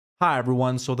Hi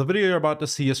everyone, so the video you're about to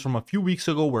see is from a few weeks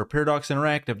ago where Paradox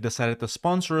Interactive decided to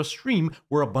sponsor a stream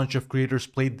where a bunch of creators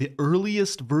played the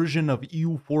earliest version of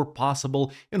EU4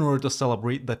 possible in order to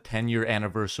celebrate the 10-year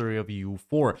anniversary of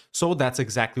EU4. So that's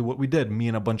exactly what we did. Me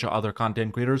and a bunch of other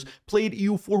content creators played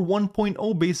EU4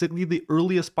 1.0, basically the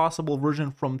earliest possible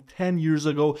version from 10 years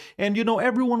ago. And you know,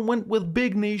 everyone went with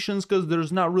big nations because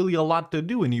there's not really a lot to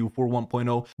do in EU4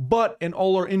 1.0. But in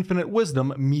all our infinite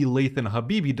wisdom, me, Laith and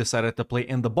Habibi decided to play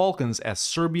in the Balkans as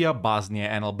Serbia, Bosnia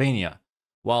and Albania.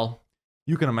 Well,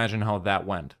 you can imagine how that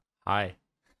went. Hi.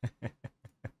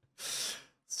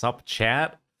 Sup,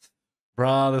 chat?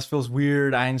 Bruh, this feels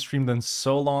weird. I ain't streamed in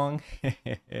so long.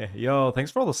 Yo,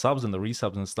 thanks for all the subs and the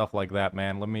resubs and stuff like that,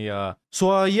 man. Let me, yeah,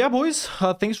 boys.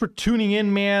 Thanks for tuning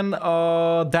in, man.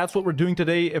 That's what we're doing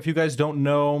today. If you guys don't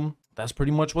know, that's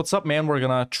pretty much what's up, man. We're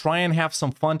gonna try and have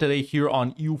some fun today here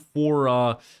on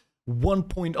EU4,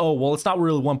 1.0. Well, it's not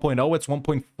really 1.0, it's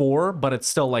 1.4, but it's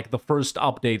still like the first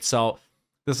update. So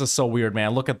this is so weird,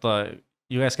 man. Look at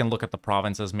you guys can look at the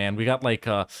provinces, man. We got like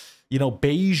you know,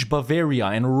 beige Bavaria,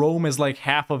 and Rome is like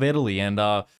half of Italy, and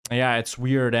yeah, it's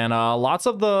weird. And lots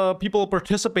of the people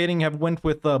participating have went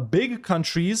with big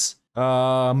countries.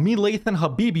 Me, Laith and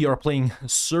Habibi are playing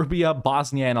Serbia,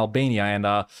 Bosnia and Albania, and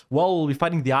well, we'll be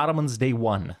fighting the Ottomans day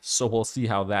one, so we'll see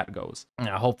how that goes.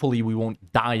 Hopefully we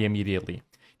won't die immediately.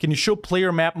 Can you show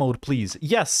player map mode, please?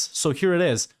 Yes, so here it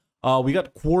is. We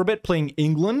got Corbett playing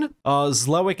England.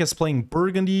 Zlewik is playing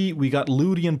Burgundy. We got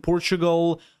Ludi in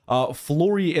Portugal.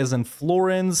 Flory is in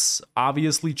Florence.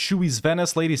 Obviously, Chewy's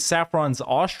Venice. Lady Saffron's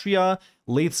Austria.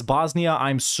 Laith's Bosnia.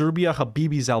 I'm Serbia.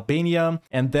 Habibi's Albania.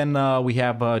 And then we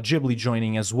have Ghibli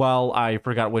joining as well. I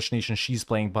forgot which nation she's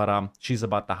playing, but she's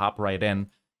about to hop right in.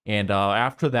 And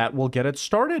after that, we'll get it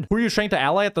started. Who are you trying to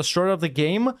ally at the start of the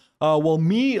game? Well,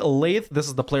 me, Laith, this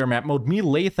is the player map mode. Me,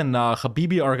 Laith, and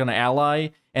Habibi are going to ally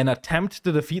and attempt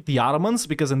to defeat the Ottomans,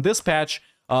 because in this patch,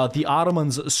 the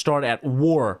Ottomans start at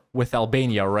war with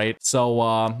Albania, right?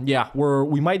 So, yeah,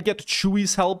 we might get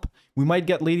Chewy's help. We might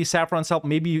get Lady Saffron's help,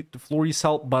 maybe Flory's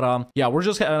help. But, yeah, we're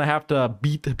just going to have to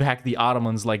beat back the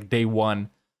Ottomans like day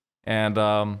one. And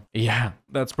yeah,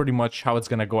 that's pretty much how it's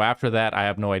gonna go after that. I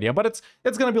have no idea, but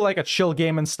it's gonna be like a chill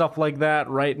game and stuff like that,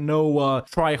 right? No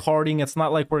try harding. It's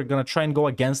not like we're gonna try and go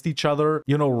against each other,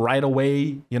 you know, right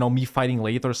away, you know, me fighting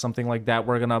Laith or something like that.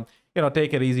 We're gonna, you know,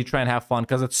 take it easy, try and have fun,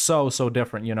 because it's so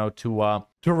different, you know, to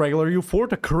regular U4,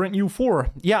 to current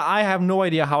U4. Yeah, I have no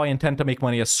idea how I intend to make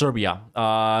money as Serbia.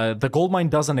 The gold mine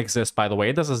doesn't exist, by the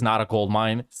way. This is not a gold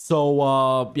mine.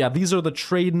 So yeah, these are the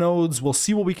trade nodes. We'll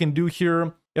see what we can do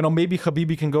here. You know, maybe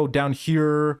Habibi can go down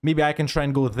here. Maybe I can try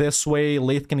and go this way.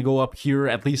 Laith can go up here,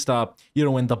 at least, you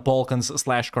know, in the Balkans /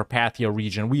 Carpathia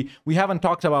region. We haven't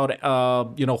talked about,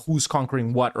 you know, who's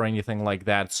conquering what or anything like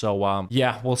that. So,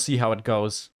 yeah, we'll see how it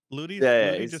goes. Ludi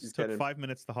just took 5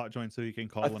 minutes to hot join so he can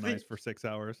colonize for 6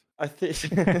 hours. I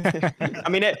think. I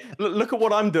mean, look at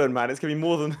what I'm doing, man. It's gonna be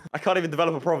more than I can't even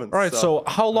develop a province. All right, so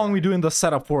how long are we doing the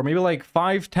setup for? Maybe like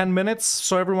 5-10 minutes,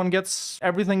 so everyone gets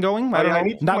everything going. I don't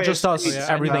know. Not just us,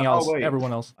 everything else,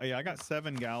 everyone else. Oh, yeah, I got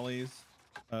 7 galleys.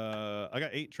 I got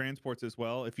 8 transports as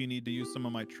well. If you need to use some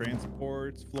of my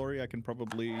transports, Flory, I can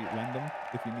probably lend them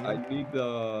if you need. I need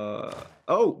the.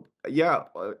 Oh yeah,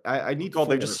 I need. God,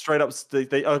 they just straight up.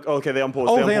 They okay, they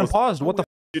unpaused. Oh, they unpaused. What the?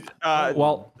 Dude,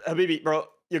 well, Habibi, bro,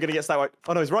 you're gonna get stack.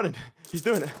 Oh no, he's running. He's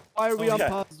doing it. Why are we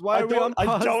unpaused? Why are we unpaused?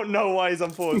 I don't know why he's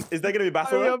unpaused. Is there gonna be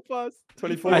battle? Why are we unpaused?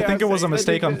 24. I think it was a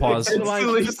mistake on pause. Dude,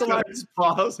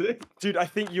 I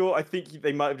think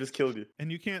they might have just killed you.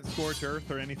 And you can't scorch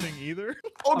earth or anything either.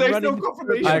 Oh, there's no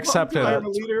confirmation. I accept it.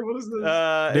 What is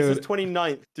this? It's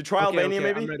 29th. To try Albania,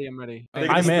 maybe? I'm ready.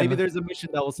 I'm in. Maybe there's a mission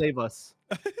that will save us.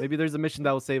 Maybe there's a mission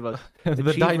that will save us.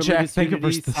 The Die Jack, thank you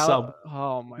for the sub.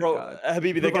 Oh my Bro, god.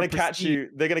 Habibi, they're gonna catch you.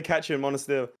 They're gonna catch you in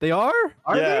Monastir. They are?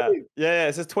 Are they? Yeah,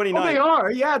 it says 29. Oh, they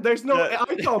are. Yeah, there's no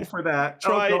icon for that.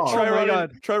 Try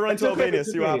running to Albania,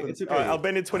 see what happens. It's okay.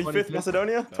 Albania 25th,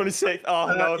 Macedonia 26th.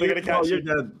 Oh no, they're gonna catch you.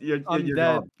 You're dead. I'm You're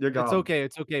dead. gone. You're gone.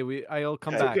 It's okay. I'll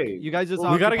come back. Okay. You guys just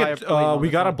We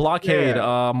gotta blockade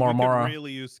Marmara. We could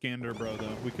really use Skander, bro,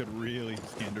 though. We could really use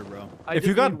Skander, bro. If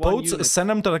you got boats, send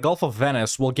them to the Gulf of Venice.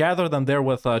 We'll gather them there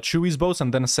with Chewy's boats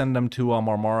and then send them to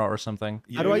Marmara or something.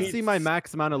 How do I see my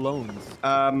max amount of loans?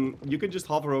 You can just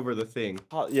hover over the thing.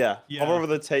 Yeah, hover over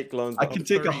the take loans. I can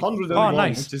take 101, oh,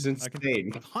 nice. which is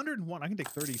insane. 101. I can take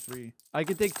 33. I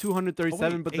can take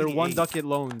 237, but they're 1 ducat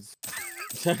loans.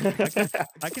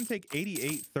 I can take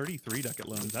 88 33 ducat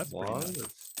loans. That's pretty One,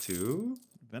 nice. 2.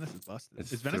 Venice is busted.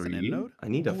 It's Is Venice 3. an end node? I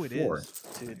need a 4.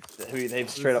 Dude, they've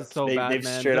straight up. So bad, they've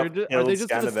man. straight up. Are they just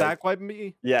gonna stack wipe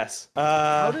me? Yes.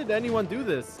 How did anyone do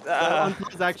this?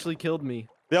 Unpause actually killed me.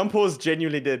 The unpause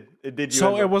genuinely did. It did. You So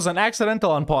end it up. was an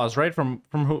accidental unpause, right? From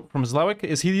who? From Zlewik?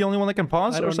 Is he the only one that can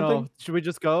pause I or don't something? know. Should we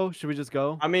just go? Should we just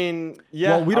go? I mean,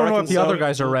 yeah. Well, we I don't know reckon if the so. other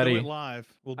guys are We'll do ready. it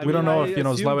live. We'll do We it don't know live. if you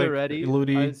know assume they're Zlewik, ready. I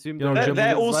Ludi, assume you know, they're They're, Jim.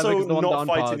 they're Zlewik also is the one not to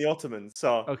fighting unpause. the Ottomans,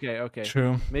 so Okay.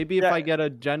 True. Maybe if Yeah. I get a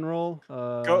general.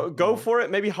 go for it.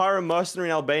 Maybe hire a mercenary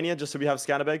in Albania just so we have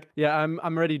Scanabeg. Yeah, I'm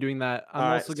already doing that. I'm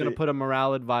Alright, also gonna sweet. put a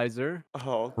morale advisor.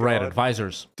 Oh god. Right,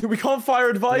 advisors. Dude, we can't fire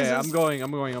advisors. Okay, I'm going.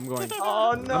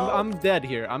 Oh no. I'm dead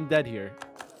here.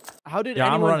 How did Yeah,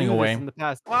 I'm anyone running do away. this in the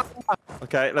past?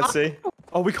 Okay, let's see.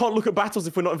 Oh, we can't look at battles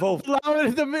if we're not involved.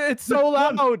 It's so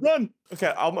loud. Run.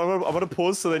 Okay, I'm gonna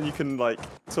pause so then you can like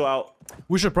sort out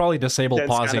We should probably disable getting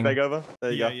pausing. Scanabeg over.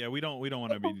 There you go. Yeah, we don't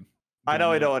want to be. I know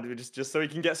doing we don't that. want to just so we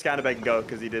can get Scanabeg and go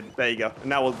because he did. There you go. And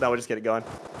now we'll just get it going.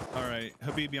 All right,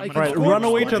 Habibi, I'm I gonna can Right, Scorch- run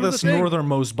away to Scorching this the thing.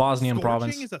 northernmost Bosnian Scorching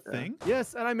province. is a thing.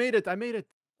 Yes, and I made it. Habibi,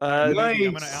 Nice.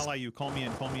 I'm gonna ally you. Call me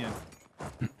in.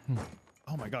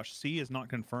 Oh my gosh, C is not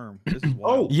confirmed. This is Oh,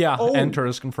 wild. Yeah, Oh. enter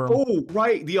is confirmed. Oh,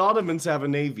 right. The Ottomans have a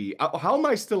navy. How am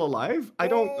I still alive? I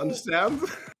don't understand.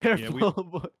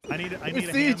 Careful. I need a hand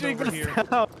Sieging over us here.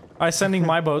 down. I'm sending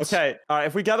my boats. Okay, all right.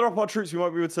 If we gather up our troops, we might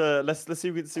be able to let's see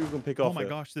if we can pick Oh off. my it.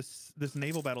 gosh, this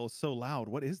naval battle is so loud.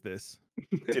 What is this?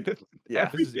 Dude, yeah,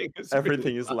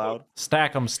 everything is loud.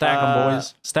 Stack them,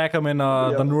 boys. Stack them in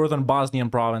yeah. the northern Bosnian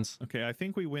province. Okay, I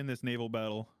think we win this naval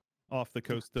battle off the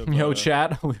coast of. Yo,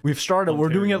 chat, we've started. We're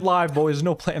doing it Ontario. live, boys.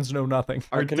 No plans, no nothing.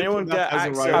 Our Can anyone diplomat get has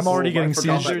access? arrived. I'm already Oh, getting I forgot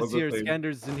sieged. that Scander's was a here. thing.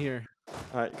 Scander's in here.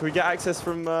 All right, can we get access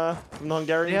from the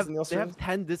Hungarians and the They have Austrians?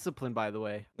 10 discipline, by the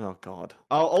way. Oh god.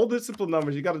 All discipline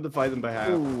numbers, you got to divide them by half.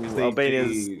 'cause they-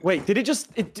 Albania's. they- Wait, did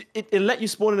it let you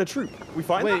spawn in a troop? We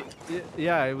find Wait, that?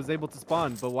 yeah, I was able to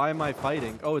spawn, but why am I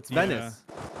fighting? Oh, it's Yeah. Venice.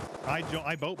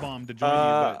 I boat bombed to join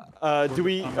you, but Do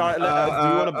we? I'm- All right, do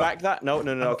you want to back that? No. I'm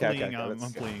Okay. fleeing. I'm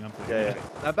let's- fleeing. Yeah.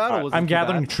 That battle Alright, was. I'm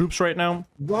gathering troops right now.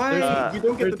 Why? There's- you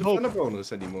don't get the there's hope. defender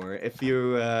bonus anymore if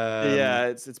you. Yeah,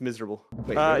 it's miserable.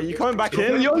 Wait, You coming back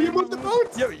in? Yo, you moved the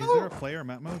boat. Yo, Is there a player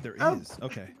map mode? There Oh. is.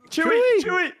 Okay. Chewy,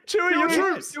 your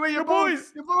troops, your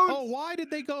boys. Your boats. Oh, why did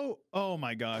they go? Oh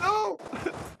my gosh. No.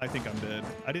 I think I'm dead.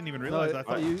 I didn't even No, realize. I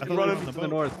thought you I can thought we were on retreat the to the boat.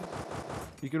 north.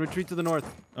 You can retreat to the north.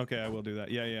 Okay, I will do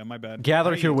that. Yeah, my bad.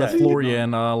 Gather I here with okay. Floria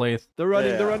and Laith. They're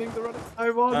running. Yeah. They're running. I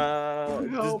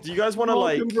want. Do you guys want to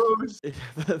like? Bros.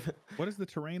 What is the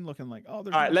terrain looking like? Oh,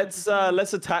 there's. All right, no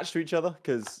let's attach to each other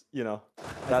because you know I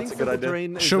that's think a good simple idea.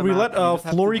 terrain is Should the we map. let You just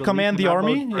have to Flory delete command the map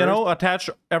army? mode You know, first. attach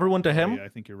everyone to Oh, him. yeah, I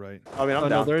think you're right. I mean, I'm Oh no,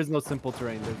 down. there is no simple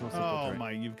terrain. There's no simple Oh terrain.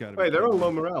 my, you've got to. Wait, they're on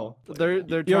low morale. They're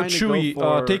Yo, trying Chewy, to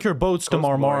go for take your boats to Coast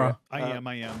Warrior. Marmara. I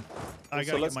am. I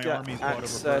So gotta let's get my get army squad over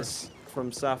first. access from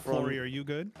Flory, Saffron. are you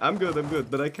good? I'm good,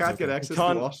 but I can't get access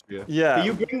Can't- to Austria. Yeah.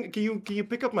 Can you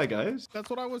pick up my guys? That's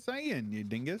what I was saying, you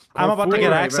dingus. I'm about to Right, get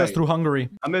right, access right. through Hungary.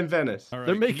 I'm in Venice. All right,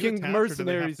 They're can you making attach, or do they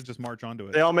have mercenaries. to just march onto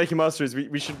it. They are making mercenaries.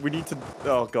 We need to.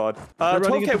 Oh god. They're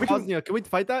running 12K. into We can. Bosnia. Can we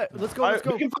fight that? Let's go. I- Let's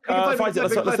go. we can fight it.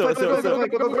 Let's do it.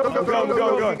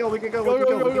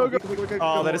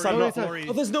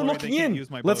 Oh, there's no locking in.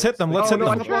 Let's hit them. Let's Oh, hit no,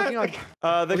 them. I'm blocking on.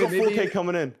 They got Okay, maybe- 4K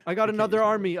coming in. I got another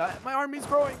army. My army's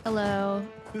growing. Hello.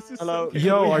 This is Hello. So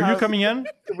Yo, We are you have- coming in?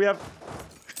 We have.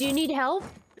 Do you need help?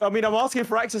 I mean, I'm asking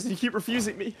for access and you keep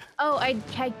refusing me. Oh, I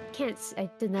can't. I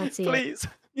did not see it. Please.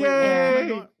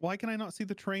 Yay! Why can I not see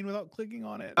the terrain without clicking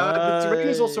on it? The terrain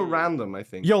is also random, I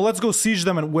think. Yo, let's go siege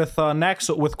them with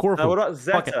Naxo, with Corfu. What about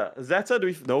Fuck it. Zeta? Zeta? Do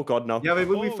we? No, God, no. Yeah,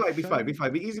 we Oh, fight. shut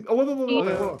up. Be easy. Oh, wait. Do you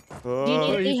need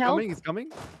Oh, any he's help? coming. He's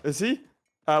coming. Is he?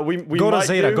 We Go to might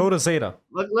Zeta. do- Go to Zeta.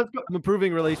 Let's go. I'm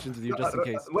improving relations with you just in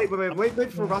case. Wait for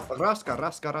Raska.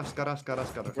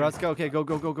 Raska, okay, go.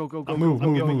 Move.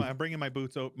 I'm bringing my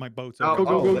boats Oh, over.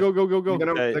 Go.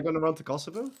 They're gonna run to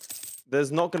Kosovo?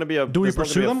 There's not going to be a. Do we there's not gonna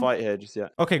pursue be a them? fight here just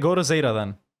yet. Okay, go to Zeta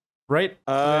then. Right?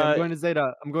 I'm going to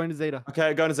Zeta.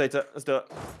 Okay, going to Zeta. Let's do it.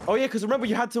 Oh yeah, because remember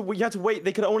you had to wait.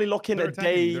 They could only lock in They're a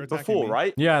attacking me, day they're attacking before, me.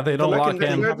 right? Yeah, they don't look lock in-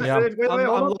 in. wait, Yeah. I'm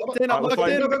locked in. I'm locked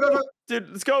in. Go. Dude,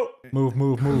 let's go. Move. Oh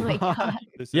my god.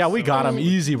 This is Yeah, we so- got him.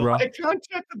 Easy, bro. I can't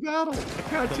check the battle.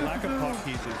 The lack of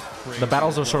hotkeys is crazy. The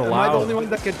battles are so Am I the only loud. one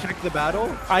that can check the battle?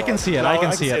 I can see it. No, I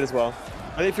can see it it. as well.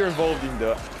 I think if you're involved, you can do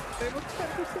it. They have a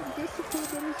 10% discipline.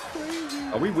 That is crazy.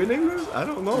 Are we winning this? I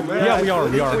don't know, man. Yeah, we are.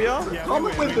 We are. Yeah, I'm we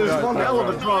with win. this one hell of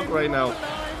a drunk right now.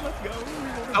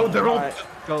 Oh, they're all. Alright.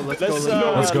 go. Let's go.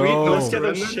 Let's go. Let's get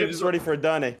those ships ready for a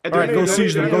Dane. All right, go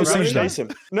siege them. Go siege them. Chase him.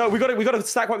 No, we got to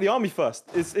stack wipe the army first.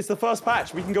 It's the first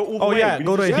patch. We can go all the way. Oh yeah, We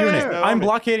go to need Hirne. chase their I'm army.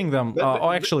 blockading them.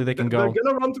 Oh, actually, they can go. They're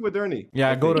gonna run to Adurni.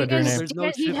 Yeah, go to You guys- Hirne. There's no You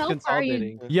guys need ships help, or are you-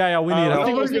 consolidating. Yeah, we need I help.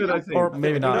 think we're good, I think. Or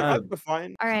maybe not. We're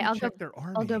fine. All right, I'll go. Check their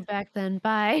army. I'll go back then.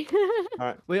 Bye.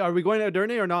 Wait, are we going to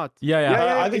Adurni or not?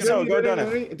 Yeah. I think so. Go down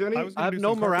it. Adurni. I was I gonna have do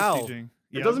no some carpet morale. sieging.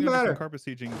 It Yeah, I was doesn't gonna do some matter. carpet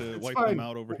sieging to It's wipe fine. them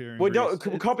out over here. in Well, no,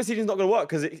 Greece. carpet sieging is not going to work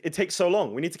because it takes so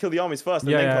long. We need to kill the armies first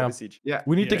and Yeah, then yeah. carpet siege. Yeah.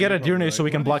 We need to Yeah, get you're at probably Hirne so we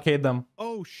right. can blockade them.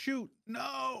 Oh shoot!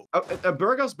 No.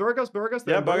 Burgos.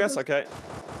 Yeah, Burgos. Okay.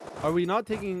 Are we not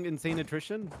taking insane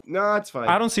attrition? No, it's fine.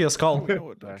 I don't see a skull.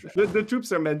 The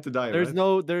troops are meant to die. There's right?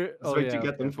 no there. That's Oh what yeah. you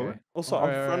get them okay, for. okay. Also, Alright,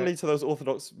 I'm alright. friendly to those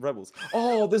Orthodox rebels.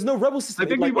 Oh, there's no rebel system. I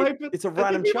think we wipe it. It's a I think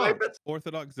random we chance. wipe it.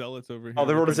 Orthodox zealots over here. Oh,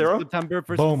 they rolled a zero. September,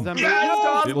 1st Boom. September.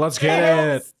 Yes! Let's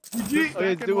get it.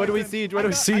 Okay, what do we siege? What do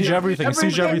we Siege everything.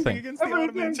 Siege everything. Against the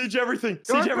Ottomans. Siege everything. Siege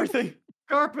Carpet. everything.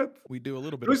 Carpet. We do a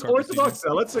little bit Those of carpet Orthodox sieging.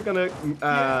 zealots are gonna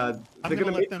I'm they're gonna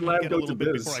gonna let make them the land get a go little to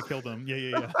bit biz. before I kill them.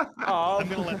 Yeah. Oh, I'm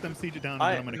gonna let them siege it down and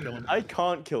then I'm gonna kill them. I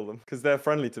can't kill them because they're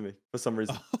friendly to me for some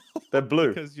reason. They're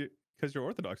blue. Because you're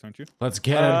Orthodox, aren't you? Let's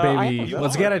get it, I baby. thought-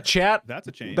 Let's get it, chat. That's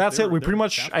a change. That's it. We They're pretty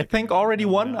much, I Catholic think, and already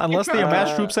all won, that. unless they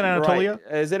amass troops in Anatolia.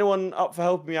 Right. Is anyone up for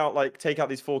helping me out? Like take out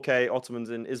these 4K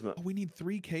Ottomans in Izmit. Oh, we need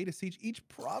 3K to siege each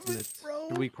province, bro.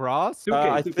 Do we cross?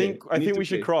 2K, I 2K. think We need we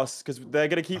should 2K. cross because they're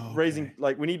gonna keep Okay. raising.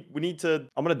 Like we need to.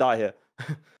 I'm gonna die here.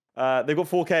 They've got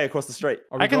 4K across the strait.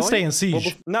 Are we I can going? stay in Well,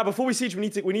 siege. now before we siege, we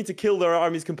need to kill their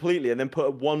armies completely and then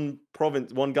put one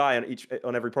guy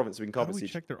on every province so we can How do carpet we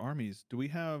siege. check their armies? Do we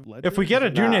have ledgers? If we get a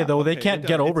Nah, Durne, though, they Okay, can't it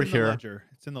get does- over it's in the here. ledger.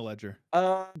 It's in the ledger.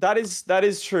 That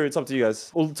is true. It's up to you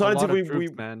guys. Alternatively,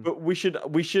 troops, man. but we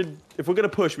should if we're gonna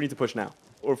push, we need to push now.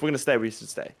 Or if we're gonna stay, we should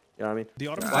stay. You know what I mean? The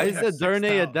Ottomans Why only is have Adurne a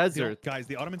 6,000 desert? Guys,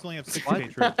 the Ottomans only have 60K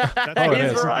What? troops. That's Oh, it their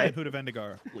is. whole Right. manhood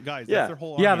ofVendigar. Guys, Yeah. that's their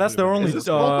whole army. Yeah, that's their only Is this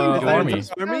whole thing army.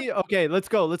 Army? Okay, let's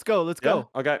go. Let's go. Let's Yeah. go.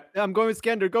 Okay. Yeah, I'm going with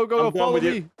Skander. Go, I'm go, going follow with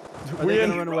you. me. Are We they in.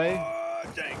 gonna run away?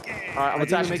 All right, I'm I think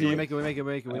attached we to you. make it. We make it.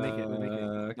 We make it.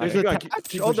 No, There's keep a going, attach.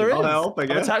 keep Oh, there pushing. is. I'll help, I I'm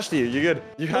guess. attached to you. You're good.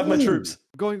 You have my Ooh. troops.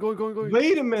 Going.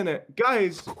 Wait a minute,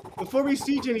 guys. Before we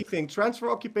siege anything, transfer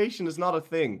occupation is not a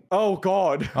thing. Oh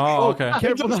God. Oh, okay. I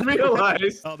just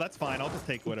realized. Oh, that's fine. I'll just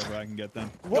take whatever I can get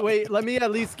then. Wait, let me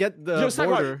at least get the Yo, stack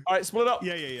right. border. All right, split it up.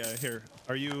 Yeah. Here.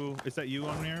 Are you? Is that you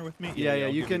on here with me? Yeah, I'll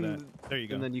you give can. that. There you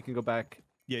go. And then you can go back.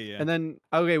 Yeah. And then,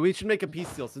 okay, we should make a peace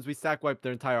deal since we stack wiped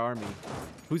their entire army.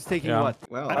 Who's taking Yeah. what?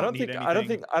 Well, I I don't need think anything.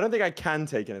 I can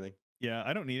take anything. Yeah,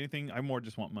 I don't need anything. I more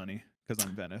just want money because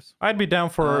I'm Venice. I'd be down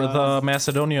for the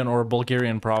Macedonian or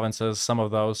Bulgarian provinces, some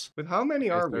of those. with how many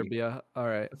are we? Serbia. All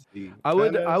right. Let's see. I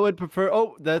would Venice. prefer.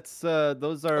 Oh, that's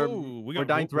those are. Oh, we we're got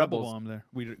dying to rebel rebels. bomb there.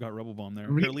 We got rebel bomb there.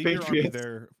 Here, leave your army Repatriate.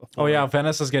 there. Oh, yeah, forward.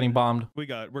 Venice is getting bombed. We're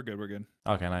good. We're good.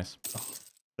 Okay, nice.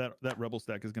 That rebel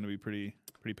stack is going to be pretty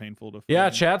painful to. Yeah,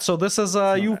 fight. chat. So this is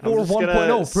I'm EU4 just gonna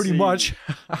 1.0, pretty see- much.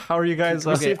 How are you guys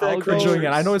Let's see if they're I'll go- enjoying it?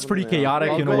 I know it's pretty Yeah.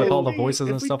 chaotic, I'll you know, with go- all the voices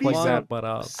and If we stuff like peace that, out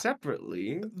but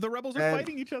separately. The rebels are And-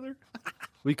 fighting each other.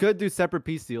 We could do separate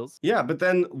peace deals. Yeah, but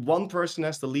then one person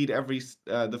has to lead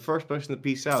the first person to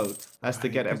peace out has to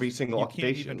Right, get 'cause every single you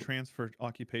occupation. can't even transfer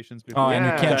occupations. oh, and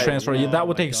you Yeah. can't Okay. transfer. Oh That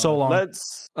would my take so God. long.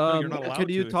 Let's. No, you're not allowed Could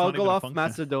you to, it's not even toggle a off function.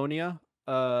 Macedonia?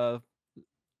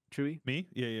 Chewy? Me?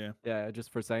 Yeah. Yeah,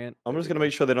 just for a second. I'm just gonna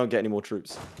make sure they don't get any more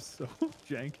troops. So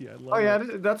janky. I love Oh yeah,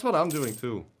 it. that's what I'm doing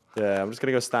too. Yeah, I'm just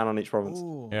gonna go stand on each province.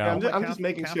 Ooh. Yeah. I'm All my just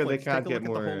making sure they Catholics, can't take a get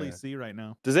look at more. the Holy See right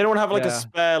now. Does anyone have like a Yeah.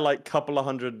 spare like couple of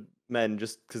hundred men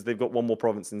just because they've got one more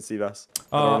province in Sivas?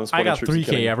 I got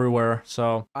 3K everywhere,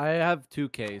 so I have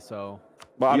 2K, so.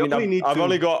 But I You mean, only need I've two.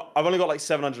 only got like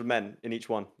 700 men in each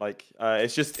one. Like,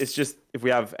 it's just if we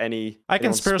have any. I can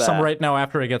anyone spare some right now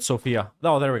after I get Sofia.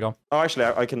 Oh, there we go. Oh, actually,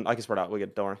 I can spread out. We're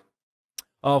good. Don't worry.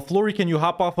 Flory, can you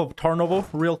hop off of Tarnovo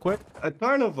real quick? A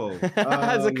carnival.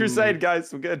 It's a crusade,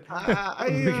 guys. We're good. We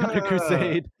got a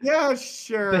crusade. Yeah,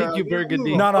 sure. Thank you, we'll Burgundy.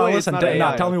 move No, on. no, Oh, wait, it's listen. not No,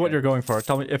 AI, tell me what okay. you're going for.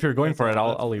 Tell me if you're going for it.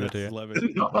 I'll leave it to That's you. love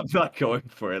it. No, I'm not going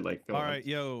for it. Like, come All on. right,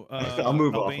 yo, I'll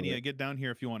move off of Albania, it. get down here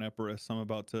if you want Epirus. I'm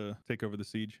about to take over the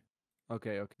siege.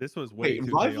 Okay. This was way Wait,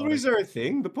 too rivalries chaotic. are a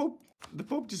thing. The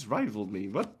Pope just rivaled me.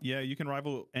 What? Yeah, you can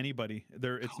rival anybody.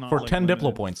 It's not For like 10 limited.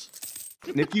 Diplo points.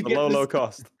 And if you The get low dis-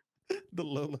 cost. The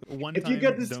low one. if you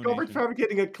get discovered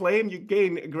fabricating a claim, you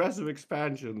gain aggressive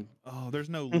expansion. Oh, there's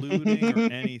no looting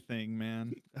or anything,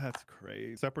 man. That's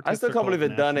crazy. I Separatists still are can't called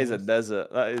believe Adane is a nationalists.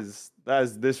 desert. That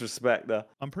is disrespect there.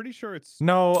 I'm pretty sure it's.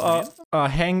 No,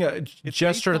 Hang It's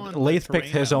gesture based on the Laith picked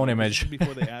terrain his own element. This image. is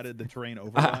before they added the terrain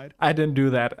override. I didn't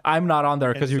do that. I'm not on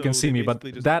there because And you can so see they me, but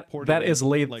basically just that ported is in,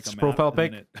 Laith's like, a map, profile and then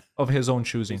pic it of his own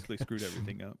choosing. Basically screwed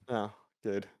everything up. Oh,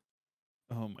 good.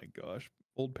 Oh my gosh.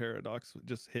 Old Paradox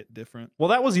just hit different. Well,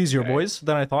 that was easier, Okay. boys,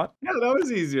 than I thought. Yeah, that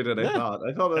was easier than I Yeah. thought.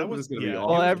 I thought that was gonna be yeah, awful.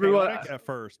 Well, it was everyone- chaotic at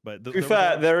first, but To be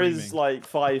fair, there is like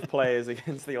 5 players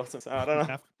against the Ottomans. I don't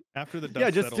know. after the dust Yeah,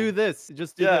 just settled, do this.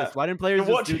 Just do Yeah. this. Why didn't players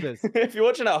You're just do watching, this? if you're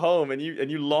watching at home and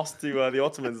you lost to the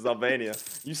Ottomans in Albania,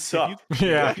 you suck.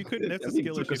 Yeah. If you couldn't, that's I a mean,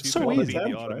 skill it took issue. If us you so couldn't easy. beat the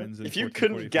Attempts, right? Ottomans in If you 1445.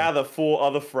 couldn't gather 4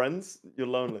 other friends, you're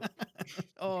lonely.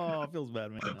 Oh, it feels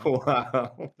bad, man.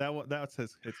 Wow. That's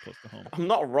hits close to home. I'm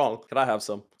not wrong. Could I have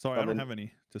some? Sorry, I I'm don't in- have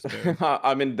any to spare.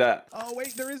 I'm in debt. Oh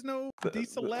wait, there is no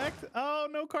deselect. Oh,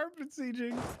 no carpet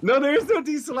sieging. No, there is no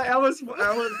deselect. I was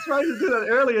trying to do that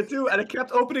earlier too, and it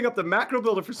kept opening up the macro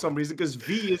builder for some reason because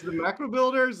V is the macro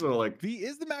builder. So like V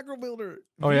is the macro builder.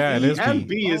 Oh, yeah, it V is and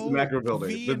B. B is the macro builder.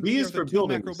 V The and B B is are the for two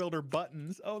buildings. macro builder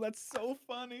buttons. Oh, that's so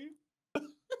funny.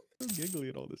 So giggly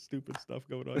at all this stupid stuff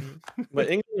going on here. But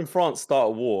England and France start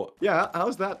a war. Yeah,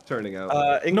 how's that turning out? No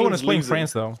one England's is playing losing.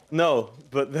 France, though. No,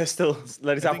 but they're still.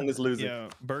 Ladies I Happening think- is losing. Yeah,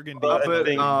 Burgundy. But- but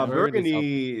think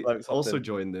Burgundy Burgundy's up also there.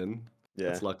 joined in. Yeah.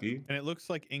 That's lucky. And it looks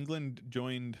like England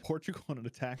joined Portugal in an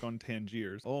attack on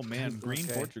Tangiers. Oh man, green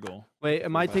Okay. Portugal. Wait,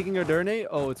 am I taking Arderne?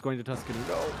 Oh, it's going to Tuscany.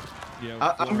 No.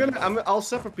 Yeah, I'll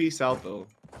separate peace out though,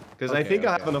 because I Okay, think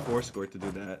I have okay. enough war score to do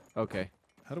that. Okay.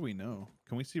 How do we know?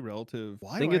 Can we see relative?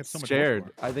 Why I think do it's I have so much war shared.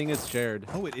 score? I think it's shared.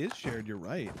 Oh, it is shared. You're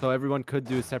right. So everyone could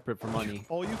do separate for money.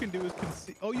 All you can do is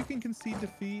concede. Oh, you can concede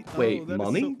defeat. Wait, oh, that is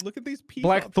money? look at these peace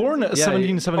Blackthorn, options.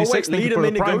 1776. Oh, wait, Thank you lead for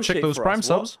them the in prime. Check negotiate those for prime us.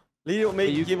 What? subs. Leo, Wait,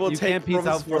 make you, give or you take can't piece out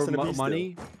provinces for us for in a peace deal.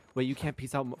 money. Wait, you can't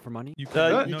piece out for money? You Uh,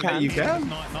 can. you no, can- you can?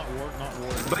 Not war.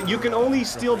 But you can only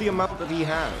steal the amount that he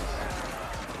has.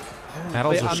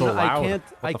 Battles Wait, are I'm so not- loud. I What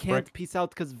the can't frick? piece out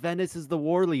because Venice is the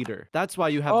war leader. That's why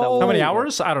you have that. Oh. How many war.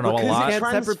 hours? I don't know, a Because lot. he Can't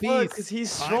separate transferred peace. because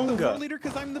he's I'm the stronger. war leader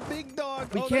because I'm the big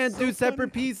dog. We Oh, can't that's do so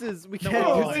separate funny. pieces. We No, can't.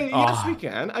 oh, do I- se- Yes, we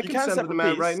can. I You can can send separate the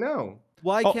man peace. right now.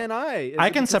 Why Oh, can't I? Is I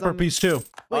it can because separate I'm- piece too.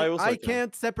 Wait, also I can.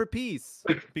 can't separate peace.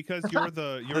 Because you're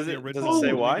the Does it original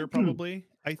say war why? leader, probably.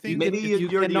 I think Maybe You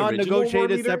you're the cannot original war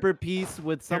negotiate a leader? separate peace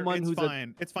with Here, someone it's who's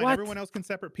fine. It's fine. What? Everyone else can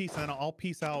separate peace, and then I'll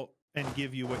peace out and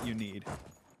give you what you need.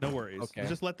 No worries. Okay.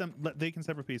 Just let them. They can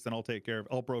separate peace, and I'll take care of.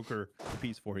 I'll broker the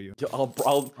peace for you.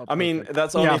 I mean, perfect.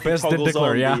 that's only Yeah, if he Biz did toggles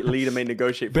declare, on yeah. the leader may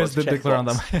negotiate Biz for did declare on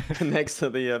them. next to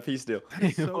the peace deal. That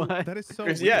is so. What? That is so.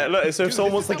 Yeah, weird. look, so if Dude, someone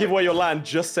this wants to is give how away your land,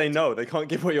 just say no. They can't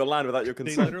give away your land without your They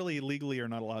consent. literally legally are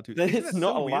not allowed to. Then Isn't it's that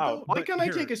not so weird, allowed. though? Why But can't I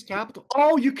here, take his capital?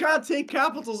 Oh, you can't take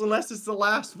capitals unless it's the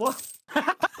last one.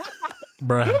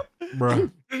 Bruh.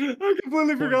 I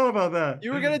completely forgot about that.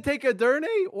 You were gonna take Arderne?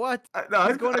 What?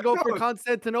 He's going to go for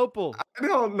Constantinople. I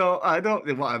don't know. I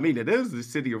don't. Well, I mean, it is the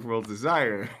city of world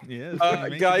desire. Yeah, you make a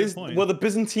good Guys, point. well, the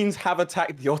Byzantines have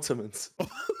attacked the Ottomans.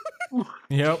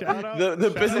 Yep. Shout out- The shout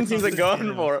out Byzantines are going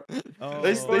Constantino. for it.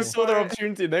 They Oh, saw their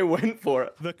opportunity and they went for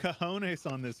it. the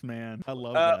cojones on this man. I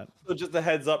love that. So just a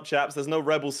heads up, chaps. There's no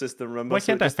rebel system. Remember? Why So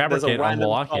can't I just- there's a fabricate on random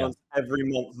Wallachia? chance every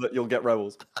month that you'll get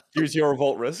rebels? Use your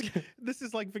revolt risk. This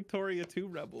is like Victoria 2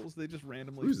 rebels. They just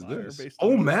randomly Who's fire this? based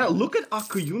Oh on man, look at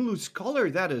Akuyunlu's color.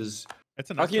 That is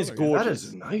It's a nice Aki is color, yeah. that gorgeous.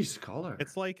 is a nice color.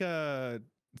 It's like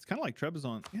it's kind of like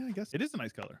Trebizond. Yeah, I guess it is a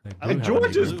nice color. They I do like have a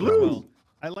Georgia's neat blue. as blue. well.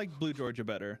 I like blue Georgia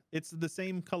better. It's the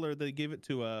same color they gave it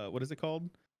to what is it called?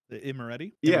 The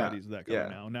Imereti? Yeah, Imereti's that color yeah.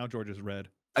 now. Now Georgia's red.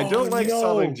 I don't Oh, like no.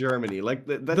 southern Germany. Like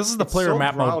that. This is the it's player so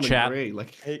map mode brown and chat. gray,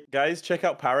 Like Hey guys, check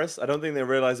out Paris. I don't think they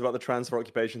realize about the transfer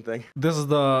occupation thing. This is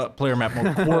the player map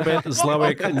mode. Corbett,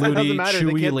 Zlowick, It doesn't Ludi, matter, they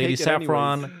Chewy, can't Lady take it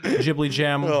Saffron, Ghibli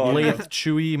Gem, Oh, Laith,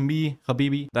 Chewy, me,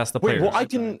 Habibi. That's the Wait, players.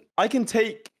 well, I can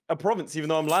take a province even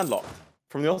though I'm landlocked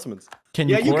from the Ottomans. Can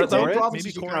you Yeah, you core can it though? take provinces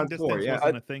Maybe you coring can't distance core, yeah.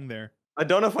 wasn't a thing there. I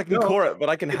don't know if I can No. core it, but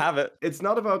I can have it. it's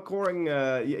not about coring.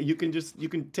 You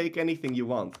can take anything you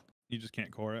want. You just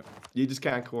can't core it. You just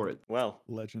can't core it. Well,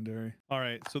 Legendary. All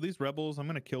right, so these rebels, I'm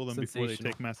gonna kill them before they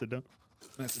Sensational. take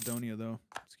Macedonia, though.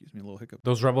 Excuse me, a little hiccup.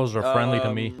 Those rebels are friendly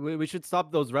to me. We should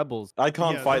stop those rebels. I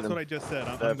can't Yeah, fight that's them. what I just said.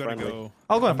 They're I'm gonna friendly. go.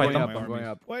 I'll go and I'm fight going them. my I'm going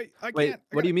armies. up. Wait, I Wait, can't.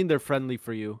 what do you mean they're friendly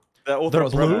for you? They're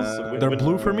Orthodox blue? rebels. They're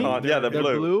blue for me? Yeah, they're They're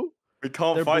blue. blue? We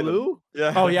can't They're fight them. blue?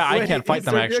 Yeah. Oh yeah, I Wait, can't fight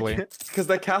them Serbia actually. can't- Because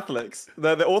they're Catholics.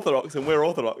 They're Orthodox and we're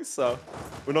Orthodox, so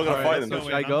we're not gonna All fight right, them. so let's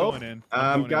should I I'm go? going in.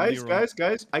 I'm going in, Leroy.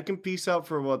 Guys, I can peace out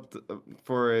for what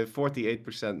for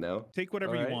 48% now. Take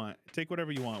whatever you Alright. want. Take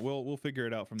whatever you want. We'll figure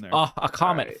it out from there. Oh, a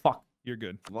comet. Alright. Fuck. You're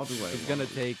good. What do I? He's want? gonna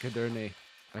take Arderne.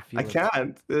 I feel I it.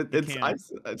 can't. It's can't.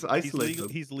 it's He's,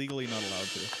 isolated. he's legally not allowed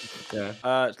to.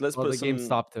 Yeah. Let's Oh, put the some. game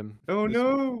stopped him. Oh This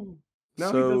no! Now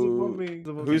he doesn't want me.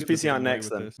 Who's Get this PC out away next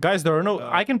with then? this. Guys, there are no.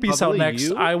 I can peace out Probably next.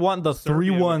 you? I want the Serbia three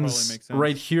would probably ones make sense.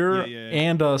 right here Yeah, yeah, yeah.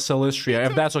 and Silistria,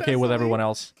 if that's okay with everyone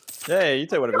else. Yeah, you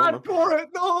take whatever you God, want. pour it.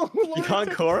 No. You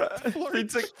can't core it. He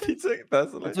took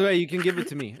that's It's okay. You can give it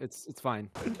to me. It's fine.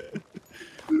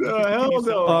 Hell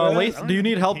no. man. Laith, don't do you even need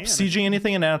think help you can. sieging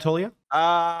anything in Anatolia?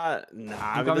 Nah.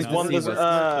 got There's me one. deceived.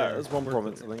 There's one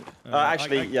province, I think.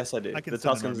 Actually, I- yes, I do. I can The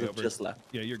send an Tuscans army have over. just left.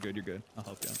 Yeah, you're good. You're good. I'll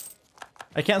help you.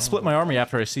 I can't split my army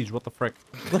after I siege. What the frick?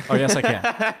 Oh, yes, I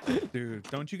can. Dude,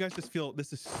 don't you guys just feel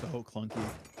this is so clunky?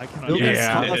 I cannot Buildings even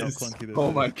Yeah. how Yes. clunky this Oh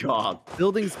is. my god.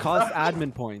 Buildings cost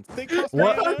admin points. They cost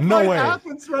What? mana. No What way.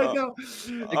 happens right now?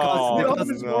 It Oh, costs, it no.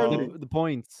 costs no. the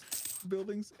points.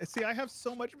 Buildings. See, I have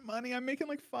so much money. I'm making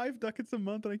like 5 ducats a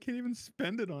month, and I can't even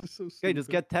spend it on. It's so stupid. Okay, just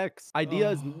get techs.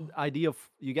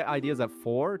 You get ideas at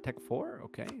 4, tech 4.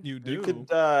 Okay, You do.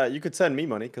 You could send me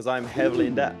money because I'm heavily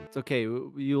in debt. it's okay.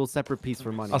 You'll separate piece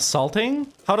for money. Assaulting?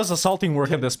 How does assaulting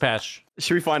work in this patch?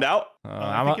 Should we find out?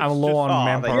 I'm, think I'm it's low just- on Oh,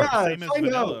 manpower. yeah. Same as find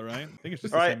vanilla, out. right? I think it's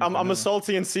just All the right, same as I'm vanilla.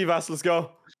 assaulting and Seabass. Let's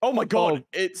go. Oh my god,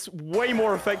 it's way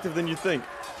more effective than you think.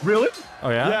 Really? Oh,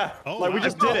 yeah? Yeah, Oh, like we wow.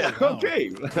 just did it. Wow. Okay.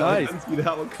 Nice. I didn't see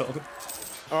that one coming.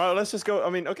 All right, let's just go.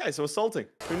 I mean, okay, so assaulting.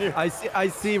 Who knew? I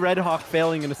see Red Hawk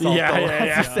failing in assault. Yeah, though. yeah,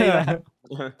 Let's just say that.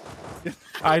 yeah.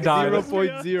 I died.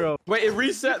 0.0. Wait, it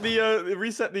reset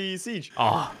the siege.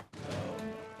 Oh,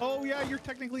 Oh yeah, you're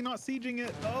technically not sieging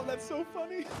it. Oh, that's so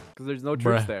funny. Because there's no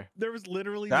troops Bruh. there. There was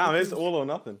literally. Damn, no it's troops. all or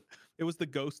nothing. It was the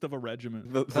ghost of a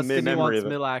regiment. The That's mere because he memory wants of it.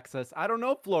 mill access. I don't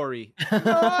know, Flory. No,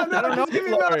 I don't know, just give me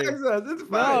that Flory. access. It's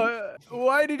fine. No,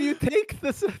 why did you take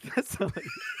this? Flory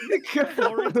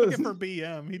took it for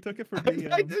BM. He took it for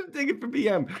BM. I didn't take it for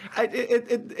BM.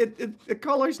 It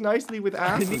colors nicely with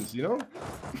Athens, you know?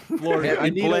 Flory, Yeah, I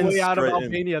it need a blends way out of straight in.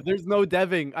 Albania. There's no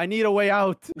deving. I need a way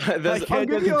out. There's- I I'll can't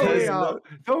give just you a way do out.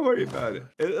 Don't worry about it.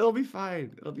 It'll be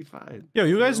fine. It'll be fine. yo,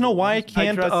 you guys know why I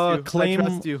can't trust you. I claim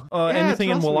trust you. anything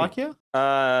in trust me. Wallachia?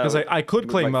 Because I could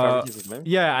with, claim, like, 5 pieces of name?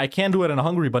 yeah, I can do it in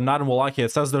Hungary, but not in Wallachia.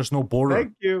 It says there's no border.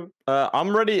 Thank you.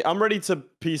 I'm ready to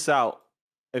peace out.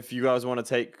 If you guys want to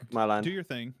take my land. Do your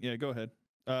thing. Yeah, go ahead.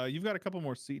 You've got a couple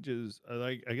more sieges.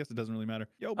 I guess it doesn't really matter.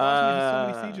 Yo, Bosnia has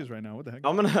so many sieges right now. What the heck?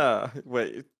 I'm gonna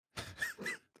wait.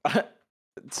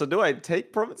 So do I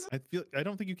take province? I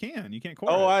don't think you can. You can't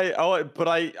Oh, quarter. but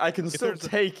I can still there's a-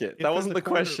 take it. if That there's wasn't a the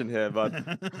quarter- question here, bud.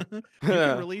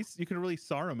 You can release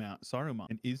Saruman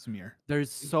and Izmir.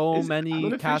 There's so Is many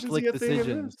admin Catholic efficiency a thing in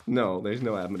decisions. this? No, there's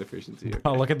no admin efficiency here.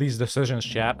 Oh, look at these decisions,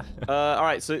 chat. All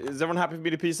right. So is everyone happy for me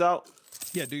to peace out?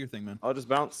 Yeah, do your thing, man. I'll just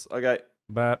bounce. Okay.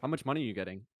 But How much money are you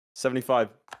getting? 75.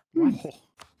 Oh,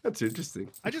 That's interesting.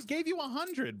 I just gave you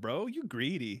 100, bro. You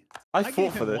greedy. I gave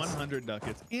fought for him this. 100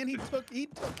 ducats, and he took it.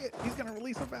 He's gonna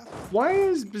release a vassal. Why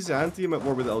is Byzantium at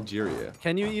war with Algeria?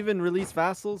 Can you even release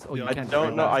vassals? Oh, you Yeah, I can't.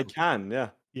 don't know. I vassals. can. Yeah.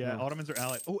 Yeah, Yeah. Ottomans are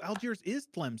allied. Oh, Algiers is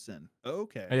Tlemcen.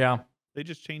 Okay. yeah. They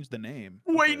just changed the name.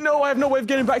 Wait, Okay. no. I have no way of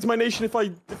getting back to my nation if I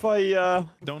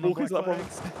Don't know walk into black that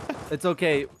flags. province. It's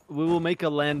okay. We will make a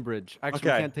land bridge. Actually,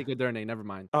 Okay. we can't take Edurne. Never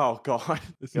mind. Oh god.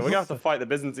 This Yeah, we're is gonna have to so- fight the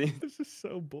Byzantines. This is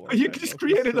so boring. You I just love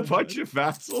created this a so bunch much. of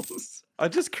vassals. I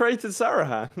just created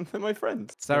Sarahan. They're my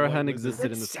friends. Sarahan wizard.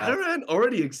 existed in the south. Saturn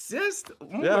already exists? Oh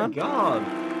Yeah. my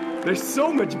god. They're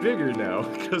so much bigger now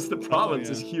because the province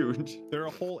is yeah. huge. They're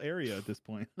a whole area at this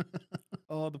point.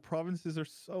 Oh, the provinces are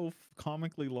so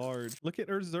comically large. Look at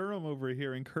Erzurum over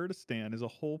here in Kurdistan is a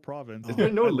whole province. Is there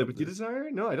Oh, no I love liberty this. desire?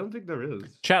 No, I don't think there is.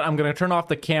 Chat, I'm gonna turn off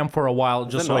the cam for a while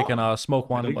just so there I can smoke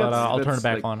one, think but that's- I'll turn that's it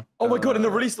back like- on. Oh my god, and the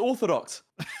Uh, released Orthodox.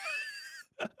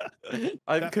 I've That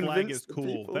flag convinced is the cool.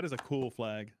 people. That is a cool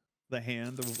flag. The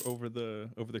hand over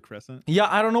the crescent. Yeah,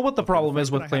 I don't know what the Okay, problem fact is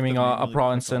that I with have claiming to a manually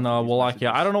province click in off these Wallachia.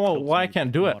 I messages don't know helps why I me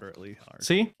can't do it. moderately hard.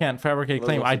 See? Can't fabricate Well,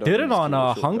 claim. also I don't did use it on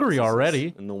keyboard Hungary shortcuts. already.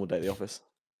 It's a normal day at the office.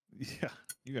 Yeah,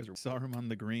 you guys are Saruman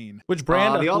the Green. Which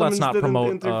brand? the Let's Ottomans not didn't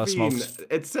promote intervene. smokes.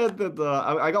 It said that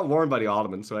I got warned by the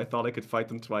Ottomans, so I thought I could fight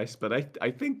them twice, but I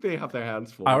think they have their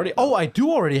hands full. I already. Oh, I do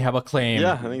already have a claim.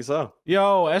 Yeah, I think so.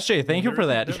 Yo, SJ, thank you There for is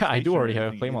no that. Yeah, I do devastation already or have a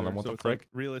anything claim on either, them. What so the it's frick? like,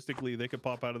 realistically, they could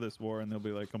pop out of this war and they'll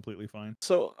be like completely fine.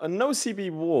 So a no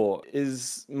CB war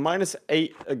is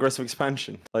 -8 aggressive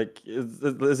expansion, like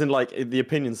as in like the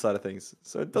opinion side of things.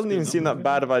 So it doesn't good even seem number, that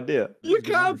bad of idea. You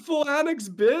can't full annex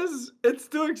Biz? It's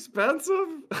too expensive?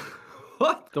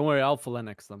 What? Don't worry, I'll full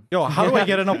annex them. Yo, how do I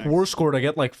get enough Thanks. war score to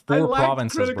get like I 4 lack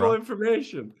provinces, critical bro?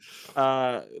 information.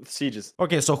 Sieges.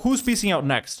 Okay, so who's piecing out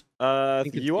next? I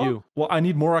think it's you are. you. Well, I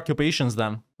need more occupations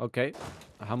then. Okay.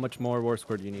 How much more war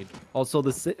score do you need? Also,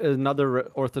 another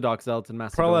Orthodox zealot in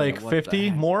Macedonia. Probably like What the 50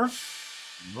 heck? more.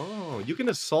 Oh, you can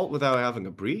assault without having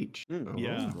a breach. Mm.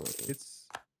 Yeah, Oh.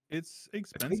 it's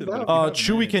expensive. that but would if you have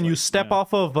Chewy, money, can it's you like, step yeah.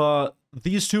 off of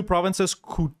these 2 provinces,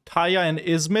 Kutaya and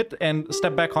Izmit, and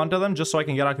step back onto them just so I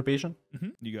can get occupation?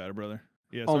 You got it, brother.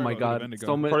 Yeah, Oh sorry my about god. Vendigo. So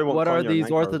Probably won't what find are you on these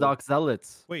Minecraft, Orthodox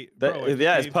zealots? Wait, That- bro, I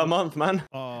yeah, it's gave per you- month, man.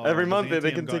 Oh, Every month they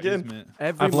Byzantium can got tick in. Izmit.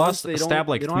 Every I've month lost they stab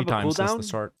like they don't 3 have a times since the cooldown?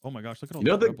 start. Oh my gosh, look at all You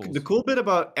know, the the rebels. cool bit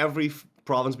about every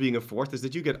province being a fourth is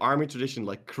that you get army tradition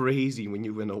like crazy when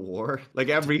you win a war. Like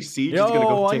every siege is gonna Yo,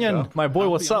 go tick Onion, up. my boy, I'll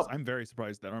be what's honest, up? I'm very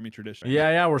surprised that army tradition.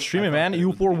 Yeah, we're streaming, thought man. that it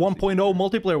was EU4 DLC 1.0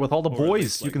 multiplayer with all the Or at boys.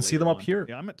 least, You like, can see them later up here. on.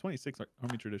 Yeah, I'm at 26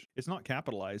 army tradition. It's not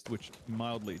capitalized, which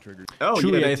mildly triggers. Oh,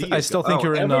 Truly, yeah, I the D I is- still think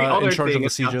you're in every in other charge of thing the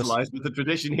is sieges. capitalized, but the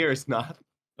tradition here is not.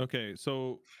 Okay,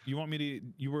 so you want me to?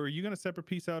 You gonna separate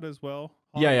peace out as well?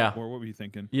 Yeah, Hawk? Or what were you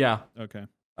thinking? Yeah, Okay.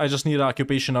 I just need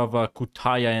occupation of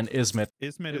Kutaya and Izmit.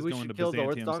 Izmit Maybe is we going should to kill the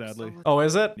Byzantium, Orthodox sadly. zealots? Oh,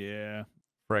 is it? Yeah,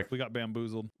 Frick. we got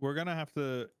bamboozled. We're gonna have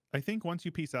to. I think once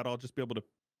you peace out, I'll just be able to.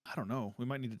 I don't know. We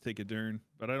might need to take a turn,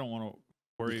 but I don't want to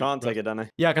worry. You can't take it, Danny.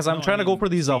 Yeah, because I'm No, I trying to go mean, for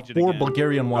these siege it 4 again.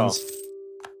 Bulgarian ones.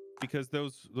 because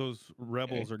those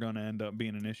rebels are gonna end up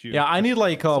being an issue. Yeah, I need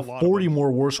like It's a lot of 40 them.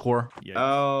 more war score. Yeah,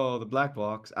 Oh, the black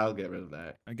box. I'll get rid of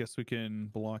that. I guess we can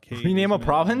blockade. Rename a Izmit, that might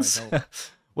province? help.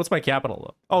 What's my capital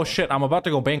though? Oh shit, I'm about to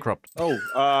go bankrupt. Oh,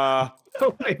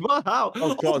 Oh, wait, what? How?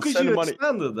 Oh, God, because send you the money.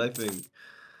 expanded, I think.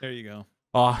 There you go.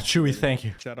 Oh, Chewy, thank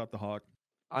you. Shout out the Hawk.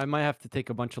 I might have to take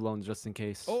a bunch of loans just in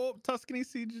case. Oh, Tuscany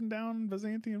sieging down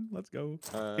Byzantium. Let's go.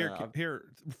 Here, I've- here,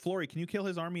 Flory, can you kill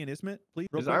his army in Izmit, please?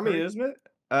 Real His quick, army, hurry? isn't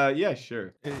it? Yeah,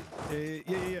 sure.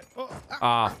 Yeah. Oh,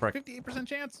 Ah, frick. 58%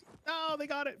 chance. Oh, they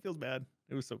got it. Feels bad.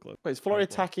 It was so close. Wait, is Florida Alright,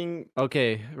 cool. attacking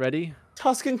Okay, ready?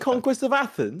 Tuscan conquest of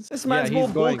Athens? This man's he's more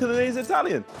going. Balkan than he's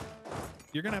Italian.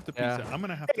 You're gonna have to piece Yeah. it. I'm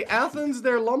gonna have Hey, to. Athens,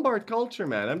 they're Lombard culture,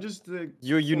 man. I'm just.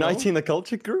 You're uniting the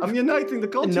culture group? I'm uniting the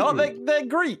culture. No, group. they're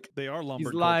Greek. They are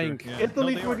Lombard. lying. Culture. Yeah.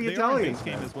 Italy they for are, the they are in Italians, base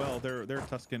game man. as well. They're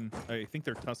Tuscan. I think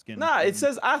they're Tuscan. Nah, it and-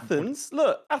 says Athens.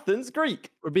 Look, Athens,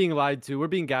 Greek. We're being lied to. We're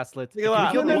being gaslit. Look at Can we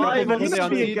that. kill No, the no, rebels no, before no,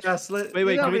 they no, unseat? gaslit.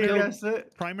 Wait, can we kill-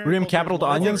 gaslit? primary Rename culture capital is to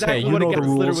Lombard. onions? Exactly Hey, you what a know the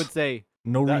gaslitter rules. would say.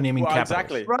 No That- renaming well, capitals.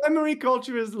 exactly. Primary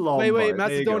culture is Lombard. Wait,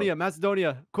 There you go.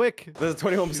 Macedonia, quick. There's a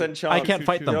 21% chance. I can't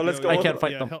fight them. Yo, let's go. I can't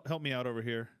fight yeah, them. Help me out over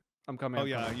here. I'm coming. Oh I'm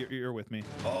yeah, coming. you're with me.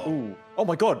 Ooh. Oh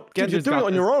my god. Dude, you're Genji's doing it got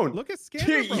on your own. Look at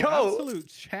Scanner, bro. Yo. Absolute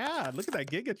Chad. Look at that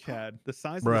Giga Chad. The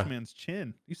size Bruh. of this man's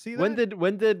chin. You see that?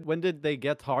 When did they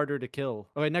get harder to kill?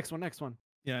 Oh wait, next one.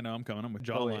 Yeah, I know. I'm coming. I'm with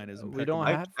Oh, wait, jawline is we don't impeccable.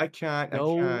 have- I can't.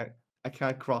 No. I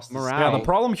can't cross the Morale. Yeah, the sky.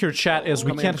 problem here, chat, is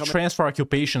we Come in, can't come in. transfer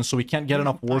occupation, so we can't get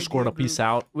enough war score to peace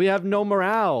out. We have no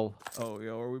morale. Oh,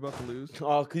 yo, are we about to lose?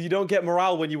 Oh, because you don't get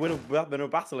morale when you win a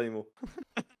battle anymore.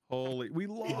 Holy, we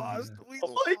lost. We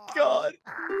Oh my lost. god.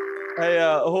 Hey,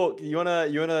 Hawk, you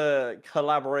wanna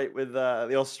collaborate with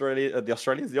the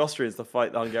Austrians to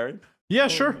fight the Hungarians? Yeah, Oh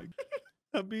sure. my God.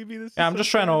 Habibi, this Yeah, is I'm so just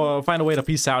trying to find a way to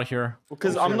peace out here.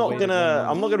 Because Oh, I'm sure, not wait,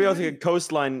 gonna be able to get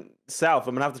coastline south.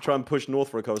 I'm gonna have to try and push north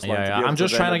for a coastline. Yeah, to yeah. be able I'm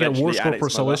just then trying to get war eventually score for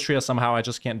annex my land. Silistria somehow. I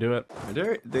just can't do it.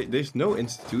 There's no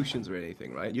institutions or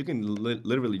anything, right? You can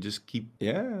literally just keep.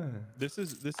 Yeah. This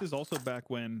is also back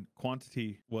when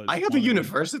quantity was. I have a quantity.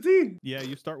 university. Yeah,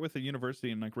 you start with a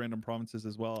university in like random provinces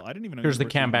as well. I didn't even know. Here's the university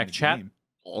was in comeback the chat. game.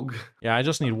 Og. Yeah, I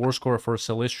just need war score for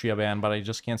Silistria, man, but I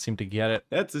just can't seem to get it.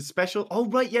 That's a special. Oh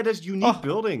right, yeah. There's unique Oh.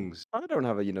 buildings. I don't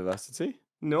have a university.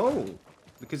 No,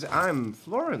 because I'm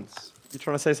Florence. You're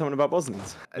trying to say something about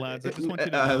Bosnians? Lads, I just want you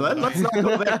to know- Let's not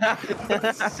go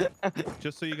there.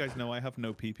 Just so you guys know, I have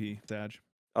no PP, Daj.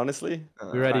 Honestly,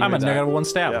 We ready? I'm at That- -1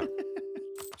 stab. Yeah.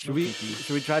 Should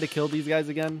we try to kill these guys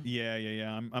again?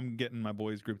 Yeah. I'm getting my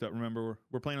boys grouped up. Remember,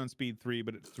 we're playing on speed 3,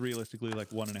 but it's realistically like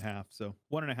 1.5. So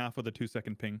 1.5 with a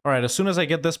 2-second ping. All right, as soon as I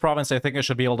get this province, I think I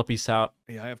should be able to peace out.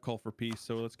 Yeah, I have call for peace,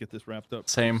 so let's get this wrapped up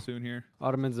Same. soon here.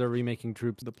 Ottomans are remaking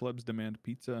troops. The plebs demand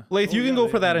pizza. Laith, Oh, you can yeah, go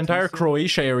they for that have entire pizza.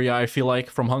 Croatia area, I feel like,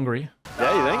 from Hungary.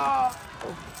 yeah, you think?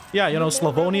 Yeah, you know,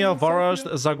 Slavonia, Varaz,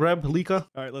 Zagreb, Lika.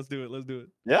 All right, let's do it.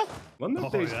 Yeah. Wonder Oh,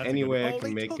 if there's that's a any good way one. I Oh, can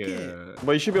they make took a.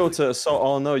 Well, you should be able to assault.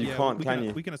 Oh no, you Yeah, can't, we can can-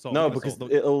 you? we can assault, No, we can because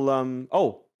assault. it'll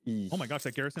Oh. Oh my gosh,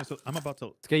 that garrison is so... I'm about to...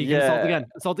 Okay, you can assault Yeah. again.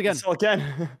 Assault again. So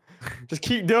again, just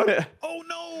keep doing it. Oh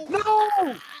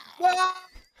no!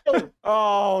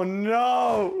 Oh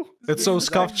no! It's so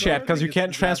scuffed, chat, because you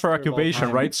can't transfer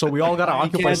occupation, right? So we all gotta You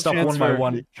occupy can't stuff one by transfer.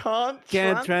 one. You can't.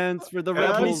 Can't transfer the Can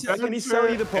he rebels. say- can he sell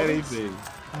you the province? anything?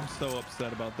 I'm so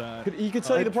upset about that. You could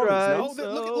tell you the tried. province.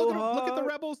 Oh, No? look at the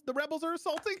rebels. The rebels are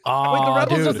assaulting. Wait, the Oh,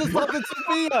 rebels dude. just assaulted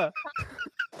Sophia.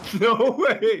 No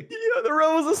way. Yeah, the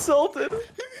rebels assaulted.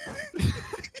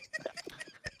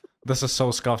 This is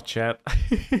so scuffed, chat.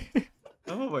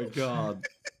 Oh my god.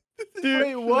 Dude,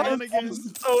 Wait, what?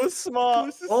 Shenanigans. so smart.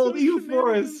 This is Old so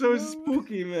EU4 is so shenanigans, bro.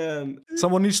 spooky, man.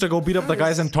 Someone needs to go beat up the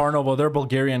guys in Tarnovo. They're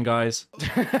Bulgarian guys.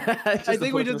 I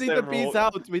think we just need to peace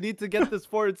out. We need to get this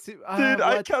fort. Dude,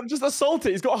 I what? can't just assault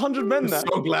it. He's got 100 men I'm there.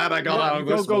 so glad I got out of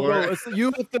Go, this go, war. go.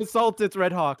 You have to assault it,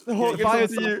 Red Hawk. The Hawk If I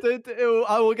is up to you. assault it,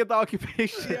 I will get the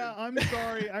occupation. Yeah, I'm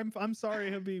sorry. I'm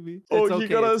sorry, Habibi. Oh, It's you okay,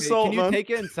 gotta it's okay. assault, Can you man. take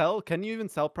it and sell? Can you even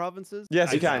sell provinces?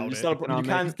 Yes, you I can. doubt You, it. sell, you Economic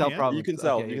can. sell Yeah. province. You can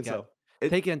sell. Okay, You can sell.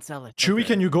 Take it and sell it. Chewy, Okay.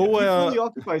 can you If go? you fully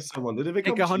occupy someone, did it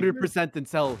become Take cheaper? 100% and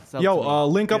sell. Yo, to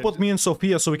me. link up Yeah, with me and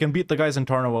Sophia so we can beat the guys in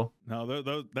Tarnovo.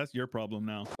 No, that's your problem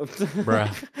now.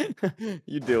 Bruh.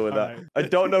 You deal with that. Alright. I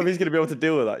don't know if he's gonna be able to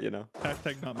deal with that. You know.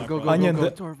 Hashtag not my Go, problem. go, Onion, go,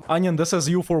 th- go. Onion, this is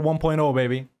EU4 1.0,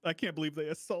 baby. I can't believe they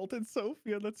assaulted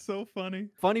Sophia. That's so funny.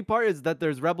 Funny part is that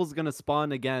there's rebels gonna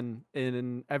spawn again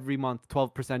in every month,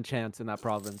 12% chance in that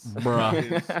province.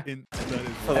 Bruh. That is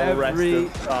For the rest Every-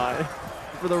 of time.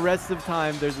 For the rest of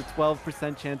time, there's a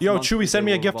 12% chance. Yo, monthly Chewy, send they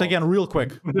me a will gift evolve. again, real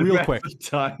quick. Real quick.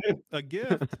 Time. a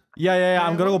gift. Yeah,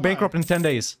 I'm Man, gonna go what am I? bankrupt in 10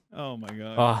 days. Oh my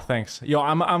god. Oh, thanks. Yo,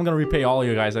 I'm gonna repay all of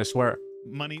you guys, I swear.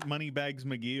 Money bags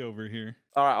McGee over here.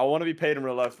 All right, I want to be paid in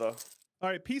real life though. All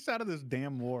right, peace out of this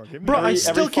damn war. Give me Bro, a- I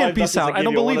still can't 5 peace ducats out. I give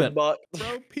don't you believe 100 it. bucks.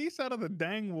 Bro, peace out of the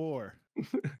dang war.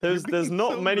 There's being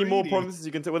not so many more greedy. provinces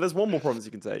you can take. Well, there's one more province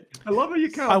you can take. I love how you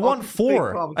can't. I want occupy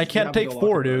 4. provinces I you can't haven't take got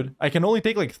 4, occupied. dude. I can only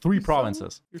take like 3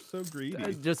 provinces. You're so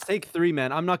greedy. Just take 3,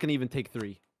 man. I'm not gonna even take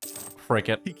 3. Frick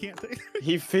it. He can't take.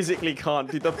 He physically can't.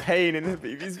 Dude, the pain in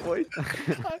Habibi's voice.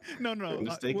 No.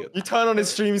 Just take it. You turn on his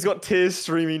stream, he's got tears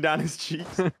streaming down his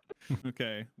cheeks.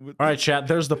 Okay. with- All right, chat.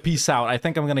 There's the peace out. I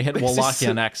think I'm gonna hit This is Wallachia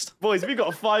so- next. Boys, we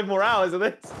got 5 more hours of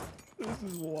this. This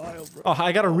is wild, bro. Oh,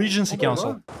 I got a Regency my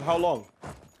Council. How long?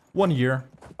 1 year.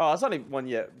 Oh, it's only 1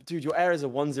 year. Dude, your areas are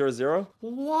 100.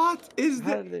 What is How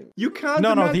that? did they- You can't. No,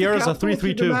 demand the error is a capital if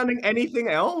you're 332. Demanding anything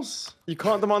else? You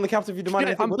can't demand the capital if you demand Shit,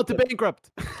 anything. I'm about to bankrupt.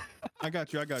 I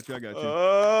got you.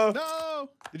 Uh, No.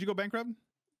 Did you go bankrupt?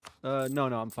 No,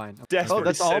 I'm fine. Desperately Oh,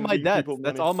 that's all my sending debt. people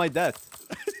That's money. all my debt.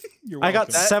 You're I got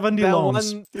welcome. 70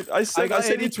 loans. Dude, I sent got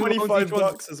you 82 loans, 25 each one-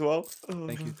 bucks as well. Oh.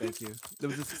 Thank you. It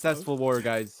was a successful war,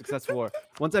 guys. Successful war.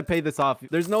 Once I pay this off,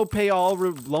 there's no pay all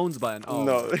loans button. Oh,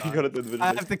 No, my you God. gotta do the video. I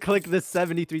have to click this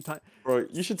 73 times. Bro,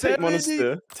 you should take 70.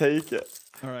 Monastir. Take it.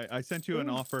 All right, I sent you an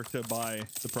offer to buy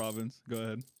the province. Go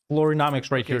ahead.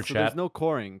 Florinomics right Okay, here, so chat. there's no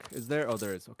coring. Is there? Oh,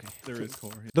 there is. Okay. There is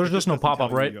core. There's It just no doesn't pop-up, tell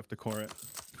you right? You have to core it.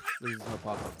 There's no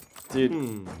pop-up.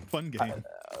 Dude, Fun game.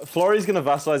 Flori's gonna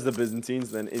vassalize the Byzantines,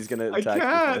 then he's gonna I attack you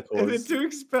can't. for the It's cause. too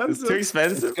expensive. It's too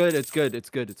expensive.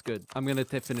 It's good. I'm gonna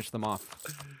finish them off.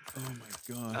 Oh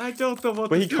my god. I don't know what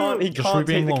But to he can't. do. He Just can't take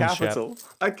repaying the loans, chat. capital.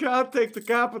 I can't take the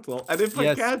capital. And if I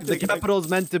Yes, can't the take capital is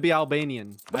meant to be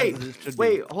Albanian. as Wait, it should be.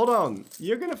 wait, hold on.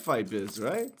 You're gonna fight Biz,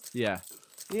 right? Yeah.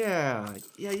 Yeah,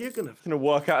 you're gonna. Gonna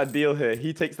work out a deal here.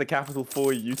 He takes the capital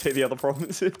for you. You take the other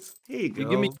provinces. Here you go. You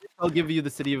give me. I'll give you the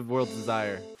city of world's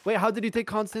desire. Wait, how did you take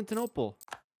Constantinople?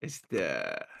 It's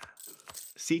the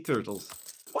sea turtles.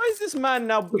 Why is this man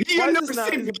now? You why is never this now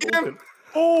seen in the him? Balkan?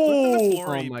 Oh,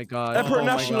 Flory- Oh my god. Emperor oh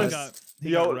my nationalist. God. He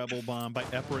Yo. got rebel bombed by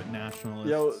Eperate nationalists.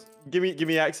 yo, give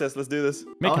me access. Let's do this.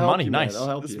 Making I'll help money, you, man. nice. I'll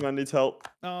help This you. man needs help.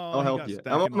 Oh, I'll he help got you. stacked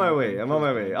I'm on in my all way. the I'm on my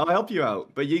first way. one. I'll help you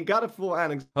out. But you got a full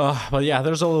annex. But yeah,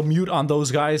 there's a little mute on those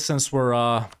guys since we're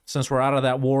out of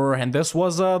that war, and this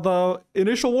was the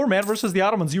initial war, man, versus the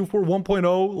Ottomans. EU4 1.0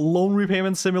 loan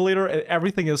repayment simulator.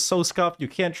 Everything is so scuffed. You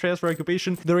can't transfer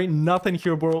occupation. There ain't nothing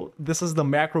here, bro. This is the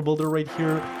macro builder right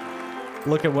here.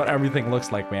 Look at what everything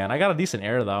looks like, man. I got a decent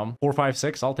air though. 4, 5,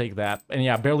 6. I'll take that. And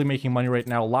yeah, barely making money right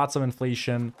now. Lots of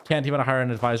inflation. Can't even hire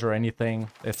an advisor or anything.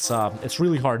 It's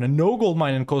really hard. And no gold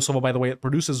mine in Kosovo, by the way. It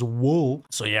produces wool.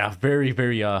 So yeah,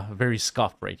 very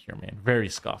scuffed right here, man. Very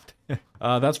scuffed.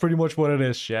 That's pretty much what it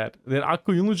is, chat. Did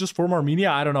Akuyunlu just form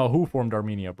Armenia? I don't know who formed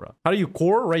Armenia, bro. How do you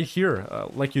core? Right here,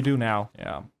 like you do now.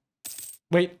 Yeah.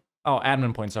 Wait. Oh,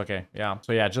 admin points. Okay, yeah.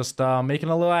 So yeah, just making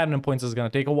a little admin points is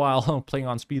gonna take a while. Playing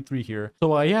on speed 3 here.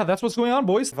 So yeah, that's what's going on,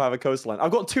 boys. If I have a coastline,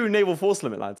 I've got 2 naval force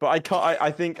limit lines, but I can't.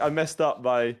 I think I messed up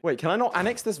by. Wait, can I not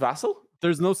annex this vassal?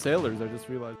 There's no sailors. I just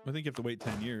realized. I think you have to wait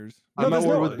 10 years. No, I'm at there's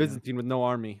war no- with Byzantine with no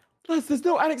army. There's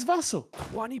no annex vassal.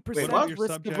 20% What about your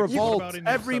risk subjects? of What revolt about in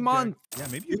your every subject? month. Yeah,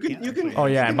 maybe You can- can't you can- actually Oh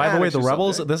yeah, You and can by the way, annex the your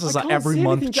rebels. subject. This is I a can't every see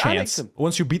month anything to annex chance. them.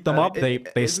 Once you beat them up, they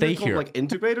Isn't stay it called, here. like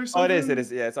integrate or Oh, something? it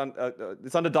is. Yeah,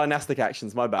 it's under dynastic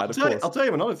actions. My bad. Of course. I'll tell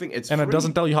you another thing. It's And it free.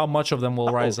 doesn't tell you how much of them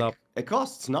will rise up. It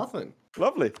costs nothing.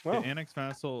 Lovely. The Well, annex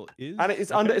vassal is. and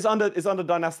it's okay. under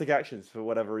dynastic actions for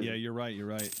whatever reason. Yeah, you're right. You're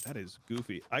right. That is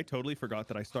goofy. I totally forgot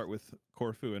that I start with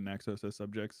Corfu and Naxos as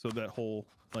subjects. So that whole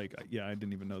yeah, I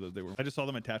didn't even know that they were. I just saw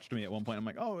them attached to me at one point. I'm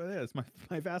like, oh yeah, it's my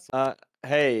vassal.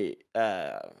 hey,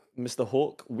 Mr.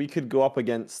 Hawk, we could go up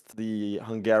against the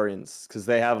Hungarians because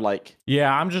they have like.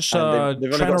 Yeah, I'm just And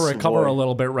they've only trying to got recover a Savoy.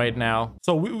 little bit right now.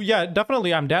 So yeah,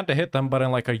 definitely I'm down to hit them, but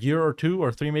in like a year or 2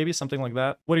 or 3 maybe, something like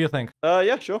that. What do you think?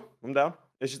 Yeah, sure, I'm down.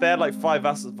 It's just they had like 5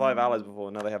 vassals, 5 allies before,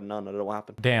 and now they have none. I don't know what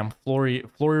happened. Damn, Flory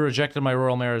rejected my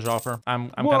royal marriage offer.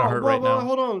 I'm kind of hurt right now.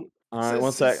 Hold on. All right,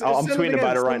 one sec. I'm tweeting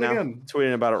about it right now.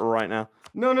 Tweeting about it right now.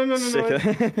 No.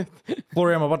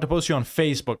 Flory, I'm about to post you on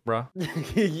Facebook, bro.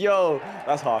 Yo,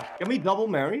 that's harsh. Can we double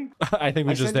marry? I think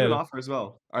we I just sent you did. an offer as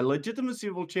well. Our legitimacy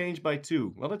will change by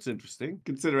 2. Well, that's interesting,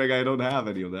 considering I don't have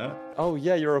any of that. Oh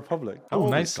yeah, you're a republic. Oh,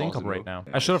 Holy nice income Cosmo. right now.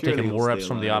 I should have Surely taken he'll war stay reps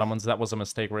from the alive. Ottomans. That was a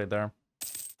mistake right there.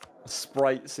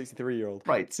 Sprite 63-year-old.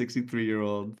 Right,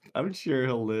 63-year-old. I'm sure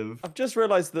he'll live. I've just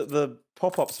realized that the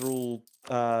pop-ups are all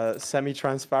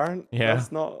semi-transparent. Yeah.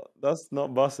 That's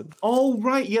not busting. Oh,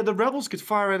 right. Yeah, the rebels could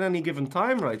fire at any given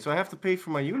time, right? So I have to pay for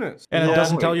my units. And it Yeah.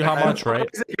 doesn't tell you how much, right?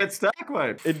 Get stack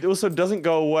wiped. It also doesn't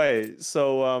go away.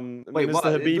 So Wait, Mr. what?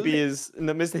 Habibi is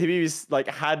Mr. Habibi's like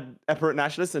had emirate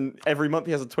nationalists, and every month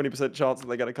he has a 20% chance that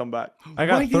they're gonna come back. I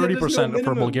got Why? Yeah, there's no 30% for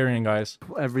minimum. Bulgarian guys.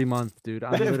 Every month, dude.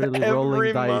 I'm literally Every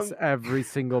rolling dice month. every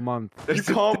single month. You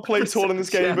can't play tall in this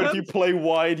game, but if you play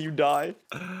wide, you die.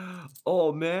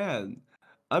 Oh, man.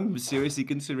 I'm seriously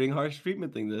considering harsh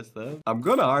treatmenting this, though. I'm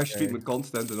gonna harsh treatment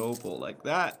Constantinople like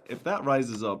that. If that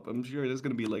rises up, I'm sure there's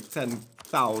gonna be like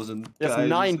 10,000. That's guys.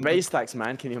 9 base stacks,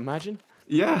 man. Can you imagine?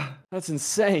 Yeah, That's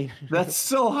insane. that's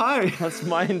so high. That's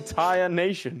my entire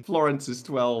nation. Florence is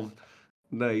 12.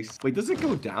 Nice. Wait, does it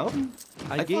go down?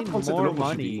 I thought gain more Constantinople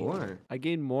should be money. more. I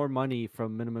gain more money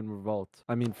from minimum revolt.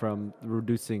 I mean, from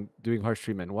doing harsh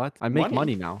treatment. What? I make Money?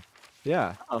 money now.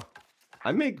 Yeah.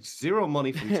 I make 0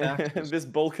 money from taxes. This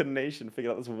Balkan nation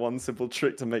figured out this one simple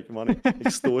trick to make money: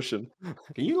 extortion.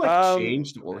 Can you like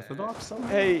change to Orthodox somehow?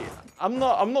 Hey, I'm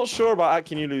not sure about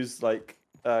Akinu'lu's like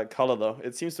color though.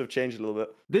 It seems to have changed a little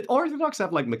bit. Did Orthodox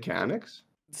have like mechanics?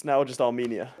 It's now just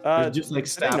Armenia. It's just like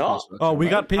did they staff. not? construction, Oh, we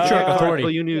right? got Patriarch Authority.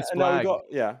 Kaluni's No, we flag. got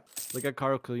yeah. Look at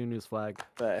Karl Kaluni's flag.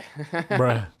 There.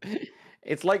 Bruh.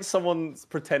 It's like someone's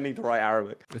pretending to write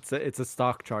Arabic. It's a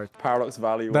stock chart. Paradox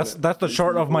value. That's the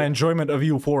chart of my enjoyment of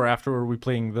EU4 after we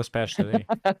playing this patch today.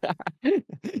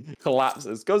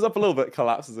 collapses. Goes up a little bit,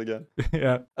 collapses again.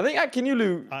 Yeah. I think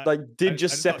Akinu'lu I- like did I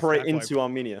just just got separate stack wiped. into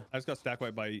Armenia. I just got stack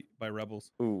wiped by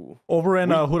rebels. Ooh. Over in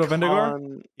We Huda Vendigar?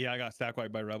 can't- Yeah, I got stack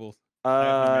wiped by rebels. I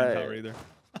have no manpower either.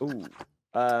 Ooh.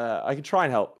 I can try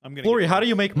and help. I'm gonna. Flory, get how rid do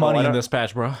you of make I money in don't- this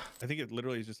patch, bro? it. I think it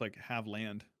literally is just like have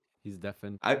land. He's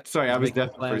deafened. Sorry, I was Making deaf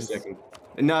for a plans. second.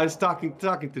 No, I was talking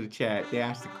to the chat. They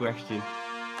asked a question.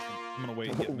 I'm gonna wait.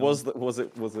 And get Was milled.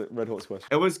 it Red Hawk's question?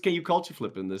 It was, can you culture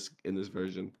flip in this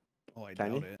version? Oh, I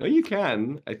Can doubt you? it. No, you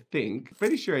can. I think.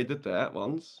 Pretty sure I did that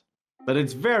once, but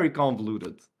it's very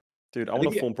convoluted. Dude, I I want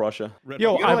think to form Prussia. Red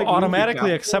Yo, Hawk- You gotta, I've like, move your automatically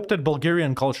capital. accepted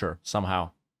Bulgarian culture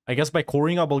somehow. I guess by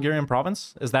coring a Bulgarian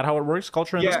province? Is that how it works,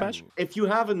 culture in this patch? if you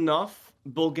have enough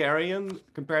Bulgarian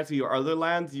compared to your other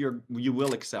land, you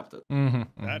will accept it.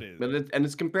 Mm-hmm. that is. But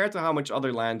it's compared to how much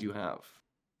other land you have.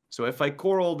 So if I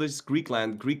core all this Greek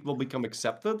land, Greek will become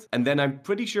accepted. And then I'm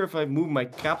pretty sure if I move my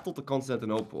capital to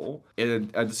Constantinople,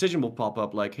 a decision will pop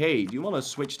up like, hey, do you want to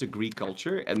switch to Greek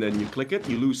culture? And then you click it,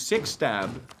 you lose 6 stab,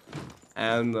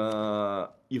 and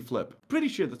you flip. Pretty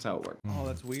sure that's how it works. Oh,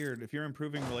 that's weird. If you're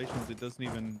improving relations, it doesn't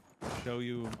even show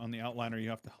you on the outliner. You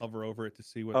have to hover over it to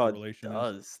see what Oh, the it relation is.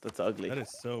 does. That's ugly. That is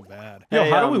so bad. Yo, Hey,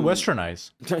 how do we um,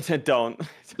 westernize? Don't.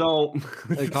 So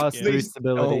It costs Yeah. 3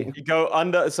 stability. Oh. You go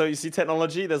under. So you see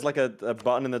technology. There's like a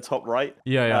button in the top right.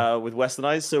 Yeah, yeah. With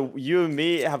westernized. So you and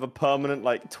me have a permanent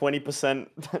like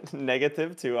 20%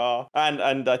 negative to our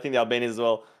and I think the Albanians as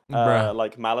well. Bruh.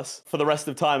 Like malice for the rest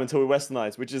of time until we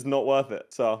westernize, which is not worth it.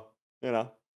 So you know.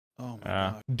 Oh my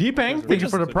god. Deepang, We're thank you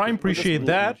just for the such prime. good- we're just Appreciate good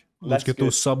that. lineage. Let's That's get good.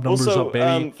 those sub numbers Also, up,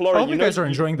 baby. Flora, I hope you you know guys are you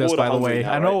enjoying this, order by the Hungary way.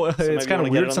 now, I know right? So it's maybe you kind of wanna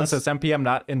get weird in on since this? it's MP. I'm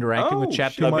not interacting with Oh,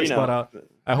 chat shit. too much, but Albina.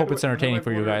 I hope do it's I- how do I entertaining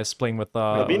for you order? guys playing with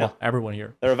Albina. everyone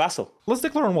here. They're a vassal. Let's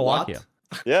declare on Wallachia.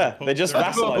 Yeah, they just They're-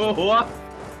 vassalized. What?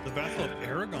 The Vassal of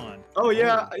Aragon. Oh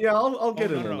yeah, I'll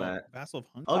get Oh, in no, on no, that. Vassal of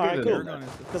Hungary. I'll Alright, get cool. in on Aragon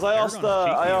that. is- Because I asked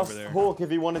Aragon's cheeky over there. Hawk if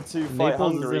he wanted to fight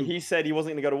Naples is Hungary. in- He said he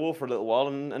wasn't going to go to war for a little while,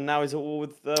 and now he's at war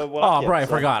with Oh, Wallachia. bro, I so-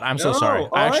 forgot. I'm so No, sorry. oh,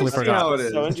 I actually see forgot. how it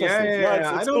is. So interesting. Yeah, No, it's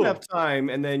I don't cool. have time,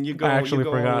 and then you go. actually you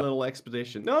go on forgot. a little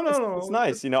expedition. No, It's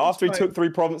nice, you know. After he fine. took 3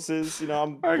 provinces, you know,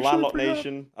 I'm I a actually landlocked forgot.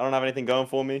 nation. I don't have anything going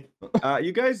for me.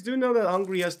 You guys do know that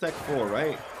Hungary has Tech 4,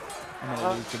 right? I'm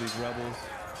gonna lose to these rebels.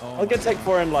 Oh I'll get my Tech God.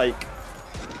 4 in like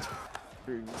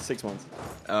 6 months.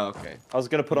 Oh, okay. I was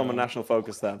gonna put on my No. national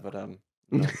focus there, but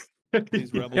no.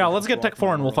 These rebels Yeah, let's get Tech block 4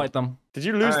 my and we'll world. fight them. Did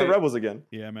you lose the Alright. rebels again?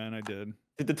 Yeah, man, I did.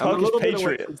 Did the I'm a Turkish little bit away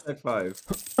from Patriots? Tech 5.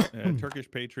 Yeah, Turkish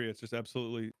Patriots just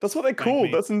absolutely That's what they're Thank called.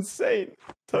 me. That's insane.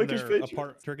 from Turkish their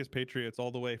Patriots. Turkish Patriots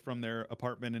all the way from their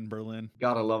apartment in Berlin.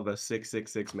 Gotta love that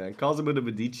 666, man. Cosimo de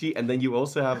Medici, and then you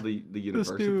also have the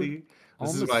university.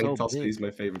 This is Almost why so Tuscany is big.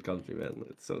 my favorite country, man.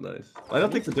 It's so nice. I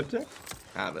don't think the dip tech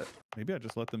have it. Maybe I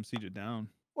just let them siege it down.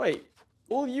 Wait,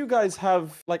 all you guys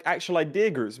have like actual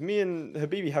idea groups. Me and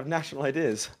Habibi have national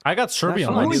ideas. I got Serbian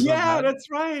National Oh likes. ideas. yeah,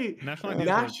 that's right. National Yeah. ideas.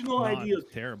 National are not ideas.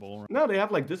 Terrible. Right? No, they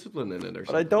have like discipline in it or But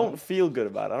I something. don't feel good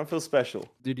about it. I don't feel special.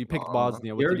 Dude, you picked Aw,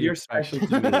 Bosnia. What did you You're expect? special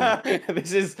to me.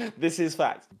 This is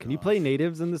fact. Can you play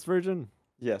natives in this version?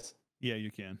 Yes. Yeah,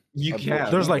 you can. You can.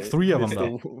 There's like 3 of them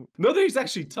There's though. No, there's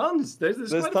actually tons. There's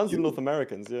quite a tons of few. North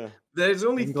Americans, yeah. There's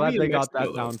only I'm glad 3 they in got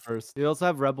Mexico, that down first. You also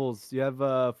have rebels. You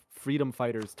have freedom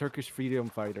fighters, Turkish freedom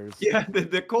fighters. Yeah,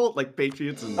 they're called like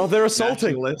patriots and Oh, they're assaulting.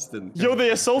 nationalists and Yo,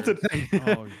 they assaulted.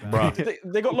 Oh, Bruh.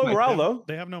 They got low morale though.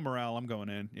 They have no morale. I'm going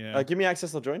in. Yeah. Give me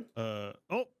access. I'll join. Oh.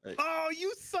 Hey. Oh,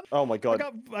 you son. Oh my god.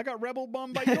 I got rebel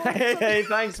bombed by your. Hey,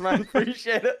 thanks, man.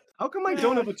 Appreciate it. How come I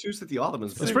don't have a truce with the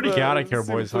Ottomans? It's pretty chaotic here,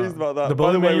 super boys, huh? Pleased about that. The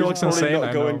By the building way, manual we looks should probably insane, not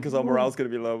I go in know. because our morale's gonna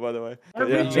be low. By the way. But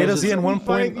Every yeah, day- Beta Jesus, Z in it's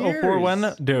been 1.04 when?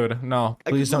 years. Dude, no. I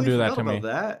Please don't do completely that to forgot me.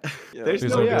 about that. Yeah. There's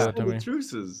Please no don't do use that to for the me.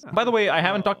 truces. By the way, I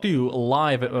haven't talked to you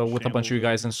live with a bunch of you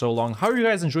guys in so long. How are you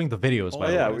guys enjoying the videos, by Oh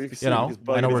the yeah, way? we've You seen know, this I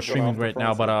bug know has we're gone streaming off the right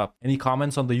now, front. but any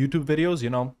comments on the YouTube videos? You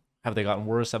know, have they gotten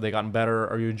worse? Have they gotten better?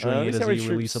 Are you enjoying let A me to see how Z many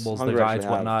troops releasables, the Hungary guides, actually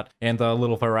have. whatnot, and the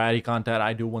little variety content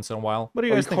I do once in a while? What do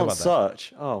you Oh, guys you think can't about that?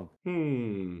 search. Oh,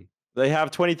 Hmm. they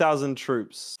have 20,000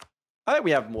 troops. I think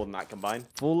we have more than that combined.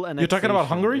 Full annexation. You're talking about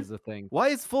Hungary? Is the thing. Why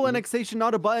is full annexation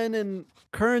not a button in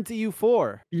current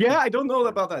EU4? Yeah, I don't know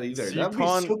about that either. So you That'd be so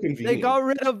can't- convenient. They got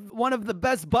rid of one of the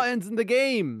best buttons in the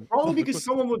game. Probably Look because what-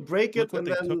 someone would break look it what and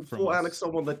they then took from full us. annex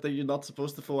someone that you're not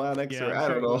supposed to full annex, Yeah, or I'm I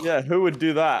don't sure. know. Yeah, who would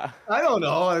do that? I don't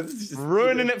know. It's just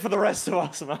Ruining it for the rest of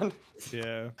us, man.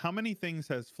 Yeah. How many things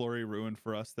has Flory ruined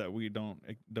for us that we don't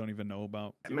even know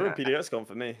about? You ruined PDX gone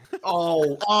for me.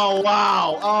 Oh,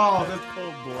 wow. Oh, that's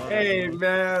Cold blood. Hey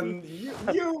man,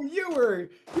 you were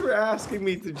asking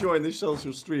me to join the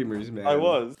social streamers, man. I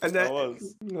was. And that, I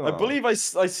was. No. I believe I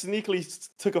sneakily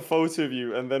took a photo of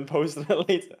you and then posted it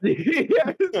later.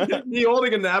 Yeah, me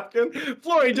holding a napkin.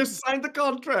 Flory just signed the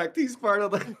contract. He's part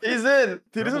of the. He's in.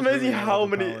 Dude, it's Rebels amazing really how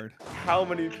overpowered.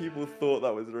 many people thought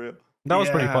that was real. That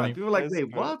was pretty Yeah, funny. People were like, That's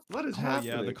wait, good. what is Oh,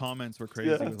 happening? yeah, the comments were crazy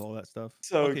Yeah. with all that stuff.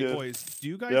 So okay, good. boys, do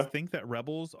you guys Yeah. think that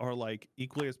rebels are like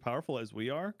equally as powerful as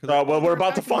we are? Well, we're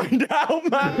about to find out,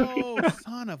 man. Oh,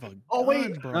 son of a Oh,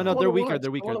 wait. gun, bro. No, no, I they're wanna weaker. watch, They're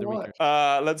I weaker. wanna They're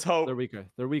weaker. Let's hope. They're weaker.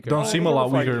 They're weaker. Don't seem a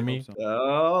lot we'll weaker to find me.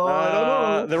 Oh, I don't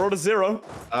know. They're on a 0.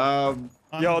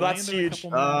 Yo, that's landed a huge.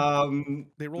 couple men.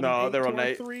 They rolled no, an they're 8 on to our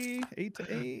 8. 3, 8 to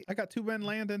 8. I got 2 men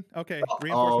landing. Okay, Oh,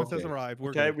 reinforcements has okay. arrived.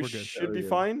 We're Okay, good. we We're good. should be Yeah.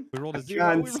 fine. We rolled a I 0.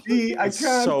 can't we rolled- see. I It's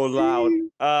can't so loud.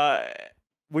 see.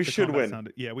 We The should combat win.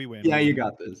 sounded- Yeah, we win. Yeah, we you win.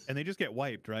 got this. And they just get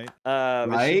wiped, right?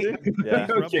 They should do. Yeah. These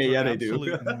rebels Okay, are yeah, they do.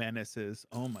 absolute menaces.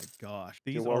 Oh my gosh,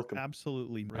 these You're are welcome.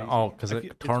 absolutely crazy. Oh, 'cause I it-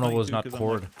 feel- it's Tarnal funny, was too, not 'cause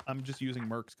cord. I'm just using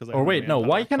mercs because. Or wait, no,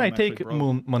 why can't I take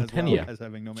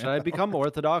Montenia? Should I become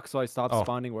Orthodox so I stop Oh.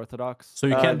 spawning Orthodox? So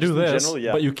you can't do just in this, general,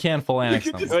 yeah. but you can full You annex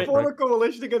could them. just Wait, form right? a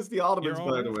coalition against the Ottomans, You're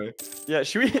by all the way. Yeah,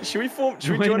 should we form?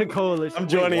 Should we Join join a coalition. I'm Wait,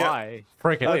 joining it. why?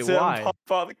 Frick it. Wait, That's it, I'm why?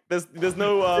 part- There's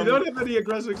no. They don't have any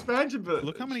aggressive expansion, but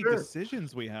Look how many sure.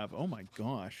 decisions we have. Oh my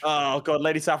gosh. Oh god,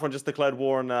 Lady Saffron just declared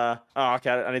war on. Oh, okay,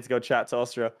 I need to go chat to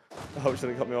Austria. I hope she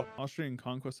doesn't cut me off. Austrian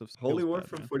conquest of Holy feels War bad,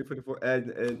 from man. 4044,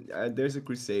 and there's a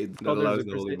crusade that Oh, there's allows a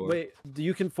the Holy crusade. War. Wait,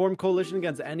 you can form coalition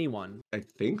against anyone. I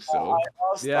think so. I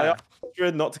asked Yeah.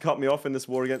 Austria not to cut me off in this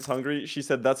war against Hungary. She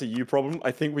said that's a you problem.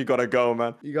 I think we gotta go,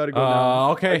 man. You gotta go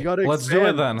now. Okay, You gotta let's do it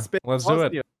expand. then. Expand Let's do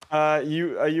it. Bosnia. Are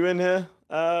you in here,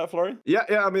 Flory? Yeah,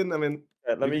 I'm in.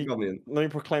 Yeah, let You me can come in.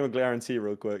 proclaim a guarantee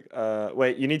real quick.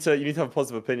 Wait, you need to have a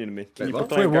positive opinion of me. Can you Wait, what?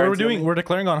 proclaim Wait, a what are we guarantee on doing? me? We're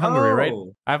declaring on Hungary, right?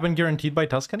 Oh. I've been guaranteed by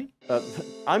Tuscany?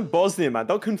 I'm Bosnian, man.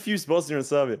 Don't confuse Bosnia and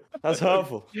Serbia. That's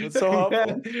hurtful. That's so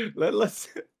hurtful. Let's.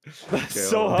 That's Okay,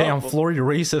 so hold on. hurtful. Damn, Flory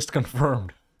racist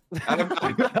confirmed. I'm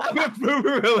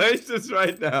improving relations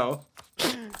right now.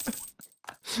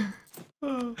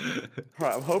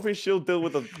 Right, I'm hoping she'll deal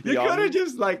with the You could army. have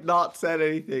just like not said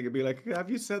anything and be like,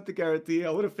 "Have you sent the guarantee? I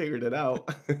would have figured it out."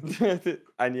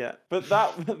 And yeah, but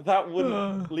that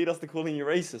wouldn't lead us to calling you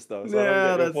racist, though. So I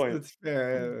Yeah, don't get your that's point.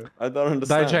 fair. I don't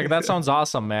understand. Dijak, that sounds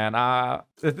awesome, man.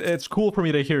 It's cool for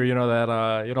me to hear,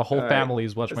 that whole Alright,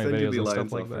 families watch I'll my send you videos the and stuff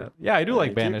alliance like offer. that. Yeah, I do like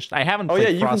Thank you. Banished. I haven't Oh played yeah,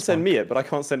 you can Frostpunk. send me it, but I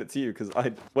can't send it to you because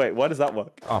wait. Why does that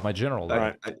work? Oh, my general. though.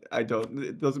 Alright. I don't.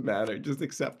 It doesn't matter. Just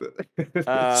accept it.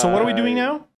 So what are we doing doing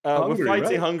now? We're Hungary, fighting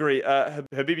right? Hungary.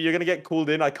 Habibi, you're gonna get called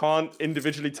in. I can't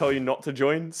individually tell you not to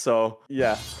join, so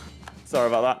yeah. Sorry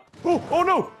about that. Oh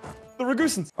no! The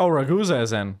Ragusans. Oh, Ragusa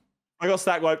is in. I got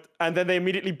stack wiped, and then they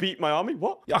immediately beat my army.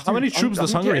 What? Yeah, how many troops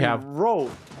does Hungary getting have?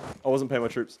 Rolled. I wasn't paying my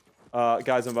troops.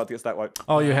 Guys, I'm about to get stack wiped.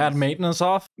 Oh, you had maintenance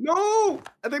off? No!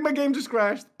 I think my game just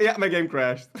crashed. Yeah, my game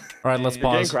crashed. All right, let's The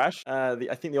game pause. crashed. I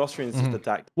think the Austrians just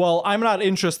attacked. Well, I'm not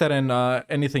interested in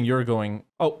anything you're going.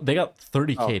 Oh, they got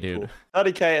 30k, dude. Cool.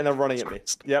 30k, and they're running at me.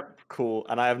 Yep, cool.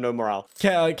 And I have no morale.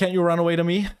 Can't you run away to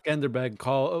me? Skanderbeg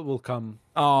call will come.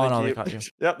 Oh, no, Thank they you. caught you.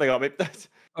 Yep, they got me.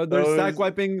 Oh, they're Those- stack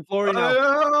wiping Flory now.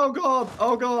 Oh god!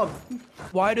 Oh god!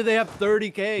 Why do they have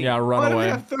 30k? Yeah, Why run do they away.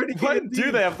 have 30k? Why indeed?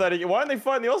 do they have 30k? Why aren't they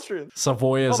fighting the Austrians?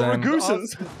 Savoy Oh, is the in.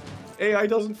 Ragusans. AI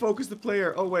doesn't focus the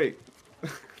player. Oh wait.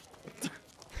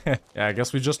 Yeah, I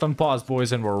guess we just unpaused,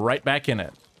 boys, and we're right back in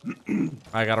it.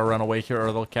 I gotta run away here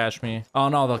or they'll catch me. Oh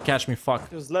no, they'll catch me. Fuck.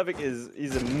 Because Levick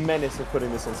he's a menace of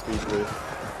putting this on speed 3.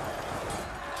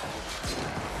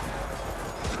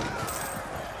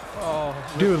 Oh,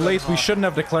 Dude, Laith, we shouldn't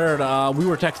have declared. We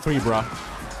were tech 3, bro.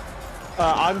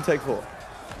 I'm tech 4.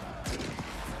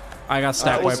 I got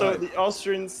stack wiped. Also,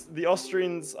 the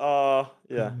Austrians are,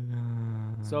 yeah.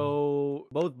 so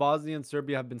both Bosnia and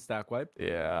Serbia have been stack wiped.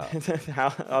 Yeah.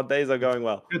 Our days are going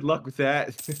well. Good luck with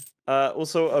that.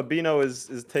 Also, Urbino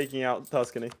is taking out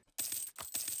Tuscany.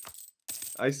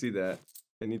 I see that.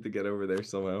 I need to get over there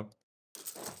somehow.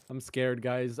 I'm scared,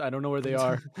 guys. I don't know where they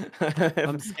are.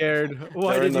 I'm scared.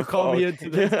 Why They're in did you the call me fog. into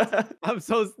this? I'm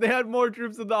so. They had more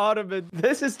troops than the Ottomans.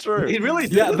 This is true. It really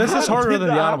did. Yeah, this is How harder did than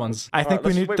the that Ottomans. I Alright, think we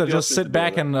let's need wait to for the just Austrians sit to do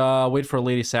back that. and wait for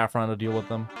Lady Saffron to deal with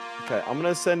them. Okay, I'm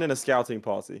gonna send in a scouting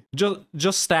party.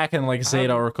 Just stack in like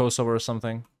Zeta or Kosovo or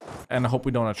something, and hope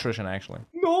we don't attrition actually.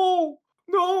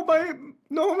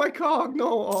 No, my cog, no.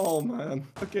 Oh man.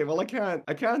 Okay, well I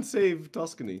can't save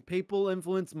Tuscany. Papal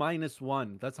influence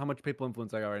 -1. That's how much papal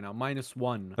influence I got right now.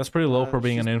 -1. That's pretty low for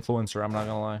being an influencer. I'm not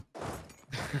gonna lie.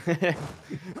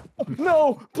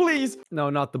 No, please. No,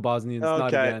 not the Bosnians.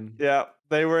 Not Okay. again. Yeah,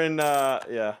 they were in.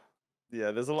 Yeah.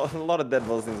 There's a lot of dead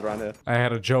Bosnians around here. I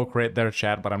had a joke right there,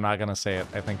 Chad, but I'm not gonna say it.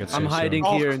 I think it's. I'm too soon. hiding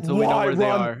here until we know why where they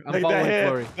run? are. I'm They're following here.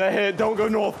 Flory. They're here. Don't go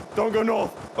north. Don't go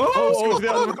north. Oh, the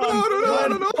other way.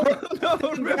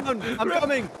 Run! I'm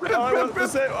coming. All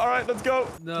right, let's go.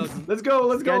 No, Let's go.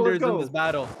 Skander's in this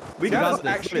battle. We Skander's got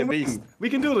this. actually a beast. We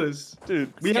can do this.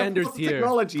 Dude, We have Skander's the here.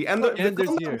 technology, and the Skander's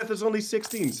combat here. myth is only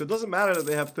 16, so it doesn't matter that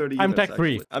they have 30 I'm units, tech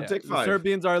 3. actually. I'm Yeah, tech the 5.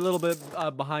 Serbians are a little bit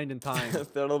behind in time.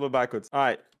 they're a little bit backwards. All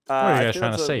right. What are you I guys think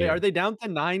trying to that's a- say? Wait, here? are they down to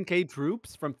 9k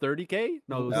troops from 30k?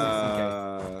 No,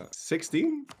 16k.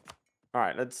 16? All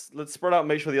right, let's spread out and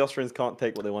make sure the Austrians can't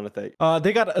take what they want to take.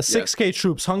 They got a 6k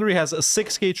troops. Hungary has a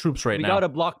 6k troops right We now. got a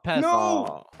block pest. No!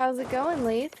 Oh, How's it going,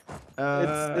 Laith?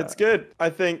 it's good. I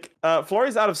think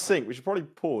Flory's out of sync. We should probably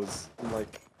pause and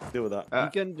like deal with that. We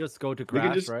can just go to we can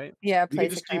crash, just- right? Yeah, We play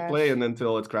can just keep playing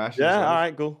until it crashes. Yeah. All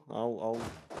right. Cool. I'll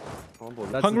on board.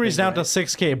 That's the Hungary's thing, down to right?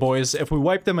 6k, boys. If we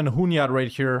wipe them in Hunyad right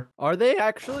here. Are they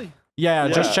actually? Yeah,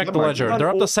 Yeah, just check that the might be ledger. done They're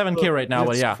up to all 7k right now,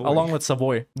 but it's yeah, Savoy. along with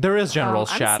Savoy. There is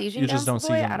generals, I'm chat. sieging You just down don't see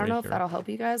Savoy. them I don't know right if here. that'll help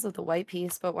you guys with the white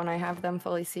piece, but when I have them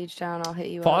fully sieged down, I'll hit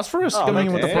you up. Phosphorus Oh, coming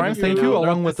in with the okay. prime, thank They're you, up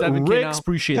along to with 7K Rix. now.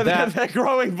 Appreciate that. They're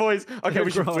growing, boys. Okay, They're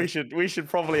we growing. should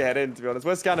probably head in. To be honest,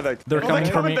 where's Skanderbeg? They're coming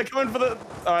for me. They're coming for the.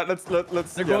 All right, let's. They're yeah,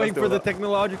 going let's for do the that.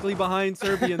 technologically behind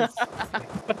Serbians.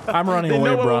 I'm running They away,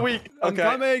 know we're bro. weak. I'm Okay.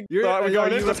 coming. All right, we're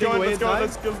going are in. you Let's go running in. away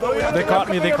Let's in go. time? Let's go. They caught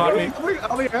me. They caught me.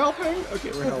 Are we helping?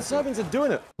 Okay, we're The helping. Serbians are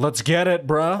doing it. Let's get it,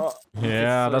 bro. Oh,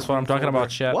 Yeah, that's what I'm talking about,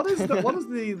 chat. What is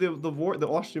the war? The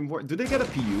Austrian war? Do they get a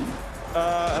PU?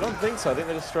 I don't think so. I think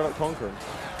they're just straight up conquering.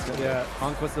 Yeah,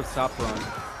 conquest of Saffron.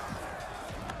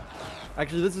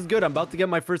 Actually, this is good. I'm about to get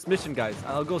my first mission, guys.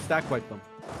 I'll go stack wipe them.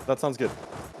 That sounds good.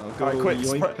 I'll All right, quick.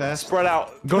 yoink past. Spread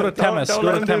out. Go to Don't- Temis. don't Go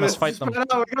let to them do Temis. this. Fight them. Spread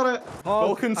out, we gotta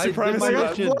Balkan I did my supremacy.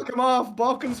 mission. block them off.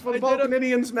 Balkans for the I did it.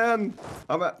 Balkanians, man.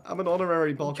 I'm an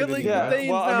honorary Balkanian. killing Yeah,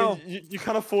 Danes well, I now. mean, you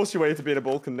kind of force your way to being a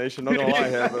Balkan nation. Not gonna lie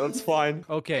here, but that's fine.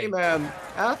 Okay. Hey, man.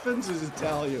 Athens is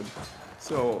Italian,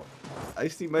 so I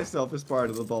see myself as part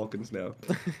of the Balkans now.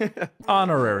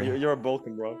 Honorary. You're a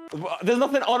Balkan, bro. There's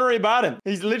nothing honorary about him.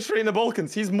 He's literally in the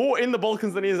Balkans. He's more in the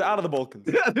Balkans than he is out of the Balkans.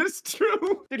 Yeah, that's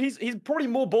true. Dude, he's probably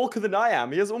more Balkan than I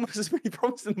am. He has almost as many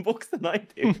problems in the Balkans than I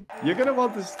do. You're gonna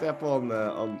want to step on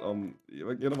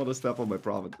you're gonna want to step on my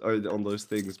province or on those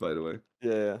things, by the way.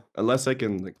 Yeah. Unless I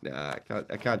can, like, nah,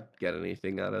 I can't get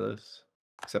anything out of this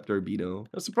except Urbino.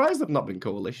 I'm surprised I've not been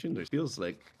coalition. There feels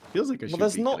like I should. Well,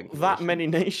 there's be not getting that coalition. many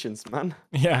nations, man.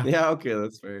 Yeah. Yeah, okay,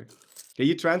 that's fair. Can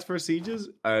you transfer sieges?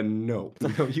 No,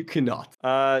 no, you cannot.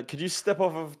 Could you step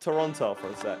off of Toronto for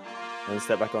a sec? and then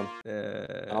step back on.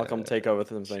 I'll come take over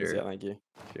some things. Sure. Yeah, thank you.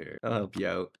 Sure, I'll help you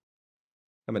out.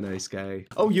 I'm a nice guy.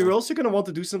 Oh, you're also gonna want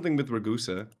to do something with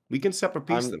Ragusa. We can separate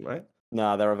piece them, right?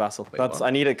 Nah, they're a vassal. Wait, That's what?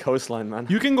 I need a coastline, man.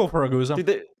 You can go for Ragusa.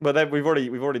 Dude, we've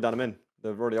already done them in.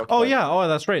 They've already occupied. Oh yeah, oh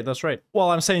that's right, that's right. Well,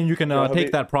 I'm saying you can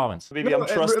take that province. Habibi, No, I'm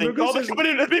trusting. Oh, they're Ragusa's- coming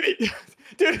in, Habibi!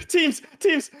 Dude, teams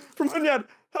from Hunyad,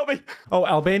 help me. Oh,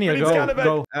 Albania, We need go, Scandibec.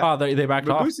 go. Ah, they backed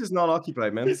off. Ragusa's not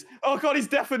occupied, man. Oh god, he's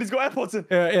deafened. He's got AirPods in.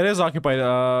 It is occupied,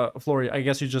 Flory. I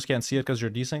guess you just can't see it because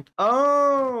you're desynced.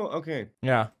 Oh, okay.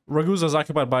 Yeah, Ragusa is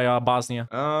occupied by Bosnia.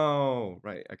 Oh,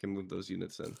 right. I can move those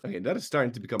units in. Okay, that is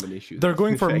starting to become an issue. They're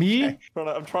going for me.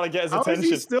 I'm trying to get his How is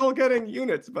attention. he still getting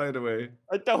units, by the way?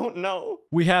 I don't know.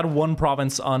 We had one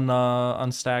province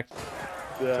unstacked.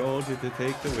 Yeah. Told you to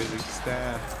take the wizard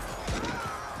staff.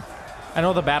 I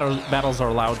know the battles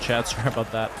are loud, chat. Sorry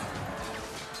about that.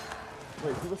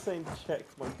 Wait, people saying check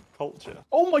my culture.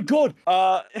 Oh my god.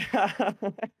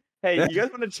 Hey, you guys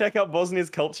want to check out Bosnia's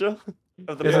culture?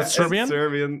 Is it Serbian?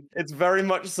 Serbian. It's very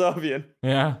much Serbian.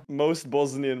 Yeah. Most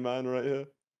Bosnian man right here.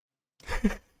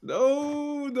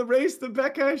 No, the race to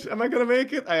Bekash. Am I gonna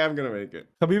make it? I am gonna make it.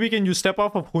 Habibi, can you step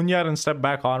off of Hunyad and step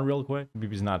back on real quick?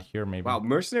 Habibi's not here, maybe. Wow,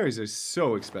 mercenaries are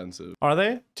so expensive. Are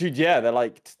they? Dude, yeah, they're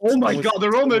like. Oh my almost- god,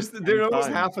 they're almost times.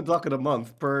 half a ducat a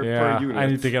month per Yeah, unit. I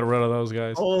need to get rid of those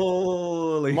guys.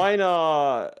 Holy. Mine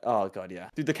are. Oh god, yeah.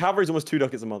 Dude, the cavalry's almost 2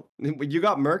 ducats a month. You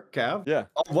got Merc Cav? Yeah.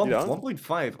 Oh, You don't?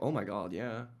 1.5. Oh my god,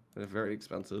 yeah. They're very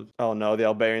expensive. Oh no, the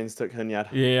Albanians took Hunyad.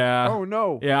 Yeah. Oh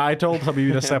no. Yeah, I told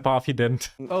Habibi to step off. He didn't.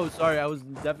 Oh, sorry. I was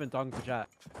definitely talking to chat.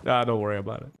 Nah, don't worry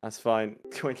about it. That's fine.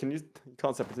 Wait, can you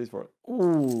can't separate these for it?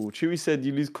 Ooh, Chewie said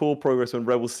you lose core progress when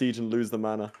rebels siege and lose the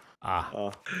mana.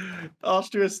 Ah.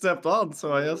 Austria stepped on,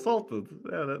 so I assaulted.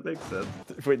 Yeah, that makes sense.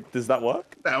 Wait, does that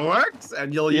work? That works,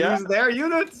 and you'll Yeah. use their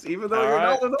units, even though you're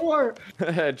Alright. not in the war.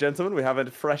 Gentlemen, we have a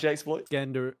fresh exploit.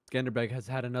 Ganderberg has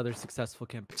had another successful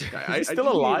campaign. He's still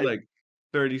think he alive? need, like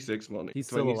 36 money. He's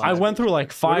still 26. alive. I went through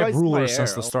like Where do I 5 see my rulers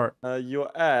since the arrow? start.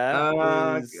 Your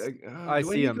air is... I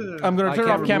see him. I'm gonna I turn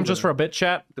can't off cam remove just it. for a bit,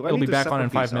 chat. Do I It'll need be to back on in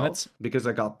separate 5 these out? minutes. Because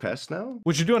I got pest now?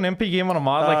 Would you do an MP game on a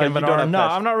mod like you don't Invenar? have No,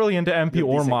 patch. I'm not really into MP You're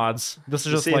or decent. mods. This is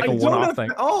You're just seeing- like a I one-off thing.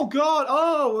 Oh god,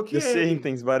 oh, okay. You're seeing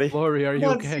things, buddy. Glory, are you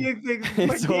I'm okay? seeing things.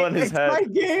 It's My all in game- his it's head. my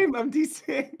game, I'm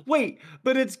decent. Wait,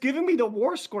 but it's giving me the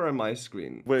war score on my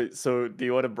screen. Wait, so do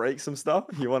you want to break some stuff?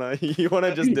 You wanna just do You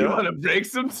it? want to break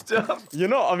some stuff? You're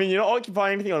not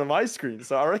occupying anything on my screen,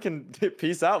 so I reckon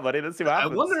peace out, buddy. Let's see what I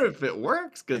happens. wonder if it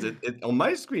works, because it on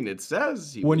my screen it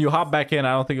says... When you hop back in,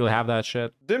 I don't think you'll have that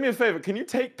shit. Do me a favor, can you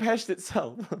take Pest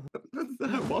itself?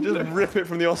 I wonder. Just rip it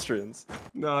from the Austrians.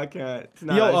 No, I can't. It's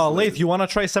not Yo, isolated. Laith, you wanna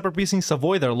try separate piecing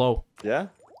Savoy? They're low. Yeah?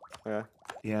 Yeah.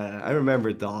 Yeah, I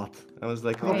remember that. I was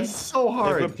like, oh, Okay. it's so If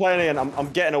we're hard. playing and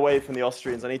I'm getting away from the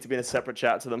Austrians. I need to be in a separate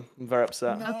chat to them. I'm very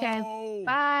upset. Okay. No,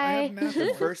 Bye. I have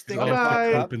The first thing Bye.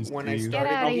 that fucked up when I Get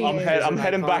started outta the here. I'm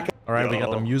heading back. Alright, we got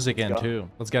the Yo, music in let's go. too.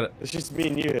 Let's get it. It's just me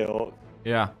and you here. Hawk.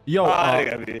 Yeah. Yo,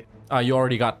 you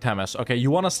already got Temis. Okay, you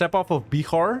wanna step off of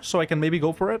Bihar so I can maybe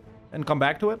go for it and come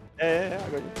back to it? Yeah, I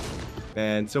got you.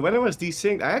 And so when I was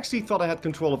desynced, I actually thought I had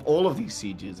control of all of these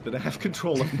sieges, but I have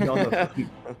control of none of them.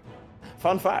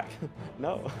 Fun fact.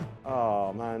 No.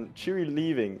 Oh man, Chewie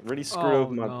leaving really screwed Oh,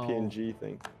 up my no. PNG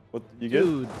thing. What? You good?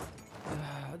 Dude,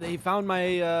 they found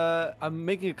my. I'm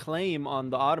making a claim on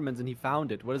the Ottomans, and he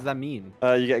found it. What does that mean?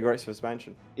 You get Grace for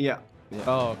expansion. Yeah.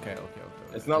 Oh, okay.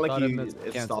 It's not I like thought you, it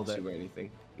it canceled stops it. you or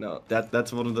anything. No,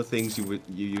 that's one of the things you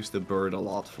use the bird a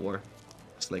lot for.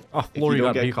 It's like Oh, if Flory you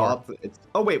don't got get Bihar. caught, it's...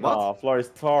 Oh wait, what? Oh, Flores,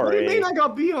 What do you sorry. mean I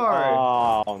got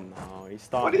Bihar? Oh no, he What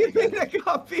started. do you mean I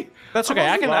got Bihar? That's okay.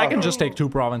 I can just take 2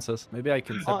 provinces. Maybe I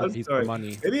can Oh, separate these for Sorry.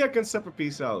 money. Maybe I can separate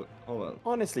piece out. Hold on.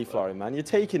 Honestly, Flori, man, you're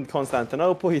taking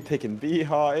Constantinople, you're taking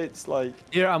Bihar. It's like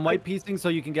Here, I'm white piecing so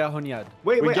you can get Hunyad.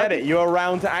 Wait, we wait. get it. You're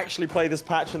around to actually play this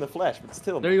patch in the flesh, but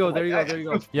still. There you go. There you go. There you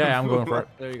go. Yeah, I'm going for it.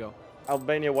 There you go.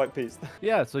 Albania white piece.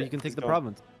 Yeah, so you can take let's the go.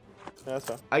 province. Yeah, that's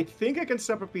fair. I think I can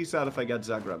separate piece out if I get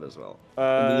Zagreb as well. Do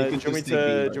then you you can want just take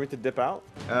Bihar. me to dip out?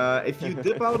 If you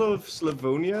dip out of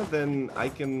Slavonia, then I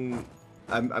can.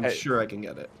 I'm Hey. sure I can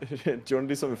get it. Do you want to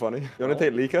do something funny? You want to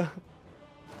take Lika?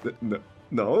 No.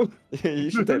 No. You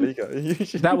should take Lika. You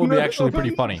should. That would be No, actually pretty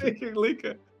I'm funny. taking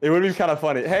Lika. It would be kind of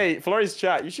funny. Hey, Flori's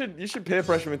chat. You should peer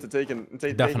pressure him into taking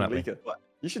Definitely. Lika.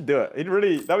 You should do it. He'd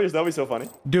really. That'd be so funny.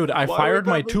 Dude, I Why fired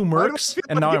would my that be- 2 why do I mercs feel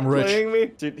and like now you're I'm rich. playing me?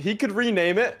 Dude, he could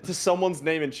rename it to someone's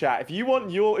name in chat. If you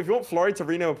want Flori to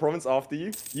rename a province after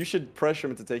you, you should pressure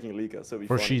him into taking Lika. So it'd be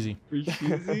For funny. Sheezy.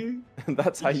 Easy. And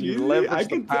that's how you Easy. leverage I the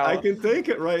can power. I can take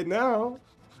it right now.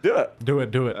 Do it. Do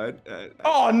it, do it.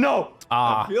 Oh no!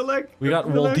 Ah, I feel like we got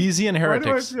I feel like- Waldensian why do I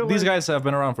heretics. feel These like- guys have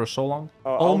been around for so long.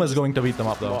 Oh, Ulm I'll is just going to beat them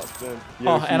up though. lock them. Oh,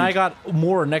 Yo, and I huge. got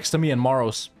more next to me in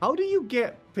Maros. How do you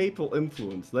get papal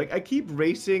influence? Like I keep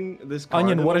racing this.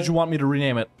 Onion, what did you cardinal, want me to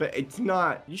rename it? But it's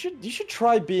not. You should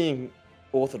try being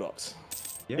Orthodox.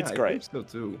 Yeah, It's I great. think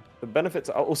so too. The benefits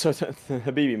are also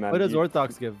Habibi, man. What does You-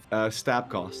 Orthodox give? Stab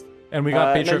cost. And we got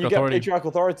and then Patriarch you get Authority. Patriarch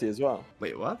Authority as well.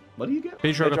 Wait, what? What do you get?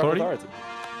 Patriarch Authority?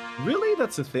 Really?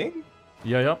 That's a thing?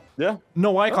 Yeah. Yeah.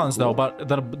 No icons cool. though, but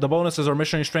the bonuses are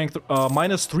missionary strength,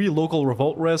 -3 local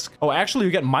revolt risk. Oh, actually,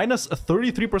 you get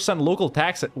 -33% local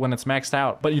tax when it's maxed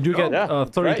out, but you do get yeah,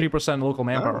 that's great. 33% local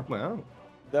manpower. Oh, wow.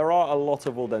 There are a lot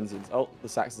of Waldensians. Oh, the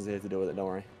Saxons are here to deal with it, don't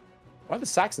worry. Why are the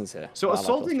Saxons here? So Ah, that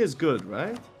assaulting is good,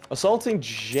 right? does- Assaulting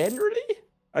generally?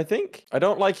 I think. I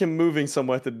don't like him moving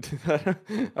somewhere to do that.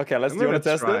 Okay, let's I'm do you want to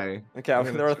gonna test try. it? Okay, I'm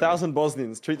gonna there are try. 1,000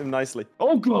 Bosnians. Treat them nicely.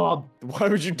 Oh god! Why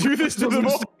would you do this to them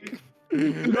all?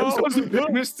 That was a big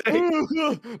mistake.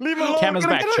 Leave him alone. Cam is We're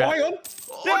back, gonna chat. get it.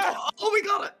 Hang on. Yeah. Oh, we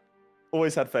got it!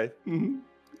 Always had faith.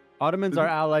 Ottomans are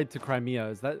allied to Crimea.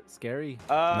 Is that scary?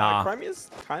 Nah.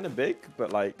 Crimea's kind of big,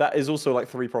 but like that is also like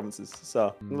 3 provinces.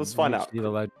 So let's find out. Need a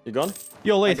lead. You gone?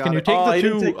 Yo, Laith, got can you it. take Oh, the he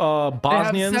didn't two take- They have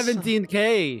Bosnians?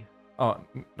 17k. Oh,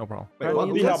 no problem. Wait, what?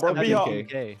 Bihar, bro, What's Bihar.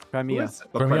 17K? Crimea.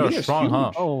 But Crimea is Crimea's strong, huh?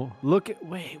 huge. Oh, look at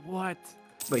wait, what?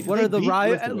 Wait, What did are they the beat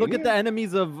riot? Look at the Lithuania?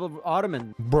 enemies of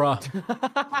Ottoman. Bruh.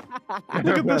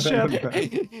 Look at this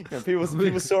shit. Yeah,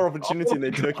 people saw opportunity and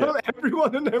they took it.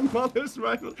 Everyone and their mothers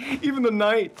rival. Even the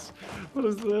knights. What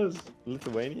is this?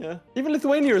 Lithuania? Even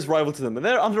Lithuania is rival to them, and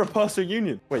they're under a personal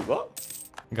union. Wait, what?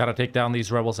 Gotta take down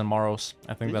these rebels in Maros.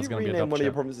 I think Did that's you gonna be a rename tough one of your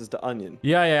shit. provinces to Onion?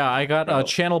 Yeah, I got Oh.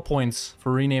 channel points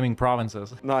for renaming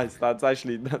provinces. Nice. That's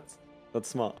actually that's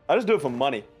smart. I just do it for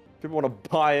money. People want to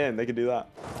buy in, they can do that.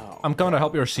 Oh, I'm coming to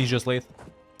help your sieges, Laith.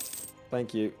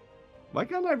 thank you. Why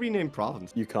can't I rename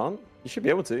province? You can't? You should be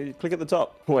able to. You click at the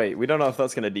top. Wait, we don't know if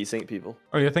that's going to desync people.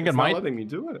 Oh, you think it It's not might? letting me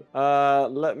do it.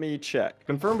 Let me check.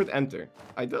 Confirm with enter.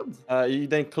 I did. You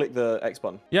then click the X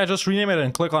button. Yeah, just rename it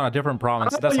and click on a different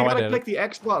province. Oh, That's you how I gotta did click it. the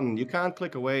X button. You can't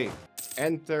click away.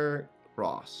 Enter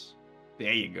cross.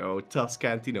 There you go.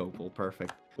 Tuscantinople.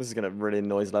 Perfect. This is going to really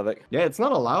annoy Levick. Yeah, it's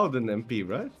not allowed in MP,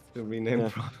 right? To rename Yeah.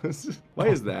 provinces. Why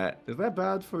is that? Is that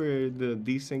bad for the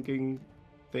desyncing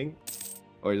thing?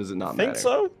 Or does it not Think matter?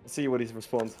 so? Let's see what he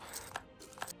responds.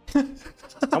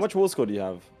 How much war score do you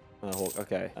have? Hawk?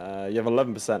 Okay. You have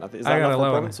 11%. Is I that got enough for a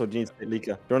 11. province, or do you need to take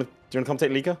Lika? Do you want to come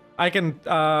take Lika? I can,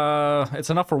 it's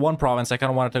enough for one province. I kind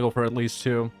of wanted to go for at least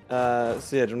 2. So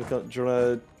yeah, do you want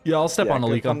to Yeah, I'll step on go-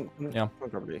 Alika. come- Yeah. come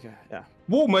grab Lika, yeah.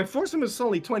 Whoa, my foursome is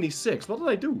only 26. What did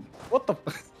I do? What the?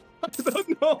 I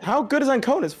don't know. How good is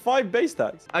Ancona? It's 5 base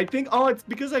tax. I think, oh, it's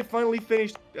because I finally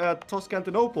finished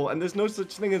Tuscantinople, and there's no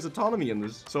such thing as autonomy in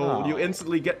this. So Oh. you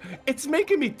instantly get, it's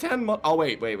making me 10 months. Oh,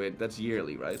 wait, that's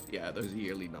yearly, right? Yeah, those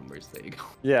yearly numbers. There you go.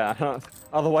 Yeah.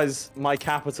 Otherwise, my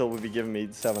capital would be giving me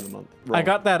 7 a month. I Wrong.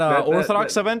 got that, That-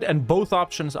 Orthodox event, and both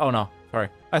options. Oh no, sorry.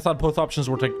 I thought both options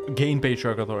were to gain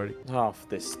Patriarch Authority. Oh,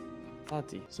 this.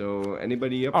 Bloody. So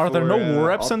anybody up Are there for, no war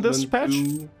reps in this Ottoman patch?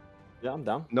 2? Yeah, I'm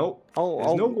down. Nope. I'll- There's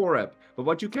I'll- no war rep. But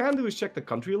what you can do is check the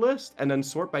country list and then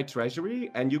sort by treasury,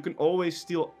 and you can always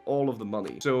steal all of the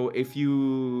money. So if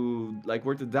you like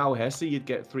were to Dow Hesse, you'd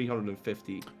get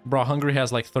 350. Bro, Hungary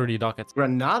has like 30 ducats.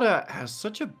 Granada has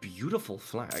such a beautiful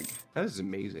flag. That is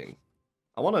amazing.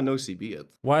 I want to no CB it.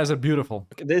 Why is it beautiful?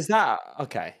 Okay, there's that.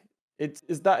 Okay.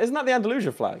 Isn't that the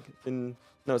Andalusia flag?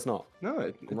 No, it's not. No,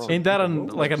 it's Ain't that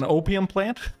it's like an opium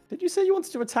plant? Did you say you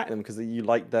wanted to attack them because you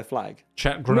like their flag?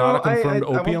 Chat Granada confirmed I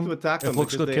want opium. to attack It them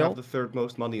looks because good they kill. have the third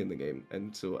most money in the game,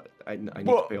 and so I need to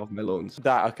What? pay off my loans.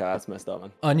 Okay, that's messed up,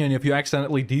 man. Onion, if you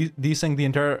accidentally desync the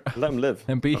entire Let them live.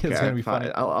 MP, it's gonna be fine.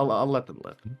 funny. I'll let them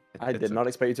live. I did not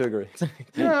expect you to agree.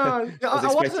 Yeah, was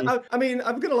expecting- I mean,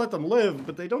 I'm gonna let them live,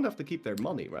 but they don't have to keep their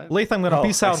money, right? Laith, I'm gonna Oh,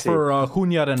 peace I out see. for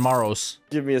Hunyad and Maros.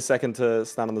 Give me a second to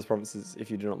stand on those provinces,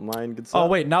 if you do not mind, good sir. Oh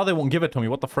wait, now they won't give it to me.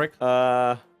 What the frick?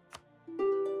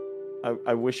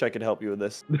 I wish I could help you with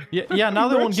this. Yeah, now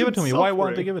they won't give it to me. Why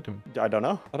won't they suffering. give it to me? I don't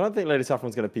know. I don't think Lady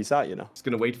Saffron's going to peace out, you know. Just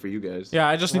gonna wait for you guys. Yeah,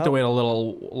 I just need to Well- wait a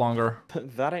little longer.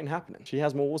 That ain't happening. She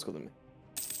has more war score than me.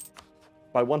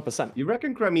 By 1%. You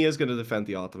reckon Crimea is gonna defend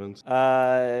the Ottomans?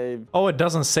 Oh, it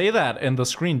doesn't say that in the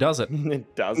screen, does it?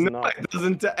 It does No, not. it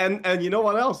doesn't. And you know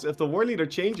what else? If the war leader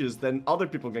changes, then other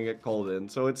people can get called in.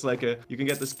 So it's like you can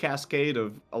get this cascade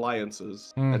of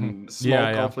alliances, and small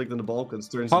Yeah, yeah. conflict in the Balkans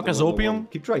turns Talk into as World War opium?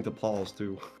 I. Keep trying to pause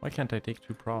too. Why can't I take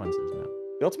 2 provinces now?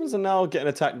 The Ottomans are now getting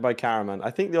attacked by Karaman.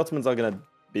 I think the Ottomans are going to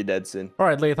be dead soon. All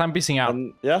right, Laith, I'm peacing out.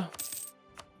 Yeah?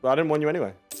 But I didn't warn you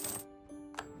anyway.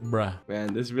 Bruh.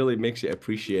 Man, this really makes you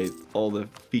appreciate all the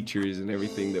features and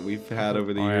everything that we've had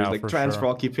over the Oh, years. yeah, Like for transfer sure.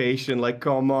 occupation, like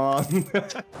come on.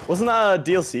 Wasn't that a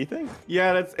DLC thing?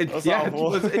 Yeah, that's it. That's Yeah, out of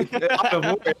war. out of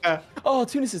war, yeah. Oh,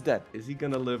 Tunis is dead. Is he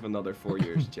gonna live another 4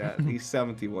 years, chat? He's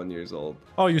 71 years old.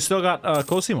 Oh, you still got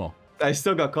Cosimo. I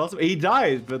still got Cosmo. He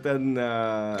died, but then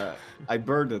I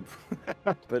burned it.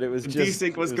 But it was The just.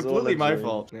 desync was it all completely a my dream.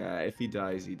 fault. Yeah, if he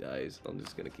dies, he dies. I'm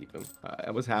just gonna keep him. I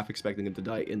was half expecting him to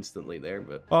die instantly there,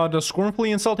 but Does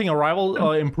scornfully insulting a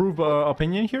rival improve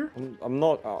opinion here? I'm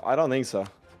not. I don't think so.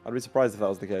 I'd be surprised if that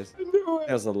was the case. I knew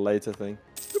That was a later thing.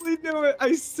 I knew it.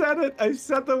 I said it. I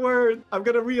said the word. I'm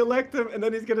gonna re-elect him, and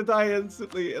then he's gonna die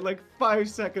instantly. And like 5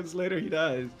 seconds later, he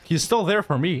dies. He's still there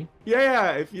for me.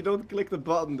 Yeah. If you don't click the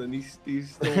button, then he's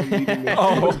still leading me.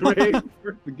 Oh.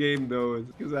 The game knows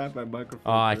because I have my microphone.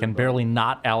 I can turned on. barely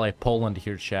not ally Poland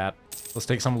here, chat. Let's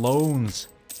take some loans.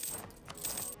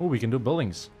 Oh, we can do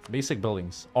buildings. Basic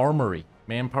buildings. Armory.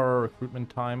 Manpower recruitment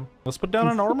time. Let's put down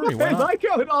an armory. Why I not? like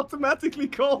how it automatically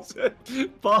calls it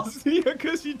Bosnia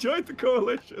because you joined the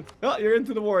coalition. Oh, you're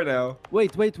into the war now.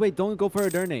 Wait. Don't go for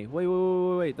Aderne.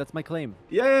 Wait. That's my claim.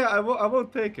 Yeah. I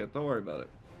won't take it. Don't worry about it.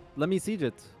 Let me siege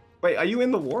it. Wait, are you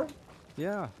in the war?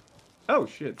 Yeah. Oh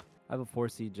shit. I have a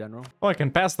 4C general. Oh, I can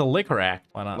pass the Liquor Act.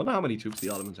 Why I not? wonder how many troops the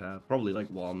Ottomans have. Probably like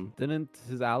 1. Didn't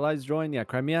his allies join? Yeah,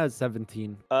 Crimea has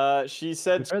 17. She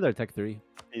said They're Tech 3.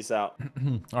 peace out.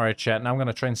 All right, chat. Now I'm going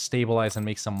to try and stabilize and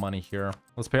make some money here.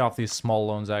 Let's pay off these small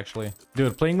loans, actually.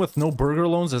 Dude, playing with no burger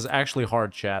loans is actually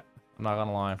hard, chat. I'm not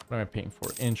gonna lie. What am I paying for?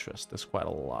 Interest is quite a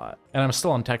lot. And I'm still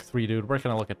on Tech 3, dude. Where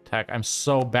can I look at Tech? I'm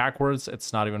so backwards,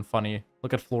 it's not even funny.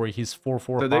 Look at Flory, he's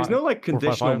 445. So there's no like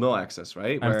conditional 455. no access,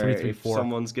 right? I'm Where 334. if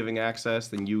someone's giving access,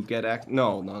 then you get access.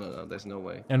 No. There's no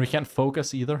way. And we can't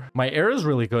focus either. My air is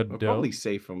really good, We're dude. probably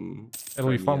safe from.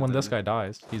 It'll be fun Crimea when this then. guy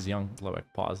dies. He's young, like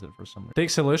positive for some reason. Take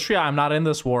Silistria. I'm not in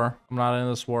this war. I'm not in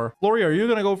this war. Flory, are you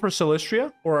gonna go for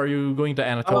Silistria or are you going to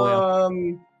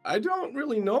Anatolia? I don't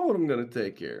really know what I'm gonna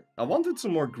take here. I wanted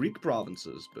some more Greek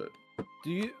provinces, but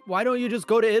Why don't you just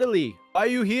go to Italy? Why are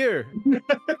you here?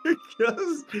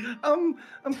 because I'm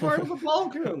part of the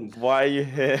Balkans. Why are you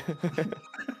here?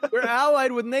 We're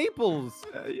allied with Naples.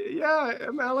 Yeah,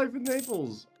 I'm allied with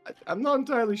Naples. I'm not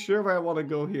entirely sure where I want to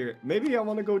go here. Maybe I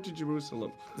want to go to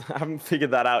Jerusalem. I haven't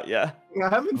figured that out yet. I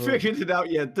haven't figured it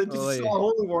out yet. I just Oh, saw yeah.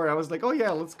 Holy War. I was like, oh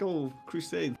yeah, let's go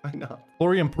crusade. Why not?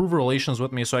 Flory, improve relations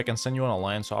with me so I can send you an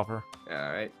alliance offer. All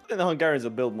right. The Hungarians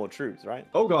will build more troops, right?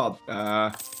 Oh god.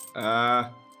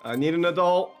 I need an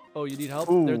adult. Oh, you need help?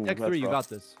 Ooh, They're Tech that's 3. You rough. got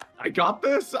this. I got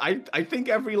this. I think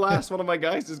every last one of my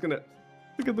guys is gonna.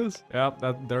 Look at this. Yep,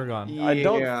 they're gone. I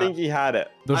don't Yeah. think he had it.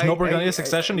 There's no Burgundy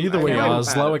succession either way. I haven't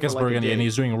had it Slowick for is like a Burgundy and day.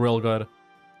 he's doing real good.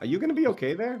 Are you gonna be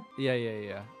okay there?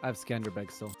 Yeah. I have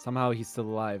Skanderbeg still. Somehow he's still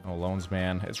alive. Oh, loans,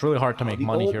 man. It's really hard to make The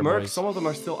money old here, mercs, boys. some of them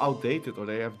are still outdated, or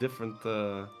they have different.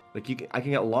 Like I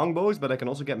can get longbows, but I can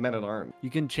also get men at arms. You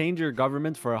can change your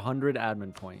government for 100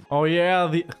 admin points. Oh yeah,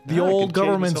 the Yeah, I old could change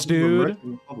governments, myself into a dude.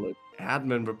 merchant republic.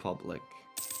 Admin republic.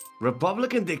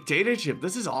 Republican dictatorship.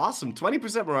 This is awesome.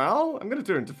 20% morale? I'm gonna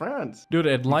turn to France. Dude,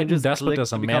 enlightened just click to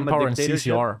despotism, become a manpower, and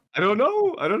dictatorship. CCR. I don't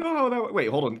know. I don't know how that. Wait,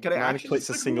 hold on. Can I Man actually clicks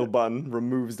a click single on button,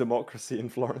 removes democracy in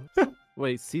Florence.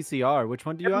 Wait, CCR. Which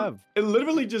one do you have? it? It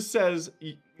literally just says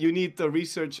you need to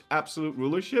research absolute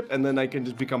rulership, and then I can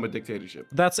just become a dictatorship.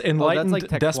 That's enlightened like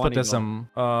Tech 20 though. despotism,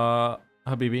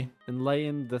 Habibi.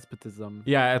 Enlightened despotism.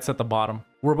 Yeah, it's at the bottom.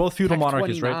 We're both feudal Tech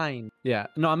monarchies, right? 29. Yeah.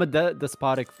 No, I'm a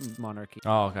despotic monarchy.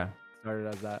 Oh, okay. Started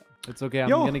as that. It's okay. I'm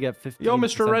Yo, gonna get 15. yo,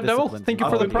 Mr. Red Devil, thank you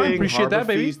for the prime. Appreciate that,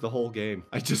 baby. The whole game.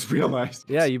 I just realized.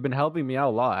 Yeah, you've been helping me out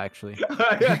a lot, actually.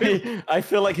 I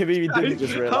feel like Habibi didn't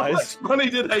just How realize. much money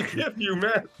did I give you,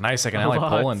 man? Nice, I can A ally lot.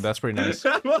 Poland. That's pretty nice.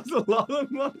 That was a lot of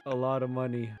money. A lot of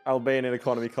money. Albanian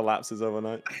economy collapses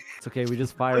overnight. It's okay. We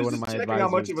just I fired was one of just my checking advisors. how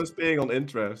much it was paying on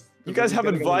interest. You guys have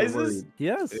I'm getting a little advisors? worried.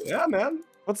 Yes. Yeah, man.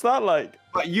 What's that like?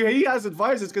 But he has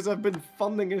advisors because I've been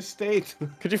funding his state.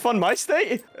 Could you fund my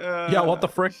state? Yeah, what the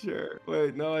frick? Sure.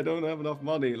 Wait, no, I don't have enough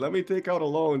money. Let me take out a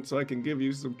loan so I can give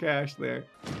you some cash there.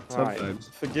 Right. Sometimes.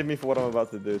 Forgive me for what I'm about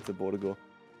to do to Portugal.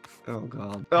 Oh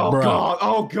god. Oh Bruh. god.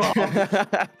 Oh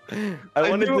god. I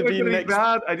wanted knew to it was be gonna next.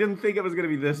 bad. I didn't think it was gonna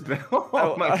be this bad.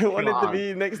 Oh my I wanted to God.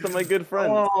 be next to my good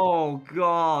friend. Oh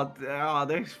god. Ah,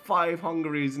 there's 5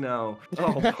 Hungaries now.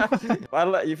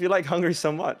 Oh. If you like Hungary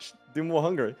so much, do more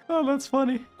Hungary. Oh, that's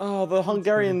funny. Oh, the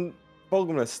Hungarian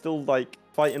Bogomils still like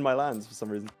fighting my lands for some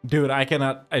reason. Dude,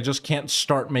 I just can't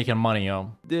start making money,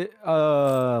 yo.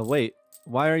 Wait.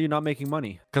 Why are you not making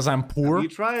money? Because I'm poor? You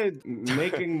tried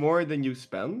making more than you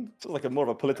spend? It's like a more of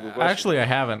a political question. Actually, I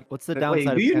haven't. What's the Wait, downside?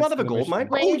 do of you not have a canceling gold mine?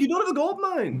 mission? Oh, you don't have a gold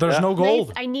mine. There's Yeah. no gold.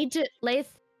 Laith, I need to.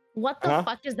 Laith, What the Huh?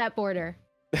 fuck is that border?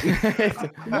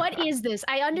 What is this?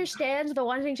 I understand the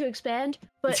wanting to expand,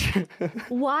 but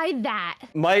why that?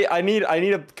 I need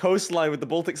a coastline with the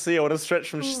Baltic Sea. I want to stretch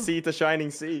from sea to shining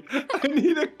sea. I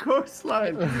need a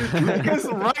coastline. It's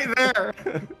right there.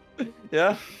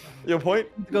 Yeah, your point.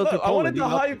 Go to Look, I wanted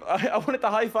Poland, to I wanted to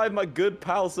high five my good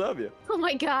pal Serbia. Oh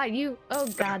my god, oh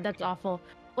god, that's awful.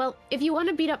 Well, if you want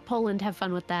to beat up Poland, have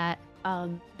fun with that.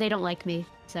 They don't like me,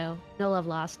 so no love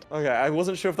lost. Okay, I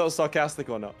wasn't sure if that was sarcastic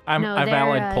or not. I've they're,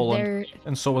 allied Poland,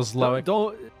 and so was Loic.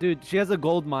 Dude, she has a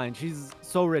gold mine. She's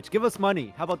so rich. Give us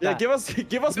money. How about Yeah, that?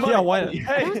 give us money. Yeah, why?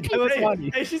 Hey, Give us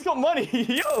money. hey, she's got money.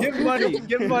 Yo. Give money.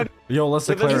 Give money. Yo, let's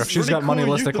So there's declare. this If she's really got money,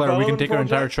 cool let's youth declare. We can development take her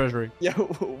entire project. treasury. Yeah,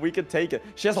 we could take it.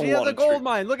 She has a She lot has a of gold troops.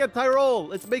 mine. Look at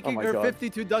Tyrol. It's making my her God.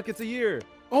 52 ducats a year.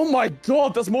 Oh my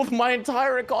god, that's more than my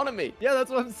entire economy. Yeah,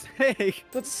 that's what I'm saying.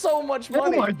 That's so much Oh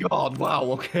money. my god! Wow.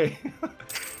 Okay.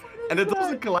 And it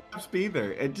doesn't collapse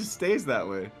either. It just stays that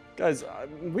way. Guys,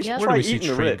 we should Yep. Where do try we see eating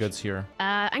the trade rich. goods here?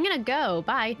 I'm gonna go.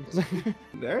 Bye.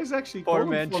 There's actually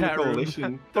Four-man Poland formed a chat room.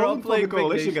 coalition. They're all Poland formed a playing big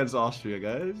coalition nation. against Austria,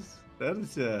 guys. That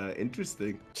is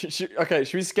interesting. Okay,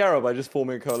 should we scare her by just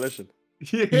forming a coalition?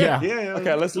 Yeah.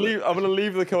 Okay, let's leave. I'm gonna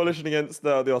leave the coalition against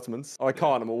the Ottomans. Oh, I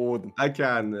can't. I'm at war with them. I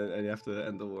can, and you have to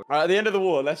end the war. All right, at the end of the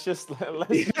war, let's just all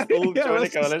Yeah, join a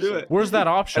let's just do coalition. it. Where's that And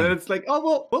then option? it's like, oh,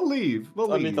 well, we'll leave. We'll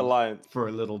Underneath leave the alliance. for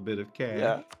a little bit of cash.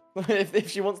 Yeah. if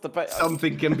she wants to pay.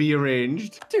 Something can be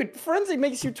arranged. Dude, Forensic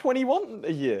makes you 21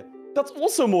 a year. That's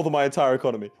also more than my entire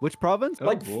economy. Which province? Oh,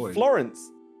 Like boy.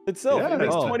 Florence itself, Yeah, it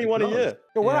makes oh, 21 a it year. does.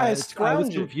 Yo, we're out here I was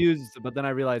scrounging. confused, but then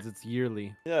I realized it's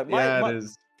yearly. Yeah, Yeah, it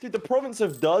is. Dude, the province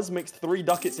of Duz makes 3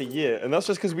 ducats a year, and that's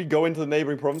just because we go into the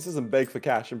neighboring provinces and beg for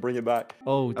cash and bring it back.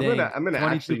 Oh, dang. I'm gonna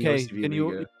actually 22K. go Can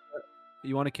civilian.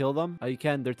 you want to kill them? You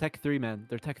can. They're Tech 3, man.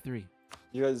 They're Tech 3.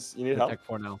 You guys, you need They're help? Tech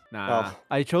 4 now. Nah. Oh.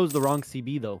 I chose the wrong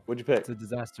CB, though. What'd you pick? It's a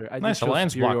disaster. I Nice just chose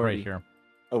alliance block right superiority. here.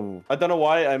 Oh, I don't know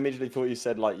why. I immediately thought you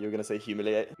said like you were gonna say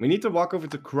humiliate. We need to walk over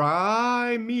to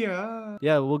Crimea.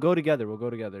 Yeah, we'll go together. We'll go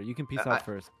together. You can peace out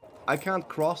first. I can't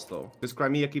cross though, because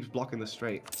Crimea keeps blocking the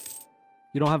strait.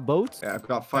 You don't have boats? Yeah, I've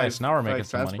got 5. Nice, now we're making 5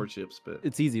 some money. transport ships, but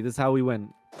It's easy. This is how we win.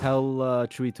 Tell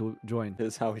Chui to join.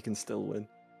 Here's how we can still win.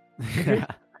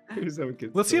 here's how we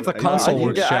can Let's see if the still- console I can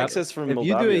works, get chat. access from If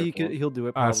you Moldavia do it, if you want. he'll do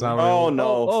it. Ah, it's Probably. not Oh really-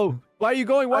 no! Oh, why are you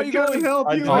going? Why are you I can't going? help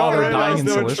I you. do Oh, not we're realize dying in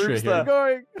there were Silistria troops here.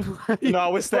 there.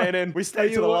 No, we're staying in. We stay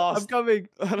to the I'm last. coming.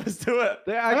 Let's do it.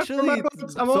 They're After actually. my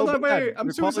boats, I'm so on my way. bad. I'm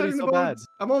Your suiciding quality's the so bad. boats.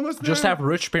 I'm almost there. Just have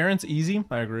rich parents, easy.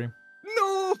 I agree.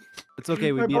 No. It's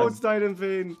okay. We My beat boats them. died in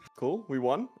vain. Cool. We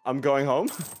won. I'm going home.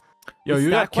 Yo, you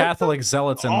got Stack wipe Catholic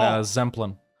zealots in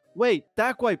Zemplin. Wait,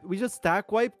 stack wipe. We just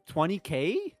stack wiped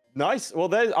 20K? Nice.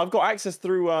 Well, I've got access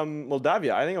through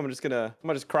Moldavia. I think I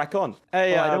might just crack on.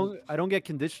 Hey, I don't get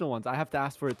conditional ones. I have to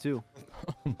ask for it too.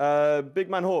 Big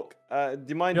Man Hawk. Do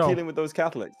you mind Yo. dealing with those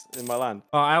Catholics in my land?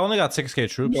 I only got 6K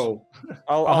troops. No.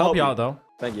 I'll I'll help you out though.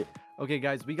 Thank you. Okay,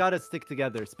 guys, we gotta stick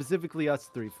together. Specifically, us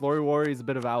three. Flory Warrior is a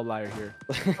bit of an outlier here.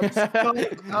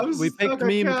 We picked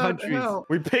meme countries.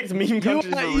 We picked meme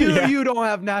countries. for You, real. you don't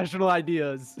have national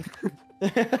ideas.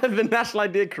 The national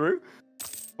idea crew.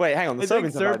 Wait, hang on. The I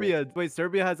think Serbians have ideas. Serbia. Wait,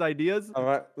 Serbia has ideas. All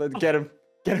right, let's get him.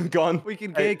 Get him gone. We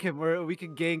can Hey. gank him. Or we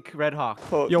can gank Red Hawk.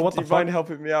 Hawk, Yo, what do the you mind fuck?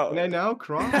 helping me out? Can I now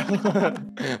cross?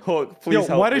 Hawk, please Yo,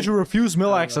 help why me. did you refuse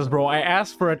mill access, bro? I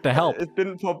asked for it to help. It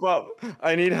didn't pop up.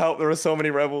 I need help. There are so many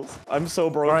rebels. I'm so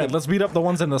broken. All right, let's beat up the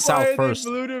ones in the south first.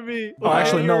 Blue to me? Oh,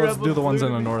 actually, no. Let's do the ones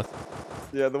in the north.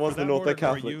 Yeah, the ones in the north, they're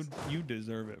Catholics. You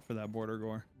deserve it for that border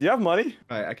gore. Do you have money?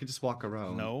 Right, I could just walk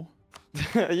around. No,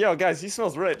 Yo, guys, he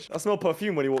smells rich. I smell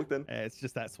perfume when he walked in. it's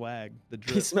just that swag. The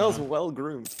drip. He smells man. well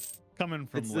groomed. coming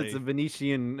from It's Leith. a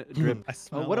Venetian drip. I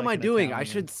smell What am I like an doing? I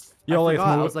Italian. should. Yo, I Laith, forgot.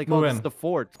 I move- was like, move oh, this in. is the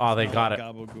fort. Oh, they Smell got like it.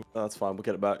 gabagool. That's fine. We'll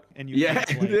get it back. And you Yeah,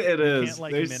 can't, like, it you is. can't,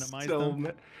 like, There's minimize so them. ma-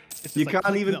 It's just You like, can't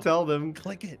click even them. tell them.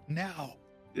 Click it now.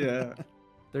 Yeah.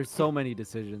 There's so many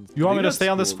decisions. You want me to that's stay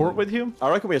on this cool, fort though. with you? I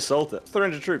reckon we assault it.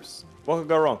 300 troops. What could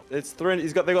go wrong? It's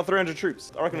 300. They got 300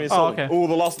 troops. I reckon we assault okay. it. Oh,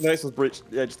 the next one's breached.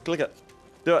 Yeah, just click it.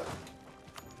 Do it.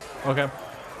 Okay.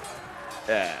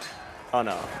 Yeah. Oh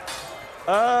no.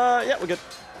 Yeah, we're good.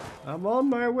 I'm on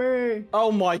my way.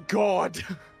 Oh my god.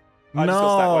 I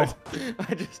No. just got stack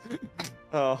wiped. I just.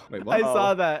 Oh. Wait, I what?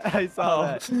 saw that. I saw Oh.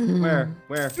 that. Where?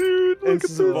 Where?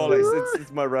 It's symbolic. It's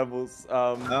my rebels.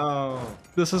 Oh.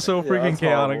 This is so Yeah, freaking that's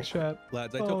chaotic, horrible. chat.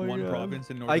 Lads, I Oh took my one God. province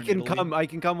in northern I can Italy. come. I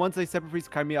can come once I separate freeze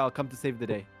Crimea. I'll come to save the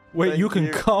day. Wait, Thank you can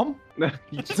you. come?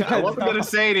 I wasn't gonna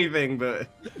say anything, but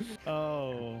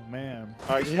Oh man.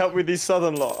 Alright, can you help me with these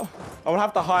southern lot? I would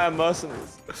have to hire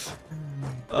mercenaries. It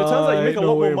turns out you make a no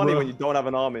lot way, more money bro. when you don't have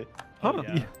an army. Huh?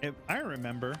 Yeah. I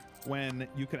remember. when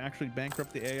you could actually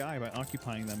bankrupt the AI by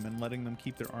occupying them and letting them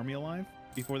keep their army alive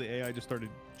before the AI just started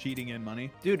cheating in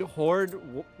money. Dude, horde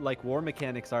like war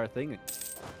mechanics are a thing.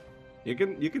 You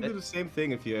can do the same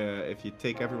thing if you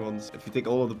take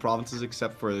all of the provinces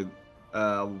except for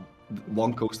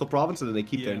one coastal province, and then they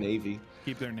keep their navy.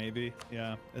 Keep their navy,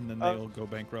 yeah, and then they'll go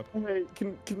bankrupt. Wait,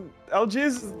 can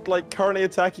Algiers is like currently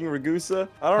attacking Ragusa?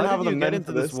 I don't have the men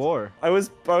into this war. I was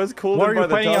called Why in are by you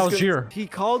the fighting Tuscans. Algiers? He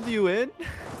called you in?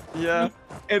 Yeah,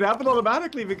 It happened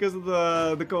automatically because of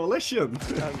the coalition.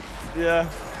 yeah,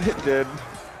 it did.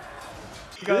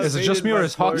 Is it just me or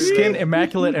is Hawk's skin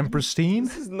immaculate and pristine?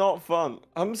 This is not fun.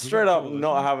 I'm straight up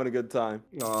not having a good time.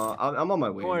 I'm on my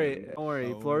way. Don't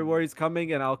worry. Flory Warrior's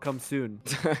coming and I'll come soon.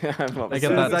 I'm not I get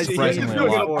soon that as I see surprisingly you a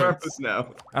doing lot. it on purpose now.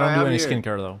 I don't do I'm any here.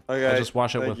 skincare though. Okay, I just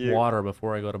wash it thank with you. water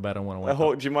before I go to bed and when I wake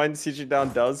Hawk, up. do you mind sieging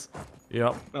down Does?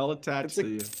 Yep. I'll attach It's a- to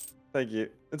you. Thank you.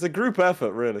 It's a group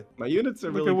effort, really. My units are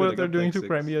Look really at good. what I they're got doing Tech to 6.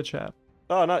 Crimea, chat.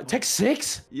 Oh no, Tech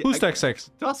 6? Yeah, Who's Tech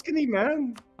 6? Tuscany,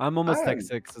 man. I'm almost Tech Man.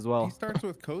 6 as He well. starts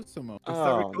with Kosovo. I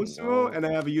start Oh, with Kosovo, no. and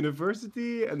I have a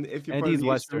university, and if you're And part he's of the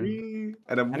Western. history,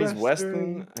 and I'm And he's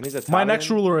Western, and he's Italian. My next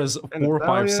ruler is And 4,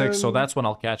 5, 6, so Italian. that's when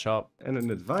I'll catch up. and an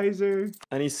advisor.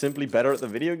 And he's simply better at the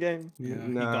video game. Yeah, he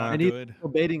Nah. got And he's good.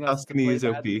 baiting us. to Tuscany play is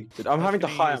bad. OP. Dude, I'm having to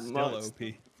Tuscany hire is still much.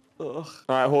 OP. Ugh.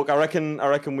 All right, Hawk. I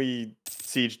reckon we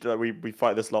siege. We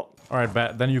fight this lot. All right,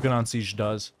 bet. Then you can unsiege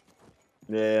Does.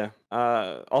 Yeah.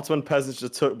 Ottoman peasants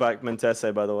just took back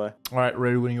Mentese, by the way. All right,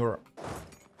 ready when you are.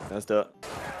 Let's do it.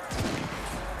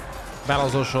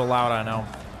 Battle's also loud, I know.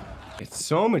 It's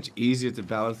so much easier to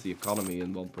balance the economy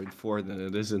in 1.4 than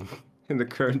it is in the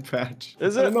current patch.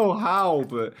 Is I it? don't know how,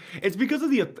 but it's because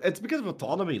of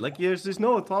autonomy. Like there's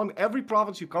no autonomy. Every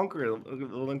province you conquer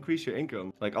will increase your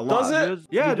income like a lot. Does it?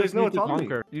 Yeah, You there's just no need to autonomy.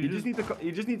 conquer. You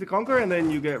just need to conquer, and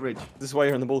then you get rich. This is why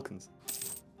you're in the Balkans.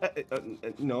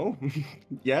 No.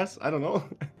 Yes, I don't know.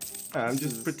 I'm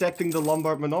just protecting the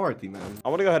Lombard minority, man. I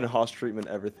want to go ahead and harsh treatment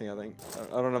everything. I think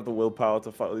I don't have the willpower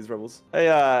to fight all these rebels. Hey,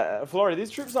 Flori,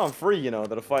 these troops aren't free, you know,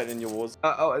 that are fighting in your wars.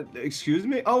 Excuse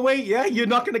me? Oh, wait, yeah, you're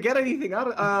not gonna get anything out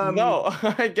of No,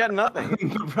 I get nothing.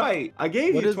 Right. I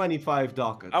gave What you is- 25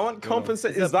 ducats. I want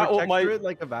compensate. Is Is that what my? protectorate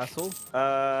like a vassal?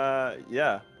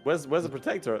 Yeah. Where's the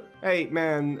protectorate? Hey,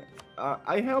 man,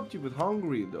 I helped you with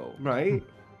Hungary, though, right?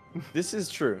 This is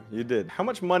true. You did. How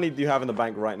much money do you have in the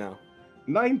bank right now?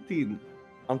 19.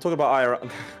 I'm talking about IRA.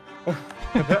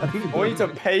 I want you to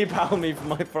PayPal me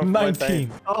for my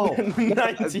 19. Oh,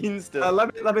 19 still.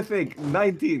 let me think.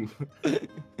 19.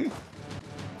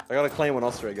 I got a claim on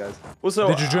Austria, guys. Also,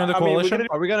 Did you join the I mean, we're coalition? gonna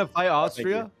Are we gonna fight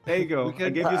Austria? There you go. We can, I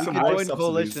gave you we some can high join subsidies.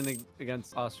 coalition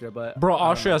against Austria, but Bro,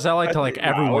 Austria's allied to like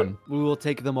everyone. we will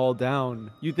take them all down.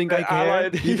 You think I do- care?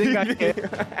 Allied- You think I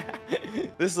care?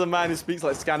 This is a man who speaks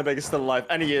like Scanderbeg is still alive,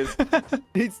 and he is.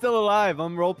 He's still alive.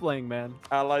 I'm role playing, man.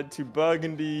 Allied to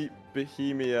Burgundy,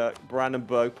 Bohemia,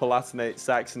 Brandenburg, Palatinate,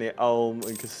 Saxony, Ulm,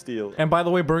 and Castile. And by the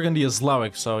way, Burgundy is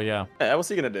Slavic, so yeah. Yeah, what's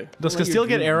he gonna do? Does Like a Castile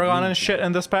get dream, Aragon dream. and shit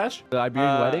in this patch? The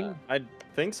Iberian wedding? I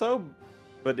think so,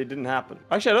 but it didn't happen.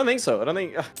 Actually, I don't think so. I don't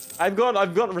think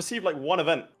I've received like one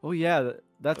event. Oh yeah,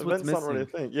 that's what's Event's not really a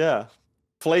missing. thing. Yeah,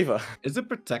 flavor. Is the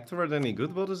Protectorate any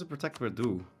good? What does the Protectorate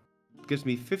do? It gives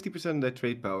me 50% of their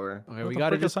trade power. Okay, What we the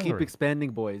gotta frick is just keep Hungary? expanding,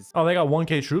 boys. Oh, they got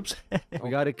 1k troops? We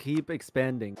gotta keep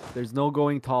expanding. There's no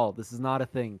going tall. This is not a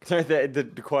thing.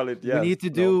 the quality. Yeah.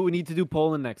 we need to do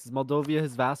Poland next. Is Moldova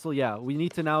his vassal? Yeah. We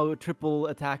need to now triple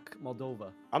attack Moldova.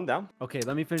 I'm down. Okay,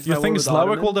 let me finish. You my think war with the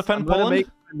Slavic will Ottomans. defend I'm gonna Poland? make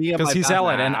me and Because my he's vassal-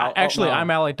 allied, and Nah, actually, no. I'm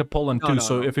allied to Poland No, too. no,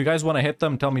 So no. if you guys want to hit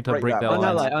them, tell me to Break break that the balance.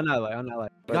 alliance. Unallied. You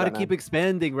Right gotta that keep now.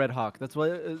 expanding, Red Hawk. That's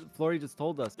what Flory just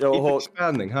told us. Yo, Keep Hawk,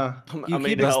 expanding, huh? You I keep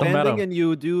need help. the expanding meta. and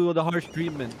you do the harsh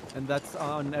treatment, and that's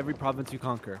on every province you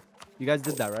conquer. You guys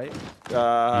did that, right?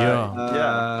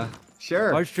 Yeah.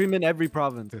 Sure. Harsh treatment every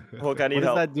province. Hawk, I What need does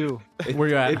help. that do? Where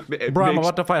you at? It Bro, I'm makes-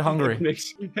 about to fight Hungary.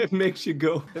 It makes you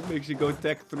go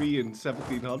Tech 3 in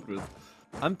 1700.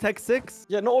 I'm Tech 6.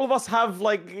 Yeah, not all of us have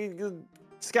like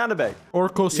Scanderbeg. Or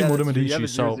Cosimo de that's true. You have Medici, a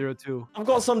so... 002. I've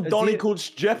got some Is Donny he- called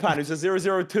Jepan who's a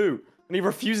 002, and he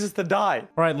refuses to die.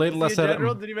 Alright, let's set it.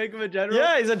 Did you make him a general?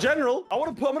 Yeah, he's a general. I'm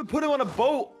gonna put him on a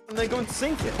boat and then go and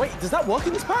sink it. Wait, does that work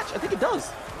in this patch? I think it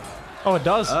does. Oh, it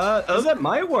does? That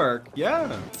might work.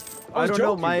 Yeah. I was don't know.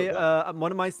 joking, My but-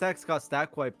 one of my stacks got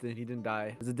stack wiped and he didn't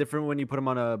die. Is it different when you put him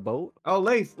on a boat? Oh,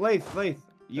 Laith. You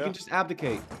Yeah. can just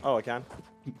abdicate. Oh, I can.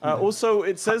 Also,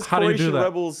 it says How do you do Croatian that?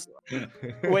 rebels.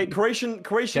 Wait, Croatian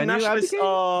Can you nationalists abdicate?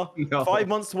 are No. 5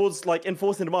 months towards like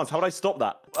enforcing demands. How would I stop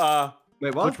that?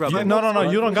 Wait, what? Which rebel? No,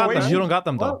 you don't got them. Croatian- You don't got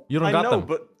them, though. What? You don't I got know, them.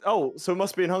 but Oh, so it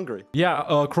must be in Hungary.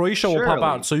 Yeah, Croatia will pop Surely.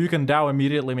 out, so you can Dow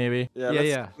immediately, maybe.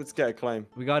 Yeah, let's get a claim.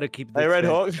 We gotta keep this Hey, Red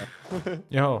thing. Hawk.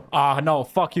 Yo, no,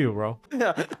 fuck you, bro.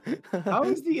 How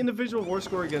is the individual war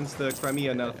score against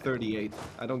Crimea now 38?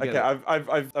 I don't get Okay,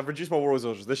 it. I've reduced my war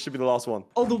resources. This should be the last one.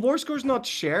 Oh, the war score's not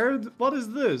shared? What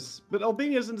is this? But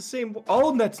Albania's in the same war.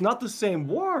 Oh, that's not the same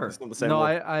war. It's not the same No, war.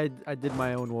 I did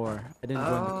my own war. I didn't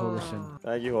join the coalition.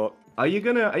 Thank you, Hawk. Are you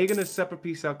gonna separate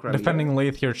peace out Crimea? Defending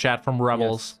Laith here, chat, from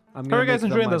rebels. I'm How are you guys make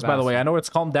them enjoying my this, by the way? vassal. I know it's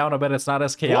calmed down a bit. It's not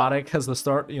as chaotic as the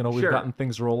start. You know, we've Sure. gotten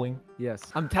things rolling. Yes.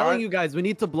 I'm telling you guys, we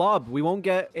need to blob. We won't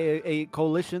get a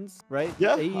coalitions, right?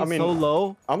 Yeah, AE I mean- so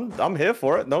low. I'm here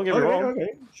for it. Don't get me wrong.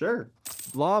 Okay, sure.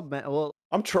 Blob, man. Well,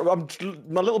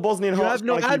 My little Bosnian you heart's have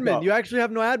no trying to keep admin. up. You actually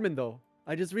have no admin, though.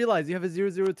 I just realized you have a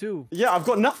 002. Yeah, I've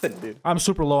got nothing, dude. I'm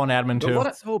super low on admin, too.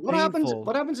 What, So what happens? painful.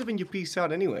 What happens when you peace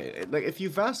out anyway? Like, if you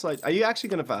vassalize, are you actually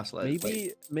gonna vassalize?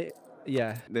 Maybe,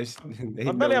 yeah. There's,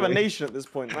 I barely have a nation at this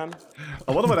point, man.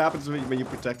 I wonder what happens when you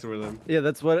protect over them. Yeah,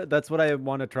 that's what I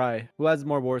want to try. Who has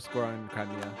more war score on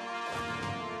Crimea?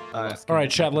 All right,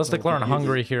 chat, let's declare on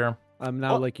Hungary here. I'm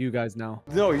now like you guys now.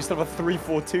 No, you still have a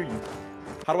 3-4-2. You.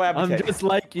 How do I I'm abdicate? just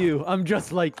like you. I'm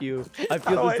just like you. I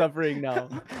feel do the I- suffering now.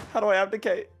 How do I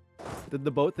abdicate? Did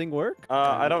the boat thing work?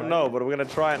 I don't know, but we're gonna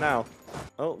try it now.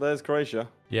 Oh, there's Croatia.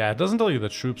 Yeah, it doesn't tell you the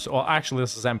troops. Well, actually,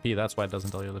 this is MP. That's why it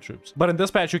doesn't tell you the troops. But in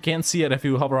dispatch, you can't see it if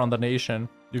you hover on the nation.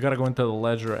 You gotta go into the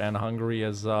ledger, and Hungary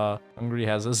has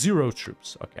 0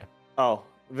 troops. Okay. Oh,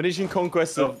 Venetian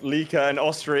conquest of Lika and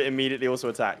Austria immediately also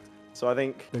attacked. So I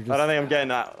don't think I'm getting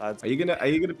that, lads. Are you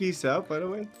gonna peace out, by the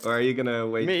way, or are you gonna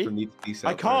wait Me? for me to peace out?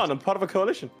 I can't. first? I'm part of a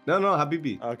coalition. No,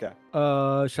 Habibi.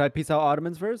 Okay. Should I peace out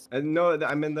Ottomans first? No,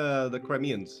 I'm in the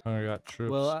Crimeans. I got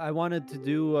troops. Well, I wanted to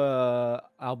do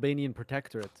Albanian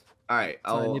protectorate. All right,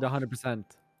 So I need 100%.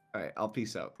 All right, I'll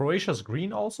peace out. Croatia's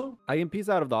green also? I can peace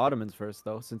out of the Ottomans first,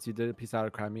 though, since you did peace out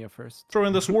of Crimea first. Throw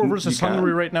in this war versus can.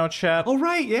 Hungary right now, chat. Oh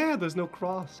right, yeah. There's no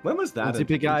cross. When was that? Once you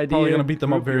pick ID, Probably gonna beat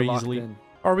them up group, you're very locked easily. in.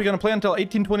 Are we gonna play until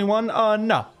 1821?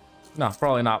 No. No,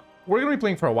 probably not. We're gonna be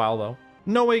playing for a while, though.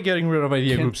 No way getting rid of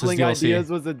idea groups is Canceling DLC. ideas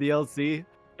was a DLC.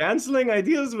 Canceling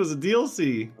ideas was a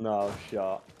DLC. No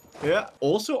shot. Yeah.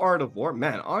 Also, Art of War.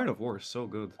 Man, Art of War is so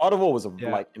good. Art of War was a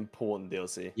Yeah. like important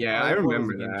DLC. Yeah, I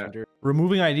remember that.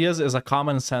 Removing ideas is a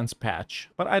common sense patch,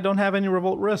 but I don't have any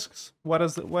revolt risks. Why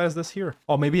is this here?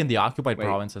 Oh, maybe in the occupied Wait,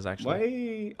 provinces,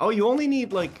 actually. Why? Oh, you only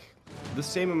need like the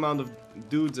same amount of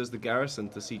dudes as the garrison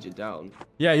to siege it down.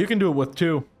 Yeah, you can do it with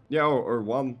 2. Yeah, or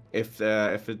one if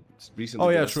it's recently Oh,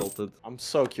 yeah, been true. assaulted. I'm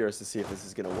so curious to see if this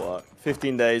is gonna work.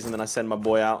 15 days and then I send my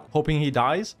boy out. Hoping he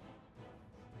dies?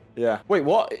 Yeah. Wait,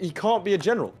 what? He can't be a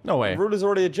general. No way. The ruler's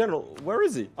already a general. Where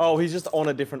is he? Oh, he's just on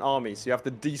a different army. So you have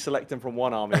to deselect him from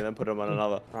one army and then put him on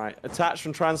another. All right. Attached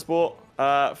from transport.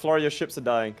 Flora, your ships are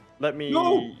dying. Let me...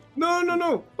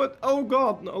 No. But oh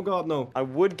god, no. I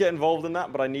would get involved in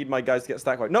that, but I need my guys to get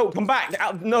stack right. No, come back!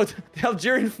 No, the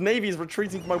Algerian navy is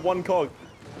retreating from my one cog.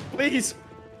 Please,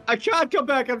 I can't come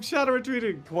back. I'm shadow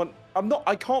retreating. come on.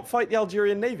 I can't fight the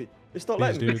Algerian navy. It's not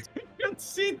Please, letting me. dude.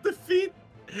 Concede defeat.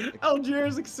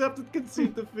 Algiers accepted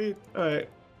concede defeat. All right,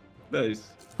 nice.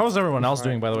 How's everyone else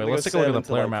doing, by the way? We're Let's gonna take a look sail at the into,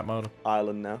 player like, map mode.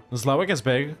 Ireland now. Slavic is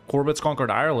big. Corbett's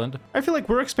conquered Ireland. I feel like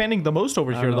we're expanding the most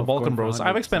over I don't here, know the if Balkan going for Bros.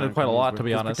 I've 100% expanded quite a lot, to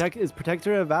be honest. Is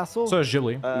Protector a vassal? So is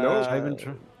Ghibli.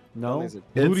 No.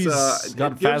 Looty's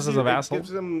got Faz as a vassal. It gives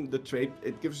them the trade.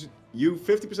 It gives you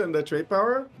 50% of their trade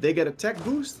power. They get a tech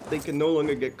boost. They can no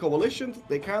longer get coalition.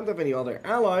 They can't have any other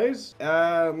allies.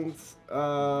 And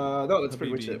no, that's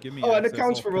pretty much Habibi, it. give me Oh, and it access,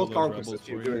 counts I'll for kill world those conquest rebels if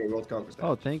you're for you. doing a world conquest.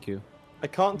 Oh, thank you. I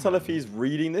can't tell if he's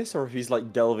reading this or if he's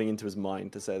like delving into his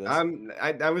mind to say this.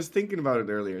 I was thinking about it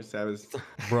earlier, so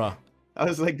Bruh. I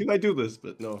was like, do I do this?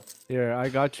 But no. Here, I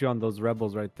got you on those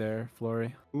rebels right there,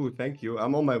 Flory. Ooh, thank you.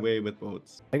 I'm on my way with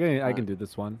boats. I can do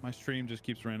this one. My stream just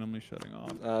keeps randomly shutting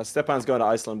off. Stefan's going to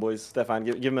Iceland, boys. Stefan,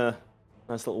 give him a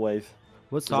nice little wave.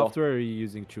 What software are you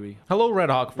using, Chewy? Hello, Red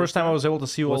Hawk. First time I was able to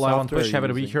see you What live on software Twitch. are Happy you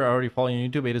to be using? here. I already follow you on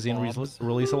YouTube. A to Z and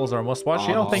releasables are a must watch.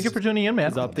 Yeah, thank you for tuning in,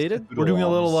 man. Is it updated? We're doing a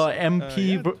little yeah,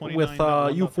 MP with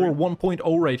EU4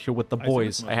 1.0 right here with the I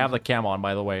boys. said I have the cam on,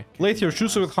 by the way. Laith, your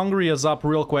truce with Hungary is up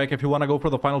real quick. If you want to go for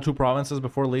the final 2 provinces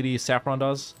before Lady Saffron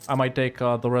does, I might take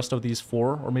the rest of these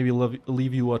 4, or maybe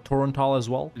leave you Torontal as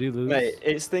well. Did you lose? Mate,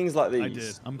 it's things like these. I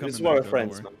did. I'm This is coming why back, we're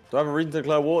friends, don't man. Do I have a reason to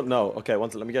declare war? No. Okay,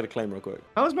 let me get a claim real quick.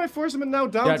 How is my forceman now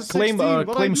down Yeah, to claim 16? What'd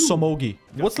I claim do? Somogi.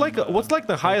 What's like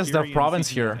the highest dev province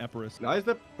here? Now is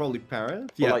that probably Paris? Well,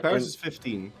 Yeah, like Paris in- is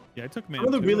 15. Yeah, I took Some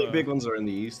of the to, really big ones are in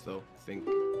the east, though, I think.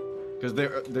 Because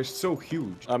they're so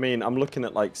huge. I mean, I'm looking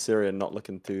at like Syria, not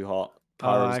looking too hot.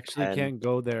 power I is actually 10. can't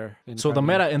go there. So the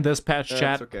meta in this patch Yeah,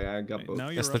 chat, it's okay. I got both. Now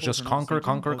your Yes, to rebels just are not conquer, sieging?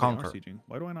 conquer, Oh, they are conquer. sieging.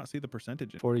 Why do I not see the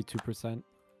percentage? 42%.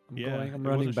 I'm Yeah, going. I'm it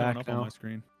running wasn't showing back up on now. my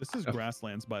screen. This is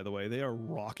grasslands, by the way. They are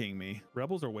rocking me.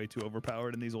 Rebels are way too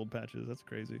overpowered in these old patches. That's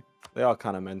crazy. They are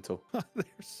kind of mental. They're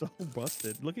so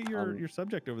busted. Look at your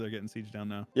subject over there getting sieged down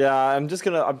now. Yeah, I'm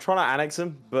trying to annex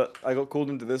him, but I got called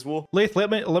into this war. Laith, let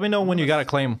me know when you got a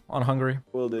claim on Hungary.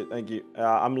 Will do, thank you.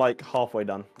 I'm like halfway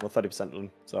done, well 30%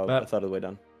 done, so Bet. a third of the way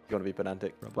done. You gotta be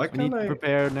pedantic. Why We need can't to I?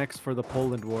 prepare next for the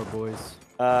Poland war, boys.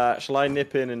 Shall I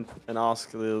nip in and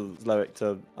ask the Slovic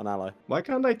to an ally? Why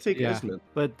can't I take Yeah. Isman?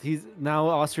 But he's now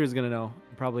Austria's gonna know.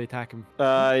 Probably attack him.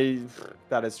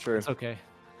 That is true. It's okay.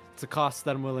 It's a cost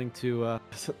that I'm willing to.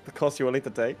 The cost you're willing to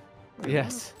take?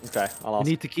 Yes. Okay, I'll I ask.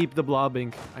 need to keep the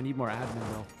blobbing. I need more admin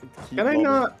though. Keep Can I logging.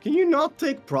 not? Can you not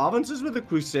take provinces with a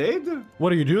crusade?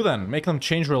 What do you do then? Make them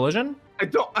change religion?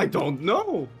 I don't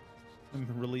know.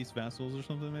 Release vassals or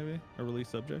something, maybe? Or release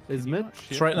subjects? Is Can you mid? not So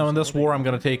shift right now in from this war, I'm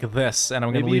gonna take this, and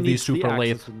I'm gonna Maybe you leave need these two fleet for access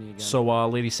Laith, with me again. so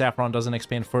Lady Saffron doesn't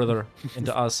expand further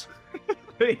into us.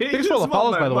 Hey, Thanks for all the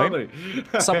follows, by the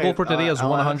way. Sub goal for today is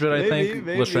 100, I think.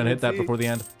 Let's try and hit that before the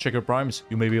end. Check your primes.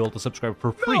 You may be able to subscribe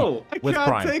for free No, I with can't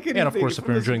Prime. take And of anything course, if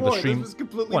from you're this enjoying the war. This stream, was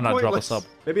completely why not drop a pointless. sub?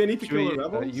 Maybe I need to kill the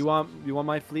Chewie, rebels. you want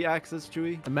my fleet access,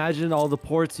 Chewie? Imagine all the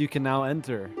ports you can now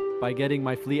enter by getting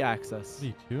my fleet access.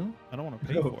 Me too. I don't want to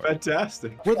pay Oh, for it.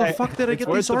 fantastic. Where the fuck did I It's get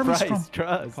worth these the armies price, from?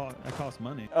 trust. It costs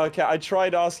money. Okay, I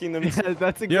tried asking them. Yeah,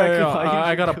 that's exactly Yeah, why you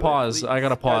I should gotta do it, pause. please. I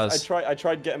gotta Guys, pause. I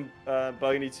tried getting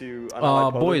Burgundy to an ally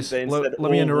Poland. boys, They let instead me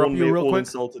all interrupt warned you me, real all quick.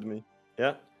 insulted me.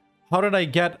 Yeah. How did I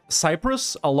get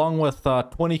Cyprus along with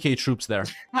 20k troops there?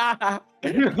 Oh,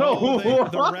 the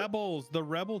What? the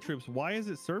rebel troops. Why is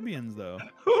it Serbians though?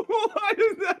 Why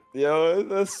is that? Yo,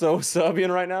 they're so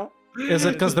Serbian right now. Is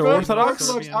it because they're First Orthodox?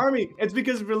 Serbian. Army. It's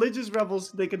because religious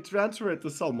rebels they can transfer it to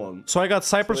someone. So I got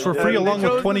Cyprus for Yeah, free they along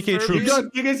with chose the 20k Serbians. troops.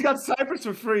 You guys got Cyprus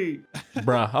for free.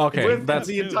 Bruh, okay, with that's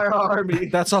the entire army.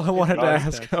 that's all I wanted to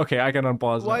Nice. ask. Okay, I can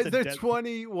unpause Why now. is there dead-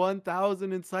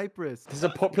 21,000 in Cyprus? This is a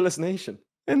populous nation.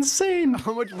 Insane.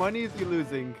 How much money is he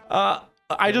losing?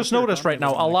 I just noticed right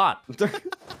now a lot.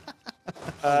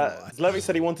 Zlevic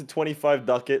said he wanted 25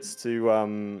 ducats to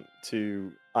an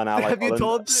ally. Have you Poland.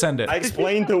 told? Send it. I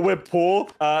explained that we're poor.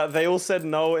 They all said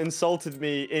no, insulted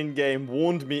me in game,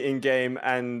 warned me in game,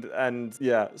 and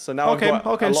yeah. So now Okay, I've got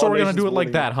a okay, lot so of we're gonna nations do it like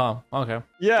warning that, huh? Okay. me.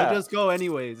 Yeah. We'll just go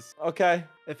anyways. Okay.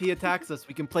 If he attacks us,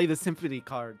 we can play the sympathy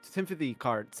card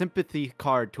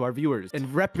to our viewers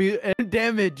and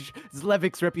damage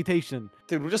Zlevic's reputation.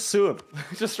 Dude, we'll just sue him.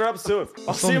 Just straight up sue him.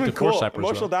 I'll Still sue him need in to force court. Cyprus,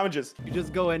 Emotional though. damages. You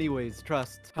just go anyways.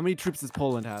 Trust. How many troops does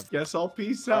Poland have? Yes, I'll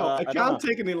peace out. I I don't can't know.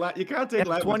 take any land. You can't They take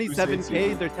have land. with 27k.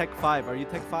 crusades. They're Tech 5. Are you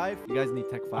Tech 5? You guys need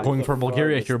Tech 5. Going for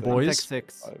Bulgaria here, Tech I'm Tech boys.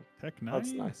 6. Heck,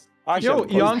 That's nice. nice. Yo,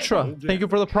 Actually, Yantra, thank you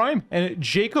for the prime. And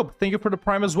Jacob, thank you for the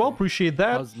prime as well. Appreciate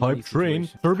that. How's money Hype train.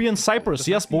 situation? Serbian and Cyprus.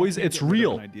 Yes, boys, it's Get rid of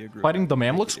real. an idea group. Fighting the Like,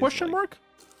 Mamluks, it's question mark?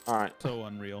 All right. So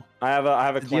unreal. I have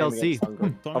a claim DLC. against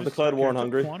Hungary. So I'm I've just declared war on stuck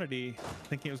here. I took Hungary. Quantity,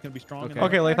 thinking it was going to be strong. Okay. enough.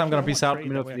 Okay, Laith, I'm gonna Actually, peace I out. want Let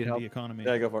me know if trade you need that way I help. can be economy.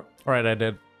 Yeah, go for it. All right, I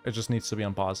did. It just needs to be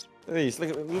unpaused. Look at these. Look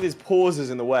at these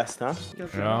pauses in the west, huh?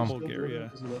 Yeah.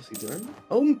 Bulgaria.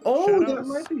 Oh, Shout that outs.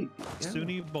 might be. Yeah.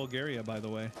 Sunni Bulgaria, by the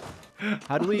way.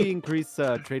 How do we increase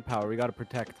trade power? We gotta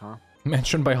protect, huh?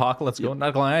 Mentioned by Hawk, let's go.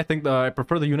 Not gonna lie, I think I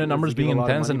prefer the unit Does numbers it give being a in lot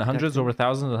of tens and money hundreds protecting? over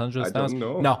thousands and hundreds I of don't thousands.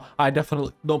 know. No, I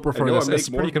definitely don't prefer I know this. I make It's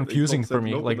more pretty than confusing for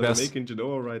me, Constantinople like than I this. make in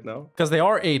Genoa right now. Because they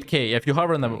are 8k. If you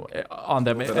hover on them, But it I'm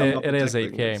not is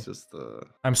protecting, 8k. it's just,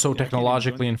 I'm so Yeah, I can't even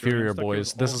technologically join the stream. inferior, I'm stuck here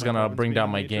boys. with This all is my gonna provinces bring being down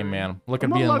in my the game, HRE. man. Look I'm at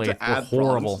not being allowed late. to We're add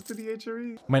horrible. provinces to the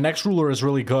HRE. My next ruler is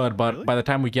really good, but Really? by the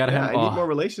time we get Yeah, him, I need more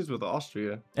relations with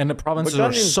Austria. and the provinces are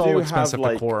Burgundians so do expensive have,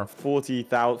 to like, core.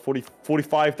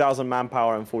 45,000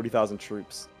 manpower and 40,000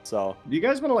 troops. So Do you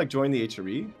guys want to like join the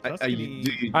HRE?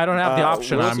 Tuscany- I don't have the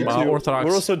option. we're I'm also Orthodox.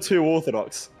 We're also too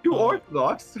Orthodox. You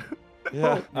Orthodox?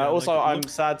 Yeah. Yeah, Also, like, I'm look-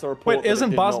 sad to report. Wait, that it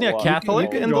isn't did not Bosnia work.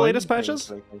 Catholic in the join. latest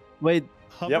patches? Wait,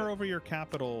 Hover Yep. over your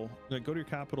capital. Like, go to your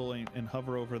capital and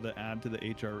hover over the add to the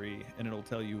HRE, and it'll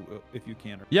tell you if you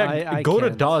can. Or Yeah, I go to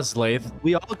can't. DOS, Laith.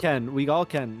 we all can. We all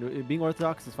can. Being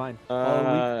Orthodox is fine.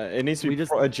 It needs to we be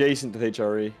just- adjacent to the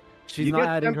HRE. She's You not get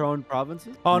adding them- her own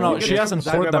provinces. Oh no, No, she you hasn't get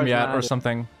scored them Zagrebar's yet, not or added.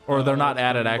 something, or they're not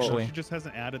added actually. She just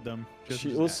hasn't added them.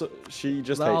 She just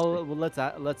hates Well, me. let's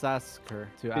ask her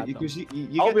to add them. Because you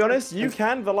I'll get be honest, you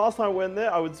can. The last time I went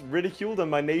there, I was ridiculed and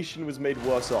my nation was made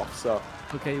worse off. So,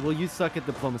 Okay, well you suck at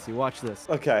diplomacy. Watch this.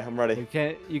 okay, I'm ready.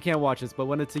 You can't watch this, but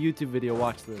when it's a YouTube video,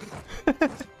 watch this.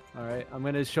 All right, I'm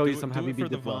gonna show you some do it Habibi for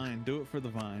the diplo. vine. Do it for the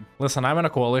vine. Listen, I'm in a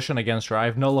coalition against her.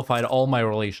 I've nullified all my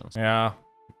relations. Yeah.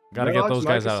 Gotta get those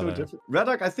guys out of there. Red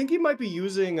Dog, I think he might be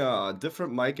using a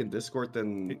different mic in Discord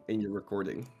than in your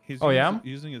recording. He's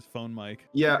using his phone mic.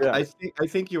 Yeah, I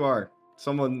think you are.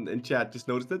 Someone in chat just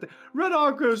noticed that Red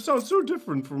Dog sounds so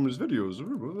different from his videos.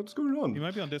 What's going on? He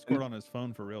might be on Discord on his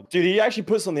phone for real. Dude, he actually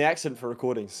puts on the accent for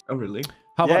recordings. Oh, really?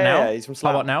 How about now? Yeah, he's from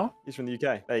Slough. How about now? He's from the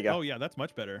UK. There you go. Oh yeah, that's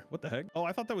much better. What the heck? Oh,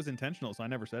 I thought that was intentional, so I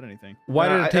never said anything. Why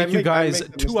did it take you guys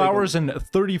 2 hours and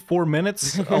 34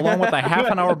 minutes, along with a half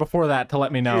an hour before that, to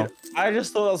let me know? Dude, I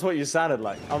just thought that's what you sounded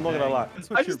like. I'm not gonna lie.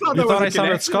 I just thought You that thought I was a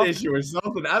sounded connection issue or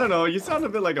something. I don't know. You sound a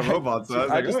bit like a robot.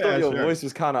 So I just thought your voice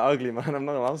was kind of ugly, man.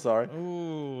 I'm sorry.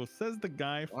 Oh, says the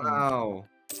guy from... Wow.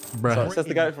 Bruh. So says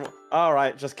the guy from... All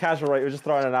right, just casual rate. We're just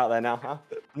throwing it out there now, huh?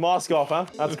 Mask off, huh?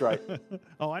 That's great.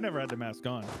 Oh, I never had the mask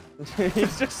on.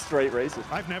 He's just straight racist.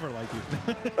 I've never liked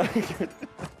you.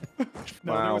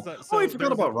 No, Wow. I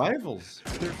forgot about Rivals.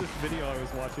 There's this video I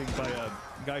was watching by a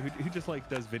guy who just like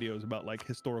does videos about like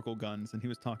historical guns, and he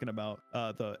was talking about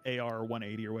the AR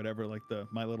 180 or whatever, like the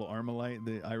My Little Armalite,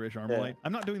 the Irish Armalite. Yeah.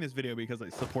 I'm not doing this video because I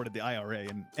supported the IRA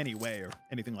in any way or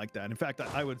anything like that. In fact,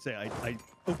 I would say I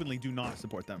openly do not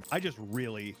support them. I just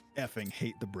really effing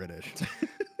hate the British.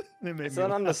 It's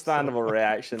an understandable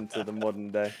reaction to the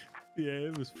modern day. Yeah,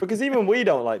 it was because even we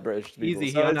don't like British people.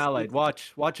 Easy, so he unallied.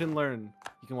 Watch and learn.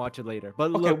 You can watch it later.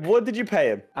 But okay, look, what did you pay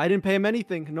him? I didn't pay him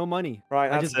anything. No money.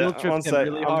 Right, I just guilt tripped him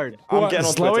really hard. I'm getting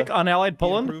on Slowick Twitter. unallied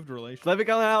Poland? Slowick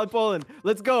unallied Poland.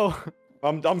 Let's go.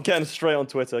 I'm getting straight on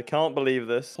Twitter. Can't believe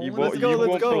this. Let's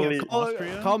go.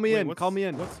 Call me in. Call me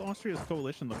in. What's Austria's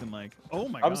coalition looking like? Oh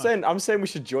my god. I'm saying we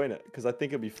should join it because I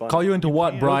think it'd be fun. Call you into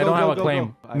what, bro? I don't have a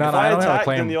claim. No, I don't have a attack,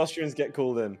 claim. then the Austrians get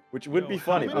called in, which would be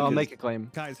funny. I'll make a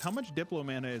claim. Guys, how much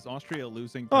diplomana is Austria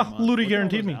losing? Oh, Ludi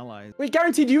guaranteed me. Wait,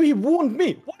 guaranteed you? He warned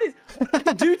me. What did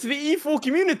he do to the E4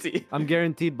 community? I'm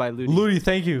guaranteed by Ludi. Ludi,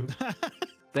 thank you.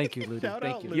 Thank you, Ludi.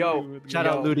 Thank you. Yo, shout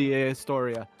out Ludi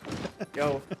Historia.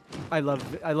 Yo, I love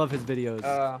his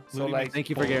videos. So like, thank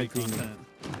you for guaranteeing me.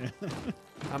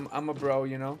 I'm a bro,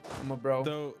 you know. I'm a bro.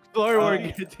 So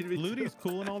Ludi's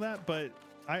cool and all that, but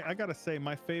I gotta say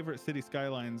my favorite City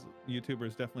Skylines YouTuber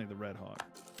is definitely the Red Hawk.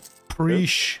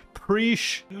 Preach.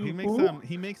 He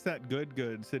makes that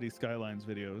good City Skylines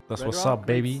video. That's what's up,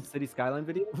 baby. City Skyline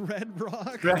video? Red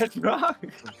Rock. Red Rock.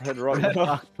 Red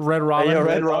Rock. Hey,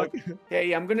 Red Rock.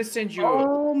 Hey, I'm gonna send you.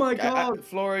 Oh my god,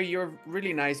 Flory, you're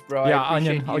really nice, bro. Yeah,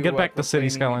 Onion. I'll get back to City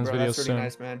Skylines videos soon.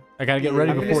 Nice, man. I gotta get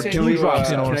ready before 2 drops.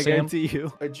 You know what I'm saying?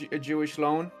 You a Jewish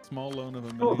loan. Small loan of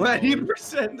 $1 million.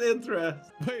 20%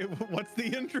 interest. Wait, what's the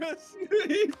interest?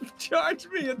 He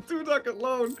charged me a 2-ducat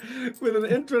loan with an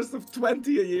interest of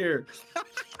 20 a year.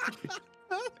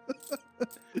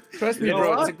 Trust me,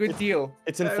 bro. It's a good deal.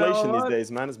 It's inflation these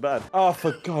days, man. It's bad. Oh,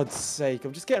 for God's sake!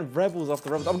 I'm just getting rebels after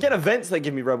rebels. I'm getting events that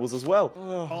give me rebels as well.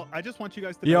 Oh, I just want you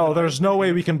guys to. Yo, there's no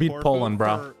way we can beat Poland,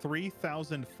 bro.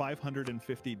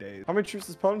 3,550 daily. How many troops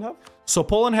does Poland have? So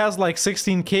Poland has like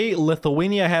 16k.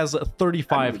 Lithuania has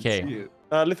 35k.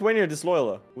 Lithuania are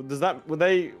disloyal. Does that? Would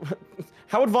they?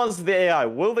 How advanced is the AI?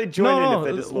 Will they join in if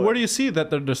they're disloyal? Where do you see that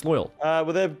they're disloyal?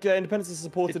 Well, their independence is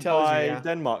supported by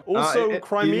Denmark. Also,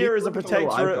 Crimea is a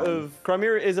protectorate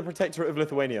of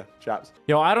Lithuania, chaps.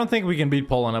 Yo, I don't think we can beat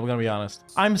Poland. I'm gonna be honest.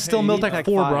 I'm still Miltech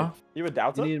 4, bro. You a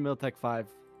doubter? You need a Miltech 5.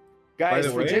 Guys,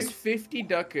 for just 50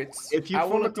 ducats, if you I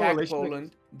will attack coalition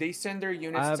Poland. They send their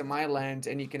units to my land,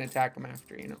 and you can attack them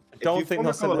after, you know. Don't if you think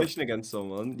form a coalition against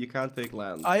someone, you can't take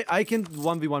land. I can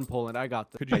 1v1 Poland. I got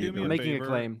this. Could you do me making favor a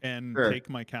claim and take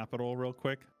my capital real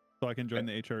quick? So I can join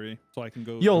the HRE. So I can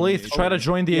go. Yo, Laith, try to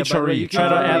join the HRE. Try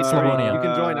to add Slavonia. You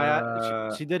can join.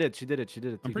 She did it. She did it.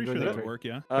 I'm pretty sure that would work,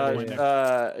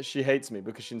 yeah. She hates me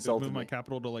because she insulted me. Move my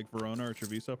capital to like Verona or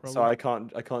Treviso, probably. So I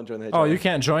can't join the HRE. Oh, you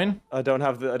can't join? I don't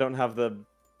have the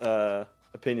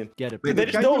opinion. Get it. They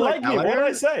just don't like me. What did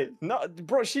I say? No,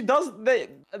 bro. She does.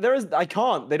 I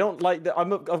can't. They don't like that. I've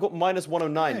got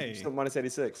 -109. Hey. She's got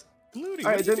 -86. Ludi,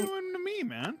 what are you doing to me,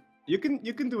 man? You can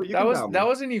do it. That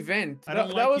was an event.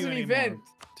 That was an event.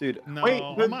 Dude, no, wait,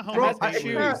 bro,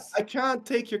 I can't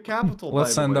take your capital.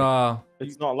 Let's send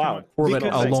it's not allowed. Orbit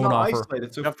a loan offer.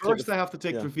 Isolated, so first I have to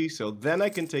take Treviso, then I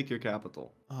can take your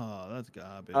capital. Oh, that's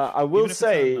garbage. I will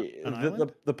say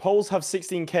the Poles have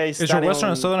 16k. Is your Western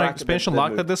and Southern expansion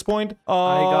locked at this point?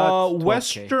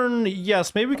 Western,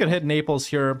 yes. Maybe we could hit Naples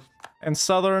here. And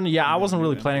Southern, yeah, I wasn't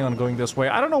really planning on going this way.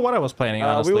 I don't know what I was planning,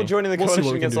 honestly. We were joining the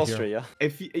coalition against Austria, yeah?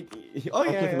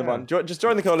 Clicking the button. Just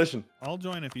join the coalition. I'll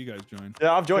join if you guys join.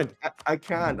 Yeah, I've joined. I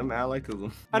can't. I'm allied to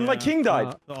them. And my king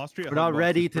died. Austria We're not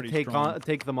ready to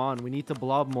take them on. We need to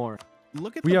blob more.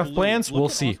 Look at We the have blue. plans. Look We'll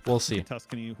at see. Austria We'll and see.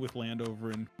 Tuscany with land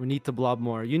over in. We need to blob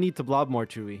more. You need to blob more,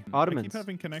 Chewy. I Ottomans. keep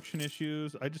having connection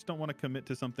issues. I just don't want to commit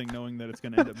to something knowing that it's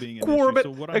going to end up being an Corbett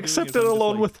issue. So what I'm accepted doing is a I'm just,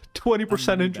 loan like, with 20%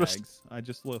 money interest. bags. I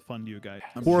just will fund you guys.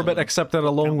 I'm Corbett chilling. accepted a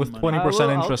loan with Counting money. 20%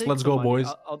 I'll interest. take Let's some go, money.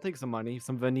 boys. I'll take some money.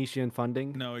 Some Venetian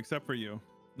funding. No, except for you.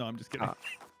 No, I'm just kidding.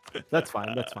 That's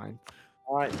fine. That's fine.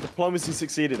 All right, diplomacy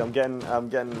succeeded. I'm getting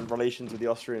relations with the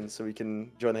Austrians so we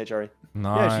can join the HRE.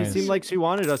 Nice. Yeah, she seemed like she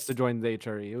wanted us to join the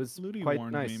HRE. It was Ludi quite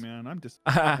warned nice. me, man. I'm just.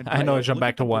 I know I jumped Look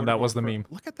back at to the 1. That border was the for- meme.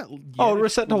 Look at that. Oh, Yiddish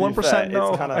reset to blue. 1%.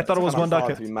 No, I thought it was 1 hard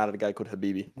ducat. to be mad at a guy called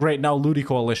Habibi. Great, now Ludi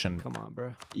Coalition. Come on,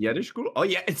 bro. Yiddish school? Oh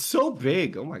yeah, it's so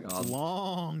big. Oh my god.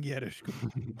 Long Yiddish.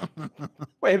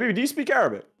 Wait, Habibi, do you speak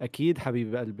Arabic? أكيد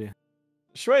حبيب قلبي.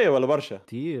 شوية ولا برشا؟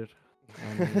 كتير.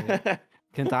 يعني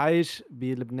كنت عايش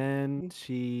بلبنان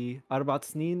شي 4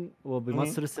 سنين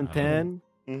وبمصر سنتين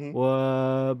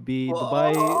وبدبي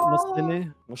نص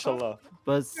سنة ما شاء الله.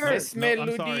 بس اسمي I'm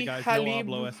sorry, لودي guys. No حليب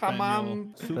hablo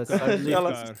حمام. español. بس Super قبل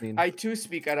يلا. 6 سنين. I too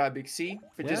speak Arabic. See,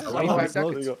 for just Yeah, 25 well,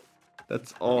 seconds.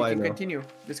 That's all We I can know. continue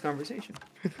this conversation.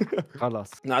 خلاص.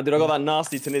 Nah, dude, I got that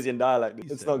nasty Tunisian dialect.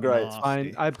 It's not great. Nah.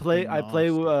 Fine. I play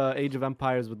Age of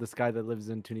Empires with this guy that lives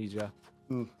in Tunisia.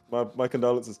 My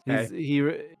condolences.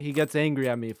 He gets angry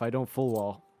at me if I don't full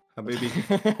wall. Habibi.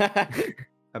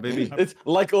 Habibi. It's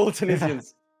like all Tunisians.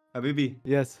 Habibi.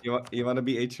 Yes. You want to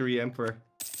be HRE Emperor?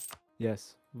 Yes.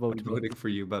 I'm Vote me. voting for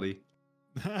you, buddy.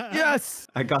 Yes.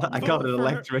 I got Vote an for-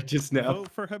 electorate just now.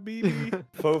 Vote for Habibi.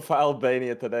 Vote for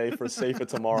Albania today for a safer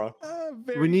tomorrow.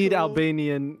 We need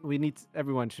Albanian. We need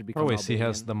everyone should become. Oh, wait, he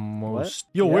has Albanian. the most.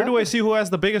 Yo, where Yeah? do I see who has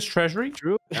the biggest treasury?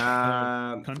 True.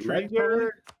 Country,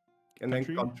 ledger, and then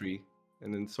Country? country, and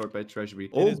then sort by treasury.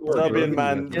 It is pretty Serbian big.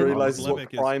 man Yeah. realizes what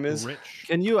Slevik crime is. Rich.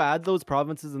 Can you add those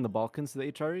provinces in the Balkans to the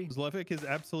HRE? Slevik is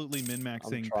absolutely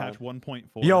min-maxing I'm patch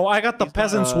 1.4. Yo, I got the He's got,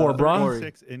 Peasants War, bro.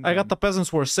 36 I got income. the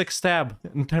Peasants War, 6 stab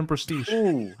and 10 prestige.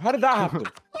 Ooh, how did that happen?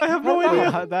 I have no Oh, idea.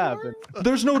 how'd that happen?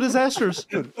 There's no disasters.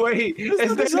 Wait, is no there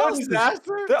no disasters.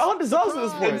 disaster? There aren't disasters at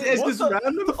this point. Is What this the-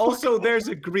 random? Also, there's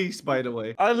a Greece, by the way.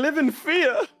 I live in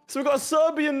fear. So we got a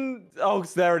Serbian. Oh,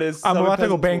 there it is. I'm Serbian about to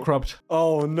go peasants war. bankrupt.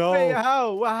 Oh no. Wait,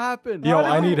 how? What happened? Yo,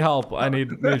 How? I need help. I need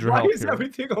major Why help is here.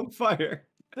 everything on fire?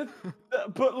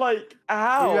 But like,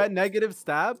 how? Are you at negative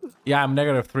stab? Yeah, I'm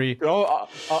 -3. Oh,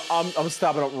 I'm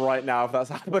stabbing up right now if that's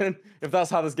happening. If that's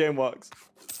how this game works.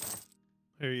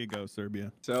 There you go,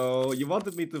 Serbia. So you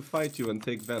wanted me to fight you and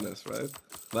take Venice, right?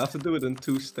 We'll have to do it in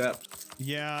 2 steps.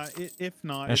 Yeah, if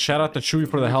not. And shout out to Chewy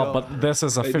for the help, but this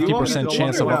is a Hey, do you want 50% me to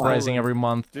chance of wonder why- uprising every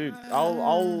month. Dude,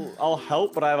 I'll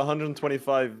help, but I have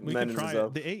 125 We men can in try reserve.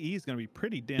 it. The AE is going to be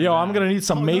pretty damn Yo, bad. I'm gonna need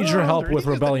some Oh, major no, help they're with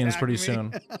just rebellions pretty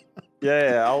attacking soon. me.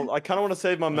 Yeah, I kind of want to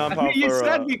save my manpower you for.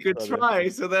 said we could Serbia. try,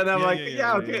 so then I'm Yeah, like, yeah, yeah,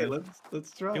 yeah, okay, yeah. let's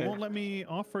try. It won't let me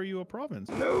offer you a province.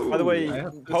 No. By the way, I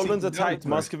have to Poland's siege down attacked first.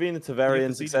 Muscovy in the Tavarian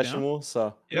siege succession down? war,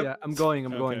 so. Yep. Yeah, I'm going.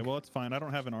 I'm Okay, going. well, it's fine. I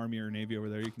don't have an army or navy over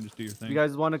there. You can just do your thing. You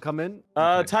guys want to come in?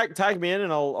 Tag me in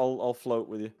and I'll float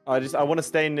with you. I want to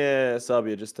stay near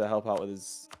Serbia just to help out with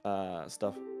his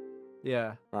stuff.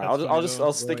 Yeah. Right, That's I'll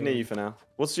fine, stick go near ahead. you for now.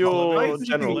 What's your Levick-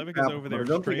 general? Levick is over there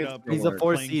Don't think straight it's up. He's a Or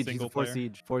 4 playing siege. He's single a 4 player.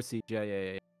 siege. 4 siege.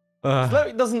 Yeah.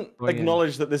 Levick doesn't Going in.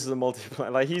 acknowledge that this is a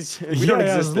multiplayer. Like he's we Yeah, don't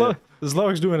yeah, exist here.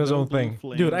 Zlovic's doing his No own blue thing.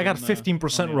 flames Dude, I got on the-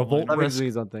 15% on the revolt outline. Levick's risk.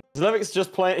 doing something. Zlevic's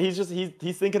just playing.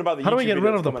 He's thinking about the. How do we YouTube get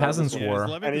rid videos of the coming out this peasants' week. war?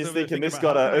 Zlevik And is he's over there thinking this about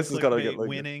how gotta- can I this has gotta clickbait get looked at.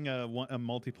 winning a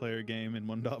multiplayer game in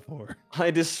 1.4.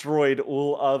 I destroyed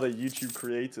all other YouTube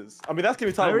creators. I mean, that's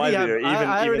gonna be I titled my already have, video. Even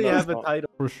I already though have it's a not. title.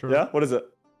 For sure. Yeah. What is it?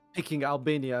 Picking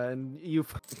Albania, and you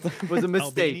was a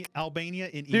mistake. Albania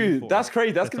in Dude, EU4. that's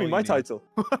crazy. That's gonna all be my you need. title.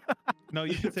 No,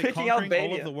 you should say Picking conquering all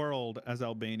Albania. of the world as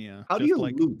Albania. How do just you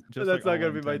like, loot? just That's like not gonna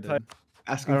all be my intended.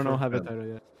 Asking I don't for know a have a friend.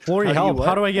 title yet. Flory, How do you help. what?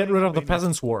 How do I get rid of the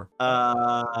peasants' war?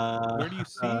 Where do you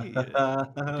see it? Do you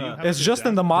have It's a just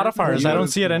in the disaster? modifiers. I don't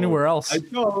see it anywhere else. Dude,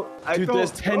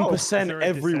 there's 10% Is there a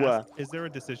everywhere. disaster- Is there a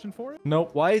decision for it?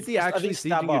 Nope. Why is he I actually think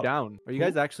stab sieging you up. down? Are you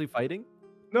guys actually fighting?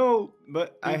 No,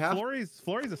 but I Dude, have.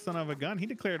 Flori's a son of a gun. He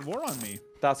declared war on me.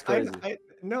 That's crazy.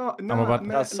 No, I'm about,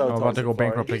 That's so I'm about to toxic, go Flori.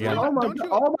 bankrupt again. Oh my, Don't you-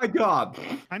 oh my god.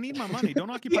 I need my money. Don't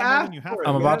occupy Yeah. more than you have.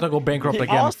 I'm about to go bankrupt He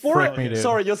again. asked for Frick it. me, dude.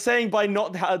 Sorry, you're saying by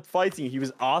not fighting, he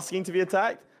was asking to be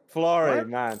attacked? Flori, What?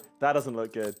 man, that doesn't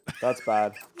look good. That's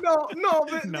bad. No, but No,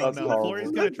 That's no. horrible.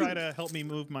 Flori's gonna try to help me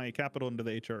move my capital into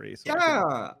the HRE. So I can-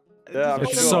 yeah. Yeah, I'm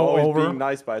It's sure so always over. being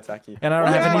nice by attacking you. And I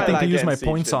don't Why have am anything to like use my getting siege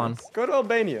points on. dinners? Go to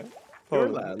Albania. Your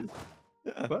Poland. land.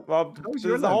 Yeah. What? Well, How's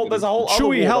your there's a whole other Chewy,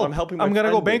 war that help! I'm helping my I'm gonna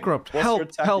go friend with. bankrupt. Whilst you're Help!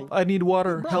 attacking- Help! I need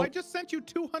water. Bro, Help! I just sent you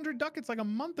 200 ducats like a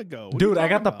month ago. What are Dude, you I got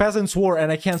talking the about? peasants war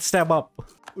and I can't stab up.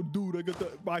 Dude,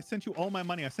 I sent you all my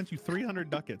money. I sent you 300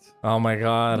 ducats. Oh my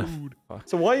god. Dude.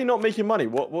 So why are you not making money?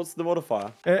 What's the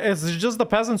modifier? It's just the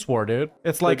peasants war, dude.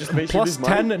 It's like just makes you plus lose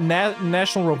money? 10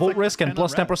 national revolt like risk and 10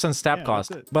 plus on 10% stab Yeah, cost.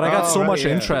 that's it. But I got Oh, so right, much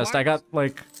yeah. interest. I got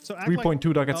like So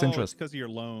 3.2 ducats interest. because of your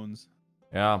loans.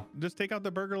 Yeah. Just take out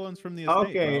the burger loans from the estate,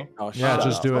 Okay. bro. Oh, Yeah, shut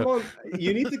just up. do it. Someone,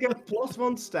 you need to get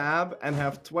 +1 stab and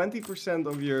have 20%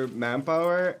 of your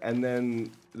manpower, and then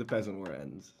the peasant war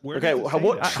ends. Where Okay, does it say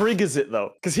what that? triggers it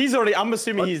though? Because he's already. I'm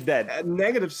assuming he's dead.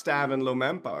 Negative stab and low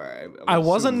manpower. I would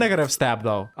wasn't assume. negative stab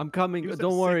though. I'm coming. He was at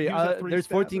Don't six- worry. he was at 3 There's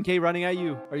stab. 14k running at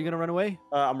you. Are you gonna run away?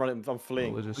 I'm running. I'm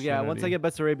fleeing. Yeah. Once I get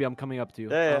Bessarabia, I'm coming up to you.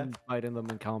 Yeah, yeah. I'm fighting them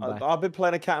and combat. I've been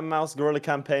playing a cat and mouse guerrilla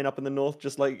campaign up in the north,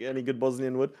 just like any good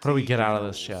Bosnian would. How do we get out of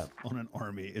this chat? On an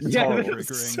army. It's Yeah, horrible.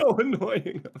 it's so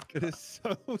annoying. It is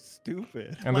so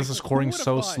stupid. And this is who scoring would've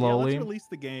so thought, slowly. Yeah, let's release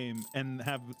the game and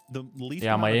have the least.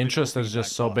 Yeah, amount my of interest visual is just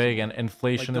feedback so big possible. and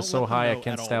inflation Like, is don't so let them high I know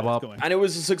can't at all stab what's up. going And it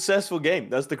was a successful game.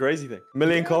 That's the crazy thing.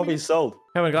 Million copies sold.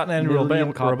 Haven't gotten any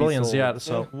Million copies rebellions sold. yet,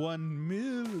 so 1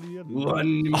 million.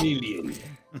 1 million.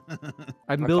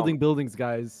 I'm building buildings,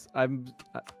 guys.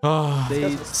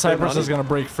 They- Cyprus is gonna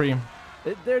break free.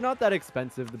 They're not that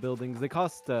expensive. The buildings. They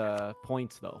cost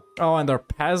points though. Oh, and they're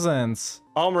peasants.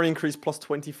 Armor increase plus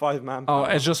 25 man. Oh,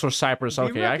 it's just for Cyprus. Do you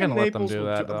Okay, I reckon can let them Naples do will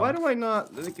that. jo- Though. Why do I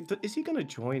not? Like, is he gonna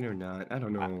join or not? I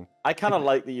don't know. I kind of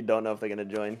like that you don't know if they're gonna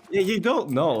join. Yeah, you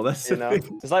don't know. That's You the know,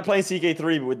 thing. it's like playing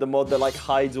CK3 but with the mod that like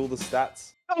hides all the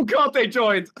stats. Oh god, they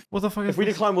joined. What the fuck is If we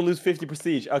this? decline, we'll lose 50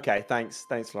 prestige. Okay, thanks,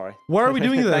 Flori. Why are we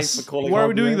doing Thanks this? for calling Why are out,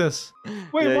 we doing man. this?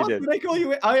 Wait, Yeah, you what did. did I call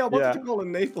you? I wanted Yeah. to call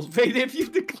him Naples. Wait, if you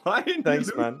decline, Thanks,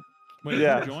 you lose. man. Wait,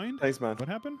 Yeah. you joined? Thanks, man. What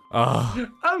happened?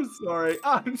 I'm sorry.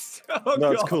 I'm so.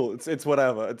 No, it's gone. cool. It's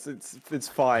whatever. It's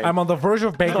fine. I'm on the verge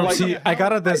of bankruptcy. I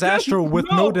got a disaster with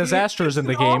no disasters in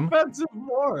the game. Offensive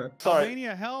war. Sorry.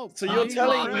 Albania, help! So you're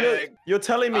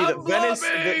telling me that I'm Venice,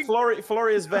 bombing! that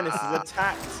Floria's Venice has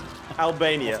attacked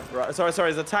Albania. Right? Sorry,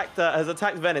 has attacked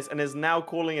Venice and is now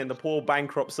calling in the poor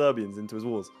bankrupt Serbians into his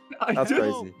wars. That's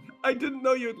crazy. I didn't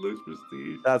know you'd lose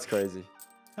prestige. That's crazy,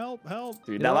 Help!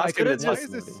 dude. You Now know, that's I could've gonna Why is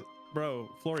test this, me. bro?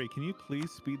 Flori, can you please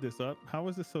speed this up? How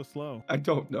is this so slow? I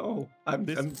don't know. I'm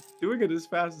doing it as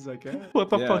fast as I can. What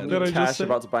the fuck did I just Cash say?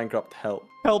 about to bankrupt. Help.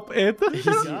 Help it.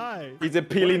 Guy, He's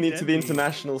appealing What a it to the deadbeat.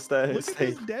 international look at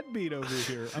state. this deadbeat over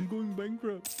here. I'm going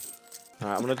bankrupt.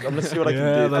 Alright, I'm gonna see what I Yeah,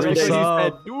 can do. that's 3 what's days.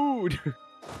 up. Dude.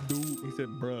 Dude, he said,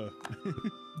 bruh.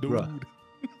 Dude. Bruh.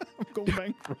 I'm going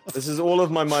bankrupt. This is all of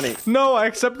my money. No, I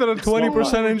accepted a not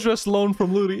 20% mine. interest loan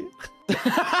from Ludi.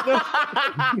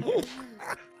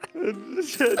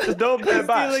 Just don't pay it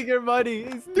back. Stealing your money.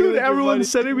 He's stealing Dude, your money.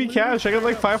 everyone's sending me cash. I got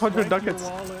like 500 Right in your ducats.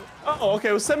 wallet. Oh, okay.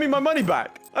 Well, send me my money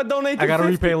back. I donated. I gotta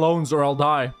 50. repay loans or I'll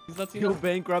die. Is that He'll enough?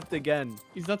 bankrupt again.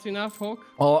 Is that enough, Hawk?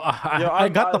 Well, Yo, I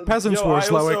got the peasants war,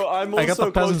 Slowik. I'm I got also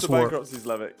the close peasants to war. bankruptcy,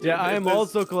 Slevik. Yeah, I If am there's-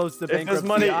 also close to If there's bankruptcy.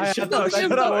 money, I shut have up, to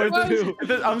shut up. bank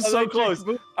too. I'm so close.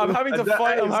 I'm having to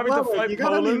fight. I'm having to fight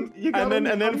Poland,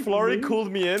 and then Flori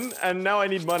called me in, and now I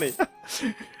need money.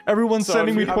 Everyone's So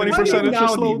sending me if you- 20%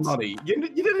 interest need loans. money. You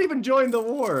didn't even join the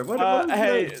war. What is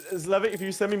Hey, this? Slevik, if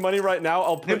you send me money right now,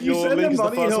 I'll put If you your send link him as the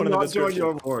money, first he'll one in the not join description.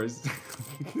 your wars.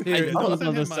 Here, don't Send him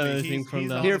understand money. anything from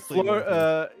that. here, honestly Flor,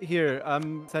 worthless. here,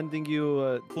 I'm sending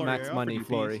you Flori, max I money, offered you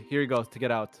Flory. peace. Here you go to get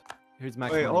out. Here's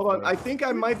max Wait, money. hold on. Flory. I think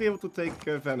I might be able to take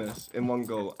Venice in one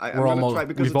go. I'm We're gonna almost- try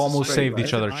because we've it's almost straight, saved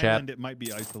each right? other, chat. Island, it might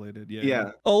be isolated. Yeah.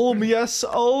 Yeah. Yes,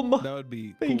 That would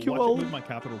be. Thank cool. you, Watch it Ulm. move my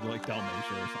capital to like Dalmatia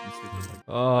or something stupid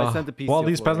like. I sent a piece well, to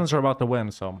these Flori. peasants are about to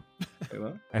win, so Wait,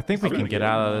 what? I think we I'm can gonna get give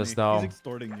out him of this, money. though. He's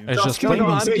extorting you. It's just No, playing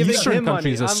no, these I'm giving Eastern him money.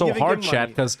 countries is I'm so giving hard, him chat, money.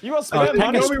 because You got spend tech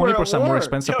money. is we were at 20% more war.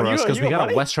 expensive Yo, for us you- because we you gotta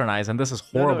money? westernize, and this is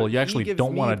No, no, horrible. You he actually gives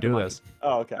don't me want to the do money. this.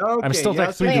 Oh, okay. I'm still yeah,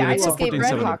 tech so 3, Wait, dude. I It's just gave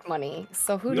 1470. Redhawk money.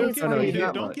 So who Don't needs give, no, money? you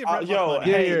got don't money. give Red Yo, Hawk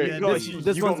money. hey, Here, you got- this, you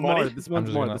this got one's money? more. This I'm one's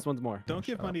just more. gonna- This one's more. Don't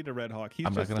give money to Red Hawk. He's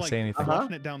I'm not just gonna like say anything.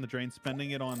 flushing it down the drain,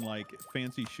 spending it on like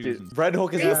fancy shoes. And Dude, Red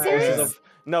Hawk is Are you in the process serious? of.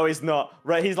 No, he's not.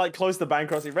 Right, he's like close to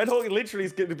bankruptcy. Red Hawk literally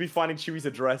is going to be finding Chewy's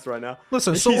address right now.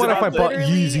 Listen, so He's what if I about to- bought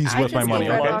Literally, Yeezys I with my just money,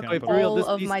 gave Red okay? Hawk Wait, for real, all this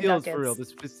of piece my steals for real.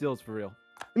 ducats. This steals for real.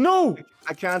 No!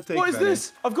 I can't take What is Venice.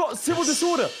 this? I've got civil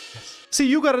disorder. See,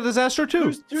 you got a disaster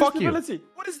too. Fuck you. Jurisdictability.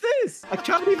 What is this? I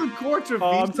can't even quarter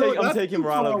Oh, I'm, veto. I'm That's taking too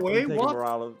morale. far I'm away. taking What?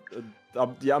 morale.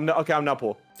 Yeah, I'm now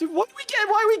poor. Dude, why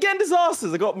are we getting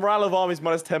disasters? I got morale of armies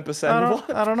minus 10%.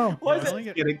 I don't know. Why Yeah, is I only it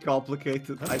get- Getting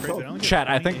complicated. That's I crazy. don't. I only get Chat,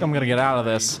 I think I'm gonna get out of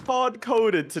 28. this. hard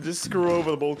coded to just screw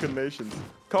over the Balkan nations?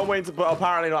 Can't wait to, but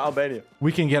apparently not Albania.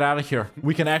 We can get out of here.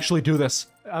 We can actually do this.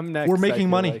 I'm next. We're I making feel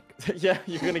money. like. Yeah,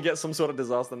 you're gonna get some sort of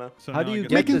disaster now. So How now do I you get-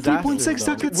 get Making disasters, 3.6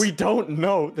 though? ducats. We don't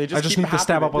know. They just I just keep need to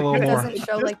stab up a happening. little It more. doesn't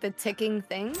show like the ticking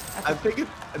thing. I think it.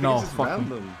 No, it's just fuck 'em.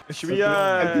 random. Should we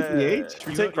MPH? should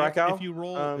we take Krakow? If you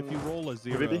roll a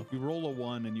 0, Habibi? if you roll a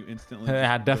 1 and you instantly.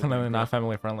 Yeah, just definitely go not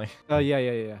family friendly.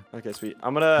 Yeah. Okay, sweet.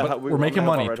 I'm gonna. But we're I'm making gonna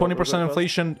money. help our red 20% dog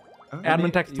inflation. Oh,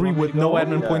 Admin tech You 3 want me with to no go?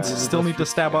 admin Yeah, points. yeah, Still need to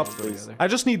stab up. I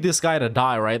just need this guy to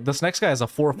die, right? This next guy is a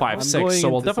 4, 5, I'm 6, going so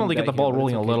we'll into some definitely get the debt ball here, but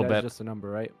rolling it's a okay, little that's bit. just a number,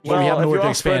 right? Well, we have if nowhere you to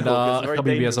ask expand. Red Hook, it's very Habibi is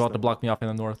dangerous about to now. block me off in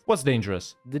the north. What's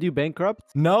dangerous? Did you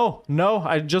bankrupt? No,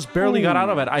 I just barely got out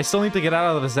of it. I still need to get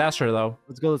out of the disaster, though.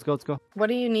 Let's go. What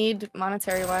do you need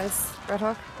monetary wise, Red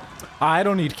Hawk? I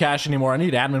don't need cash anymore. I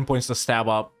need admin points to stab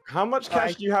up. How much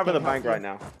cash do you have in the bank right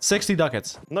now? 60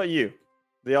 ducats. Not you.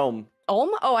 The Elm.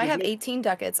 Oh, I have 18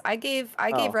 ducats. I gave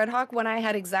Oh. Red Hawk when I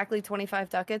had exactly 25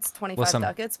 ducats, 25 Listen.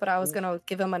 ducats, but I was gonna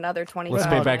give him another 25. Let's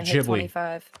pay when back I hit Ghibli.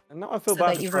 25. And now I feel So bad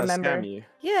that for you trying to remember. scam you.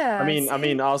 Yeah. I mean,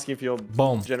 see? asking for your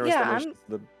Boom. generous Yeah, donation to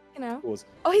the you know. cause.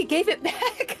 Oh, he gave it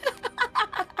back.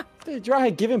 Dude, you're out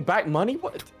here giving back money?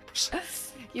 What?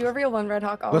 You a real one, Red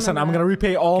Hawk. I'll Listen, I'm remember gonna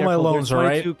repay all my Careful, loans, there's all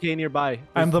right? 22K nearby.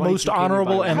 I'm the There's most 22K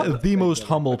honorable nearby. and the most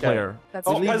humble Okay. player. that. That's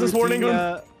Oh, a peasants warning.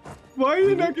 Why are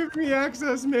you not giving me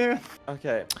access, man?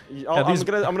 Okay. Yeah, I'm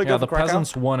gonna yeah, go the for Krakow.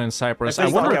 peasants won in Cyprus. I I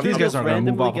think wonder I'll if these get guys are gonna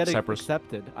move randomly off of get Cyprus.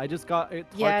 accepted. I just got it.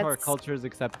 Yeah, Tartar it's- culture is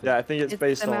accepted. Yeah, I think it's It's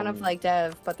based the amount on. of like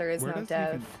dev, but there is Where no does,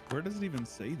 dev. where does it even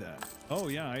say that? Oh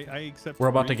yeah, I accept. We're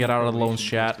about to get out of the loans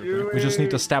chat. We just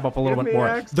need to stab up a little Give bit me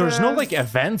more. There's no access. like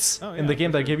events Oh, in yeah, the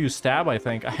game for that sure. give you stab, I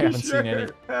think. I haven't seen any.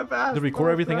 Did we core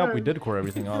everything up? We did core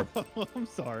everything up. I'm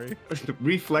sorry.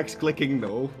 Reflex clicking,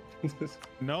 no.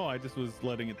 No, I just was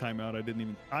letting it time out. I didn't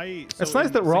even. It's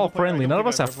nice that we're all friendly. None of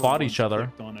us have fought each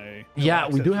other. Yeah,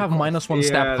 we do have -1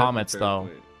 stab comments though.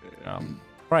 Yeah.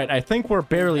 Right, I think we're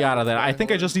barely out of that. I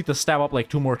think I just need to stab up like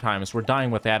 2 more times. We're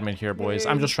dying with admin here, boys.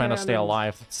 I'm just trying to stay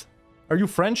alive. Are you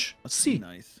French? See, See.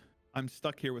 nice. I'm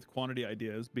stuck here with quantity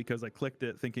ideas because I clicked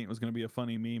it thinking it was going to be a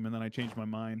funny meme and then I changed my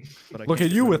mind. But I Look can't at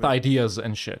get you rid with of it. ideas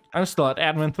and shit. I'm still at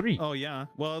admin 3. Oh yeah.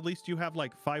 Well, at least you have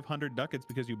like 500 ducats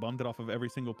because you bummed it off of every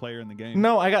single player in the game.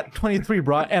 No, I got 23,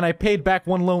 bro, and I paid back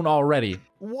 1 loan already.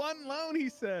 One loan, he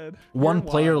said. One You're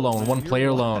player wild, loan, man. one You're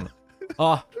player wild. loan.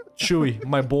 Ah, Chewy,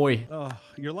 my boy. Oh,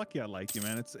 you're lucky I like you,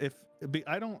 man. It's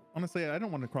I don't honestly I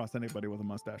don't want to cross anybody with a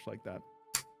mustache like that.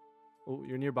 Oh,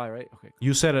 you're nearby, right? Okay.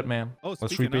 You said it, man. Oh, Let's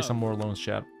speaking repay of- some more loans,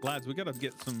 chat. Lads, we gotta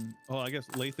get some. Oh, I guess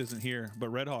Laith isn't here, but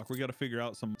Red Hawk, we gotta figure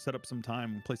out set up some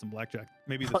time, and play some blackjack.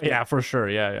 Maybe this. Yeah, week. for sure.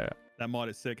 Yeah. That mod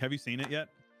is sick. Have you seen it yet?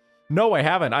 No, I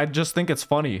haven't. I just think it's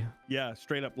funny. Yeah,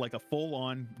 straight up like a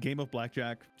full-on game of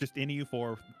blackjack, just in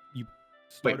EU4. You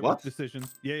start Wait, it with what?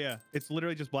 decisions. Yeah. It's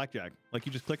literally just blackjack. Like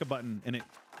you just click a button, and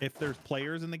if there's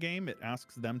players in the game, it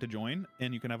asks them to join,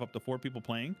 and you can have up to 4 people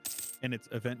playing, and it's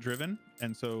event-driven.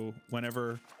 And so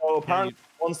whenever Oh, apparently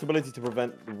one stability to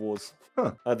prevent the wars.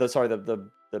 Huh.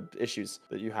 The issues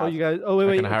that you have. Oh, you guys. Oh, wait, I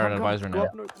wait. can hire an come, advisor go now.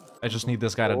 up north. I just need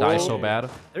this guy to die so Oh. bad.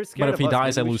 They're scared if of he us.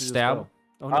 dies, I Maybe we lose should just stab. go.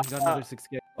 Oh no, he got another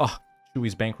 6K. Oh,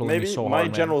 Chewy's bankrolling me Maybe so my hard,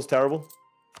 man. general's terrible.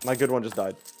 My good one just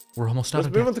died. We're almost out Let's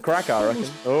of move debt. on to Krakow, I reckon.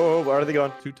 Oh, where are they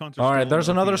going? 2 tons are All right, still there's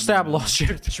working another on stab them. lost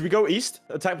here. Should we go east?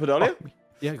 Attack Podolia?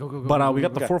 Yeah, go. But we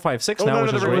got the Okay. 4, 5, 6 Oh, now, no,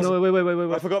 which no, is there great. is- No,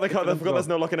 wait. I forgot there's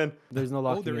no locking in. There's no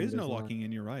locking. Oh, there in, is no there's locking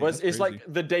in. You're right. Well, That's it's crazy.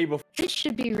 like the day before. This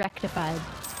should be rectified.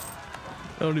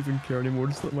 I don't even care anymore.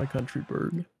 Just let my country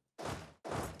burn.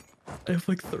 I have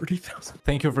like 30,000.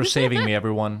 Thank you for saving me,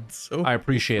 everyone. So I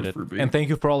appreciate it. for me. And thank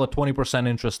you for all the 20%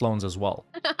 interest loans as well.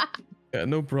 Yeah,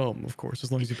 no problem, of course,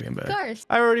 as long as you pay him Of back. course.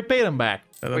 I already paid him back.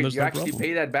 And then Wait, there's you no actually problem.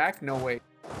 pay that back? No way.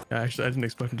 Actually, I didn't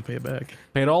expect him to pay it back.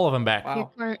 Paid all of them back. Wow.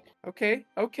 You're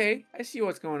Okay. I see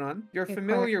what's going on. You're You're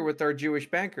familiar with our Jewish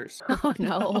bankers. Oh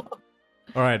no.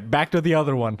 All right, back to the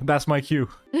other one. That's my cue.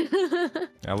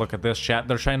 Now look at this, chat.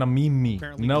 They're trying to meme me.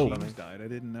 Apparently No. James died. I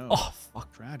didn't know. Oh,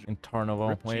 fuck. Tragic. In Tarnovo.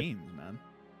 Rip Wait, James, man.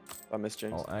 I missed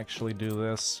James. I'll actually do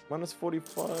this. Minus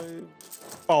 45.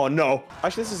 Oh, no.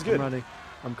 Actually, this is I'm good. running.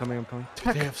 I'm coming.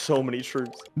 They have so many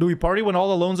troops. Do we party when all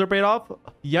the loans are paid off?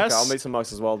 Yes. Okay, I'll make some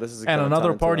marks as well. This is And gonna another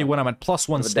turn into party a- when I'm at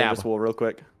 +1 of a stab. dangerous war real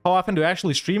quick. How often do I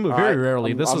actually stream? Very Alright,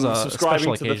 rarely. This is I'm a subscribing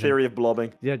special to the occasion. theory of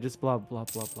blobbing. Yeah, just blah.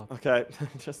 Okay,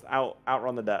 just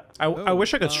outrun the debt. I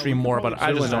wish I could stream we more, could but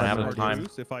probably I just do don't an have the hour time.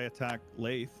 truce If I attack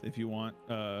Laith, if you want.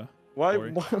 Why?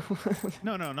 Sorry.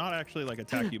 No, not actually like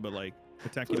attack you, but like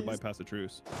attack you to Please. bypass a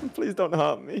truce. Please don't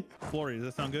hurt me. Flory, does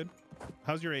that sound good?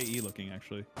 How's your AE looking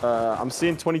actually? I'm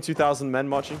seeing 22,000 men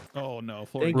marching. Oh no,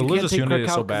 Flory. Thank you. Religious Can't take unity is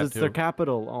Krakow so 'cause bad, it's their too.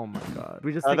 capital. Oh my god.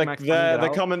 We just take They're Max Money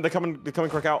coming. out. They're coming.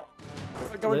 Crack out.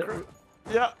 Let-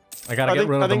 Yeah. I gotta get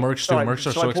rid of the mercs too. Alright, Mercs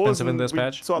are shall so I pause expensive in and this we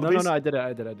patch. swap No, these? I did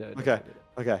it. Okay.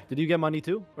 Okay. Did you get money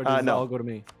too, or does it no. all go to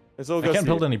me? It's all I goes can't to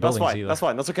build you. any That's buildings fine. either. That's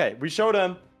fine. That's okay. We showed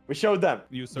them. We showed them.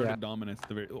 You asserted dominance.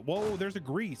 Whoa, there's a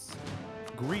Greece.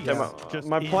 Greece. Yeah, just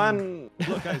my in- plan.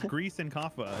 Look, guys, Greece and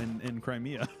Kaffa in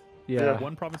Crimea. Yeah.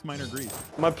 One province minor Greece.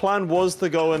 My plan was to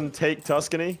go and take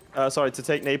Tuscany. Sorry, to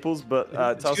take Naples, but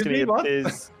Tuscany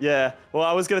is. Yeah. Well,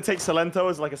 I was gonna take Salento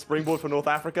as like a springboard for North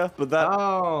Africa, but that.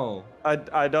 Oh.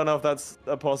 I don't know if that's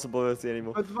a possibility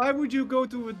anymore. But why would you go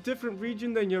to a different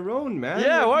region than your own, man?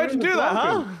 Yeah, Like, why you're would you in do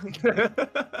the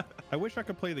that, huh? I wish I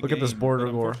could play the Look game. at this border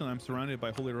but war. unfortunately, I'm surrounded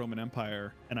by Holy Roman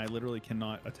Empire, and I literally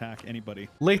cannot attack anybody.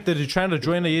 Laith, did you try to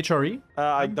join the HRE?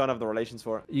 I don't have the relations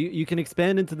for it. You can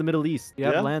expand into the Middle East. You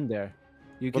have Yeah? land there.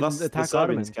 You can Well, that's attack the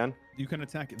Serbians, Ottomans. can. You can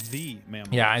attack the Mamluks.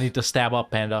 Yeah, I need to stab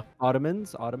up Panda.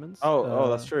 Ottomans. Oh,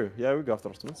 that's true. Yeah, we go after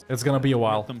Ottomans. It's gonna be a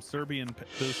while. Those Serbian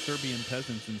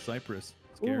peasants in Cyprus.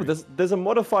 Ooh, there's a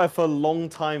modifier for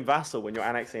long-time vassal when you're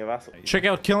annexing a vassal. Check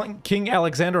out King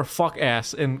Alexander fuck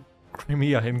ass in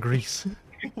Crimea in Greece.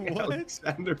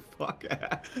 Alexander fuck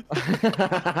ass.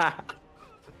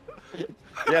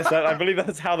 Yes, I believe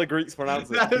that's how the Greeks pronounce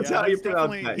it. That's how you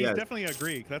pronounce that, He's yes. definitely a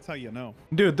Greek. That's how you know.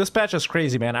 Dude, this patch is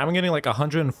crazy, man. I'm getting like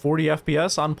 140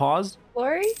 FPS unpaused.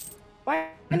 Flory? Why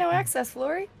no access,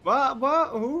 Flory? What?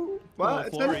 Who? What?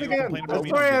 Flory, Say it you again. complain about I'm me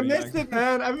sorry, not I giving missed you it,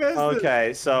 man. I missed it.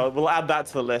 Okay, so we'll add that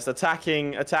to the list.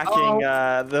 Attacking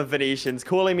the Venetians,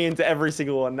 calling me into every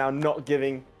single one, now not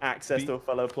giving access to a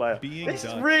fellow player. Being This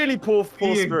is Dutch. really poor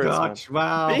Being spirits, Dutch, man.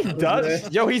 wow. Being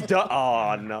Dutch? Yo, he's Dutch.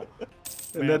 Oh, no.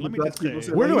 And Man, then let the me Dutch just people say-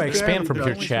 said, Where do "He's I expand barely from Dutch."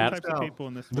 here, Only two chat? types of people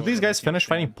in this Did world these that I guys can't finish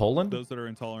fighting stand. Poland? Those that are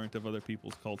intolerant of other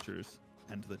people's cultures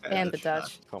and the And the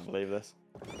Dutch. Can't believe this.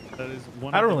 That is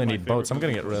one I don't of really my need boats. I'm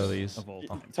gonna favorite get rid of movies these. of all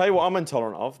time. Tell you what I'm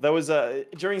intolerant of. There was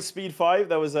during Speed 5,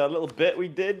 there was a little bit we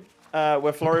did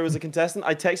where Flory was a contestant.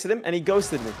 I texted him and he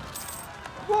ghosted me.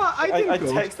 What? I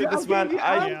texted this man.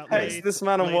 I texted this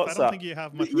man on Laith, I don't WhatsApp. think you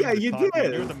have much Yeah, room to you talk, man.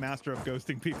 did. You're the master of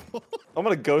ghosting people. I'm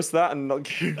gonna ghost that and not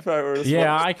give out a response.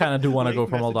 Yeah, I kind of do want to Laith go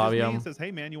for messages me Moldavia. and says,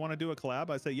 "Hey man, you want to do a collab?"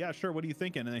 I say, "Yeah, sure. What are you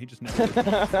thinking?" And then he just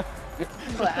never.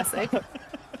 Classic.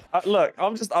 Look,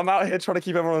 I'm out here trying to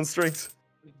keep everyone on strings.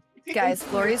 Guys,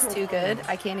 Flory's too good.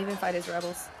 I can't even fight his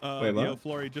rebels. Wait, what? Yo,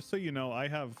 Flory, just so you know, I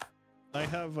have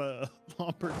a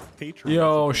Lombard patron.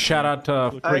 Yo, shout out to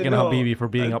freaking know. Habibi for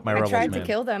beating up my I rebels, tried to man.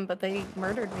 kill them, but they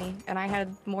murdered me, and I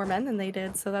had more men than they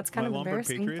did, so that's kind of Lombard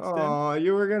embarrassing. Patriots did? Oh,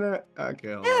 you were gonna.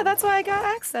 Okay. hold Yeah, on. that's why I got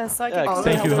access, so I Yeah, could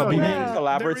Thank you, help them Habibi. out.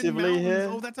 Collaboratively They're in here.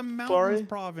 mountains. Oh, that's a mountains Flory.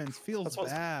 province. Feels That's what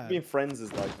bad. being friends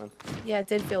is like, man. Yeah, it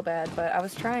did feel bad, but I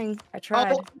was trying. I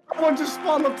tried. Oh, someone just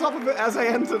spawned on top of it as I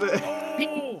entered it.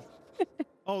 Oh!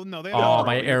 Oh no, they. Oh, no,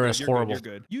 my you're air good, is you're good, horrible. you're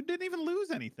good. You didn't even lose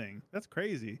anything. That's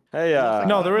crazy. Hey,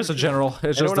 No, there is a general. It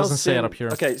just anyone else doesn't say it seen- up here.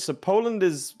 Okay, so Poland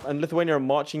and Lithuania are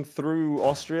marching through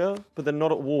Austria, but they're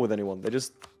not at war with anyone. They're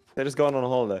just going on a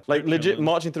holiday, like They're legit chilling.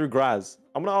 marching through Graz.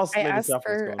 I'm gonna ask. I maybe asked Seth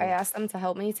what's going I on. asked them to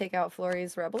help me take out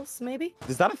Flory's rebels, maybe?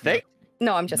 Is that a thing?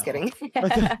 No, I'm just No. kidding. I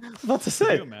was about to Can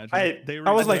say. you imagine? Hey, They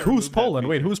I was like, removed who's that Poland?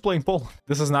 Wait, feature. who's playing Poland?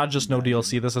 This is not just no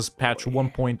DLC. This is patch That was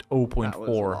a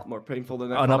 1.0.4. lot more painful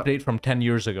than I An thought. update from 10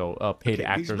 years ago. Paid Okay,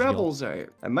 actors these deal. rebels I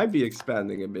might be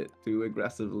expanding a bit too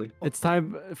aggressively. It's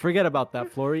time. Forget about that,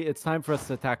 Flory. It's time for us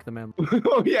to attack the man.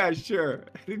 Oh yeah, sure.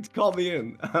 Call me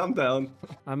in. I'm down.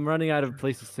 I'm running out of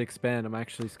places to expand. I'm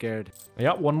actually scared.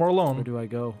 Yeah, one more Where loan, do I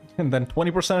go? and then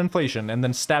 20% inflation, and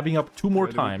then stabbing up 2 more Where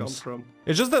do we come times. from?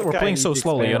 It's just that we're Okay, playing you so need to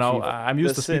slowly, you expand, know. Chief. I'm used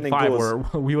They're to sitting Speed 5, indoors.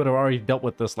 where we would have already dealt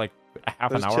with this like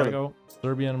half an They're hour chilling. ago.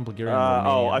 Serbian, Bulgarian, Oh,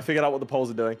 Romanian. I figured out what the Poles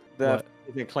are doing. They're What?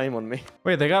 taking a claim on me.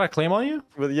 Wait, they got a claim on you?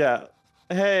 But yeah.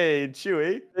 Hey,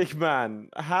 Chewy, big man.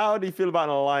 How do you feel about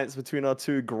an alliance between our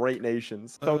two great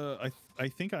nations? I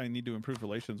think I need to improve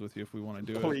relations with you if we want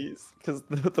to do it. Please, because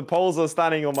the Poles are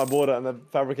standing on my border and they're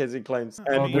fabricating claims. I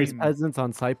Oh, And there's mean- peasants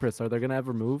on Cyprus. Are they gonna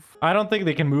ever move? I don't think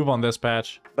they can move on this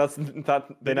patch. they now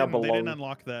They didn't belong.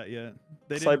 unlock that yet.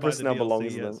 They didn't Cyprus buy the now DLC belongs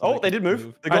to yet, them. so Oh, they can did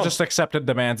move. They're I gone. just accepted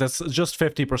demands. It's just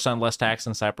 50% less tax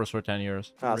in Cyprus for 10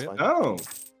 years. Ah, that's fine. Oh,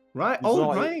 right. It's Oh, not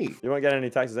like- right. You won't get any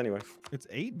taxes anyway. It's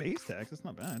 8 base tax. That's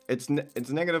not bad. It's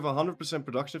negative 100%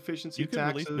 production efficiency You can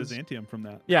taxes. release Byzantium from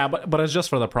that. Yeah, but it's just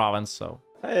for the province, so.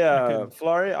 Hey, Okay.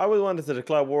 Flori, I always wanted to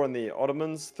declare war on the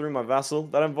Ottomans through my vassal.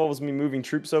 That involves me moving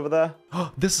troops over there.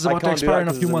 This is I about to can't do expire that in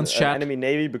a 'cause few it's months, an chat. enemy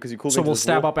navy because you called So me we'll to this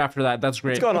stab war. up after that. That's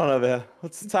great. What's going on over here?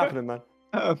 What's happening, man?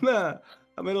 Man,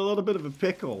 I'm in a little bit of a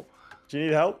pickle. Do you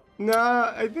need help?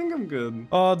 Nah, I think I'm good.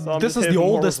 This is the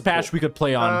oldest patch we could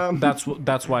play on.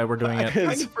 That's why we're doing I it.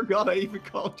 kind of forgot I even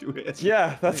called you it.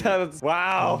 Yeah, that's how it's...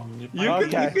 Wow.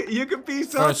 You could be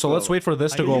so. All right, so let's wait for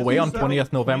this to go away on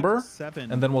 20th November,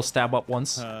 7, and then we'll stab up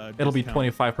once. It'll be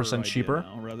discount 25% per cheaper.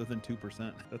 idea now, rather than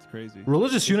 2%. That's crazy.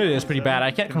 Religious unity is pretty bad.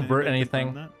 I can't Can convert anybody confirm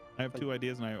anything. that? I have 2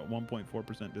 ideas and I got 1.4%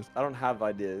 discount. I don't have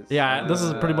ideas. Yeah, this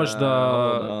is pretty much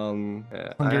the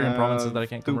Hungarian provinces that I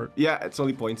can't convert. Yeah, it's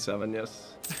only 0.7,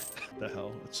 yes. The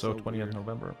hell? It's So 20th weird.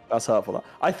 November. That's hurtful. That.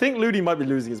 I think Ludi might be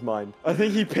losing his mind. I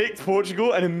think he picked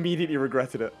Portugal and immediately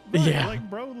regretted it. Right, Yeah. Like,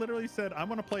 bro literally said, I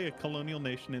want to play a colonial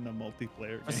nation in a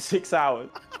multiplayer For game. 6 hours.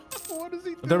 What is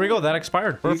he doing? There we go. That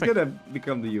expired. He's Perfect. gonna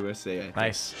become the USA. I think.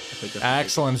 Nice. I think that's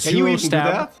Excellent. Can you Zero even do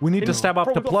stab. that? We need to stab up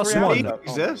to Probably got plus 3 hours 1 left.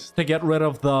 exist. to get rid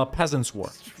of the Peasants' War.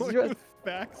 Destroy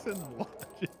facts and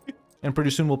logic. And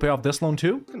pretty soon we'll pay off this loan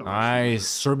too. Nice.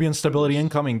 Serbian stability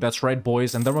incoming. That's right,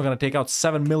 boys. And then we're gonna take out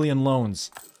 7 million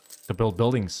loans to build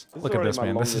buildings. Look at this,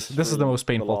 man. This is the most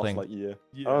painful thing. Like, year.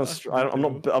 Yeah,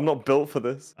 I'm not built for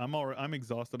this. I'm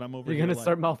exhausted. I'm over You're here. gonna like,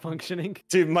 start malfunctioning.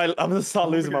 Dude, I'm gonna start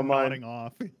over losing my here mind. nodding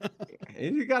off.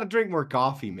 You gotta drink more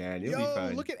coffee, man. You'll be Yo,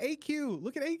 fine. look at AQ.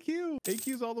 Look at AQ.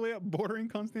 AQ's all the way up bordering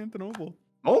Constantinople.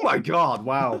 Oh my God!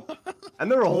 Wow.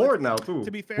 And they're a horde now too. To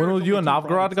be fair, When will it's you only a 2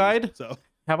 Novgorod provinces, guide? So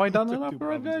Have I done an Took 2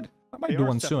 Novgorod provinces. guide? I might They do are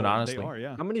one soon, separate. honestly. They are,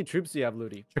 yeah. How many troops do you have,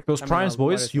 Ludi? Check those I mean, primes, I'll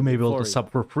boys. minus You may be able to Glory. sub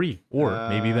for free, or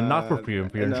maybe even not for free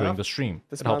if you're enjoying enough. the stream.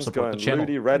 This It helps man's support the going channel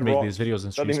Ludi, Red and make Rock. these videos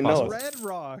and Don't streams even know possible. Red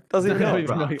Rock. Doesn't even I know. don't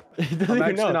even know. He doesn't I'm even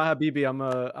actually know. not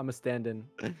Habibi. I'm a stand-in.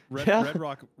 Red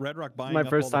Rock buying my up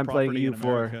first all the time playing property in EU4.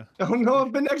 America. Oh no,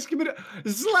 I've been excommunicated.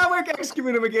 Slavic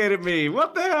excommunicated me.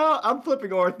 What the hell? I'm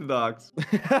flipping Orthodox.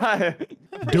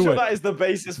 Do it. That is the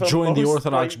basis for Join the most,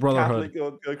 Orthodox like, Brotherhood.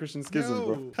 Catholic or Christian schisms, Yo,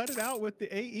 bro. cut it out with the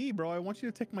AE, bro. I want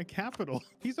you to take my capital.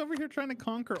 He's over here trying to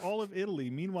conquer all of Italy.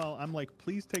 Meanwhile, I'm like,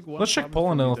 please take one. Let's check province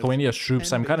Poland from and me that's Lithuania's troops.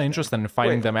 10 I'm kind of days interested in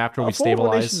fighting Wait, them after we I thought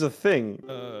Lithuania's stabilize. a thing.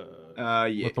 Yeah.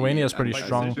 Lithuania's pretty I'm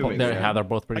strong. assuming, They're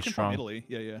both I pretty can farm strong. Italy.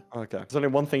 Yeah, yeah. Okay. There's only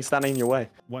one thing standing in your way,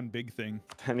 One big thing.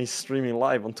 and he's streaming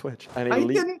live on Twitch. And I he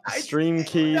leaked didn't- I- stream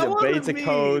key, that the wasn't beta me.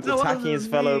 codes, That attacking wasn't his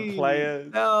fellow me.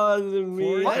 players. That wasn't me.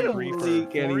 Florian I a don't griefer.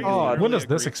 leak anything. God, when does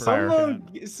this expire?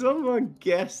 Someone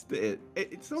guessed it.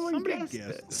 Someone Somebody guessed guessed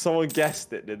it. Someone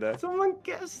guessed it, did they? Someone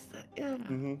guessed it. Yeah.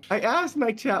 Mhm. I asked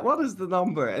my chat, what is the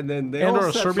number? And then they And all or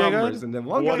a said Serbia numbers. guide? And then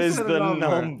one What guy is said the a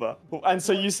number? And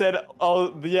so you said,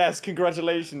 oh, yes,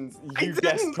 congratulations. I You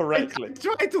guessed didn't. correctly. I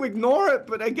tried to ignore it,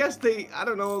 but I guess I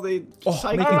don't know, they Oh,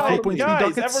 psyched making out 4.3 me. Guys,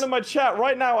 ducats. everyone in my chat,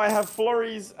 right now I have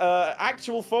Florey's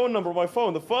actual phone number on my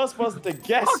phone. The first person to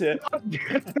guess it.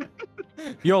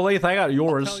 Yo, Laith, I got I'll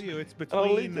yours. tell you, it's I'll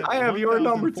between. leave it. I have your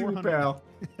number too, 1,400. pal.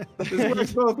 This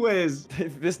works both ways.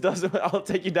 If this doesn't, I'll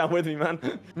take you down with me, man.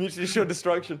 Mutually assured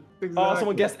destruction. Oh, Exactly.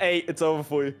 someone guessed 8. It's over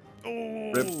for you.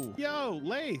 Oh, yo,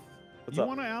 Laith. What's You up?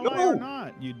 want to ally No. or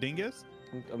not? You dingus.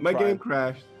 I'm My trying. game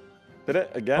crashed Did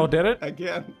it again? Oh, did it?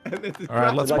 again. And it All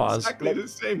right, let's crashed pause. exactly the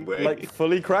same way. Like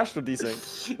fully crashed or desync?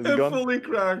 Is it it gone? fully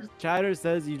crashed. Chatter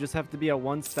says you just have to be at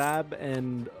 1 stab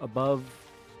and above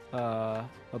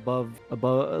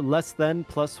less than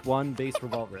 +1 base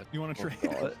revolver. You want to trade?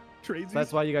 God. Trade So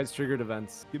that's why you guys triggered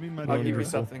events. Give me my. I'll give you number.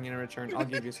 something in return. I'll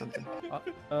give you something. love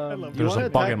Do you There's wanna a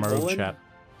bug attack in my room Poland? chat.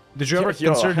 Did you ever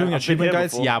Yo, consider doing I've been achievement here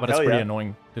guides? before. Yeah, but it's Hell pretty yeah.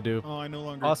 annoying to do. Oh, I no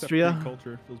longer Austria? accept Greek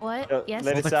culture. What? Yes.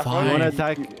 Lady Like Sapphire, fine. You want to you-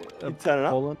 attack you turn it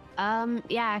up? Poland?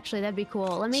 Yeah, actually, that'd be cool.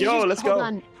 Let me Yo, just let's hold go.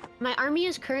 on. My army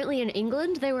is currently in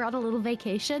England. They were on a little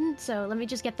vacation, so let me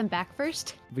just get them back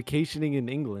first. Vacationing in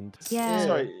England. Yeah.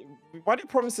 Sorry, why do you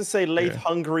promise to say Laith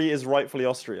Hungary is rightfully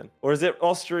Austrian? Or is it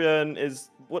Austrian is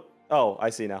what? Oh, I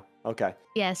see now. Okay.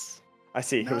 Yes. I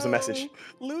see. It was a message.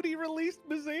 No, Ludi released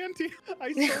Byzantium.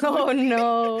 Oh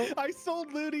no. I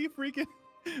sold Ludi freaking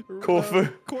Corfu.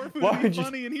 Corfu Why to be would you-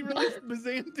 funny, and he released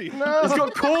Byzantium. He's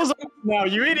got cores on now,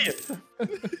 you idiot!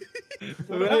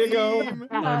 There you go.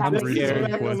 I'm This is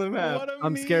scared. back on the map. What a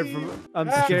I'm scared for meme.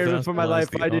 I'm scared for my life.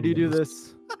 Why did you do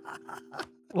this?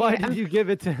 Why did you give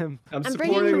it to him? I'm I'm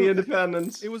supporting bringing- the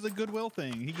independence. It was a goodwill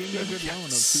thing. He gave me a good loan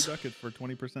of 2 ducats for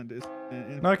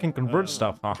 20%. Now I can convert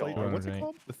stuff. Oh, What's it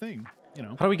called? The thing. You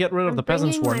know. How do we get rid of I'm the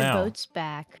Peasants' bringing War my now? boats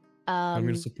back. I'm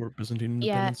gonna support Byzantine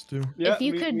yeah. independence too. Yeah, if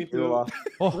you me- could- me too.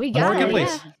 Oh, We a got it,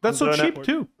 marketplace. yeah. That's so Don't cheap have-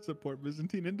 too. Support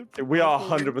Byzantine independence. We are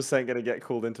 100% going to get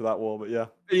called into that war, but yeah.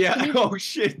 Yeah. Oh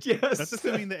shit. Yes. That's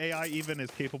assuming the AI even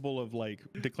is capable of like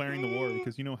declaring the war,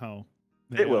 because you know how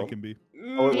the It AI will. can be.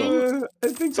 Oh, it will. I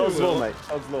think Sod's it will. law, mate.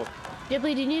 Sod's law.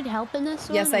 Ghibli, do you need help in this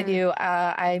one? Yes, I or- do.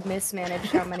 I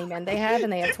mismanaged how many men they have,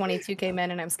 and they have 22k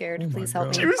men, and I'm scared. Oh my Please help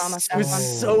God. me. He was, Promise he was that one.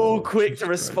 so quick to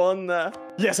respond there.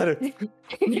 Yes, I do.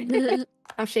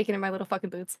 I'm shaking in my little fucking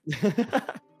boots.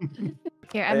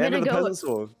 Here, I'm gonna go.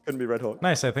 Couldn't be Red Hawk.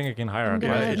 Nice. I think I can hire a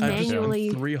guy. I just manually-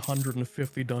 spent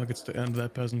 350 ducats to end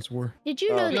that peasant's war. Did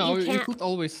you know that No, you you can't? could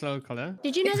always sell color.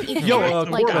 Did you know that you can't Yo,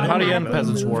 like Corbin, how do you end automatically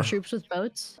Peasants' move War? troops with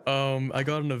boats? I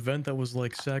got an event that was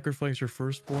like sacrifice your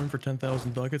firstborn for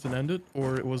 10,000 ducats and end it,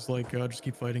 or it was like just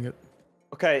keep fighting it.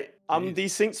 Okay, I'm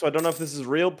desynced, so I don't know if this is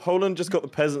real. Poland just got the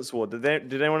Peasants' War. Did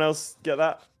anyone else get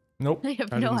that? Nope. I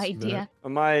have I no didn't see idea.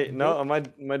 Am I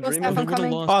dreaming? I'm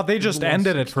coming. Oh, they just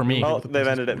ended it for me. Oh, they've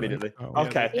ended it immediately.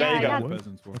 Okay, Yeah, there you I go.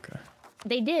 got- Okay.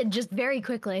 They did just very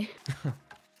quickly.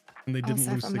 And they Oh, didn't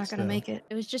Seth, lose I'm not 6 gonna make it.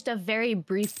 It was just a very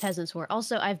brief peasants' war.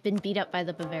 Also, I've been beat up by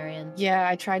the Bavarians. Yeah,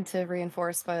 I tried to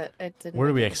reinforce, but it didn't. Where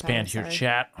do we make it in time, expand here, sorry.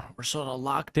 chat? We're sort of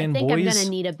locked I in, think I'm boys. gonna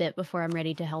need a bit before I'm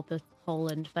ready to help with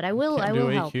Poland, but I will. Can't I do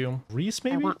will help. AQ. Greece, I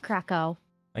maybe? want Krakow.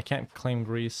 I can't claim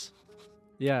Greece.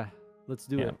 Yeah, let's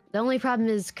do Yeah. it. The only problem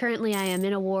is currently I am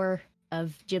in a war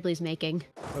of Ghibli's making.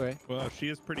 Okay. Well, she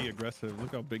is pretty aggressive.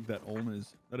 Look how big that ulm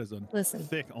is. That is a Listen.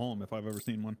 thick ulm if I've ever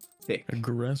seen one. Thick.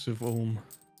 Aggressive ohm.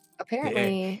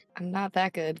 Apparently, I'm not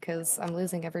that good because I'm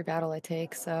losing every battle I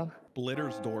take. So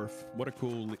Blittersdorf. What a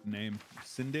cool name.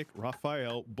 Syndic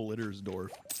Raphael Blittersdorf.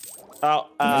 Oh,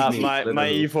 my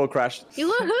EU4 crashed. He's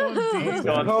Woohoo!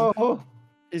 gone. Oh,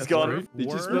 He's gone. did you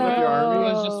Word. split up your army?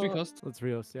 Well, just because. Let's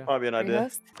Rios, yeah. Might be an idea.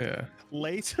 Rehost? Yeah.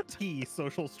 Late T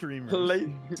social streamers. Late.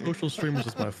 Social streamers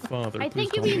is my father. I Please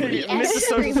think you call me mean that. the S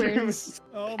streamers.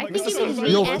 Oh I my think you god.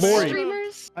 mean Yo, the S Flory.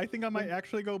 streamers. I think I might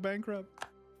actually go bankrupt.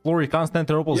 Flory,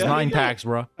 Constantinople's Yeah. 9 tax,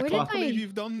 bro. I Where can't did believe my-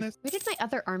 you've done this. Where did my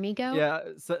other army go? Yeah,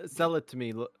 sell it to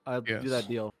me. I'll do Yes. that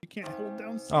deal. You can't hold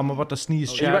down. I'm about to sneeze,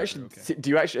 Do Oh, you chat. actually?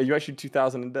 Okay. Are you actually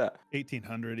 2,000 in debt?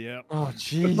 1800, yeah. Oh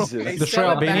Jesus. Hey, Destroy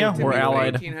sell it back Albania? to We're me for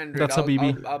allied. 1800. That's I'll-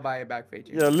 Habibi. I'll buy it back for you.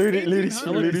 Yeah, Ludi's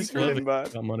 1800. feeling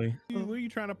bad. Got money. What are you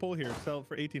trying to pull here? Sell it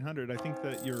for 1800. I think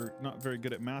that you're not very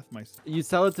good at math, my. You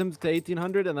sell it to him to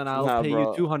 1800, and then I'll Nah, pay bro.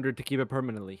 you 200 to keep it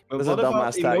permanently. But There's what a about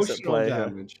dumbass tax at emotional play here.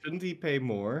 damage? Shouldn't he pay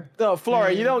more? No,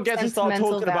 Flora, you don't get to start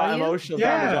Sentimental talking about value? emotional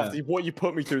Yeah. damage after what you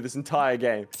put me through this entire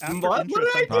game. What did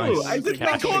I do? I did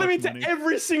I called him into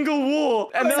every single war,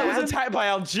 and then I was Seth? attacked by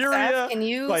Algeria. Seth, can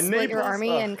you by split your Naples. army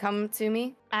Ugh. and come to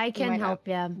me? I can might help.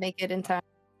 Yeah. Make it in time.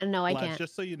 No, I Lads, can't.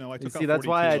 just so you know, I You took see, out that's 42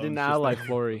 why I loans didn't just ally there.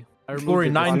 Flory. I removed Flory,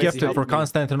 it 9 because gifted he for helped me.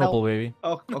 Constantinople, baby.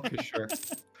 Oh, okay, sure.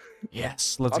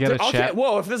 Yes, let's I'll get do- it, okay, chat.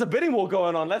 whoa, if there's a bidding war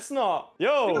going on, let's not.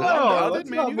 Yo, No, did, let's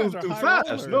man, not you guys move are too high fast.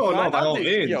 rollers. No, I'll by all do-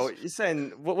 means. Yo, you're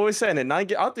saying, what were we saying? Give, 10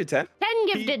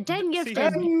 gifted. 10 gifted.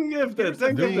 10 gifted.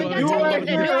 10 Do gifted. I- You do I- already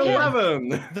do I- have 11.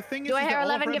 The thing is, Do I is hear that all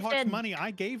 11 of Red Hawk's gifted? money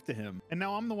I gave to him, and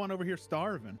now I'm the one over here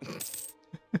starving.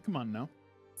 Come on now.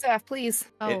 Seth, please.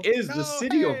 Oh. It is the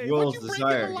city of Will's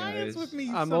desire, guys.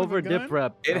 I'm over dip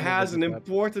rep. It I'm has over an dip rep.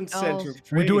 important Oh. center of We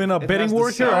trade. doing a It bidding has war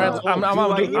the here? south. I'm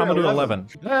gonna do 11.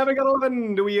 Yeah, we got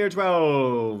 11. Do we hear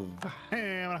 12?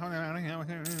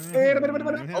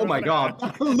 Oh my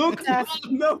god. Look,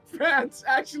 no France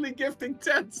actually gifting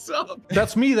 10 subs.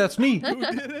 That's me. That's me. Who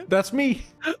did it? That's me.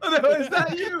 No, is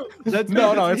that you?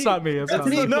 No, it's not me. It's That's not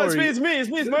me. me. No, it's me, it's me, it's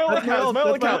me, it's my old That's my account, old- it's my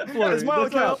old that's my account, old it's my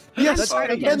old Flory. account. Yes,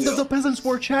 Spartacus. end of the Peasants'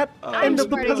 War, chat. I'm End of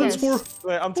the Peasants' War. Spartacus.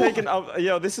 Wait, I'm taking,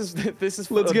 yo, this is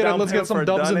Let's get it, down let's get payment some for a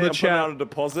dubs in donate. the I'm putting chat. down a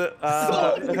deposit.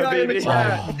 The guy in the Habibi.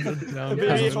 chat. Habibi,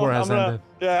 Peasants' War has I'm gonna- ended.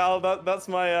 Yeah,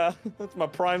 that's my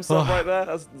prime sub right there.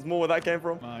 That's more where that came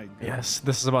from. My God. Yes,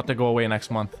 this is about to go away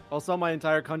next month. I'll sell my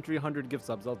entire country 100 gift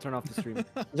subs. I'll turn off the stream.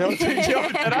 Yo,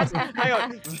 hang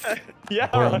on. Yeah,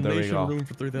 Boom, alright. there we Nation go. room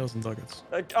for 3,000 ducats.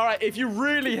 All right, if you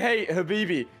really hate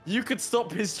Habibi, you could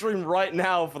stop his stream right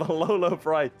now for the low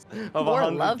price of Or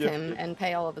 100 love gift- him and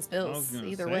pay all of his I was bills. gonna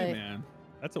Either say, way. man,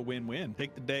 that's a win-win.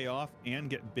 Take the day off and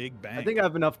get big bang. I think I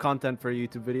have enough content for a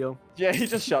YouTube video. Yeah, he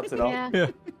just shuts it off. Yeah.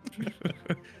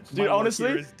 Dude,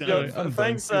 honestly, yo, I'm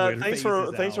thanks done.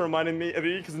 for reminding me of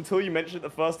it, because until you mentioned it the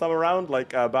first time around,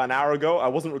 like about an hour ago, I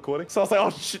wasn't recording. So I was like, oh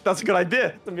shit, that's a good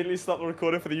idea. Immediately start the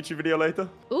recording for the YouTube video later.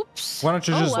 Oops. Why don't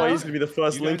you Oh, just- That's why well. he's gonna be the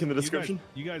first You link guys- in the description.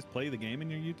 You guys play the game in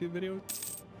your YouTube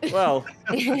videos? Well,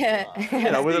 you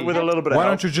know, with a little bit of Why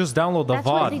help. don't you just download the That's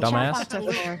what VOD, the dumbass? chatbots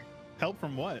are for. Help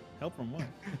from what? Help from what?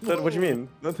 What do you mean?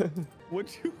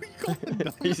 What you call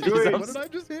it? He's What did I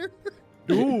just hear?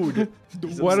 Dude,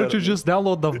 why don't you just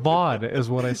download the VOD, is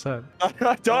what I said. I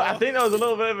think there was a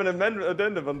little bit of an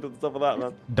addendum on top of that,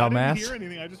 man. I didn't Dumbass. hear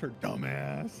anything. I just heard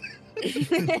dumbass.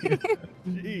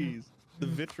 Jeez, the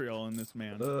vitriol in this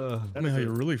man. Tell me how you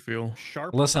really feel.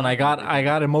 Sharp. Listen, I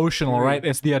got emotional, right?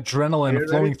 It's the adrenaline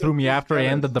flowing through me after I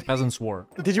ended the Peasants' War.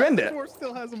 Did you end it?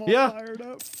 Still has them all Yeah. fired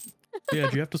up. Yeah,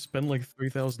 do you have to spend like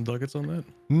 3,000 ducats on that?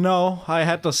 No, I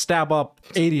had to stab up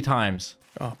 80 times.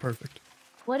 Oh, perfect.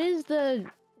 What is the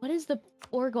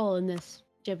war goal in this?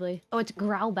 Ghibli. Oh, it's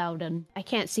Graubauden. I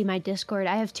can't see my Discord.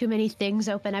 I have too many things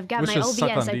open. I've got We my should suck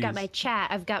OBS, on I've got these. my chat,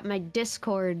 I've got my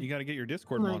Discord. You got to get your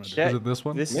Discord Oh my monitor. Yeah, Is it this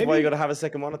one? This is why you gotta have a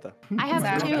second monitor. I have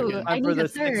Exactly. two. I Time for need a the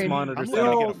 6 third. monitor I'm setup.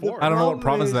 looking to get a fourth. I don't know what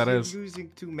Problem province that you're is.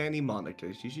 using too many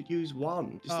monitors. You should use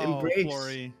one. Just Oh, embrace.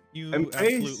 Flory, you Embrace.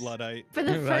 absolute Luddite. For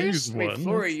the I use first... one.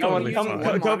 Flory, you Come only on, use come,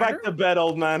 one go back monitor? to bed,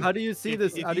 old man. How do you see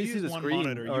this? How do you see use the one screen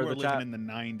monitor, you or are the living chat? in the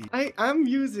 90s. I am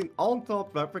using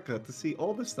on-top replica to see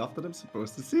all the stuff that I'm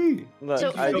supposed to see. Look, So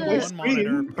I, for Got the- one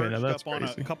monitor Okay, perched now that's up on a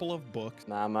crazy. couple of books.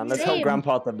 nah, man, let's help Same.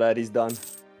 Grandpa to bed. He's done.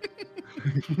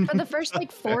 For the first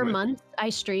like 4 months I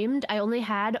streamed, I only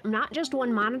had not just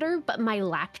one monitor, but my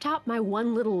laptop, my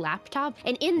one little laptop.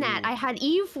 And in that, I had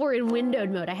EU4 in windowed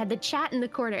mode. I had the chat in the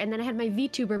corner, and then I had my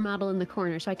VTuber model in the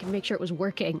corner so I could make sure it was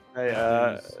working. Hey,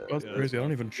 That's crazy. I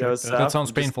don't even yo, check Seth, that. That sounds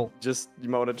just- painful. Just you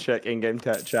might want to check in-game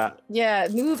chat. Yeah,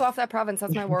 move off that province.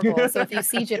 That's my war goal. So if you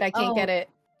siege it, I can't Oh. get it.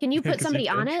 Can you Yeah, put 'cause somebody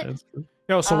you on can, it? that's true.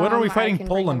 Yo, so when are we I fighting can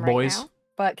bring Poland, them right boys? now,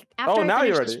 but After now I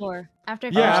you're finish ready. this war. After I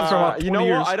Yeah, finish after this war. about You 20 know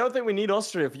years. what? I don't think we need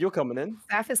Austria if you're coming in.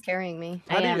 Saf is carrying me.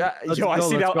 How do you, Let's yo, I go,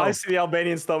 see let's the I go. see the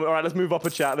Albanian stomach. All right, let's move up a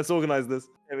chat. Let's organize this.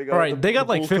 Here we go. All right, The- they got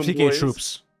the like Balkan 50k boys.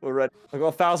 troops. We're ready. I've got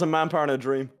 1,000 manpower and a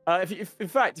dream. In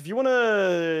fact, if you want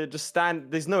to just stand,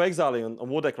 there's no exiling on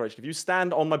war declaration. If you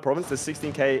stand on my province, there's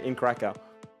 16k in Krakow.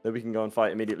 Then we can go and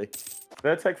fight immediately.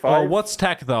 They're tech 5. Oh, what's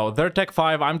tech though? They're tech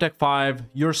 5, I'm tech 5,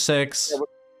 you're 6,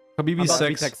 Habibi I'm about to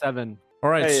be 6. Tech 7. All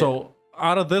right, Hey, so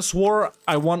out of this war,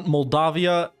 I want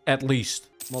Moldavia at least.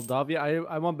 Moldavia.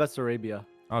 I want Bessarabia.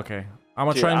 Okay. I'm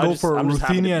gonna Dude, try and I'm go just- for I'm just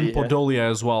happy to Ruthenia and be here. Podolia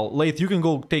as well. Laith, you can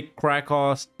go take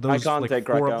Krakow. Those can't like take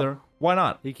 4 Krakow. up there. Why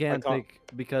not? He can't can't. take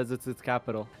because it's its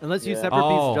capital. Unless you Yeah. separate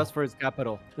Oh. piece just for its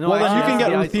capital. No, Well, then you actually, can get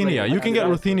it's the Ruthenia. isolated. You can get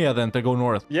Isolated. Ruthenia then to go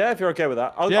north. Yeah, if you're okay with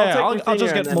that. I'll Yeah, take I'll just Ruthenia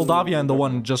get and then- Moldavia and the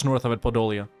one just north of it,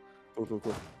 Podolia. Cool.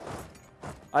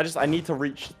 I need to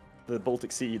reach the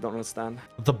Baltic Sea. You don't understand.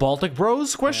 The Baltic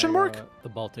Bros? Question mark? The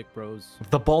Baltic Bros.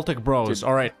 The Baltic Bros. Dude,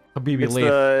 All right, Habibi, It's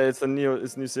Laith. a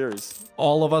new series.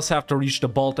 All of us have to reach the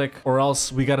Baltic, or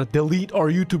else we gotta delete our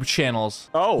YouTube channels.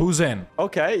 Oh. Who's in?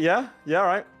 Okay, yeah, all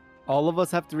right. All of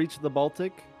us have to reach the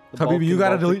Baltic. The Habibi, you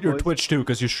gotta Baltic delete your boys. Twitch too,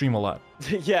 because you stream a lot.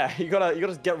 Yeah, you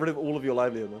gotta get rid of all of your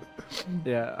livelihood, man.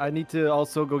 Yeah, I need to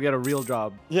also go get a real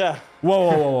job. Yeah,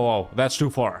 Whoa. That's too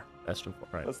far. That's too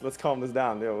far. Right. let's calm this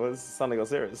down. Yo, it's starting to go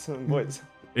serious, boys.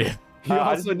 Yeah. You I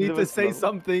also just need live to in say Snow.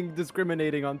 something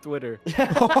discriminating on Twitter.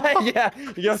 Yeah,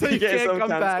 you have So to you get can't some come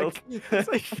back. cancelled.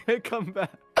 So you can't come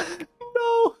back.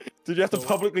 No. Did you have to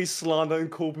publicly slander and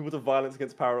call people to violence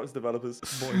against Paradox developers?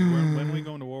 Boys, when are we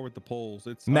going to war with the Poles?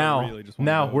 It's I Now, really just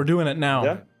wanna go. we're doing it now.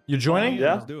 Yeah? You joining?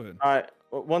 Yeah. Let's do it. All right,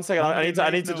 1 second. I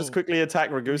need to just quickly attack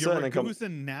Ragusa You're and then come.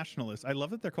 Ragusan nationalists. I I love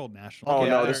that they're called nationalists. Oh Okay,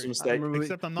 no, I- this is a mistake.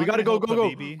 Except I'm not We gotta gonna go,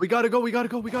 help go. Habibi. We gotta go.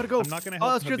 I'm not gonna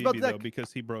help Austria's about Habibi to though deck.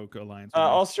 because he broke alliance. with me.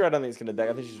 Austria, I don't think he's gonna deck.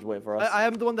 I think she's just waiting for us. I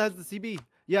am the one that has the CB.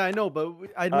 Yeah, I know, but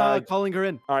I'm Uh, not calling her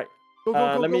in. All right. Go,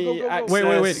 let me access-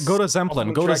 Wait. Go to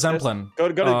Zemplin. Go to military access. Zemplin. Go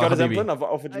to Habibi. Zemplin. I've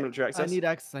offered you military I access. need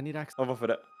access. I need access. I've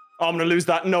offered it. Oh, I'm gonna lose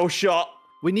that. No shot.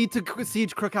 We need to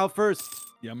siege Krakow first.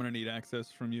 Yeah, I'm gonna need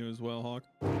access from you as well, Hawk.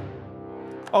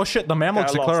 Oh shit, the Mamluks I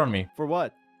lost. declare on me. For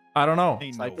what? I don't know.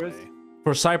 Ain't Cyprus? no way.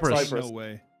 For Cyprus. Cyprus. No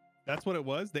way. That's what it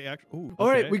was. They actually. All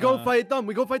right, we go fight them.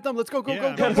 We go fight them. Let's go.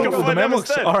 yeah, Go. Let's Go, go the fight them Mamluks.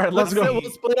 instead. All right, let's go.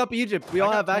 We'll split up Egypt. We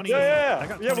all have access.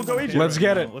 Yeah. We'll go Egypt. Let's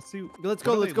get it. Let's see. Let's what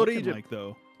go. are Let's they go to looking Egypt. Like,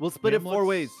 though? We'll split it 4 Mamluks?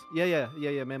 ways. Yeah.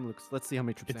 Mamluks. Let's see how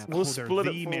many troops they have. We'll they're split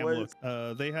the it 4 ways.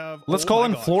 Mamluks. They have. Let's oh call my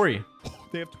in gosh. Flory.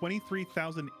 They have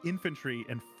 23,000 infantry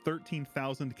and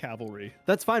 13,000 cavalry.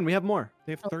 That's fine. We have more.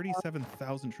 They have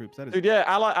 37,000 troops. That is. Dude, yeah,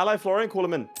 ally Florian, call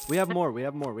him in. We have more. We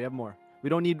have more. We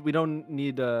don't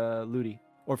need Ludi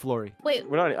or Flory. Wait,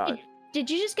 We don't. did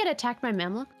you just get attacked by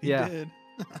Mamluk? He Yeah. did.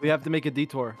 We have to make a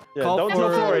detour. Yeah, Call don't tell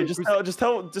for- Florian.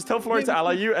 Just tell Florian to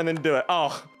ally you and then do it.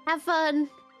 Oh, Have fun.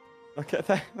 okay.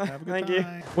 Have a good Thank you.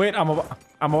 time. Wait, I'm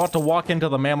about to walk into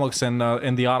the Mamluks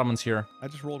and the Ottomans here. I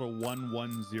just rolled a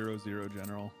 1100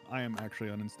 general. I am actually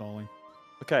uninstalling.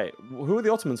 Okay, who are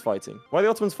the Ottomans fighting? Why are the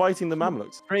Ottomans fighting the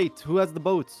Mamluks? Great. Who has the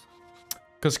boats?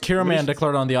 Because Kiraman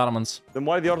declared on the Ottomans. Then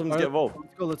why did the Ottomans get involved?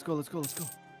 Let's go.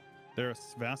 They're a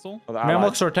vassal. Oh, the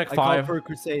allies. Mamluks are tech I call 5. for a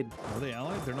crusade. Are they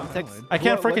allied? They're not Text- allied. I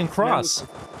can't What- freaking what's cross.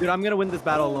 Dude, I'm gonna win this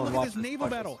battle Oh, alone. look Watch at this this, naval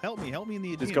watch battle. Help me in the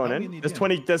Aegean. Just going help me in. the There's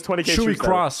Aegean. 20k Chewy troops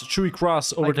there.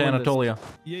 cross over I to can win this. Anatolia.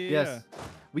 Yeah. Yes.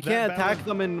 We That can't battle- attack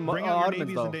them in Bring out your Ottomans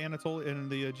navies though. into Anatolia and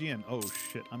the Aegean. Oh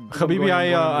shit. I'm Habibi, going, I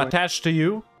I'm going. attached to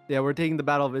you. Yeah, we're taking the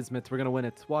Battle of Ismit. We're gonna win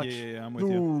it. Watch. Yeah, I'm with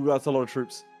you. Ooh, that's a lot of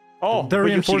troops. Oh, They're but you're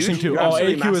reinforcing huge. too. You're Oh,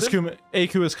 absolutely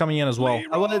AQ is coming in as well.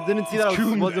 Didn't see that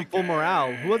I wasn't full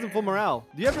morale. Who wasn't full morale?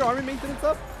 Do you have your army maintenance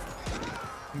up?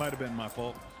 Might have been my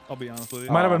fault. I'll be honest with you.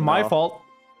 Might have been my no. fault.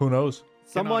 Who knows?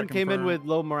 Someone came in with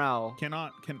low morale.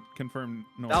 Cannot confirm.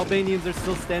 No. The Albanians are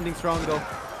still standing strong though.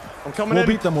 I'm coming We'll in.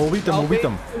 beat them. We'll beat them. We'll beat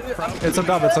them. It's a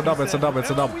dub. It's a dub. It's a dub. It's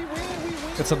a dub.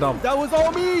 It's a dub. That was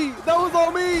all me. That was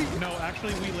all me. No,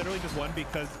 actually, we literally just won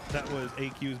because that was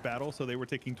AQ's battle, so they were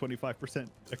taking 25%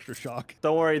 extra shock.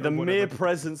 Don't worry, the whatever. mere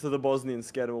presence of the Bosnians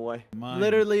scared them away.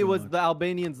 Literally, it was the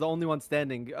Albanians the only one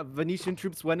standing. Venetian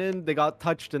troops went in, they got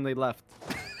touched, and they left.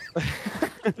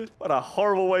 What a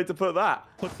horrible way to put that.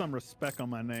 Put some respect on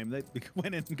my name. They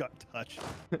went in and got touched.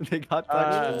 They got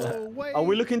touched. Are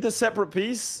we looking to separate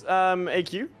peace,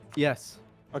 AQ? Yes.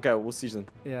 Okay, we'll see then.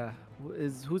 Yeah.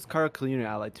 Who's Karakalina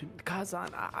allied to? Kazan.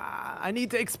 I need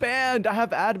to expand. I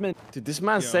have admin. Dude, this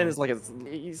man's saying it's like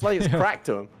it's cracked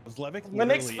to him. Zlevik My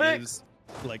next literally fix. is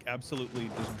like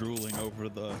absolutely just drooling over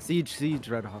the Siege,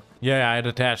 Red Hawk. Yeah, I had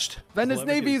attached. Venice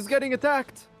Navy is getting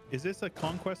attacked. Is this a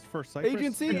conquest for Cyprus?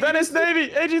 Agency. Venice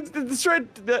Navy! Agents destroyed.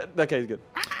 Okay, he's good.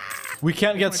 We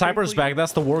can't get Cyprus back.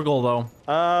 That's the war goal,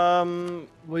 though.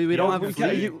 We don't have a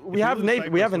fleet. We have navy.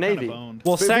 We have a navy. Well,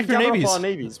 But stack we your gather up navies. our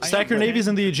navies. Stack your navies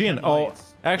in the Aegean. Oh,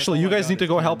 actually, you guys need to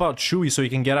go help out Chewie so he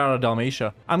can get out of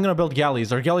Dalmatia. I'm gonna build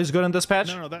galleys. Are galleys good in dispatch?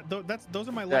 No, those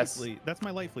are my light fleet. That's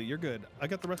my light fleet. You're good. I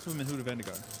got the rest of them in Huda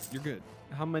Vendigar. You're good.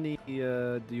 How many do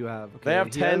you have? Okay, They have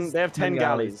 10. They have 10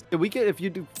 galleys. We can, if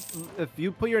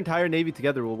you put your entire navy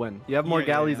together, we'll win. You have more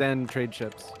galleys and trade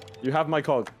ships. You have my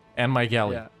cog and my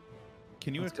galley. Yeah.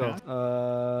 Can you Let's attack?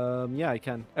 go. Yeah, I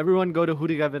can. Everyone go to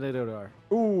Hudiga Venedor.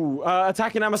 Ooh,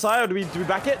 attacking Amasai. Do we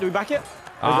back it? Do we back it?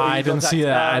 I didn't see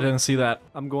that. I didn't see that.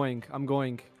 I'm going.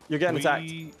 You're getting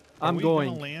attacked. I'm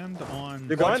going. Land on...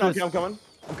 You're going? Okay, I'm coming.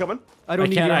 I'm coming. I don't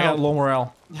need can't. your I got help. low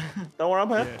morale. Don't worry, I'm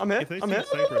here. Yeah. I'm here. If they I'm see here.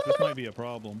 Cyprus, this might be a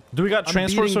problem. Do we got I'm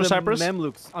transfers beating for the Cyprus?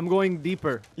 Mamluks. I'm going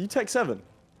deeper. You tech 7.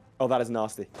 Oh, that is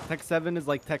nasty. Tech 7 is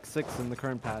like Tech 6 in the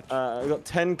current patch. I got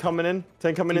 10 coming in.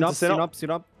 10 coming into Sinop.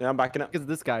 Sinop. Yeah, I'm backing it. Look at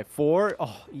this guy. 4.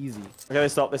 Oh, easy. Okay, they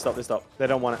stop. They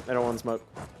don't want it. They don't want the smoke.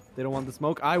 They don't want the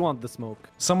smoke. I want the smoke.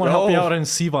 Someone help me out in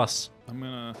Sivas.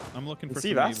 I'm looking for See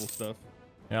some that? evil stuff.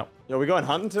 Yeah. Yo, we going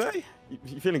hunting today?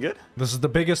 You feeling good? This is the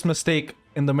biggest mistake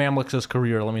in the Mamluks'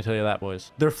 career. Let me tell you that,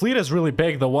 boys. Their fleet is really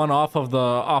big. The one off of the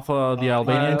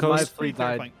Albanian My coast. fleet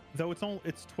died. Though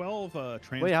it's 12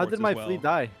 transports. Wait, how did my as well. fleet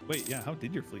die? Wait, yeah, how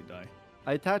did your fleet die?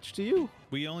 I attached to you.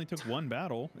 We only took one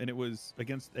battle, and it was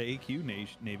against the AQ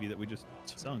navy that we just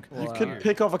sunk. You could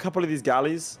pick off a couple of these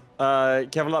galleys.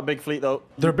 Kevin, that big fleet though.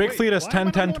 Their big fleet is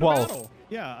 10, 10, 12.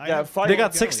 Yeah, They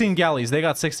got 16 galleys. They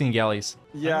got 16 galleys.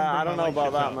 Yeah, I don't know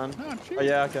about that, man. Oh,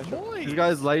 yeah, okay. Sure. These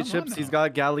guys light ships. He's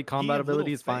got galley combat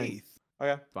ability. He's fine.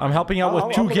 Okay. I'm helping out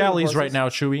with 2 galleys right now,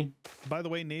 Chewie. By the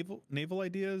way, naval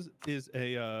ideas is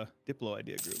a Diplo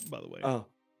idea group. By the way. Oh,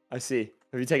 I see.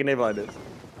 Have you taken naval ideas?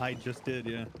 I just did,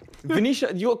 yeah.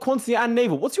 Venetia, you got quantity and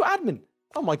naval. What's your admin?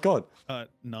 Oh my god.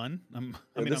 None.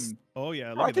 Oh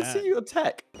yeah, Oh, look I at can that. see your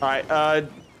tech. All right.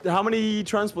 How many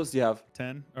transports do you have?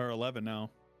 10 or 11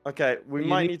 now. Okay, we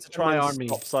might need to try and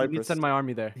stop Cyprus. You need to send my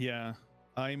army there. Yeah,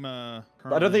 I'm I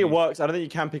don't think it works. I don't think you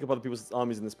can pick up other people's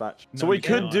armies in this patch. So what we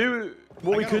could do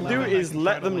is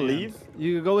let them leave.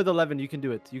 You go with 11. You can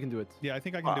do it. You can do it. Yeah, I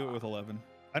think I can do it with 11.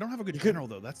 I don't have a good general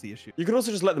though. That's the issue. You could also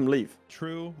just let them leave.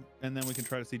 True, and then we can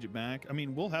try to siege it back. I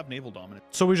mean, we'll have naval dominance.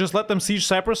 So we just let them siege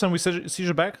Cyprus and we siege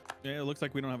it back? Yeah, it looks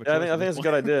like we don't have a Yeah, choice. I think that's a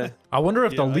good idea. I wonder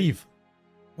if they'll leave.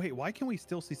 Wait, why can we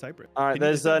still see Cyprus? All right,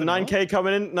 there's 9k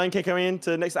coming in. 9k coming in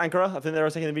to next Ankara. I think they're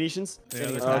attacking the Venetians. Yeah,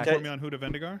 they're okay. me on Huda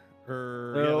Vendigar.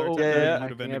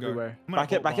 Yeah. Everywhere.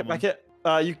 Back it.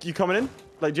 You coming in?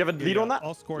 Like, do you have a lead on that?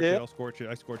 I'll scorch it. I'll scorch it.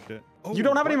 I scorched it. Oh, you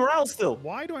don't have any morale still.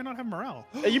 Why do I not have morale?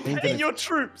 Are you paying your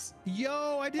troops?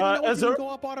 Yo, I didn't know it would go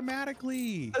up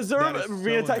automatically. Azurum,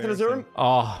 we attacked in Azurum.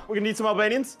 Oh. We're gonna need some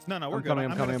Albanians. No, we're good.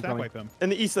 I'm gonna stack wipe him. In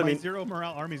the east, I mean. Zero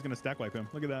morale army's gonna stack wipe him.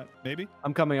 Look at that. Maybe.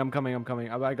 I'm coming.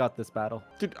 I got this battle.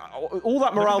 Dude, all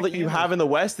that morale that you have in the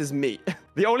west is me.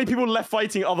 The only people left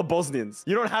fighting are the Bosnians.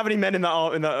 You don't have any men in that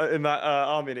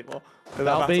army anymore. The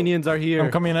Albanians are here.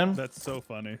 I'm coming in. That's so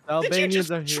funny. The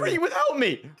Albanians are here. Retreat without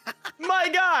me, my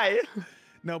guy.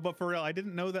 No, but for real, I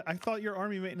didn't know that. I thought your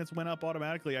army maintenance went up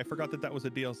automatically. I forgot that was a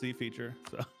DLC feature.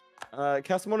 So.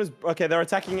 Castamon is okay. They're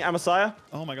attacking Amasaya.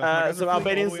 Oh my god. So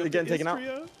Albanians are getting taken out.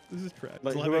 This is trash.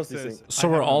 Like, who else do you think? So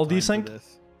we're all desynced?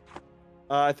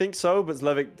 I think so, but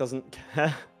Zlevik doesn't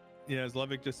care. Yeah,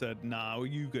 Zlevik just said, "Nah,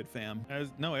 you good, fam."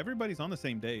 No, everybody's on the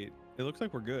same date. It looks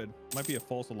like we're good. Might be a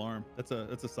false alarm. That's a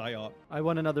psyop. I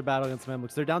won another battle against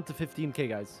Mamluks. They're down to 15k,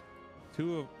 guys.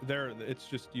 It's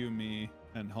just you, me,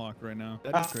 and Hawk right now.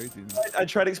 That's crazy. I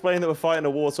tried explaining that we're fighting a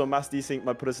war, so a mass desync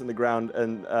might put us in the ground,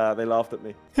 and they laughed at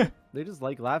me. They just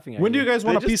like laughing at When do you guys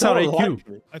want to peace out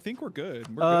AQ? I think we're good.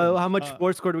 How much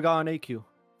war score do we got on AQ?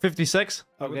 56.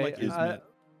 I would like Okay, Izmit.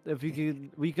 if you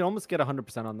could, we can almost get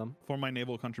 100% on them. For my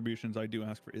naval contributions, I do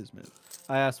ask for Izmit.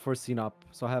 I asked for Sinop,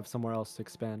 so I have somewhere else to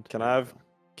expand. Can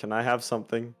I have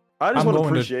something? I just want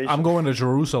appreciation. I'm going to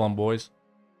Jerusalem, boys.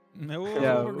 No,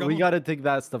 Yeah, we gotta take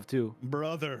that stuff too.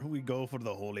 Brother, we go for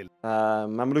the holy.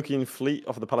 Mamlukian fleet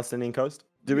off the Palestinian coast.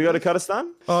 Do we go to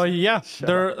Kurdistan? Oh yeah,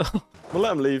 they're. We'll let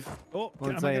them leave. Oh,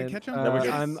 One am I gonna second. catch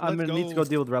him? I'm gonna need to go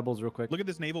deal with rebels real quick. Look at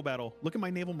this naval battle. Look at my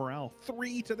naval morale.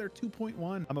 3 to their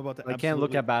 2.1. I'm about to. I can't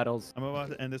look at battles. I'm about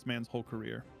to end this man's whole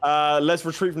career. Let's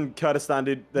retreat from Kurdistan,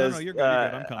 dude. There's, no, you're good.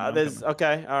 I'm coming. I'm there's coming.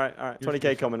 Okay, all right.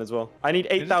 20k coming as well. I need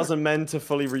 8,000 men to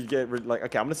fully like.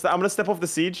 Okay, I'm gonna step off the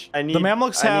siege. I need. The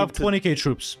Mamluks have 20k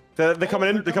troops. They're coming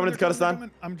in. They're coming into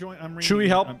Kurdistan. I'm Chewie,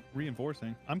 help. I'm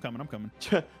reinforcing. I'm coming.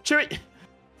 Chewie,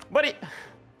 buddy.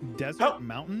 Desert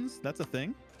mountains? That's a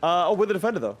thing? Oh, with the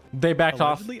defender though. They backed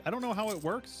Allegedly? off. I don't know how it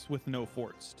works with no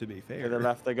forts, to be fair. Yeah, they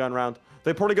left. They're going around.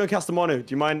 They're probably going Kastamonu.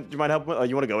 Do you mind helping? Oh,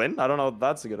 you want to go in? I don't know.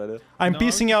 That's a good idea. I'm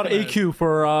piecing out AQ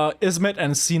for Izmit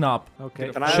and Sinop.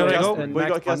 Okay. Should I go? We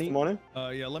got Kastamonu.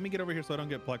 Yeah, let me get over here so I don't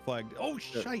get black flagged. Oh,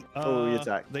 shite. Oh, we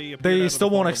attack. They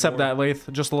still won't accept that, Laith.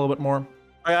 Just a little bit more.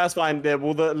 Okay, that's fine. Yeah,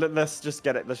 well, let's just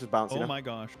get it. Let's just bounce. Oh you know? my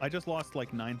gosh. I just lost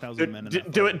like 9,000 men.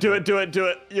 Do it.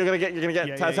 You're gonna get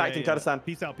attacked in Kurdistan.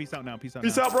 Peace out now. Peace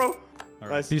out, bro.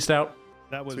 Right. Nice. Peace out.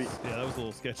 That was, that was a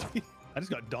little sketchy. I just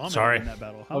got dominated Sorry. in that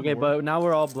battle. Okay, but now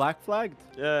we're all black flagged.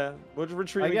 Yeah, we'll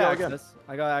retreat I and got go again. access.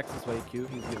 I got access with AQ.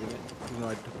 He's giving it. Even though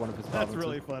I took one of his That's provinces.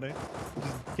 really funny.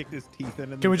 Just kicked his teeth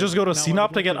in. Can we just go to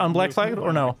Sinop to get unblack flagged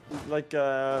or no? Like,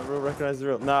 we'll recognize the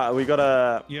real. Nah, we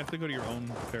gotta. You have to go to your own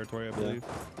territory, I believe.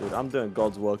 Dude, I'm doing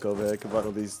God's work over here, converting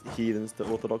all these heathens to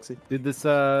orthodoxy. Dude, this it's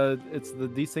the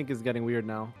desync is getting weird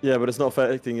now. Yeah, but it's not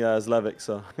affecting Slavic,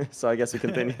 so I guess we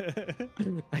continue.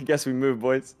 I guess we move,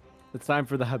 boys. It's time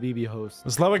for the Habibi host.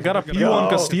 Slavic got a PU on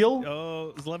Castile.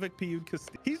 Oh, Slavic PU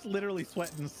Castile. He's literally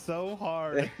sweating so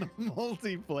hard in the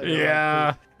multiplayer.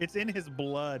 Yeah. It's in his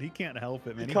blood. He can't help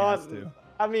it, man. He Can't. has to.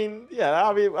 I mean, yeah.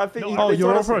 I think. No, Oh,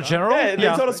 you're over a general? Yeah, they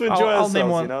told us to enjoy I'll ourselves. name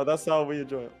one. You know, that's how we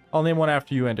enjoy it. I'll name one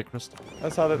after you, Antichrist.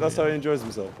 That's how he enjoys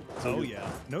himself. Oh yeah.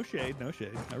 No shade. No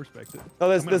shade. I respect it. No,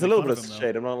 there's I'm gonna a little make bit of fun him,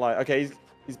 shade. I'm not lying. Okay,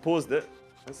 he's paused it.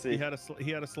 Let's see. He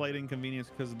had a slight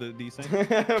inconvenience because of the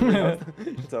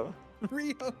desync. So,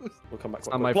 Rios. we'll come back. It's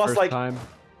not my first time.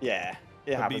 Yeah.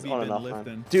 It happens Habibi on been and off, lifting.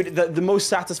 man. Dude, the most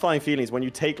satisfying feeling is when you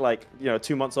take like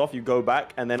 2 months off, you go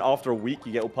back, and then after a week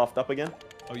you get all puffed up again.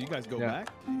 Oh, you guys go Yeah.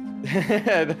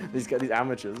 back? these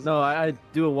amateurs. No, I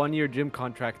do a 1-year gym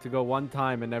contract to go one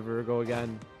time and never go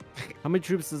again. How many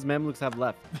troops does Mamluks have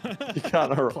left? You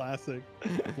can't hurry. Classic.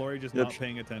 Flory just Yeah, not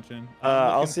paying attention.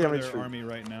 I'll looking see how for many their troops. army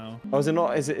right now. Oh, is it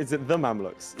not? Is it the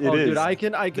Mamluks? It Oh, is. dude, I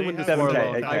can They win this have war 7K,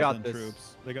 alone. I got 7,000 this.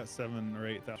 troops. They got 7 or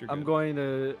 8,000. I'm going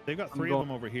to. They've got 3 of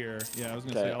them over here. Yeah, I was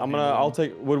gonna Okay, say. I'll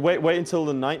take. We'll wait until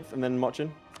the 9th and then march in.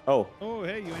 Oh, Oh,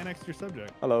 hey, you annexed your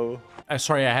subject. hello.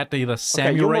 Sorry, I had to eat a Okay,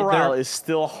 Samuel your right morale there. is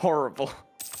still horrible.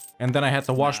 And then I had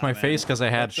to wash Nah, my man. face because I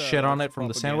had That's, shit on that's it from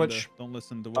the propaganda. sandwich. Don't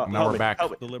listen to Oh, what Now help we're me, back.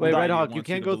 help me. the Wait, liberal Red media Hawk, you wants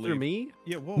can't to go through believe. me.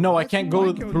 Yeah, whoa, No, I what? can't You go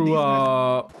might through. these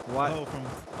What? Oh, from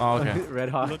Oh, okay. Red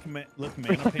Hawk. look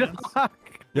mana pants.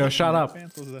 Yo, shut up.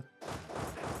 Pants, what was that?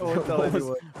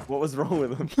 What was wrong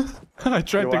with him? I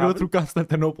tried to what go happened? through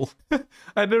Constantinople.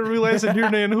 I didn't realize that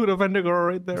Nirne and Huda Vendigo are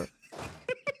right there.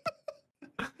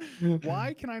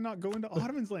 Why can I not go into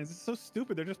Ottoman's lands? It's so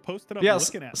stupid. They're just posted up Yes,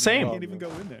 looking at me. same. I can't even go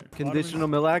in there. Conditional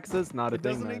mill access, not a It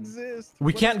thing, doesn't man. exist.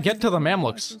 We What can't is get to the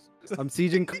conditional Mamluks. access? I'm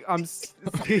sieging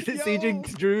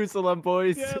Jerusalem,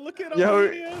 boys. Yeah, look at Yo,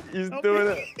 Albania. he's doing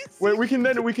it. Wait, we can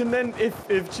then if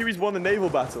Chewie's won the naval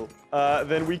battle,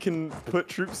 then we can put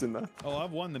troops in there. Oh,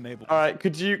 I've won the naval. All right,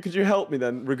 could you help me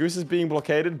then? Ragusa is being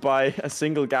blockaded by a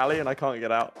single galley, and I can't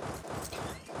get out.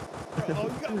 Oh, you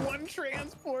got 1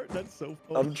 transport. That's so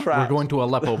funny. I'm trapped. We're going to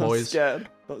Aleppo, I'm boys. scared.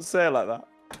 Don't say it like that.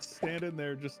 Standing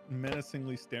there, just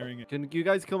menacingly staring at. Can you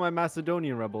guys kill my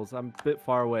Macedonian rebels? I'm a bit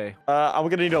far away. I'm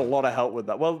gonna need a lot of help with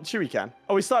that. Well, Chewie can.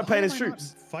 Oh, he started paying his How am I not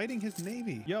troops. Fighting his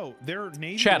navy. Yo, their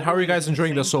navy. Chat, how are you guys is the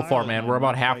enjoying this same so far, tile man? as We're mine.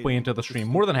 about halfway Fighting. into the stream.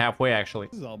 More than halfway, actually.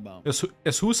 This is all about.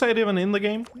 Is Hussein even in the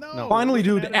game? No. Finally,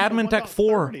 we're dude. adding Admin to Tech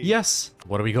 4. 1.30. Yes.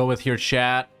 What do we go with here,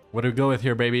 chat? What do we go with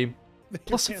here, baby?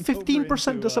 Plus Can't 15% over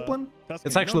into, discipline? Tuscany.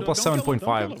 It's actually plus don't kill him, 7.5.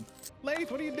 don't kill him. Laith,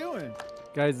 what are you doing?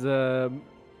 Guys,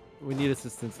 we need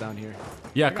assistance down here.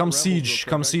 Yeah, I got come rebels real siege. quick,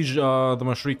 Come right? siege the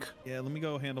Mashriq. Yeah, let me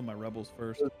go handle my rebels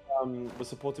first. We're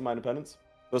supporting my independence.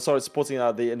 Oh, sorry, supporting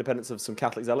the independence of some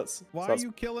Catholic zealots. Why So are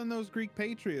you killing those Greek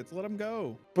patriots? Let them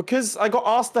go. Because I got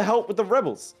asked to help with the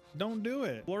rebels. Don't do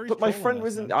it. Flory's But my trolling friend us,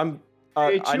 wasn't. man.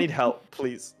 I need help,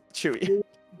 please. Chewie.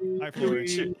 Hi, Flory.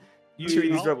 Chewie,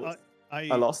 these rebels. I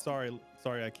I lost. Sorry,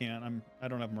 Sorry, I can't. I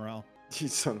don't have morale. You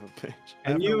son of a bitch. And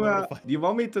I have you, nowhere to fight. do you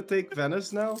want me to take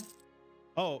Venice now?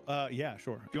 Oh, yeah,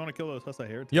 sure. If you want to kill those Hussite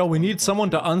heretics. Yo, we need someone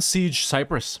to unsiege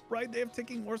Cyprus. Right, they have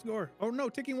ticking war score. Oh no,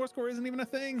 ticking war score isn't even a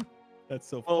thing. That's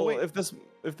so. Well, wait. if this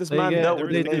man dealt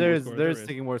with there's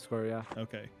ticking war score, yeah.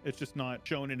 Okay, it's just not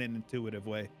shown in an intuitive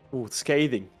way. Ooh,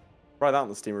 scathing. Write that on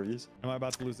the Steam reviews. Am I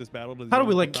about to lose this battle? To How do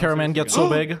we let Caraman get so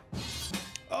big?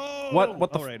 Oh,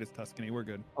 What the? All right, it's Tuscany. We're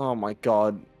good. Oh my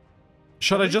god.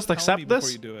 Should I just accept Before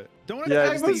this? you do it. Don't Yeah,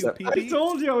 attack just me, accept- PP. I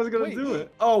told you I was gonna Wait, do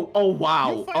it. Oh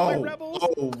wow. You fight my Oh rebels? wow.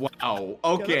 Yeah, that's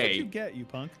what Okay. you get, you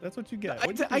punk. That's what you get. I,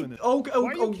 What are you I, doing this? oh, Why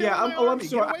are you oh yeah. killing my I'm army?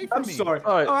 Get sorry. away from I'm me. sorry.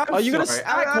 All right, Oh, are you gonna sorry.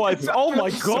 stack wipe him? Oh my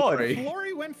I'm god. sorry.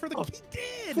 Flory went for the. He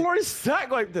did. Flory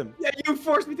stack wiped him. Yeah, you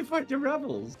forced me to fight the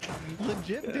rebels.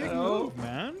 Legit big know? move,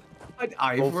 man.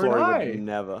 Eye Oh, for an Flory eye. would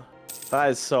never. That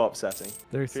is so upsetting.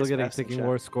 They're still Fierce getting pest in ticking chat.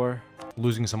 war score.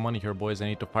 Losing some money here, boys. I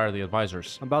need to fire the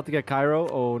advisors. I'm about to get Cairo.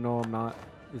 Oh no, I'm not.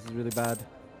 This is really bad.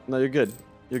 No, you're good.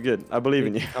 You're good. I believe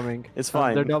in you. Coming. It's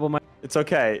fine. They're double my. It's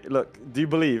okay. Look, do you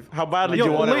believe? How badly Yo,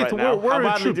 do you want it Laith, right now? where How are your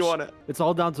badly do you troops? want it? It's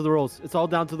all down to the rolls. It's all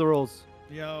down to the rolls.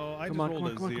 Yo, I Come just on, rolled come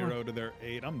on, a come on, come 0 to their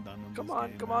 8. I'm done with Come this on,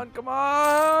 game, come man. on, come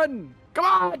on, come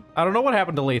on! I don't know what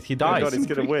happened to Laith. He Oh died. God, he's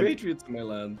gonna win. Patriots in my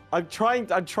land. I tried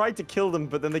to kill them,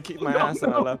 but then they kicked my ass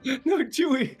and I no, left. no,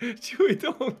 Chewie,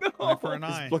 don't know. Eye for an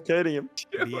eye. Blockading him.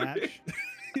 Biatch.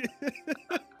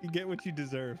 You get what you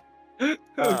deserve.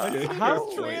 Okay. How-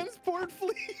 Transport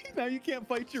fleet. Now you can't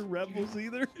fight your rebels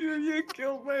either. You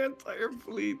killed my entire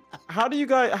fleet. How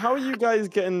are you guys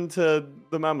getting to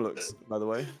the Mamluks, by the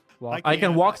way? I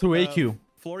can walk through AQ.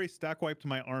 Flory stack wiped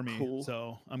my army, Cool.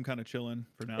 so I'm kind of chilling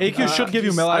for now. AQ should give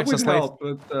you mill I access, would Laith. help,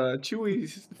 but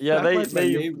Chewie. Yeah, backed my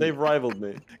navy. they've rivaled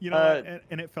me. You know,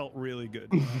 and it felt really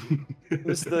good.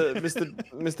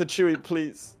 Mr. Chewie,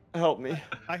 please help me.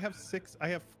 I have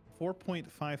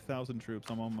 4.5 thousand troops.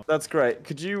 I'm on my. That's great.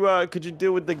 Could you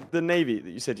deal with the navy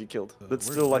that you said you killed? That's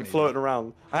where's still the like navy? floating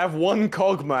around. I have one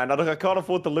cog, man. I can't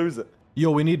afford to lose it. Yo,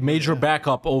 we need major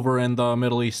backup over in the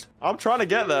Middle East. I'm trying to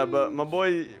get there, but my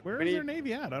boy. Where is their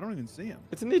navy at? I don't even see them.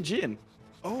 It's in the Aegean.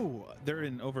 Oh, they're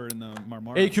over in the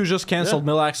Marmara. AQ just canceled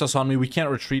mill access on me. We can't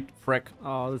retreat. Frick.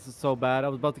 Oh, this is so bad. I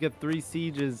was about to get 3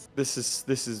 sieges. This is.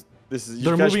 You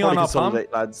They're guys moving should on probably up, huh?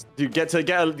 consolidate, lads. Dude, get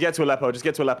to Aleppo. Just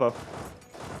get to Aleppo.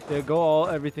 Yeah, go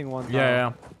everything one time.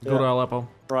 Yeah. Go to Aleppo.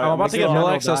 Right, I'm about to get mill General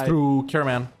access died. through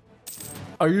Caraman.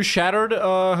 Are you shattered,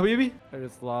 Habibi? I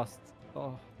just lost.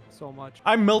 Oh, so much.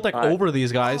 I'm Miltech Alright. over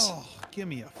these guys. Oh, give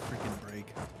me a freaking break.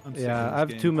 I'm sick Yeah, of I have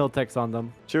this 2 game. Miltechs on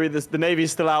them. Chewie, the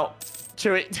navy's still out.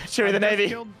 Chewie, I the just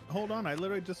navy. Hold on, I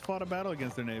literally just fought a battle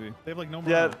against their navy. They have like no more.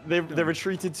 Yeah, they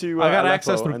retreated to. I got Aleppo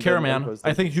access through and then Caraman. Aleppo's I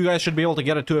done. think you guys should be able to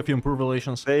get it too if you improve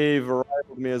relations. They've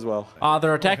rivaled me as well.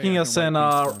 They're attacking us in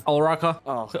Al Raqqa.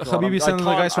 Oh, God, Habibi I sending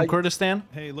the can't- guys from I- Kurdistan.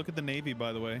 Hey, look at the navy,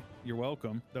 by the way. You're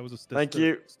welcome. That was a Thank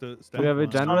you. We have a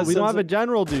general. Trying to We don't send have a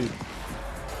general, dude.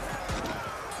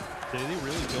 They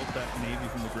really built that navy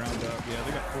from the ground up. Yeah,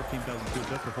 they got 14,000 troops.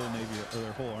 That's their whole navy, or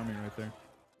their whole army right there.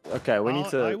 Okay, we need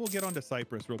to. I will get onto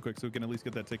Cyprus real quick so we can at least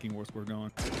get that ticking war score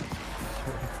going.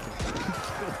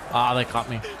 They caught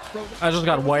me. Bro, I just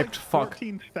got there was wiped. Like Fuck.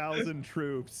 14,000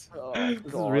 troops. Oh, This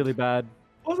is God. really bad.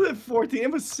 Wasn't it 14?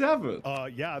 It was 7.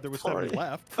 Yeah, there was Sorry. 7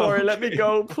 left. Flory, let me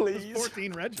go, There's please.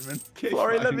 14 regiments. Okay,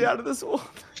 Flory, let me fine. out of this war.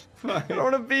 Fine. I don't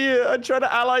want to be here. I try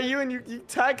to ally you and you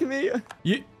attack me.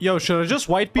 Yo, should I just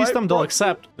white piece Fight them? They'll proxy.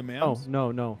 accept. The Oh, mams.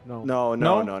 no.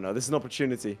 No. This is an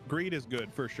opportunity. Greed is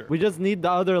good for sure. We just need the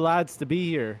other lads to be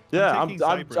here. Yeah, taking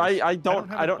Cyprus. I don't don't.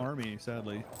 have an army,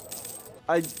 sadly.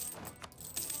 I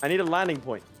need a landing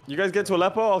point. You guys get to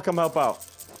Aleppo, I'll come help out.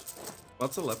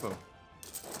 What's Aleppo?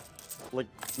 Like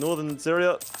northern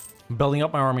Syria. Building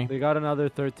up my army. They got another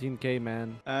 13k,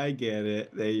 man. I get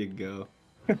it. There you go.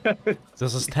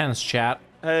 This is tense, chat.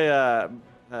 Hey,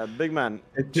 big man.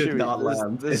 It did Chewie, not there's,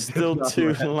 land. there's It did still not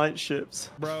 2 land. light ships.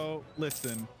 Bro,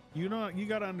 listen. You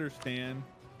gotta understand.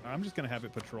 I'm just gonna have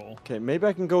it patrol. Okay, maybe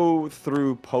I can go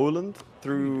through Poland,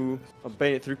 through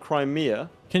Albania, through Crimea.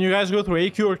 Can you guys go through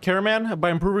AQ or Caraman by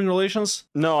improving relations?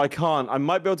 No, I can't. I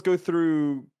might be able to go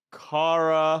through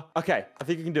Kara. Okay, I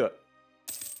think you can do it.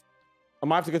 I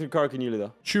might have to go through Kara Kenuly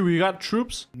though. Chewie, you got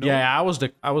troops? No. Yeah, I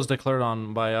was declared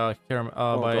on by Caraman.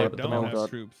 by God, the Don't Mill. have God.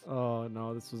 troops. Oh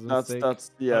no, this was a That's mistake.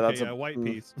 that's yeah, Okay, that's yeah, a white mm.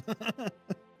 piece.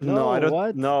 No, I don't.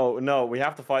 what? No, we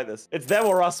have to fight this. It's them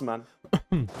or us, man.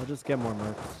 I'll just get more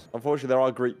mercs. Unfortunately, there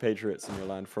are Greek patriots in your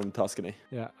land from Tuscany.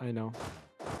 Yeah, I know.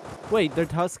 Wait, they're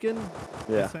Tuscan?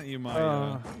 I Yeah. sent you my,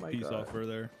 Oh my peace God. offer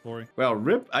there, Flory. Well,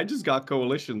 RIP. I just got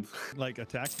coalition. Like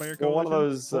attacked by your Well, coalition? one of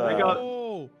those. I got-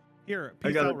 Oh, here, I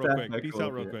peace got out real attacked quick. by Peace out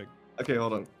real coalition. quick. Okay,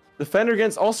 hold on. Defender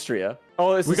against Austria.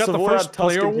 Oh, it's We got the first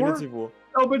player war?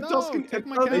 Oh, but No, Tuscan. take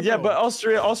my oh, capital. Yeah, but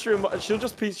Austria, she'll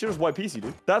just white PC,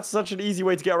 dude. That's such an easy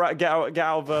way to get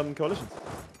out of coalitions.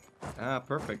 Ah,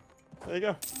 perfect. There you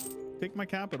go. Take my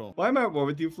capital. Why am I at war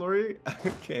with you, Flory?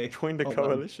 Okay. Join the hold on.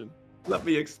 coalition. Let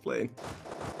me explain.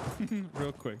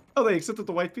 Real quick. Oh, they accepted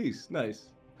the white piece. Nice.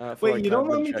 I feel Wait, like you that don't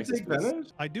want would me to check take this.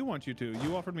 Venice? I do want you to.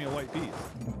 You offered me a white piece.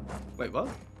 Wait, what?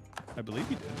 I believe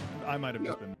you did. I might have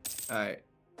just been. Alright.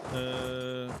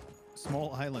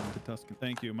 Small island to Tuscan.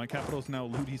 Thank you. My capital is now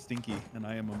Ludi Stinky, and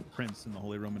I am a prince in the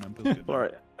Holy Roman Empire. All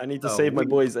right, I need to Oh, save my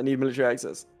boys. I need military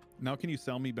access. Now can you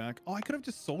sell me back? Oh, I could have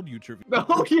just sold you Trivia. No,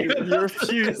 yeah. You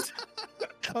refused.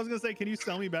 I was gonna say, can you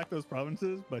sell me back those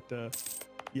provinces? But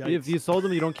yeah. If you sold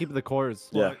them, you don't keep the cores.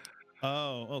 Yeah.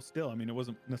 Oh, well, still, I mean, it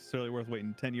wasn't necessarily worth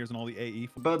waiting 10 years and all the AE.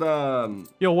 But,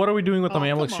 Yo, what are we doing with the Oh,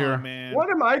 Mamluks come here? on, man. what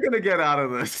am I gonna get out of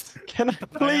this? Can I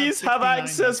please have 69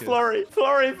 access, ducats. Flory?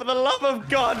 Flory, for the love of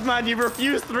God, man, you've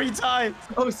refused 3 times.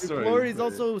 Oh, sorry. Glory's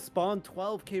also spawned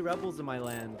 12k rebels in my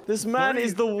land. This man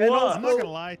is the I'm worst. not gonna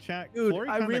lie, chat. Dude, Flory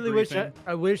I kinda really wish griefing.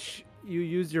 I wish you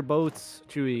use your boats,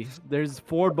 Chewy. There's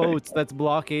 4 boats that's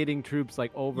blockading troops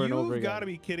like over and over You've again. got to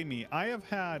be kidding me. I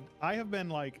have been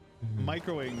like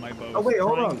microwaving my boats. Oh, wait,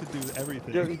 hold trying on. to do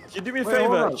everything. Can you do me a Wait,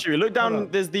 hold favor, on. Chewie? Look Hold down. on.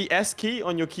 There's the S key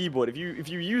on your keyboard. If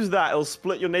you use that, it'll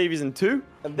split your navies in 2,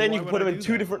 and then Why you can would put them I in do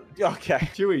 2 that? different. Okay.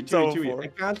 Chewy, I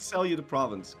can't sell you the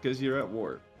province because you're at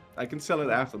war. I can sell it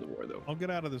after the war, though. I'll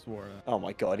get out of this war. Oh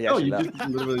my God, he Oh, actually you left. just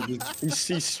literally just... You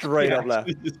see straight up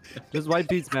left. Just white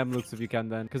beats Mamluks if you can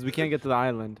then, because we can't get to the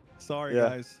island. Sorry, Yeah.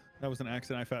 guys. That was an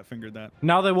accident. I fat fingered that.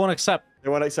 Now they won't accept. They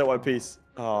won't accept one piece.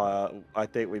 Oh, I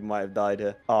think we might have died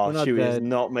here. Oh, We're not Chewie has dead.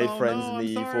 not made Oh, friends no, in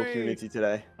the I'm EU4 sorry. community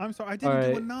today. I'm sorry. I didn't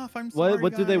Alright. do enough. I'm sorry.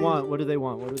 What do they guys. want? What do they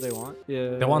want? What do they want?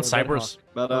 Yeah. They want Red Cyprus. Hawk.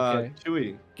 But, Okay.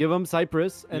 Chewy, Give them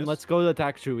Cyprus and Yes. let's go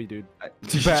attack Chewy, dude.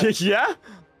 Yeah?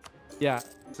 Yeah.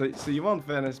 so you want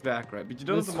Venice back, right? But you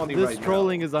don't This, have the money this right now.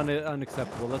 trolling is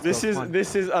unacceptable. Let's This go. is come on.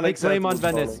 this is Make unacceptable. claim on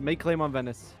Venice. trolling. Make claim on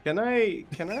Venice. Could I?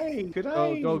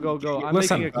 Go. I'm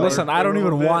Listen, making a listen. I don't a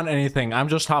even little want anything. I'm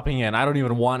just hopping in. I don't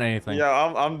even want anything.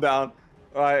 Yeah, I'm down.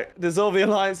 All right, dissolve the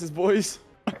alliances, boys.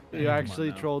 bit. You Come on actually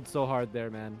now. trolled so hard there,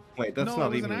 man. Wait, that's no, not it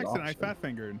was even an an accident. I option. fat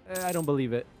fingered. I don't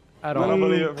believe it at I all. don't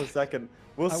believe it for a second.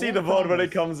 We'll I see want the VOD when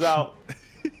it promise. comes out.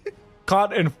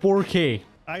 Caught in 4K.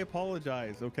 I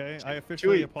apologize. Okay, I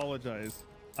officially Chewy. apologize.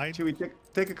 Chewy,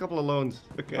 take a couple of loans.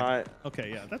 Okay. All right.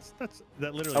 Okay, yeah,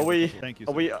 that literally. Are is we? official. Thank you.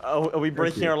 Are we? Are we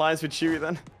breaking you. our alliance with Chewie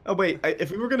then? Oh wait,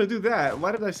 if we were gonna do that,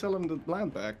 why did I sell him the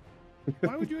land back?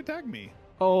 Why would you attack me?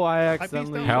 Oh, I I pieced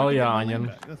accidentally. out Hell so I could yeah, get my Onion.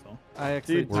 land back, That's all. I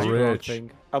actually Dude, did the we're wrong rich.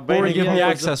 thing. Albania Or give me has-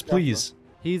 access, please.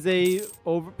 He's a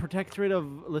overprotectorate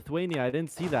of Lithuania. I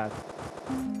didn't see that.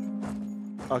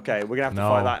 Okay, we're gonna have to No.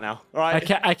 fight that now. All right.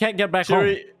 I can't get back home.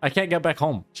 Chewie. I can't get back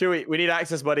home. Chewie, we need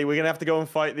access, buddy. We're gonna have to go and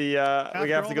fight the. We're After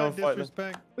gonna have to all go that and fight them.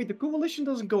 disrespect, Wait, the coalition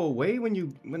doesn't go away when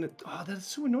it. Oh, that's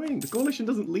so annoying. The coalition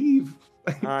doesn't leave.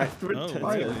 All right. After it Oh,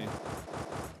 fired. really?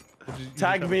 You just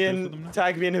Tag have me a truce with them in. now?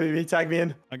 Tag me in, Habibi. Tag me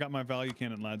in. I got my value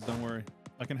cannon, lads. Don't worry.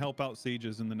 I can help out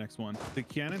sieges in the next one. The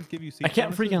cannons give you siege I can't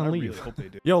bonuses? freaking I leave. really hope they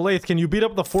do. Yo, Laith, can you beat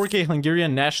up the 4K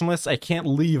Hungarian nationalists? I can't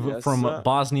leave Yes, from sir.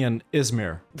 Bosnia and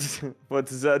Izmir. What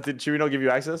does did Chewie not give you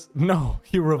access? No,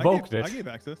 he revoked I it. gave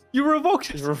access. You revoked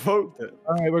He it. revoked it.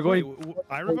 All right, we're Wait, going.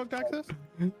 I revoked access?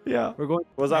 Yeah. We're going.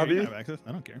 Was Yeah, that you can Habibi? have access.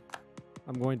 I don't care.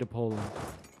 I'm going to Poland.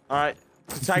 All right.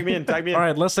 Tag me in. Tag me in. All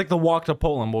right, let's take the walk to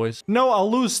Poland, boys. No, I'll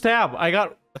lose stab. I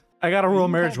got a You real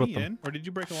can marriage call with me them. in, or did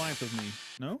you break alliance with me?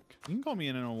 No? You can call me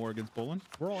in a war against Poland.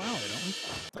 We're all allied, aren't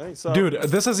we? I think so. Dude,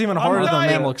 this is even harder than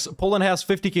dying. Mamluks. Poland has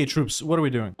 50k troops. What are we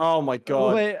doing? Oh my Oh,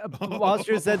 God. wait,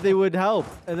 Austria said they would help,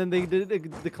 and then they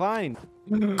declined.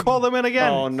 Call them in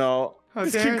again. Oh no.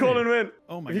 Just keep calling him in.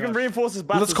 Oh my If you can gosh. reinforce his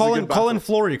battle. Let's call in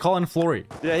Flory. Call in Flory.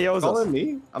 Yeah, he owes us. Calling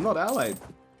me? I'm not allied.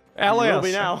 He will Alias.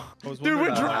 be now. I was Dude, we're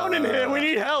wondering- drowning here. We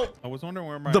need help. I was wondering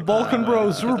where my The Balkan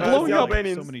bros. We're blowing the up.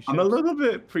 Albanians. So many I'm a ships. little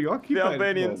bit The preoccupied. at the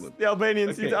Albanians. moment. The Albanians.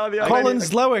 Okay. He's out of the Colin Albanians.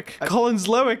 Zlowick. Colin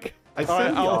Zlowick. I All right,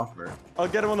 sent the I'll- offer. I'll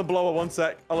get him on the blower. One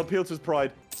sec. I'll appeal to his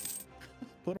pride.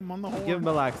 Put him on the horn. Give him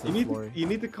access, Flory. You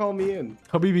need to call me in.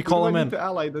 Habibi, call him Who do I in. need to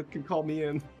ally that can call me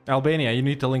in. Albania. You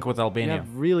need to link with You Albania.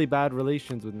 have really bad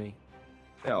relations with me.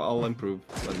 Yeah, I'll improve.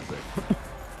 Let me say.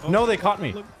 No, they caught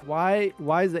me. Look, Why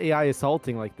is the AI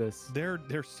assaulting like this? they're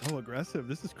so aggressive.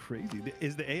 This is crazy.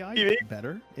 Is the AI You-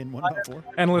 better in 1.4?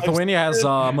 And Lithuania has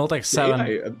Miltech 7.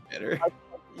 Yeah, better.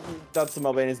 That's some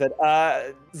Albanians said.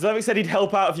 Zlovic said he'd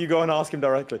help out if you go and ask him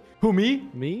directly. Who, me?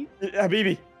 Me?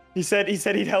 Habibi. He said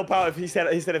he'd help out if he said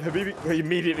if Habibi he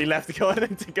immediately left to go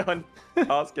and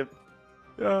ask him.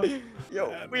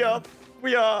 Yo,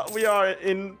 we are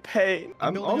in pain.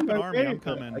 I'm building up an army. I'm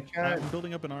coming. I I'm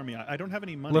building up an army. I don't have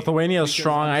any money. Lithuania is because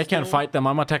strong. I'm I can't still- fight them.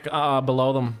 I'm gonna attack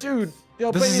below them. Dude,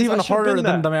 the This is Albanians even actually harder been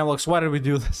than there. the Mamluks. Why did we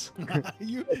do this?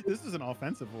 This is an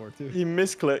offensive war too. He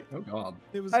misclicked. Oh god.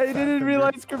 It was I fast didn't and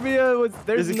realize Crimea was.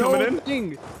 There's he no coming in?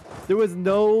 thing. There was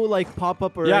no like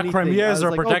pop-up or Yeah, anything. Crimea I is was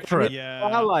our like, oh, protectorate. Crimea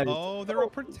Yeah. allies. Oh, they're a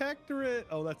protectorate.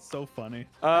 Oh, that's so funny.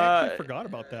 I actually forgot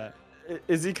about that.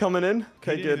 Is he coming in? He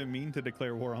Okay, didn't good. even mean to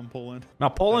declare war on Poland. Now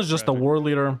Poland's That's just a tragic. war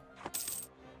leader.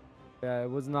 Yeah,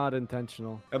 it was not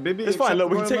intentional. Baby, It's fine.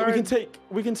 Look, we accept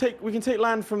can take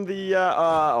land from the.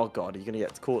 Oh god, you're gonna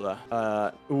get caught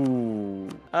there.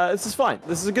 This is fine.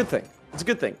 This is a good thing. It's a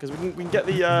good thing because we can get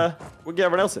the we can get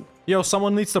everyone else in. Yo,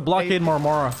 someone needs to blockade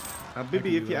Marmara.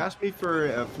 Bibi, if you ask me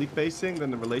for fleet pacing,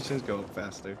 then the relations go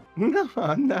faster. No,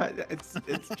 I'm not.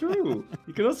 It's true.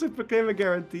 You can also proclaim a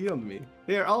guarantee on me.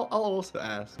 Here, I'll also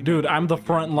ask. Dude, I'm the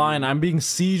front line. I'm being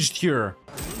sieged here.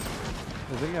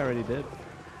 I think I already did.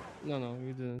 No,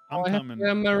 you didn't. I'm I have coming.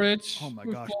 a marriage. Oh my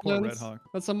with gosh, poor Poland. Red Hawk.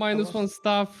 That's a -1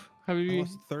 staff. I Habibi.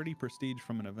 lost 30 prestige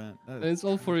from an event. That And is it's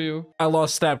all for you. I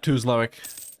lost stab 2 Slovak.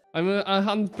 I'm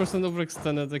 100%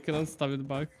 overextended. I cannot stab it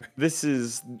back. This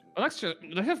is. But actually,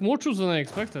 they have more troops than I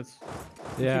expected.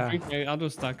 Yeah. If you drink my other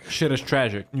stack. Shit is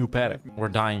tragic. New paddock. We're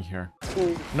dying here.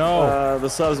 No. The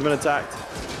Serbs have been attacked.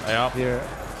 Yeah. Here,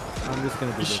 I'm just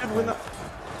gonna do You this. should win that.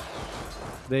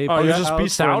 They Oh, you peaced just out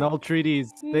peaced for out? null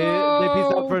treaties. They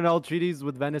peaced out for null treaties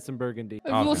with Venice and Burgundy.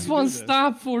 I've lost one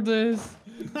staff for this.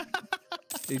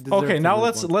 They deserve Okay, to now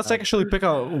lose one let's stab. actually pick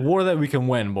a war that we can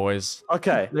win, boys.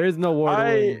 Okay. There is no war to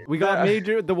win. We got uh,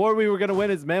 major. The war we were gonna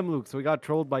win is Mamluks. We got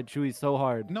trolled by Chewie so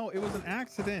hard. No, it was an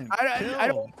accident. I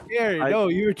don't care. I- No,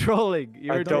 you were trolling.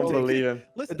 You were I don't trolling. believe him.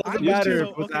 Listen, It doesn't I matter so, if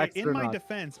it was okay, axed in or my not.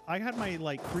 defense, I had my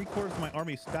like 3/4 of my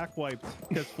army stack wiped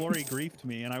because Flory griefed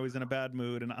me and I was in a bad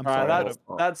mood and I'm All sorry. right,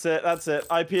 that's it. That's it.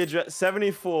 IP address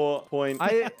 74 point.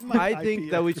 I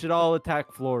think that we should all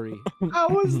attack Flory. How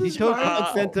was He this? took Wow.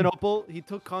 Constantinople. He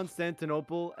took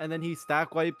Constantinople, and then he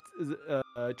stack wiped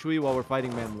Chewie while we're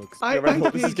fighting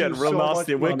Mamluks. This is getting real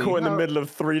nasty. We're caught in the middle of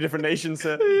 3 different nations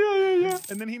here.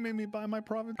 And then he made me buy my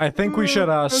province. I think we should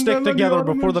stick then when the together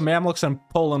before the Ottomans- Mamluks and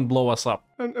Poland blow us up.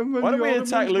 And when Why don't the we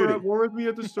attack Ottomans were Ludi? at war with me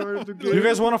at the start of the game. You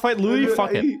guys want to fight Ludi?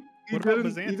 Fuck it. He What about didn't,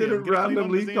 Byzantium? he didn't Get a claim on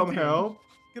randomly come Byzantium. help.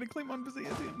 Get a claim on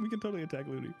Byzantium. We can totally attack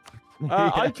Ludi.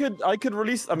 I could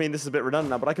release. I mean, this is a bit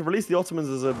redundant now, but I could release the Ottomans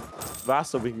as a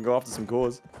vassal. We can go after some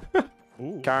cause.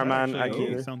 Ooh, Karaman, that actually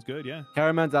Akira. sounds good. Yeah.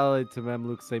 Caraman's allied to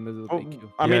Mamluks, same as Oh, with AQ.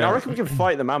 I mean, Yeah. I reckon we can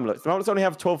fight the Mamluks. The Mamluks only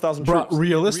have 12,000 Bro, troops.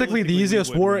 realistically, the Realistically, we easiest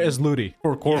would war win. is Ludi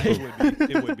or It Corfu. would be.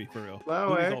 It would be for real. Slow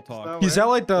Ludi's way, all talk. slow He's way.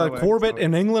 allied to Slow way, Corbett slow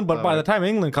in way. England, but Slow by way. the time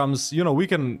England comes, you know, we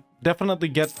can definitely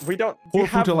get We don't. Corfu We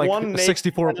have to like one nation,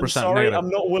 64% and I'm sorry, negative. I'm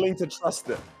not willing to trust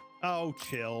it. Oh,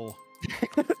 chill.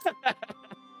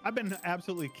 I've been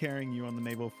absolutely carrying you on the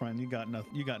naval front. You got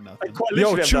nothing. You got I nothing. quite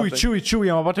Yo, literally have nothing.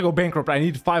 Chewy, I'm about to go bankrupt. I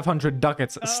need 500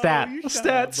 ducats. Oh, Stat. you shut Stat,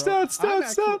 up, bro. stat, I'm stat,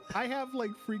 stat. actually- I have like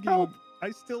freaking.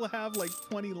 I still have like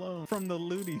 20 loans from the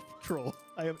Ludi troll.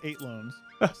 I have 8 loans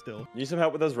still. Need some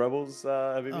help with those rebels,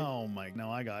 Habibi? Oh my! No,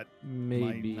 I got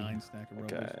Maybe. my 9 stack of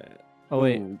rebels. Okay. Oh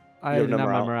wait, Ooh, I you didn't have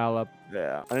my morale. morale up.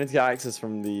 Yeah. I need to get access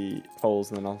from the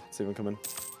Poles, and then I'll see them come in.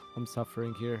 I'm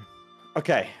suffering here.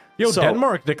 Okay. Yo, so,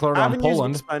 Denmark declared on avenues of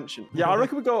Poland. expansion. Yeah, I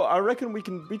reckon we go. I reckon we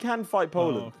can fight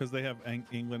Poland. because they have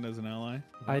England as an ally.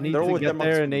 I need They're all to with get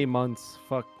Denmark's- there in 8 months.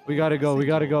 Fuck. We gotta go. We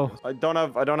gotta go. I don't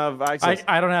have access.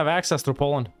 I don't have access to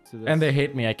Poland. To this. And they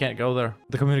hate me. I can't go there.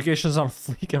 The communication's on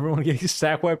fleek. Everyone getting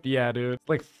stack wiped. Yeah, dude. It's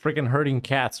like freaking herding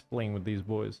cats playing with these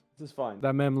boys. This is fine.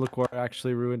 That Mamluk war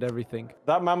actually ruined everything.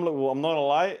 That Mamluk will. I'm not gonna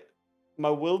lie. My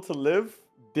will to live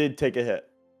did take a hit.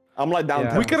 I'm like down.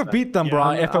 Yeah. We could have 10%. beat them, Yeah, bro.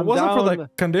 I'm- If it I'm wasn't for the down.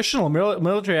 conditional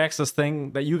military access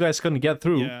thing that you guys couldn't get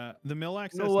through. Yeah, the mill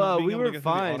access. No, not being we able to were get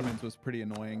through the fine. Ottomans was pretty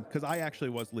annoying because I actually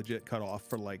was legit cut off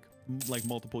for like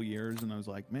multiple years, and I was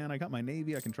like, man, I got my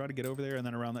navy. I can try to get over there, and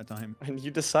then around that time, And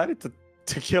you decided to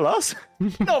kill us? No,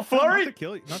 not Flurry. to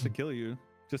kill you, not to kill you,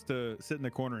 just to sit in the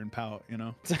corner and pout, you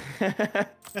know.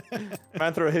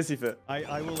 Man, throw a hissy fit.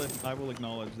 I will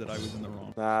acknowledge that I was in the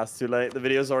wrong. Nah, it's too late.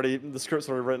 The script's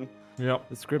already written. Yep.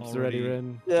 The script's already Already.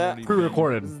 written. Yeah. Already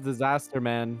Pre-recorded. This is disaster,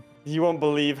 man. You won't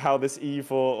believe how this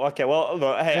EU4. Okay, well,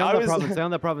 look, hey, Stay I on that was. province. Stay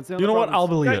on that province. Stay on You know that what? I'll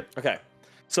province. believe it. Okay,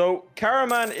 so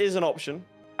Karaman is an option.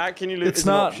 Akinulu It's is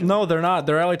an not. option. No, they're not.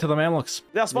 They're allied to the Mamluks.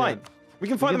 That's fine. We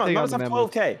can fight the Mamluks. Have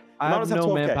 12k. I have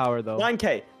no manpower though.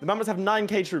 9k. The Mamluks have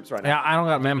 9k troops right now. Yeah, I don't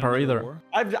got manpower either.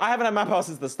 I haven't had manpower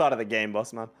since the start of the game,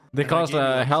 boss man. They cost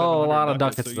a hell of a lot of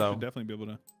ducats so though. Definitely be able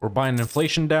to. We're buying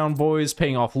inflation down, boys.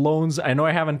 Paying off loans. I know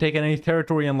I haven't taken any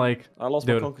territory in like. I lost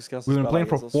my conquest castle. We've been playing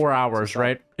for 4 hours,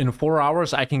 right? In 4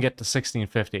 hours, I can get to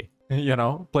 1650. You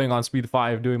know, playing on speed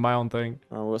 5, doing my own thing.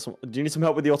 Do you need some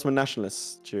help with the Ottoman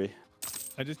nationalists, Chewy?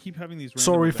 I just keep having these.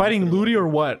 So are we fighting Ludi or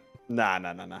what? Nah.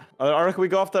 I reckon we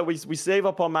go after. We save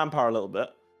up on manpower a little bit,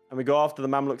 and we go after the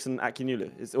Mamluks and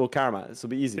Akinulu. Or Karaman. This will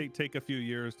be easy. Take a few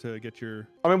years to get your.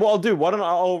 I mean, what I'll do? Why don't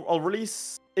I'll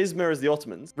release Izmir as the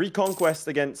Ottomans, reconquest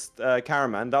against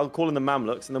Karaman. I'll call in the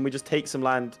Mamluks, and then we just take some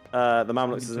land. The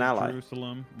Mamluks as an ally.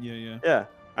 Jerusalem. Yeah. Yeah.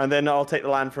 And then I'll take the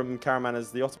land from Karaman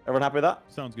as the Ottoman. Everyone happy with that?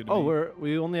 Sounds good to me.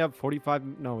 We only have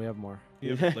 45. No, we have more.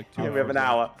 You have like 2 we have an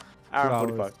hour. Hour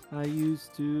and 45. I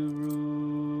used to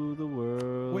rule the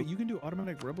world. Wait, you can do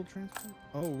automatic rebel transport?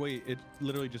 Oh, wait. It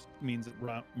literally just means it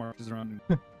marches around.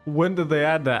 When did they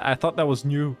add that? I thought that was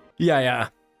new. Yeah.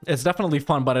 It's definitely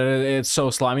fun, but it's so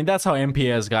slow. I mean, that's how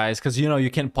MP is, guys, because, you know,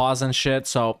 you can pause and shit,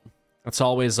 so it's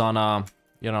always on,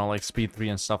 you know, like speed 3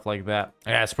 and stuff like that.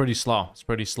 Yeah, it's pretty slow. It's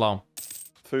pretty slow.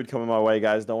 Food coming my way,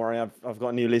 guys. Don't worry. I've got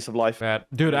a new lease of life.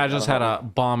 Dude, I just had a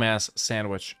bomb-ass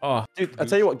sandwich. Oh. Dude, I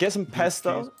tell you what. Get some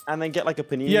pesto and then get like a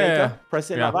panini maker.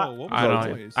 Press it like that. I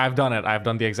know. I've done it. I've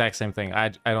done the exact same thing. I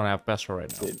don't have pesto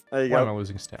right now. Dude, there you Why go. am I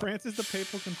losing stamp? France is the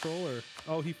papal controller.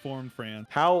 Oh, he formed France.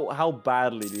 How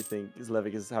badly do you think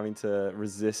Levick is having to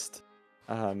resist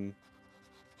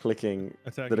clicking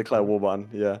the declare war button?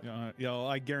 Yeah. Yo,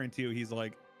 I guarantee you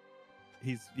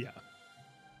yeah.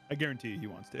 I guarantee you he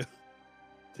wants to.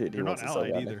 Dude, You're not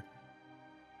allied either.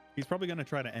 He's probably going to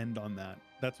try to end on that.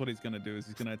 That's what he's going to do. Is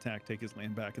he's going to attack, take his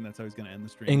land back, and that's how he's going to end the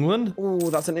stream. England? Oh,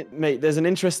 mate. There's an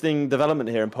interesting development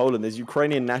here in Poland. There's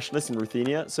Ukrainian nationalists in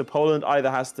Ruthenia, so Poland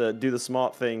either has to do the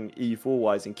smart thing EU4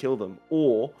 wise and kill them,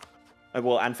 or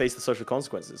and face the social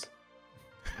consequences.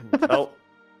 Oh,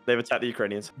 they've attacked the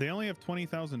Ukrainians. They only have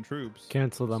 20,000 troops.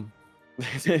 Cancel them.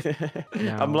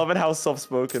 I'm loving how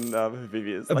soft-spoken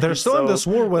Habibi is. Like, they're still in this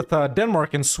war with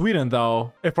Denmark and Sweden,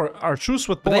 though. If our truce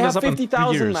with Poland is up in 3 years. They have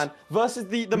 50,000, man. Versus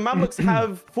the Mamluks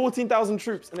have 14,000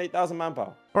 troops and 8,000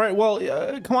 manpower. All right, well,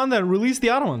 come on then. Release the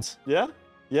Ottomans. Yeah?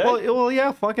 Yeah? Well,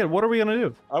 yeah, fuck it. What are we going to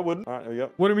do? I wouldn't. All right, there we go.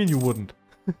 What do you mean you wouldn't?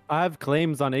 I have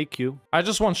claims on AQ. I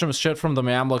just want some shit from the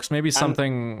Mamluks. Maybe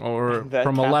something, or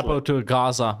from Aleppo to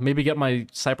Gaza. Maybe get my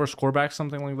Cyprus core back,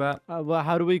 something like that. Well,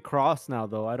 how do we cross now,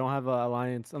 though? I don't have an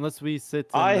alliance. Unless we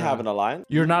sit in, I have an alliance.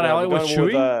 You're not allied with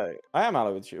Chewy? I am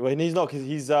allied with Chewy. Well, he's not, because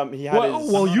he had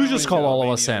well, you just call all of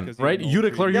us in, right? You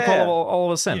declare, you call all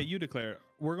of us in. Yeah, you declare.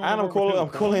 And I'm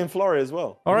calling in Florida as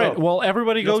well. All right, well,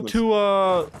 everybody go to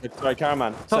sorry,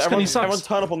 Karaman. So everyone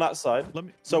turn up on that side.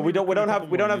 So we don't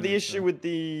have the issue with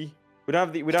the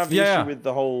issue with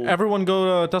the whole. Everyone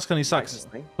go to Tuscany sucks.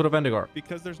 Go to Vendigar.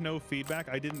 Because there's no feedback,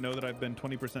 I didn't know that I've been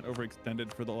 20%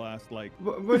 overextended for the last like.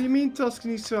 What do you mean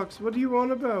Tuscany sucks? What do you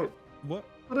want about? What?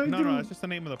 No, it's just the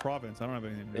name of the province. I don't have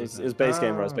anything to do with that. It's base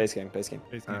game, bro. It's base game.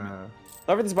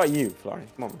 Everything's about you, Flori.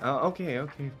 Come on. Okay.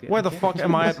 Where the fuck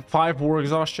am I at 5 war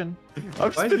exhaustion?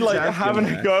 I've just been like having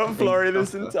a go at Flori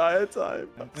this entire time.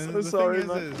 I'm so sorry,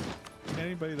 man.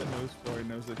 Anybody that knows Flori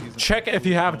knows that he's. Check if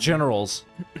you have generals.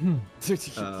 Dude,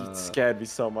 you scared me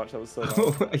so much. That was so.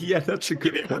 Yeah, that's a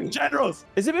good point. Generals.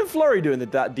 Has it been Flori doing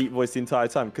that deep voice the entire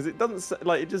time? Because it doesn't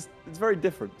like it's very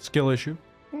different. Skill issue.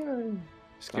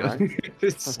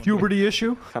 Puberty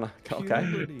issue. Kind of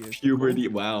okay. Puberty.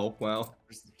 Wow.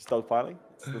 Just dogpiling.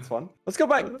 That's fun. Let's go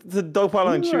back to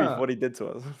dogpiling and Chewy for what he did to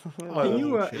us.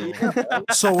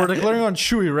 So we're declaring on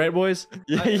Chewy, right, boys?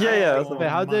 Yeah.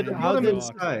 How did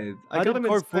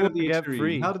Corfu get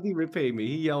free? How did he repay me?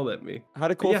 He yelled at me. How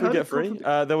did Corfu get free?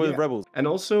 There were rebels. And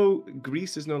also,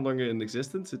 Greece is no longer in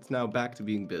existence. It's now back to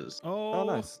being biz. Oh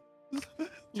nice.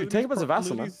 Dude, take him as a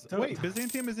vassal, man. Wait,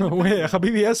 Byzantium is independent. Wait,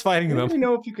 Habibi is fighting them. Does anybody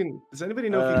know if you can?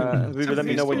 Habibi, let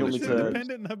me know when you want me to.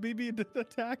 Independent Habibi to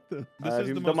attack them.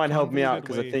 Don't mind helping me out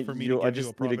because I think I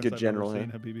just need a good general here.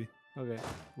 Habibi. Okay.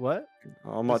 What?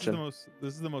 I'm watching.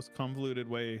 This is the most convoluted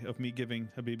way of me giving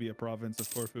Habibi a province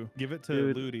of Corfu. Give it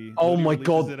to Ludi. Oh my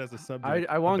god.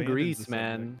 I want Greece,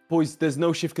 man. Boys, there's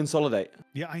no shift consolidate.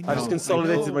 Yeah, I know. I just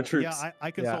consolidated my troops. Yeah,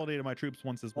 I consolidated my troops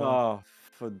once as well. Oh.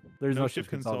 There's no shift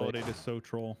consolidate is so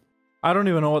troll. I don't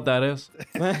even know what that is.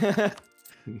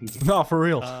 No, for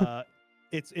real.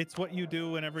 It's what you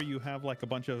do whenever you have like a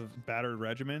bunch of battered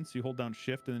regiments. You hold down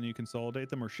shift and then you consolidate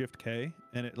them, or shift K,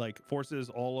 and it like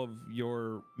forces all of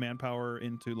your manpower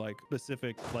into like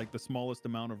specific, like the smallest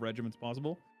amount of regiments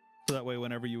possible. So that way,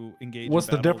 whenever you engage, What's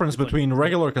the difference between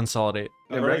regular consolidate?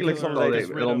 Yeah, regular consolidate, gets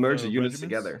rid it'll of merge the the units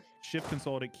regiments. together. Shift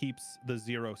consolidate keeps the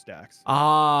 0 stacks.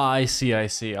 Ah, I see.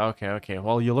 Okay.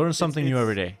 Well, you learn something new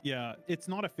every day. Yeah, it's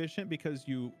not efficient because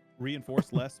you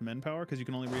reinforce less manpower because you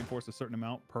can only reinforce a certain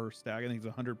amount per stack. I think it's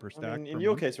 100 per stack. I mean, in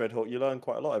your case, Red Hawk, you learn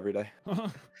quite a lot every day.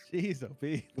 Jeez,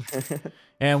 OP.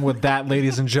 And with that,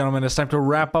 ladies and gentlemen, it's time to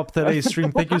wrap up today's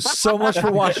stream. Thank you so much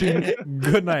for watching.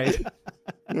 Good night.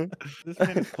 This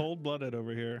man is cold-blooded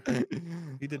over here.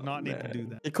 He did not need to do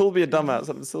that. He called me a dumbass.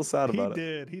 I'm still sad about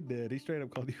it. He did. He straight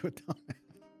up called you a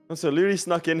dumbass. So Luri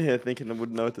snuck in here thinking I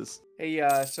wouldn't notice. Hey,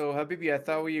 so Habibi, I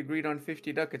thought we agreed on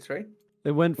 50 ducats, right? It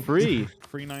went free.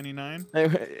 Free 99.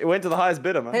 It went to the highest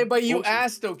bidder, man. Hey, but you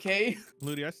asked, okay?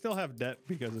 Ludi, I still have debt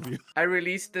because of you. I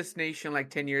released this nation like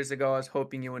 10 years ago. I was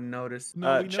hoping you wouldn't notice.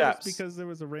 No, we noticed because there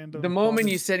was a random... The moment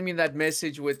you sent me that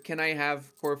message with, can I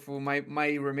have Corfu, my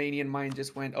Romanian mind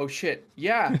just went, oh shit,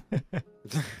 yeah.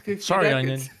 50 Sorry, ducats.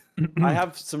 Onion. I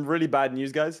have some really bad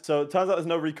news, guys. So it turns out there's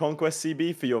no reconquest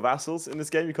CB for your vassals in this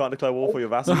game. You can't declare war for your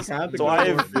vassals. So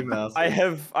I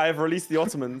have released the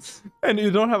Ottomans. And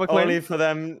you don't have a claim? Only for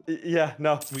them. Yeah,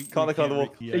 no, can't declare the war.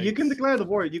 You can declare the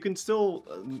war. You can still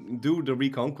do the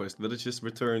reconquest, but it's just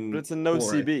return. But it's a no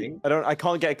war, CB. I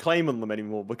can't get a claim on them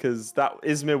anymore because that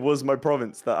Izmir was my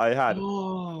province that I had.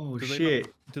 Oh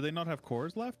shit. Do they not have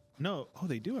cores left? No. Oh,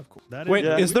 they do have cores. Wait,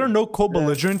 is there no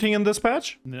co-belligerenting in this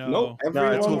patch? No. Nope.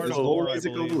 Everyone is full, always a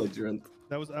co-belligerent.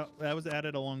 That was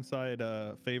added alongside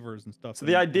favors and stuff. So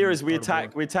the idea is we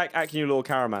attack Akinulor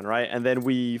Karaman, right? And then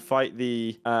we fight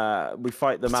the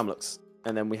Mamluks.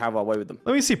 And then we have our way with them.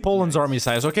 Let me see Poland's army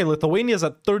size. Okay, Lithuania's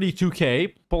at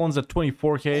 32k. Poland's at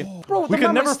 24k. Oh, bro, we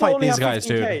can never fight these guys,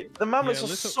 dude. The Mamluks are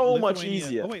so much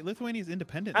easier. Oh wait, Lithuania's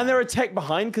independent. And they're a tech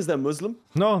behind because they're Muslim.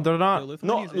 No, they're not.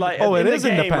 Not like it is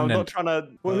game, independent. I'm not trying to.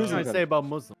 What was I say about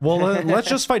Muslim? Well, let's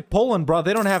just fight Poland, bro.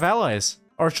 They don't have allies.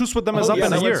 Our truce with them is up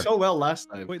in a year. So well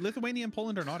last time. Wait, Lithuania and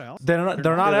Poland are not allies? They're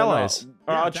not allies.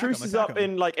 Our truce is up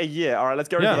in like a year. All right, let's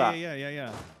get rid of that.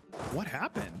 Yeah. What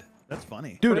happened? That's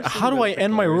funny. Dude, how do I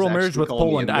end my royal marriage with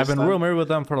Poland? I've been royal married with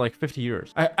them for like 50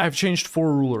 years. I've changed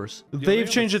 4 rulers. They've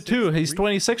changed it too. He's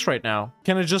 26 right now.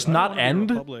 Can it just not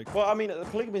end? Well, I mean,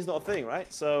 polygamy is not a thing, right?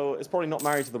 So it's probably not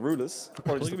married to the rulers.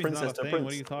 Probably just a princess to a prince.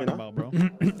 What are you talking about, bro?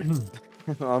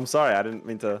 I'm sorry, I didn't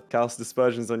mean to cast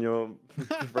dispersions on your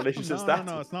relationship status.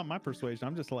 No, it's not my persuasion.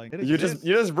 I'm just like, you're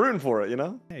just rooting for it, you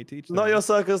know? Hey, teach not your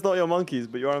circus, not your monkeys,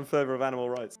 but you're in favor of animal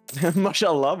rights.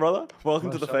 Mashallah, brother. Welcome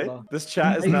to the faith. This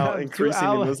chat is now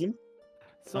increasingly Muslim.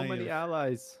 So many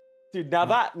allies. Dude, now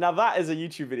that is a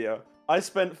YouTube video. I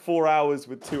spent 4 hours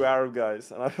with 2 Arab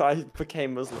guys, and I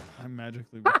became Muslim. I'm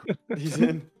magically. He's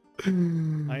in.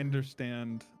 I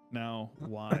understand now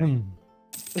why.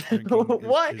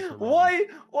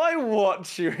 Why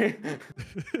watch you?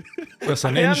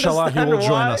 Listen, inshallah, he will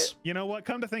join us. You know what?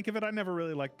 Come to think of it, I never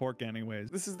really liked pork anyways.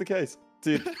 This is the case,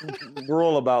 dude. We're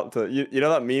all about to. You know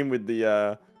that meme with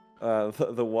the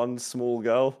one small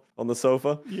girl on the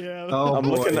sofa? Yeah. Oh, I'm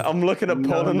looking at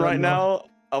Poland right now.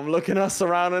 I'm looking at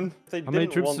surrounding. How many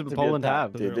troops does Poland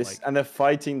have? Dude, and they're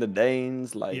fighting the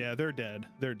Danes. Like, yeah, they're dead.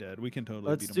 They're dead. We can totally.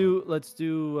 Let's do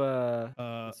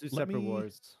separate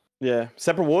wars. Yeah,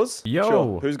 separate wars. Yo,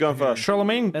 sure. Who's going first?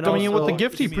 Charlemagne coming in with the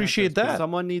gifty. Appreciate that.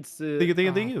 Someone needs to.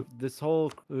 Thank you. This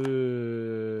whole.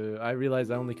 I realized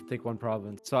I only could take one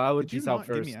province, so I would peace out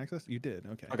first. Give me access? You did.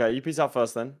 Okay. Okay, you peace out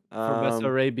first then. For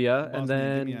Bessarabia,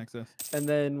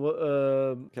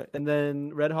 and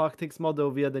then Red Hawk takes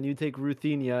Moldova, then you take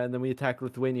Ruthenia, and then we attack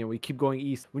Lithuania. We keep going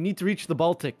east. We need to reach the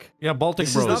Baltic. Yeah,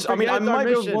 Baltic bros. I mean, I might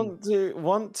be able to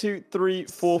 1, 2, 3,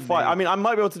 4, 5. I mean, I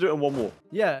might be able to do it in one more.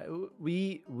 Yeah,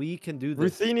 we can do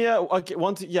this. Ruthenia, okay,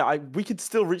 we could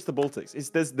still reach the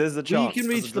Baltics. There's a chance. We can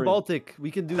reach the Baltic.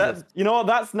 We can do that. You know what?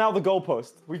 That's now the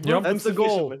goalpost. We've moved them that's the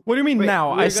goal. What do you mean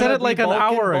now? I said it like an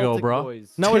hour ago, bro.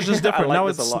 Boys. Now it's just different. I like now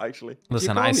this it's a lot, actually.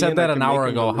 Listen, I said that an hour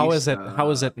ago. How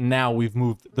is it now we've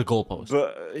moved the goalpost?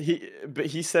 But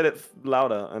he said it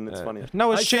louder, and it's funnier.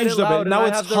 Now it's changed a bit. Now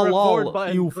it's halal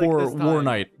EU4 war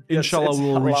night. Inshallah, we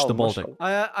will reach the Baltic.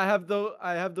 I have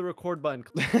the record button.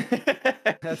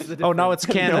 That's the difference. Oh, now it's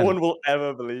canon. No one will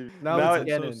ever believe. Now it's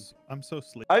canon. I'm so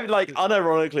sleepy. I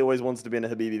unironically always wanted to be in a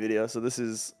Habibi video, so this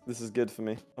is good for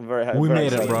me. I'm very happy. We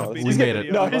made it, bro. We made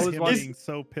it. No, he's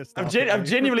so pissed off. I've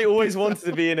genuinely always wanted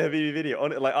to be in a Habibi video,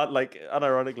 like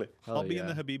unironically. I'll be in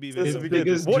the Habibi This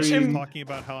video. is good. Watch him talking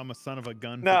about how I'm a son of a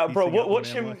gun. Nah, bro, watch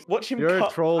him You're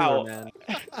cut a troller, out. man.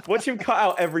 Watch him cut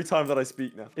out every time that I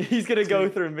speak now. He's gonna go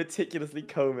through and meticulously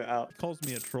comb it out. He calls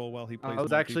me a troll while he plays. I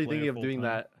was actually thinking of doing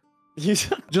that.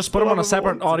 Just put them on a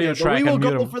separate audio So track we will and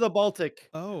mute go them. for the Baltic.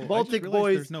 Oh, I just Baltic realized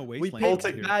boys. there's no We wasteland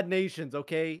picked here. bad nations,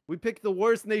 okay? We picked the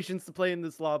worst nations to play in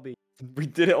this lobby. We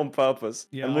did it on purpose.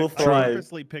 Yeah, and we'll I thrive.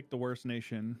 purposely picked the worst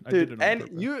nation. I Dude, did it on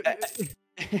and purpose.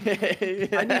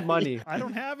 I need money. I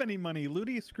don't have any money.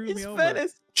 Ludi screwed me over.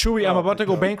 Venice. Chewy, I'm Oh about to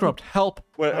go bankrupt. Help.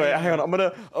 Wait, hang on. I'm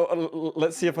gonna.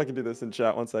 Let's see if I can do this in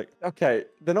chat. One sec. Okay,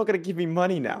 they're not gonna give me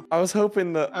money now. I was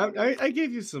hoping that. I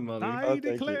gave you some money. I Oh, thank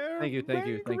you. declare Thank you.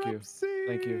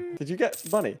 Thank you. Did you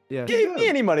get money? Yeah. They gave me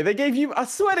any money. They gave you. I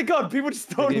swear to God, people just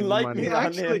don't gave you like money. me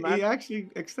around here, man. He actually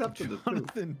accepted it. Too.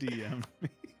 Jonathan DM.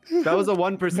 That was a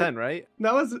 1%, right?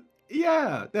 That was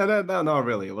yeah. No, not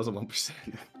really. It wasn't 1%.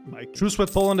 Mike. Truce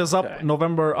with Poland is up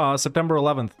September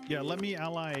 11th. Yeah, let me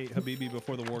ally Habibi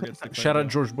before the war gets declared. Shout out though.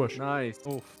 George Bush. Nice.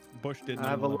 Oh, Bush did I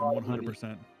have a lot of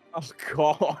 100%. Oh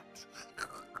God.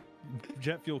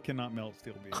 Jet fuel cannot melt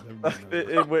steel beams. Everybody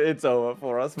knows that. It's over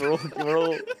for us. We're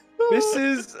all. This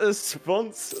is a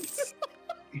sponsor.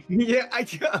 Yeah, I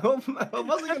wasn't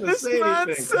gonna This say man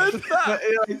anything. said that.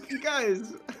 But, like,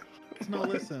 guys. No,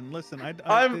 listen.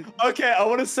 I'm okay. I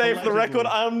want to say for the record,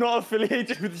 I am not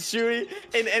affiliated with Chewy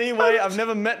in any way. I've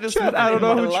never met this man. I don't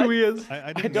know in who my life. Chewy is.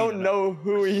 I I don't know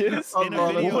who he is. In a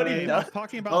video What he game, I was does.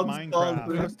 talking about Minecraft.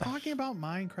 Unsponsored. I was talking about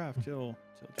Minecraft. Chill.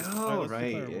 Oh, let's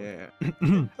right, declare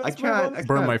yeah. I can't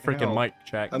Burn my freaking freaking mic,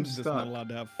 Jack. I'm He's just stuck. not allowed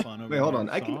to have fun over Wait, hold here. on.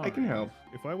 I can Sorry. help.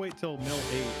 If I wait till mill 8,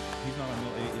 he's not on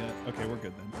mill 8 yet. Okay, we're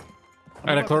good then.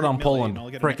 I declared on Poland.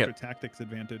 I'll get Frick an it. extra tactics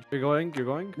advantage. You're going?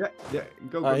 Yeah,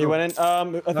 go. He went in. I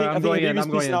think I'm going in, Habibi's I'm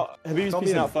going peacing in. out. Habibi's Call me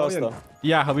peacing in, out call me first in. though.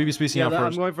 Yeah, Habibi's speaking Yeah, out I'm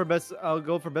first. going for best. I'll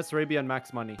go for best Arabia and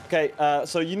max money. Okay,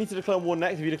 so you need to declare war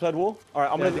next. Have you declared war? All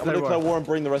right, I'm gonna declare declare war. war and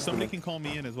bring the rest Somebody of them. can call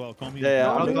me in as well. Call me in. Yeah,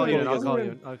 I'll I'm call you in. doing I'll it. call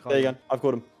you in. I'll call There you you. go. I've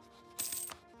got him.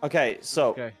 Okay, so.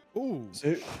 Okay. Ooh. So-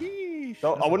 Sheesh.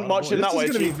 No, That's I a wouldn't lot of march in boys. that way. This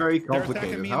is gonna be Chief. very They're attacking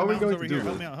complicated. me in How are the we going mountains to over do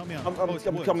here. this? Help me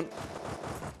out. I'm coming.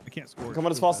 I can't score.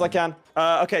 Coming as fast as I can.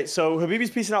 Okay, so Habibi's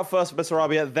peacing out first for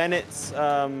Bessarabia, then it's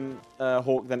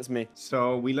Hawk, then it's me.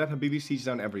 So we let Habibi siege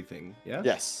down everything. Yeah.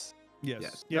 Yes.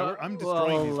 Yes. Yeah, I'm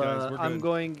destroying these guys. We're I'm good.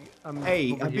 going.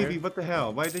 Hey, over Habibi, here. what the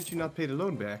hell? Why did you not pay the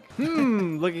loan back?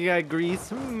 Looking at Greece.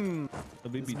 Habibi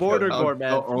It's border chill. war,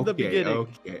 man. From the beginning.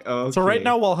 Okay. So right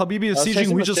now, while Habibi is Chase sieging, him,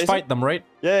 we let's just chase fight him. them, right?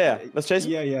 Yeah. Let's chase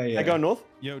him. Yeah. I go north.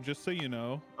 Yo, just so you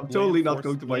know, I'm totally not land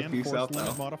going to buy land peace force out limit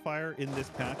now. modifier in this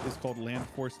patch is called land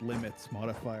force limits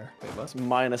modifier. Wait, what?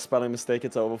 Minor spelling mistake,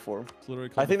 it's over for him. It's literally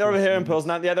I called think the they're over force here in limits.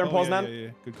 Poznan. Yeah, they're in Oh, Poznan. Yeah.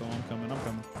 Good call. I'm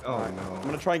coming. Oh I'm no.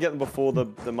 gonna try and get them before the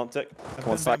month tick. I've Come on,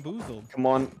 been stack. bamboozled. Come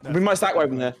on. That's We might stack not wipe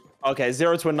them there. Okay,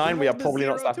 0 to a 9. We are went to probably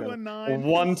not 0 to stacking a them. 9.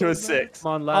 1 to a That's so 6.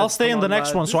 Come on, lads. I'll stay in come the on, next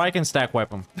lads. one so I can stack wipe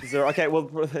them. 0. Okay, well,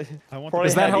 I want probably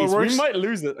Is that how it heavies. works? We might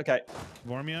lose it. Okay,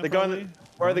 Warmia. they're going.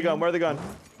 Where are they going? Where are they going?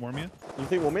 Warmia. You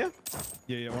think Warmia?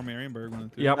 Yeah. Or Marienburg. One of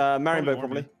the two. Yep. Marienburg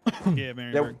probably. Yeah, Yeah,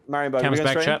 Marienburg. Marienburg. Cam's We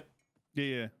going back, straight chat.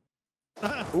 Yeah.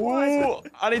 Ooh,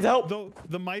 I need help.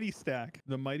 The mighty stack.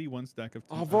 The mighty one stack of.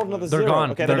 Oh, I've rolled another They're 0.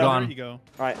 gone. Okay, They're they're gone. There you go. All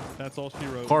right. That's all she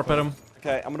wrote. Corp at him.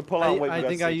 Okay, I'm gonna pull out. Wait, I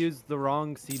think I used the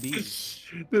wrong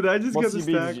CB. Did I just What get the CB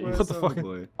did stack? you man? use? What the fuck?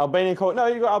 Boy. Albanian. No,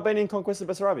 you got Albanian conquest of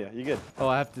Bessarabia. You good? Oh,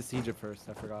 I have to siege it first.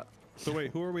 I forgot. So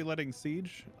wait, who are we letting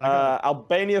siege?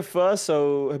 Albania first.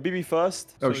 So Habibi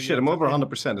first. Oh So, shit, yeah, I'm over Tuscany-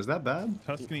 100%. Is that bad?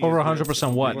 Tuscany Over is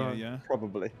 100% what? Yeah.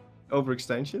 Probably.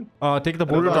 Overextension? Take the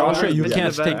border to know. Austria. You Yeah.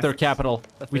 can't Yeah. take their capital.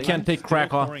 We thing. can't take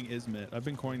Krakow. Coring Izmit. I've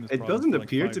been coring this. It province doesn't for like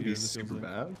appear 5 to be years, it feels super like.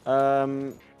 bad.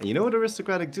 And you know what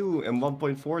Aristocratic 2 and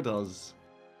 1.4 does?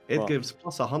 It What? gives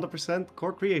plus 100%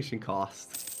 core creation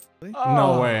cost.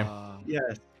 No way.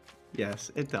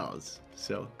 Yes, it does.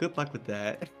 So good luck with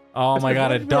that. Oh my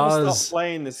god, Why it did we ever does. Stop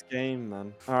playing this game,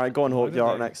 man. All right, go on, Why Hawk. did You're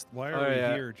up they- next. Why are Oh, we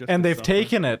yeah. here? Just And to they've suffer?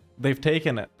 taken it. They've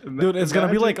taken it. Dude, it's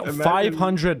gonna be like Imagine-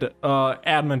 500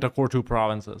 admin to core 2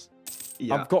 provinces.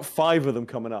 Yeah, I've got 5 of them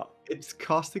coming up. it's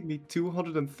costing me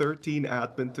 213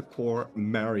 admin to core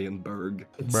Marienburg.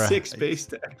 Bruh. 6 base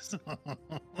tax.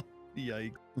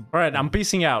 Yikes. Alright, I'm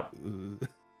peacing out.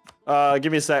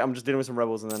 Give me a sec. I'm just dealing with some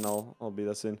rebels, and then I'll be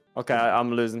there soon. Okay,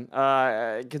 I'm losing.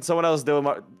 Can someone else deal with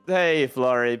my? Hey,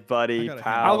 Flurry, buddy, I got a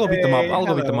pal. I'll go beat them up. I'll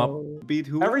go beat them up. Hello. Beat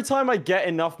who? Every time I get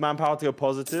enough manpower to go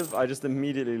positive, I just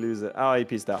immediately lose it. Oh, he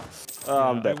pieced out.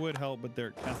 I'm I dead. would help, but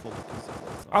they're Catholic.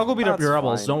 I'll go beat up That's your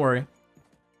rebels. fine. Don't worry.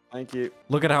 Thank you.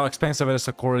 Look at how expensive it is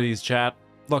to core these, chat.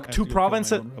 Look, two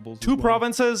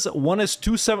provinces. One is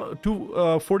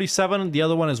 247. The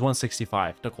other one is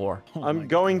 165 to core. I'm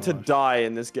going to die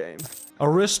in this game.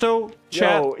 Aristo,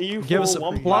 chat, Yo, EU4 gives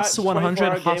 1 plus patch, 100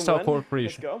 24-hour game hostile win. core Let's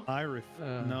creation. go.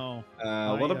 No.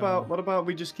 What about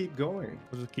we just keep going?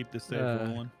 We'll just keep this safe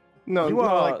rolling. No, You no,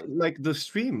 are- like the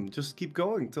stream. Just keep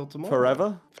going till tomorrow.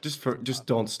 Forever? Just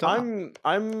don't stop.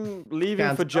 I'm leaving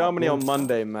Can't for stop, Germany won't on stop.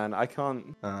 Monday, man. I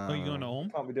can't. Oh, you going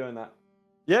home? Can't be doing that.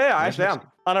 Yeah, I actually am.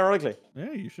 Unironically.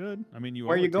 Yeah, you should. I mean, you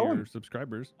Where owe you it to going? your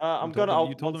subscribers. I'm You told gonna. them-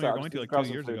 You told them you were I'll going to like grab 2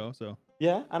 some years food. ago, so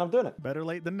Yeah, and I'm doing it. better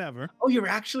late than never. Oh, you're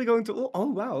actually going to? Oh,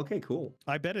 wow. Okay, cool.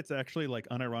 I bet it's actually like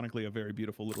unironically a very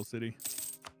beautiful little city.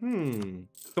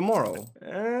 Tomorrow.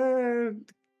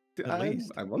 At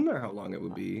least. I wonder how long it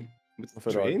would be with If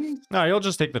it are- trains. No, you'll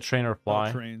just take the train or Oh,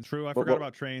 fly. trains. True. I What- forgot what-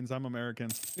 about trains. I'm American.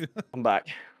 I'm back.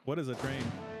 What is a train?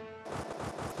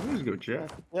 Let's go check.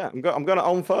 Yeah, I'm gonna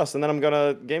Ulm first, and then I'm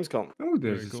gonna Gamescom. Oh,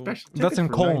 there's Very a cool. special. That's ticket in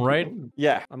for Cologne, 90 right? kroner.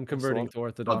 Yeah. I'm converting to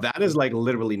Orthodox. Oh, that is like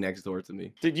literally next door to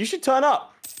me. Dude, you should turn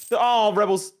up. Oh,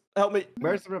 rebels, help me.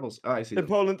 Where's the rebels? Oh, I see. In them.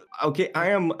 Poland. Okay, I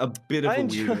am a bit of I a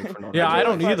enjoy- weirdo for not. Yeah, I enjoy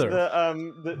don't the fact either.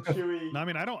 That Chewie. No, I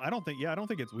mean, I don't think. Yeah, I don't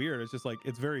think it's weird. It's just like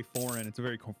it's very foreign. It's a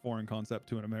very foreign concept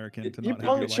to an American to You not have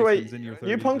your punctuate. license in your 30s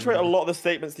You or punctuate a whatever. lot of the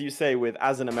statements that you say with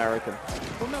 "as an American."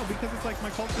 Well, no, because it's like my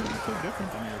culture is so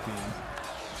different than Europeans.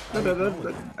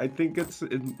 I think it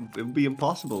would be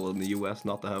impossible in the U.S.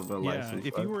 not to have a Yeah, license.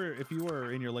 if right? you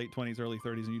were in your late 20s, early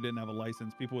 30s, and you didn't have a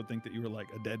license, people would think that you were like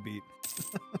a deadbeat.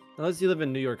 Unless you live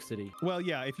in New York City. Well,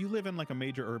 yeah, if you live in like a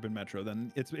major urban metro,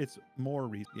 then it's more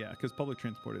yeah, because public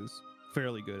transport is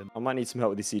fairly good. I might need some help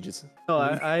with these sieges. No,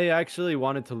 I actually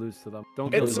wanted to lose to them.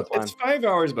 Don't kill It's me. fine. 5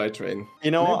 hours by train.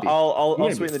 You know what? Maybe. I'll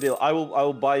Maybe. sweeten the deal. I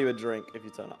will buy you a drink if you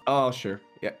turn up. Oh, sure.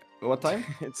 Yeah. What time?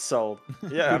 It's sold.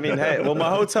 Yeah, I mean, hey, well, my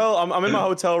hotel. I'm in my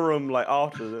hotel room like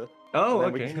after the. Oh, And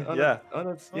then we okay. can- Oh, yeah.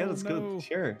 that's Oh, that's no. good.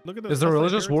 Sure. Look at those. Is there that's like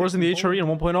religious wars in the heretics HRE in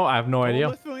Poland. 1.0? I have no Oh, idea.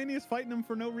 Lithuania's fighting them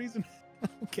for no reason.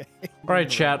 Okay. All right,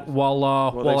 chat. While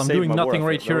they've I'm saved doing my nothing war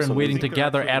right effort. here They're and also waiting to losing. They're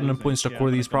gather absolutely admin points to losing. core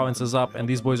Yeah, these they're gonna provinces lose. up, and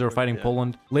these boys are fighting Yeah.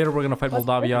 Poland. Later, we're gonna fight What's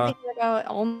the Moldavia. thing about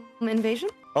Ulm invasion?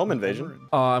 Home invasion.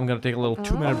 I'm gonna take a little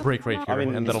 2-minute break right here, I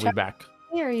mean, and then I'll be back.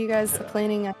 Or are you guys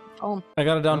planning at Ulm? I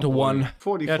got it down to 1.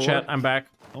 44. Yeah, chat. I'm back.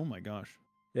 Oh my gosh.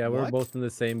 Yeah, we're What? both in the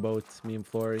same boat, me and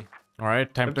Flory. All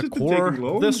right, time I've to just been core taking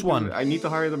loans this because one. I need to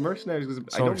hire the mercenaries because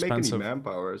I So don't expensive. make any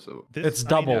manpower. So It's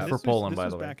double for this Poland, was, by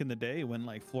this the was way. back in the day when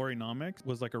like Florinomics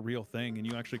was like a real thing,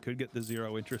 and you actually could get the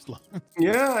 0 interest loan.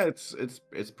 yeah, it's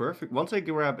perfect. Once I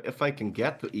grab, if I can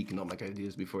get the economic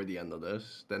ideas before the end of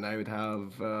this, then I would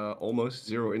have almost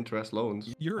 0 interest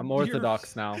loans. I'm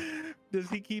Orthodox now. Does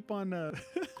he keep on?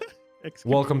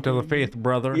 Welcome to the faith,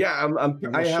 brother. Yeah, I have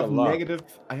Mashallah.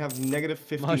 negative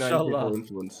 59 Mashallah. people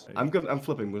influence. I'm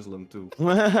flipping Muslim too.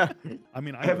 I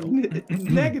mean, I have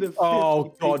negative. Oh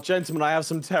 50. god, gentlemen, I have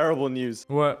some terrible news.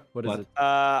 What? What is What?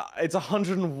 it? It's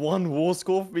 101 war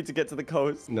score for me to get to the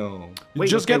coast. No.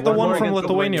 Just okay, get the one more from against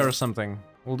Lithuania or something.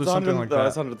 We'll do It's something 100 like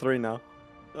It's that. 103 now.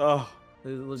 Oh,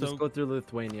 We'll So- just go through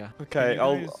Lithuania. okay. you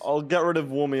guys- I'll get rid of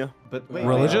Warmia. But wait,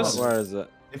 Religious? Where is it?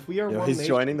 If we are Yo, one he's nation,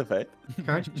 joining the faith.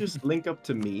 can't you just link up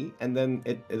to me and then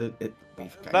it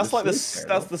That's like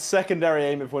that's the secondary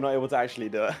aim if we're not able to actually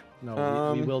do it. No, we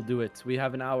Um, will do it. We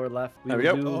have an hour left. We there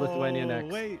will we do go. Lithuania Oh,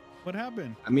 next. Wait, what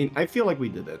happened? I mean, I feel like we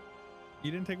did it.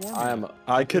 You didn't take warm.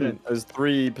 I couldn't. It was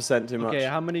 3% too much. Okay,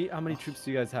 how many troops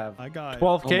do you guys have? I got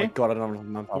 12k? Oh my god, I don't have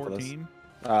manpower for this. 14.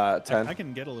 10. I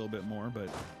can get a little bit more, but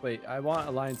Wait, I want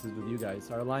alliances with you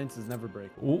guys. Our alliances never break.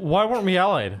 Why weren't we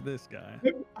allied? this guy.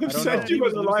 I've don't sent know. He you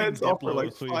was an losing alliance offer Diplo,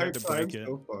 like so you had 5 to break times it.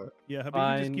 so far. Yeah, Habib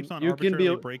Fine, just keeps on you can be arbitrarily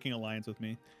a- breaking alliance with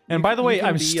me. And by the way, You can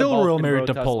I'm be a still real Balkan married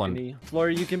to Road Poland. Tuscany.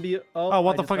 Flory, you can be. Oh,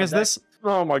 what I the just fuck got is that. this?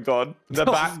 Oh my god. They're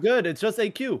This back. is good. It's just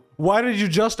AQ. Why did you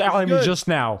just ally me good. just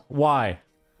now? Why?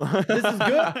 This is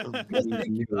good. This is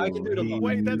AQ. I can do it alone.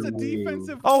 Wait, that's a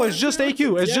defensive. Oh, it's just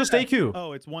defensive? AQ. It's just Yeah. AQ.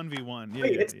 Oh, it's 1v1. Yeah,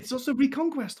 Wait, yeah, it's also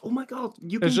reconquest. Oh my god,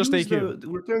 you can It's just use AQ. the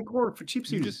return core for cheap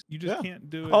You series. just Yeah. can't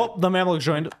do it. Oh, the Mamluk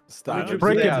joined. Stop. Troops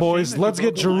Break do they it, have? boys. Let's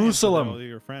get Jerusalem. All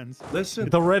your friends. Listen,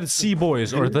 The Red Sea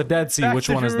boys or the Dead Sea. Back Which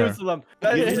to one is there? Jerusalem.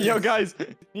 Yo, guys,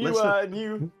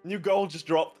 Listen. new goal just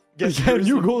dropped. Yeah, Jerusalem.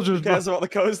 new goal Who just cares about the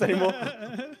coast anymore?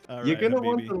 All you're right, gonna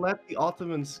want Habibi. to let the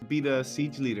Ottomans be the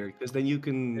siege leader, because then you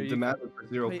can There you demand it for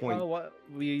 0 Wait, points. oh, what?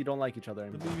 We don't like each other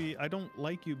anymore. Habibi, I don't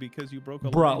like you because you broke a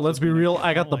Bruh, alliance let's with be me. real.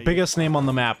 I got the don't like biggest name on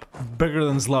the map. Bigger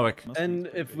than Zlowick. Must be And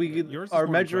crazy. if we Yours is are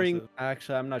more measuring, impressive.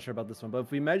 actually, I'm not sure about this one, but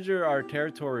if we measure our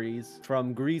territories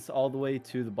from Greece all the way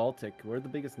to the Baltic, we're the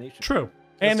biggest nation. True.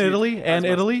 And That's Italy. huge. And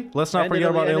That's Italy. Let's not And forget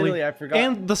about and Italy. I forgot.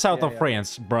 And the south Yeah, of yeah.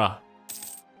 France, bruh.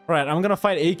 Right, I'm gonna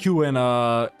fight AQ in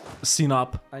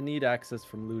Sinop. I need access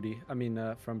from Ludi. I mean,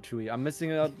 from Chewy. I'm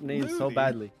missing out names so Ludi?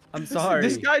 badly. I'm sorry.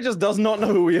 This guy just does not know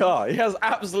who we are. He has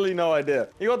absolutely no idea.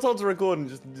 He got told to record and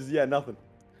just yeah, nothing.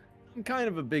 I'm kind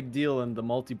of a big deal in the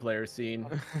multiplayer scene.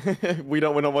 We're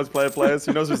not multiplayer players.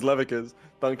 Who knows who Slevik is?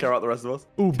 Don't care about the rest of us.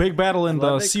 Ooh, big battle in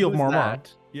the Sea of Marmar.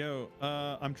 Yo,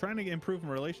 I'm trying to improve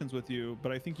my relations with you,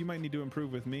 but I think you might need to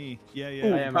improve with me. Yeah.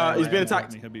 He's been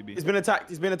attacked. He's been attacked.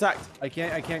 He's been attacked. I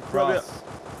can't cross.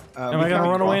 Am I gonna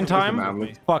run away in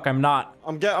time? Fuck, I'm not.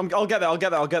 I'll get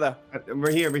there.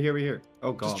 We're here.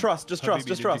 Oh god. Just trust.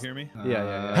 Did you hear me?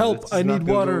 Yeah. Help! I need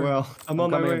water. Well. I'm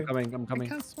on my way. I'm coming. I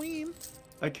can't swim.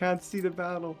 I can't see the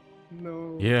battle.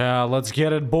 No. Yeah, let's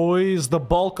get it, boys. The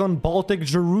Baltic,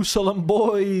 Jerusalem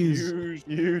boys.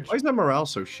 Huge. Why is that morale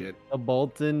so shit? The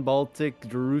Baltic,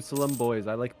 Jerusalem boys.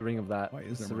 I like the ring of that. Why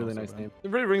is It's there a really morale nice so name. It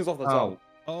really rings off the top.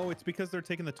 Oh, it's because they're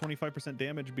taking the 25%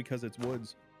 damage because it's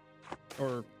woods.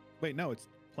 Or wait, no, it's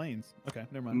plains. Okay,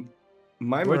 never mind.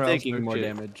 My We're morale's taking more shit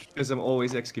damage. because I'm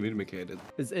always excommunicated.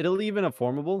 Is Italy even a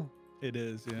formable? It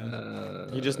is, yeah.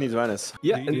 He just needs Venice.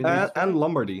 Yeah, He and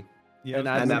Lombardy. Yeah, and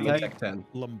And Admin Tech 10.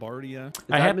 Lombardia.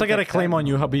 I had to get a claim on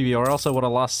you, Habibi, or else I would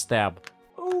have lost stab.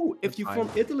 Oh, if you form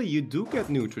Italy, you do get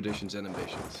new traditions and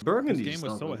ambitions. This Burgundy game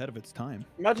was so ahead of its time.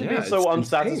 Imagine Yeah, being so it's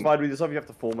unsatisfied insane. with yourself, you have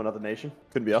to form another nation.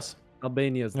 Couldn't be us.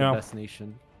 Albania is the Yeah. best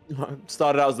nation.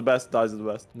 Started out as the best, dies as the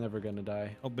best. Never gonna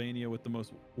die. Albania with the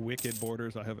most wicked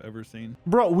borders I have ever seen.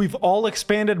 Bro, we've all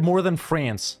expanded more than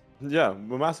France. Yeah,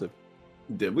 we're massive.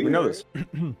 Did we? We know this.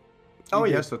 Oh,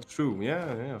 yes, that's true.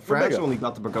 Yeah. France bigger. only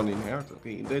got the Burgundian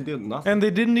heritage. They did nothing. And they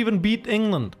didn't even beat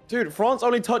England. Dude, France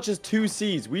only touches 2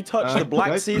 seas. We touch the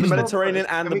Black guys, Sea, can the we Mediterranean,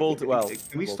 stop- and can the we- Baltic. Well,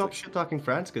 Can we stop shit talking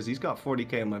France? Because he's got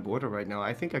 40k on my border right now.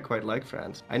 I think I quite like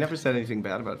France. I never said anything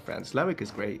bad about France. Slavic is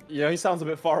great. Yeah, he sounds a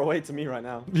bit far away to me right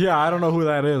now. Yeah, I don't know who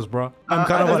that is, bro. I'm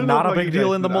kind I of don't know not a about big you deal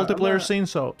guys, in the but I'm multiplayer not- scene,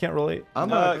 so can't relate. I'm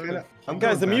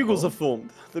Guys, the going Mugles back have formed.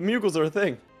 The Mugles are a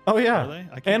thing. Oh Are yeah, they?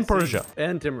 I can't and see. Persia.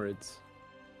 And Timurids.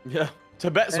 Yeah,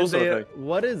 Tibet's And also a thing.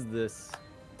 what is this?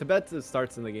 Tibet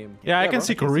starts in the game. Yeah, I Yeah, can bro.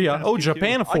 see I can see Korea. Caspi Oh, too.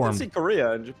 Japan I can see formed.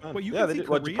 Korea and Japan. Wait, you yeah, can they see did.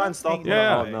 Well, Korea? Japan started.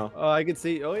 Yeah. Oh, no. Oh, I can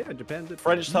see. Oh yeah, Japan did.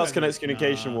 French You guys Tuscan are-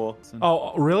 excommunication Nah, war. listen.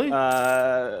 Oh, really? You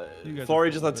guys Flori are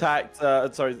just full of it. attacked.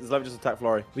 Sorry, Zlev just attacked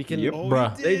Flori. We can. Yep. Oh,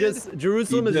 Bruh. he They did. just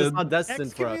Jerusalem He is just did. not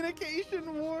destined for us.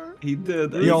 Excommunication war. He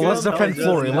did. Yo, let's defend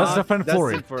Flori. Let's defend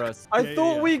Flori. Destined for us. I Yeah,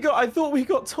 thought yeah. we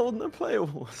got told no player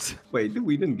wars. Wait,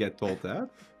 we didn't get told that.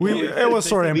 It was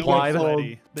sort of They said don't be implied.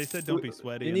 sweaty. They said don't be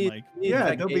sweaty. You and need. like, you need Yeah,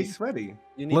 tech don't be aid. sweaty.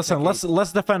 You need Listen, tech aid.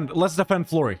 let's defend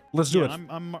Flori. Let's do yeah, it.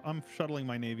 I'm shuttling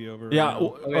my navy over. right Yeah,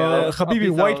 now. Habibi,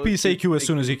 I'll white peace piece out. AQ as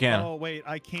soon as you can. Oh wait,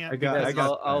 I can't. I got- because I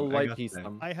got- I'll I white got piece that.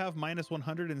 them. I have minus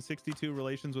 162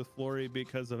 relations with Flori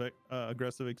because of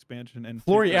aggressive expansion and.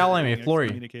 Flori, 50 ally me, being Flori.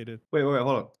 excommunicated. Wait, hold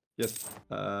on. Yes.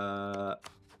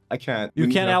 I can't. You We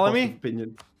need can't a ally positive me?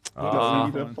 Opinion. Ah. No, we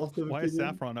need a Saffron. positive Why is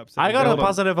opinion. Saffron upset? I got a hold on.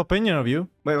 positive opinion of you.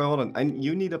 Wait, hold on.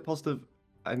 You need a positive.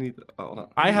 I need. Oh, hold on.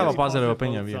 I have It a needs to be positive both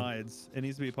opinion of you. Sides. It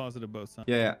needs to be positive both sides.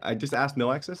 Yeah. I just asked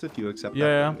no access if you accept Yeah,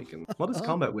 that. yeah. then we can- What is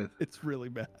combat with? It's really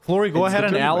bad. Flori, go It's ahead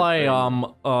and determined by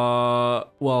ally.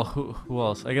 Well, who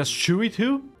else? I guess Chewy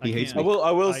too. He hates can't. me.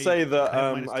 I will I- say that I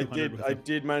have minus I 200 with him.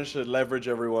 did manage to leverage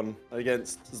everyone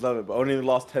against Zlev, but only in the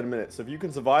last 10 minutes. So if you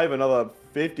can survive another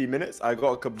 50 minutes, I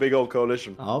got a big old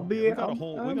coalition. I'll be. We got a I'll-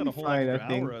 whole, I'll we got be a whole fine, I extra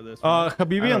think. hour of this. man. Habibi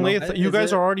I and don't know. Laith, you Is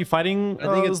guys it- are already fighting.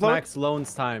 I think it's Zlev? max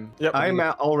loans time. Yep. I'm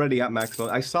already at max loan.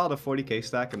 I saw the 40k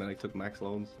stack and then I took max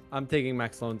loans. I'm taking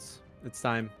max loans. It's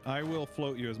time. I will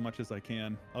float you as much as I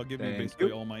can. I'll give you Thank basically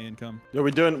you. all my income. Yeah,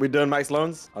 we doing max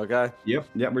loans? Okay. Yep,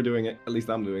 we're doing it. At least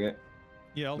I'm doing it.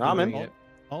 Yeah, I'll Nah, do man. it.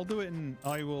 I'll do it, and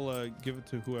I will give it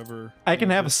to whoever. I can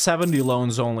wants have it. 70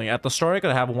 loans only. At the start, I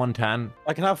could have 110.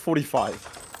 I can have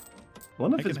 45. I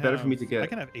wonder I if it's can better for me have- to I get.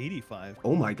 can have 85.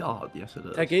 Oh my god, yes it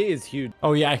is. Tech 8 is huge.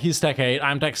 Oh yeah, he's Tech 8.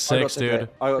 I'm Tech 6, dude.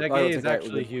 Tech 8 is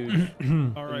actually huge. All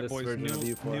in right, this boys. version of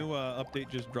New EU4. update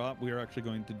just dropped. We are actually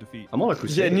going to defeat. I'm on a Yeah,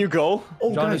 crusade. new goal. Oh,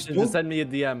 guys, Jonathan, just send me a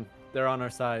DM. They're on our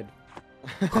side.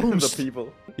 The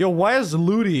people. Yo, why is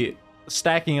Ludi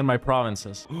stacking in my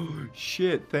provinces?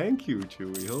 shit, thank you,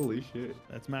 Chewy. Holy shit.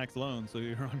 That's max loan, so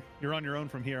you're on your own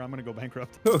from here. I'm gonna go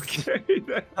bankrupt. Okay.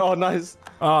 Oh, nice.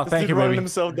 Oh, This thank dude you, running baby.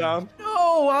 himself down.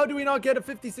 No, how do we not get a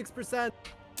 56%?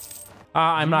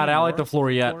 I'm you not need allied more, to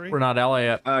Flori yet. Flori? We're not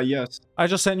allied yet. Yes. I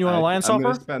just sent you an alliance I'm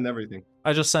gonna offer. spend everything.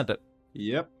 I just sent it.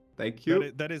 Yep. Thank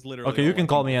you. That is literally. Okay, you all can I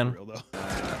call do me for in. real, though.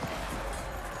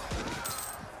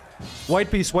 White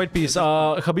piece, white piece.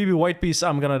 Habibi, white piece.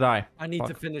 I'm gonna die. I need to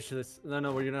Fuck. finish this.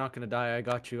 No, you're not gonna die. I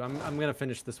got you. I'm gonna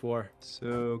finish this war.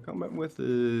 So combat with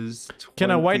is.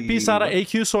 Can a white piece out of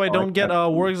AQ so I don't get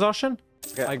war exhaustion?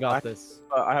 Okay, I got this.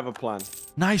 I have a plan.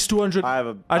 Nice, 200. I have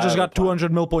a. I just have a got plan.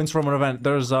 200 mil points from an event.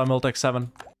 There's Miltech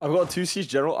 7. I've got a 2 siege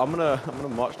general. I'm gonna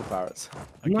march to Paris.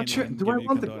 I'm not sure. Do I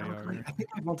want the? I think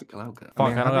I want the Glauca. Fuck,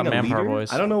 I don't got manpower,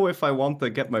 boys. I don't know if I want to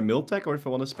get my mill tech or if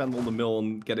I want to spend all the mill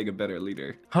on getting a better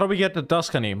leader. How do we get to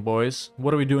Tuscany, boys?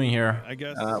 What are we doing here? I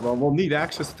guess. Well, we'll need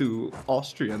access to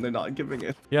Austria, and they're not giving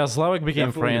it. Yeah, Slavic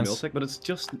became France. Mill tech, but it's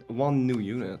just one new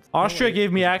unit. Austria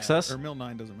gave me access. Or mill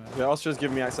 9 doesn't matter. Yeah, Austria's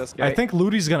giving me access. I think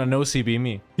Ludi's gonna no CB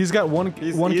me. He's got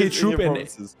 1k troop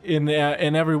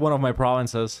in every one of my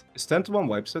provinces. Is 10-1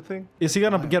 wipes a thing? Is he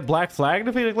gonna get black flagged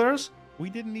if he declares? We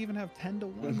didn't even have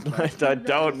 10-1. I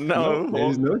don't know. No,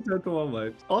 there's no 10-1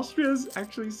 wipes. Austria's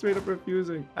actually straight up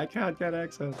refusing. I can't get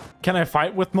access. Can I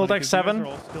fight with Multec 7? They're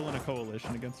all still in a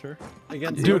coalition against her.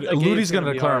 Dude, Ludi's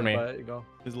gonna declare me.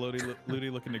 Is Ludi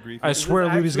looking to grief? I swear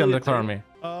Ludi's gonna declare me.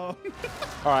 All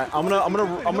right, I'm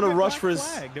gonna rush for his.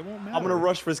 I'm gonna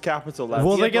rush for his capital.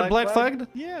 Will they get black flagged?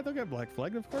 Yeah, they'll get black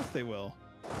flagged. Of course they will.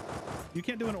 You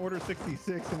can't do an order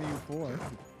 66 in EU4.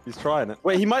 He's trying it.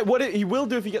 Wait, he might. He will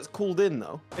do if he gets called in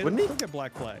though. Wouldn't he? He'll get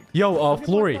black flagged. Yo,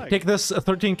 Flory, take this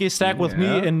 13k stack with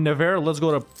me in Nevers. Let's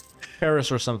go to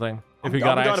Paris or something. If you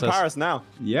got access. I'm going to Paris now.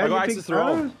 Yeah, I got access through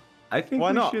all. I think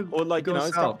why we not? should Or like go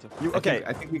south. Okay,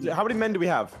 I think we. How many men do we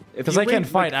have? Because I can't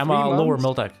fight. I'm a lower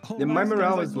Miltech. Yeah, my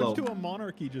morale is low. I switched to a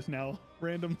monarchy just now,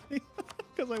 randomly,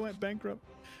 because I went bankrupt.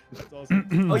 That's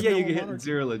awesome. Oh yeah, you can hit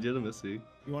 0 legitimacy.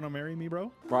 You want to marry me,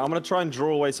 bro? Right, I'm gonna try and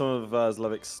draw away some of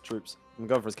Slavic's troops. I'm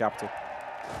going for his capital.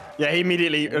 Yeah, he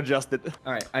immediately adjusted.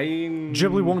 All right,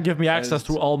 Ghibli won't give me access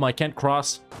through all my Kent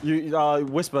Cross. You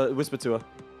whisper to her.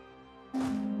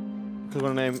 Click on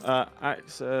her name.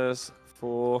 Access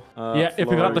for. Yeah, if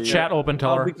you got the chat open,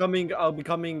 tell her. I'll be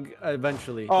coming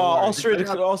eventually. Oh,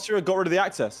 Austria got rid of the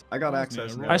access. I got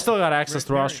access. I still got access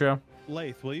through Austria.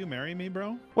 Laith, will you marry me,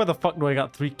 bro? Where the fuck do I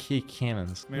got 3k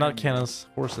cannons? Not cannons,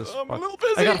 horses. I'm a little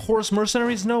busy. I got horse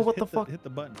mercenaries? No, what the fuck? Hit the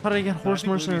button. How did I get horse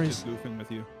mercenaries? Just goofing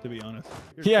with you, to be honest.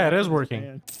 Yeah, it is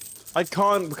working. I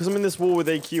can't because I'm in this war with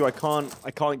AQ.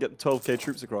 I can't get 12k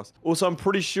troops across. Also, I'm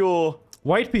pretty sure.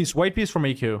 White piece from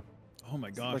AQ. Oh my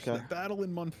gosh, the battle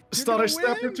in Month. Start a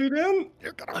step retreat in.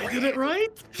 I did it right.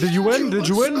 Did you win? Did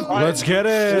you win? Let's get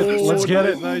it. Let's get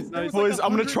it. Nice. Boys,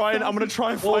 I'm gonna try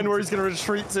and find where he's gonna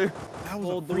retreat to.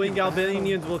 Well, the winged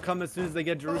Albanians will come as soon as they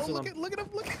get Jerusalem. Look at him.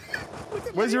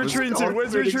 Where's he retreating to?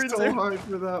 Where's he retreating to? So hard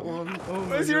for that one. Oh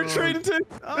my Where's he retreating to?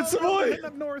 It's Savoy. They're heading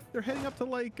up north. They're heading up to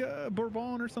like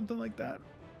Bourbon or something like that.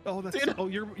 Oh, that's. Oh,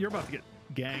 you're about to get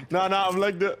ganked. No, I'm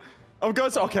like the. I'm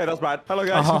going to. Okay, that's bad. Hello,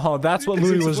 guys. Oh, that's what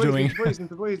Louis was doing.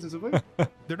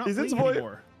 They're not fleeing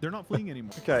anymore. They're not fleeing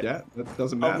anymore. Okay. Yeah, that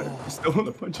doesn't matter. You still want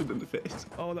to punch it in the face.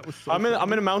 Oh, that was so I'm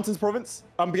in a mountains province.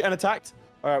 I'm getting attacked.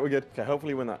 All right, we're good. Okay,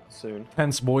 hopefully win that soon.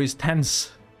 Tense, boys,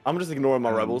 tense. I'm just ignoring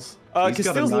my rebels.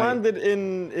 Castile's landed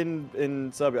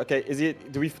in Serbia. Okay, is he?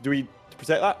 Do we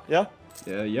protect that? Yeah.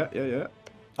 Yeah.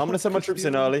 I'm gonna send my troops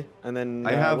in early, and then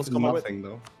I have nothing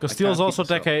though. Castile's also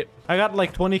decade. I got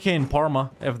like 20k in Parma,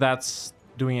 if that's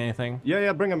doing anything.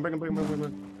 Yeah, bring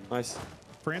him. Nice.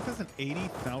 France has an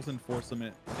 80,000 force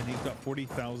limit, and he's got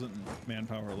 40,000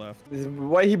 manpower left.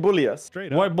 Why he bully us?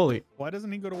 Straight up. Why bully? Why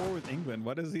doesn't he go to war with England?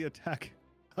 Why does he attack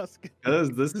us?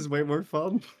 This is way more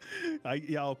fun.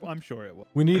 I'm sure it will.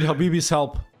 We need Habibi's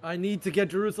help. I need to get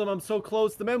Jerusalem. I'm so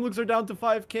close. The Mamluks are down to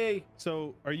 5k.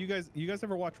 So, are you guys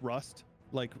ever watch Rust?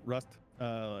 Like Rust,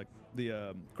 like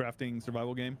the crafting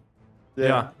survival game?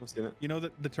 Yeah. I've seen it. You know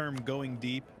that the term going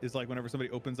deep is like whenever somebody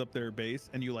opens up their base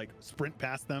and you like sprint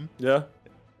past them? Yeah.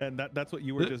 And that's what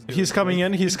you were just doing. He's coming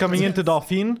in. He's coming into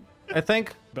Dauphine, I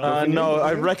think. No,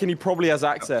 I reckon he probably has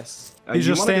access. He's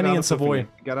just standing in Savoy.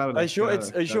 Get out of Are you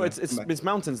sure it's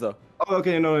mountains though? Oh,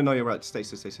 okay. No, you're right. Stay.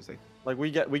 Like we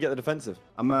get the defensive.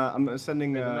 I'm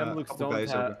sending The a Mamluks couple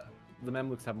guys over. The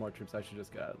Mamluks have more troops. I should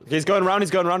just go. He's going around.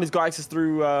 He's got access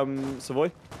through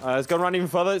Savoy. He's going around even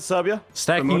further. It's Serbia.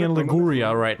 Stacking in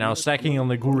Liguria right now. Stacking in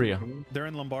Liguria. They're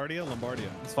in Lombardia.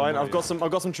 It's fine. I've got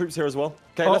some troops here as well.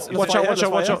 Okay, oh, let's watch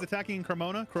out! He's attacking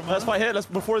Cremona. Let's fight here.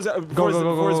 Before his go.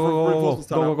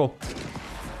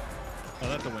 Oh,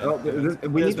 that's a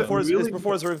win. It's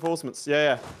before his reinforcements.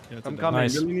 Yeah. I'm coming.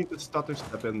 Nice. We really need to stutter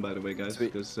step in, by the way, guys,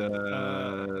 because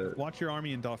watch your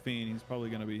army in Dauphine. He's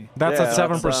probably gonna be. That's at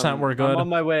 7%. We're good. I'm on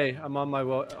my way.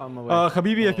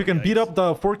 Habibi, if you can beat up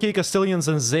the 4k Castilians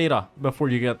in Zeta before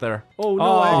you get there. Oh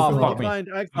no! Fuck me.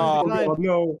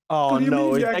 no! Oh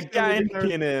no! They're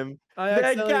ganking him.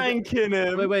 They're ganking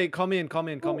him. Wait! Come in.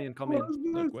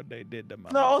 Look what they did to my.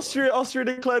 No, Austria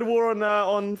declared war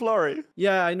on Flory.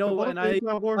 Yeah, I know, and I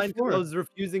was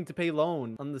refusing to pay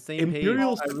loan on the same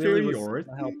Imperial page. superiority.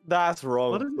 That's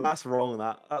wrong. That's wrong.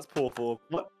 That's poor form.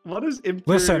 What is imperial?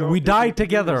 Listen, we die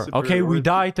together. Okay, we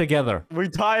die together. We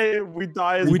die. We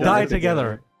die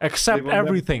together. Accept will never-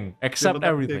 everything. Accept will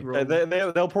never take everything.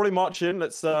 Rome. They'll probably march in.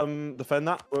 Let's defend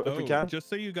that if we can. Just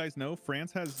so you guys know,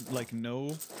 France has like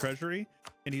no treasury,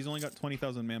 and he's only got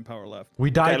 20,000 manpower left.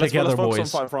 We died together, let's focus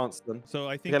boys. on fight France then. So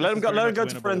I think Yeah, let him go. Let him go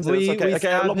to friends. It's okay. Okay,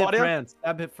 Lombardia. France.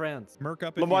 Stab hit France. Merc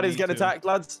up. if you Lombardia's need getting to. attacked,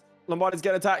 lads. Lombardia's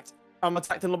getting attacked. I'm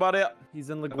attacked in Lombardia. He's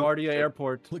in LaGuardia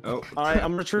Airport. Oh. All right,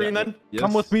 I'm retreating then. Yes.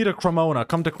 Come with me to Cremona.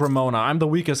 Come to Cremona. I'm the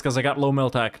weakest because I got low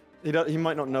miltech. He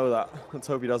might not know that. Let's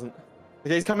hope he doesn't.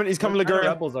 Okay, he's coming. He's coming. What kind of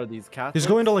Liguria. rebels are these? Catholics? He's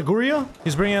going to Liguria.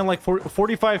 He's bringing in like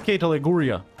 45k to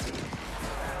Liguria.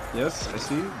 Yes, I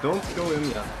see. Don't go in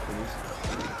yet,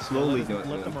 please. Slowly go Let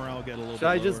the in. morale get a little. Should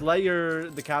I bit just lower.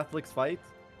 let the Catholics fight?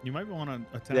 You might want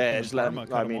to attack. Yeah, him just with let him- Parma,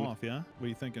 I cut him mean- off. Yeah. What are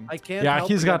you thinking? I can't. Yeah, help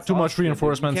he's got against too much Austria, dude.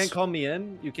 reinforcements. You can't call me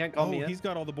in. You can't call me in. He's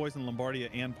got all the boys in Lombardia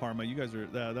and Parma. You guys are.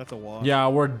 That's a wash. Yeah,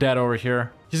 we're dead over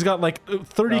here. He's got like 30k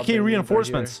Albanians are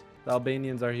reinforcements. here. The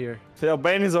Albanians are here. The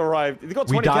Albanians arrived. They got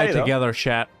 20k We died though. together,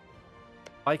 chat.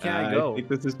 Why can't I go? think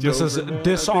this is This is Joe, man.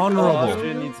 dishonorable.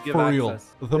 Austria needs to give For real. access.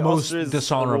 The Yeah, most Austria's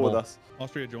dishonorable. with us.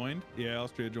 Austria joined. Yeah,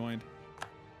 Austria joined.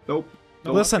 Nope.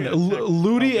 No, Listen, Austria attacked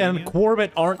Ludi and Albania.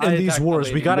 Corbett aren't in I these attacked wars. We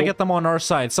Albania. gotta Nope. get them on our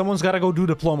side. Someone's gotta go do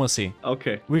diplomacy.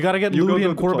 Okay. We gotta get You go Ludi do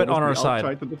and Corbett on our diplomacy, I'll try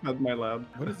side. to defend my land.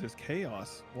 What is this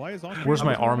chaos? Why is Austria? Where's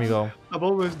my army go? I'm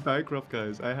almost bankrupt,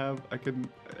 guys. I have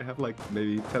like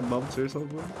maybe 10 months or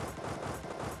something.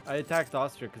 I attacked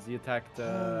Austria because he attacked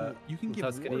You can give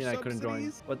Tuscany war and I couldn't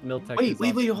join. subsidies? What miltech Wait, is wait,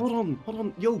 Austria? hold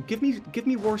on. Yo, give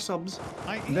me war subs.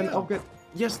 And then I'll get.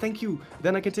 Yes, thank you.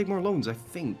 Then I can take more loans, I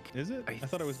think. Is it? I I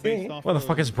thought it was think- based off. What the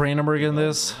fuck is Brandenburg in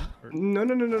this?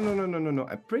 No.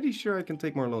 I'm pretty sure I can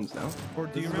take more loans now. Or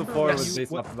do This you is remember? before when it was you-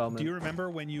 based what- off development. Do you remember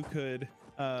when you could?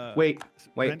 Wait.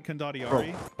 Rent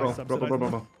Condottieri by subsidizing them?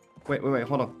 Bro. Wait,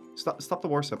 hold on. Stop the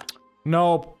war sub.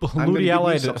 No, gonna Ludi give you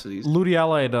allied. subsidies. Ludi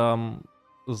allied.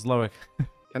 Slowic.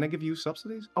 Can I give you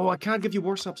subsidies? Oh, I can't give you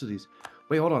war subsidies.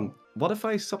 Wait, hold on. What if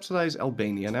I subsidize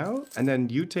Albania now, and then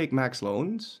you take max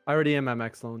loans? I already am at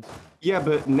max loans. Yeah,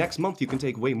 but next month you can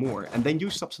take way more, and then you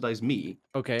subsidize me.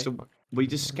 Okay. So we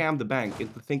just scam the bank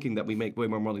into thinking that we make way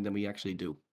more money than we actually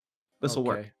do. This will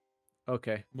work.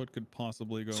 Okay. What could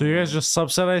possibly go? So you guys wrong? just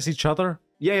subsidize each other?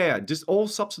 Yeah. Just all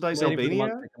subsidize I'm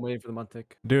Albania. waiting for the Montic.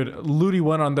 Dude, Ludi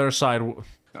went on their side. Oh,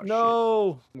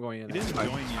 No! I'm going He in. didn't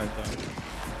join yet though.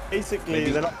 Basically,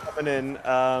 they're not coming in,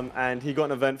 and he got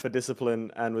an event for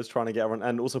discipline and was trying to get everyone.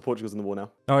 And also, Portugal's in the war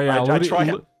now. Oh yeah, I Ludi,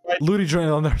 tried- Ludi joined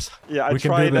on their side. Yeah, We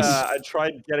can do this. I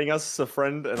tried getting us a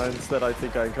friend, and instead, I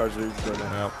think I encouraged you to join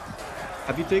now. Yep.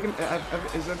 Have you taken?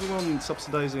 Is everyone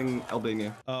subsidizing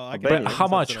Albania? I Albania. can But how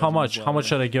much? subsidize How them much? as well, How much yeah.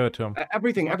 should I give it to him?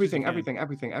 Everything. As much as you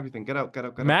Everything. Get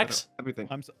out. Max? Everything.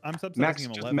 I'm subsidizing Max,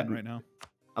 him just 11 right now.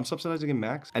 I'm subsidizing in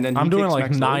max, and then I'm he doing takes like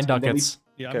max 9 loans, and then we- ducats.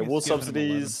 Yeah, Okay, I'm war giving him 11.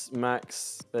 subsidies,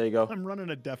 max. There you go. I'm running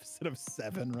a deficit of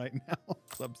 7 right now,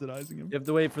 subsidizing him. You have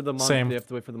to wait for the month. Same. You have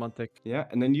to wait for the Montic. Yeah,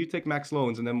 and then you take max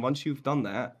loans, and then once you've done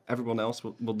that, everyone else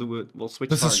will do it. We'll switch.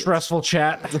 This is targets. stressful,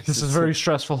 chat. This is very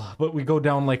stressful. But we go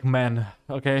down like men.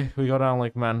 Okay, we go down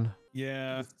like men.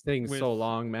 Yeah. This thing's with- so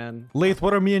long, man. Laith,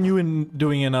 what are me and you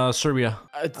doing in Serbia?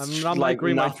 It's I'm not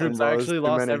migrating my nothing, troops. bro. I It's actually too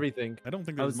lost many. everything. I don't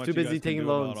think I there's was much too you guys busy can taking do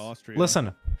about loans. Austria.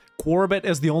 Listen, Corbett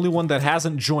is the only one that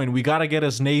hasn't joined. We gotta get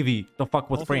his navy to fuck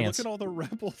with Also, France. Look at all the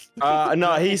rebels.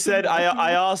 No, he said.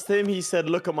 I asked him. He said,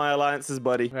 "Look at my alliances,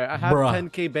 buddy." Right, I have Bruh.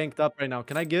 10k banked up right now.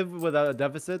 Can I give without a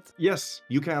deficit? Yes,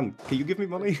 you can. Can you give me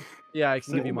money? Yeah, I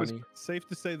can give you Almost money. Safe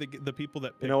to say the people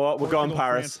that You pick know what? We're going Portugal,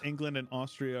 Paris. France, England, and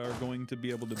Austria are going to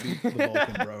be able to beat the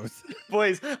Balkan Bros.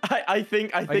 Boys, I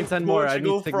think can send more. I need to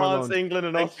Portugal, take more France, loans. England,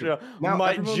 and Thank you. Austria Now,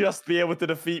 might everyone- just be able to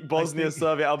defeat Bosnia,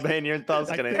 Serbia, Albania, and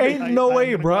Tuscany. think- Ain't no I'm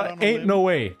way, gonna go bruh. out on a Ain't limb. no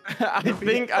way. I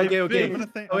think. Okay, okay. I'm gonna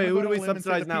think, Oh, wait, I'm who gonna do we go out on a limb and say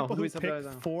subsidize the now? people Who do we who pick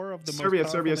subsidize now? 4 of the Serbia,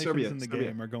 most powerful Serbia, nations in the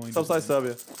Serbia. game are going to Subsidize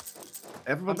Serbia. Serbia.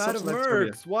 Everyone I'm out of subsidize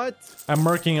Serbia. mercs. What? I'm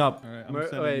merking up. All right, I'm Mer-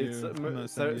 sending wait, you. I'm gonna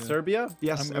Ser- send you. Serbia?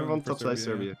 Yes, I'm going everyone for subsidize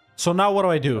Serbia, Serbia. So now what do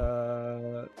I do?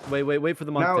 Wait for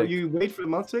the Montic. Now you wait for the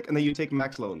Montic, and then you take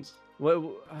max loans.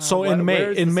 So in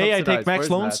May, I take max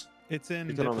loans. It's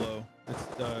in Economic. Diplo.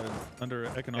 It's under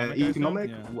economic. I think. Economic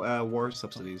Yeah. war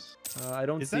subsidies. I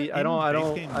don't Is that see. I in don't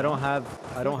base game have. I don't it's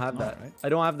have not, that. right? I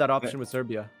don't have that option with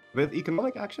Serbia. With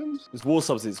economic actions? It's war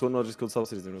subsidies. It's not just called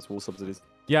subsidies. It's war subsidies.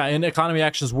 Yeah, in economy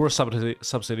actions were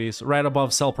subsidies, right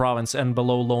above sell province and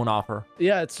below loan offer.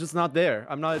 Yeah, it's just not there.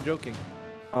 I'm not joking.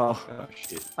 Oh,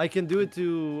 Shit. I can do it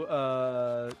to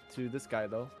this guy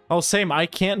though. Oh, same. I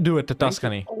can't do it to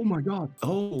Tuscany. Oh my god.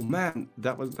 Oh man,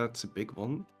 that's a big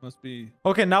one. Must be.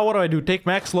 Okay, now what do I do? Take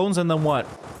max loans and then what?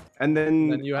 And then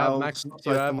Then you have I'll max. You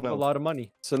subsidize have someone a else. lot of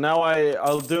money. so now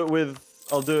I'll do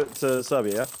it to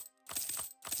Serbia.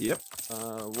 Yeah.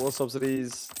 Yep. War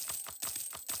subsidies.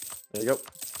 There you go.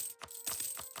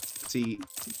 See,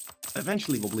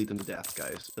 eventually we'll bleed them to death,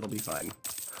 guys. It'll be fine.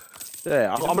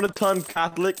 Yeah, I'm gonna turn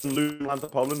Catholic and lose land to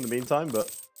Poland in the meantime, but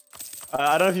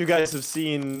I don't know if you guys have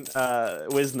seen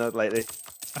Wisner lately.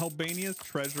 Albania's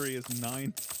treasury is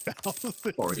 9,000.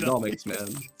 Economics, man.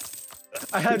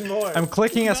 I had more. I'm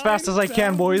clicking as fast as I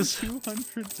can, boys.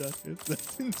 200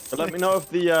 ducats. But let me know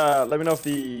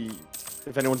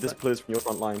if anyone disappears from your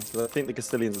front line, because I think the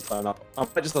Castilians will turn up. I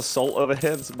might just assault over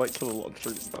here. This might kill a lot of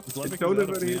troops. Don't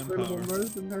have any available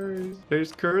mercenaries.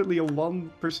 There's currently a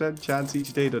 1% chance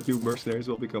each day that new mercenaries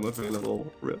will become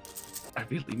available. Rip. I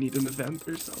really need an event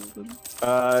or something.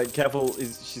 Careful,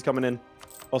 she's coming in.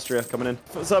 Austria coming in.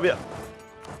 Serbia.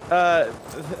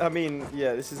 I mean,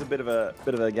 yeah, this is a bit of a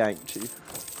gank, Chief.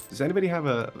 Does anybody have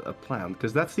a plan?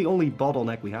 Because that's the only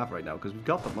bottleneck we have right now. Because we've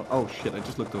got the. Oh shit! I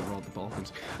just looked over all the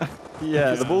Balkans.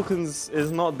 Yeah, the Balkans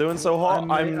is not doing so hot.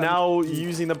 I'm now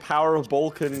using the power of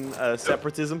Balkan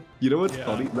separatism. You know what's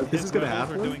funny? Like, this is gonna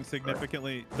happen. Are doing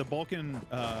significantly. The Balkan,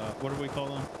 what do we call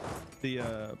them? The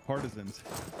partisans.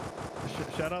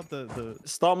 Shout out the.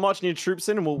 Start marching your troops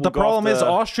in, and we'll. The problem is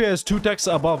Austria is 2 techs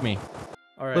above me.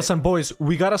 All right. Listen, boys,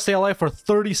 we gotta stay alive for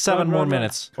 37 more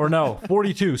minutes. Or no,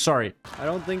 42, sorry. I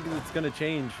don't think it's gonna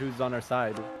change who's on our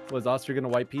side. Was Austria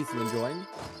gonna wipe peace and then join?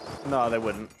 No, they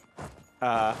wouldn't.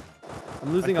 I'm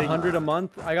losing 100 a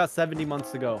month. I got 70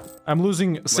 months to go. I'm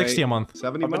losing 60 a month.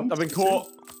 70 months? I've been caught.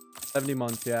 70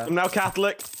 months, yeah. I'm now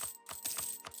Catholic.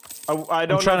 I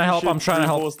don't. I'm trying to help. I'm trying to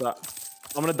help. That.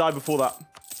 I'm gonna die before that.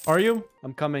 Are you?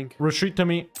 I'm coming. Retreat to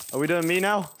me. Are we doing me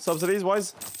now? Subsidies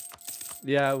wise?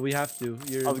 Yeah, we have to.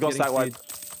 You're I was gonna stack wide.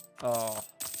 Oh.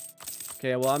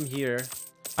 Okay, well, I'm here.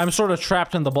 I'm sort of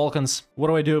trapped in the Balkans. What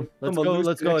do I do? Let's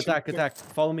go, attack.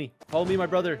 Follow me, my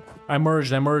brother. I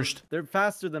merged. They're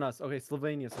faster than us. Okay,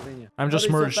 Slovenia. I'm just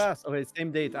merged. So fast? Okay,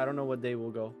 same date. I don't know what day we'll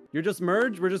go. You're just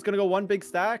merged? We're just gonna go one big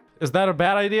stack? Is that a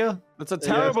bad idea? That's a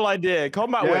terrible idea.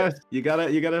 Combat with. You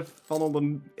gotta funnel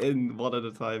them in one at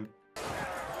a time.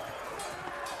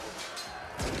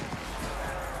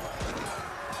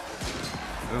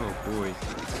 Oh boy.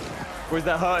 Where's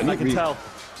that hurting? I can tell.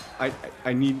 I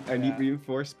need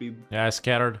reinforced speed. Yeah, I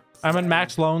scattered. I'm at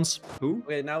max loans. Who?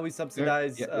 Okay, now we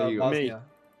subsidize Bosnia.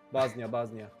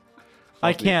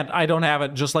 I can't. I don't have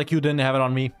it. Just like you didn't have it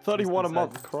on me. 31 a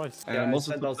month. Christ. And I'm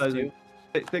also subsidizing.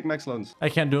 Take max loans. I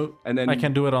can't do it. And then I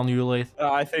can do it on you, Laith.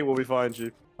 I think we'll be fine,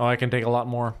 Chief. Oh, I can take a lot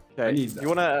more. Okay. You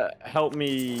wanna help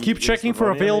me? Keep checking for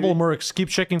available mercs. Keep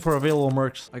checking for available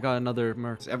mercs. I got another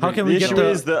merc. How can we get the issue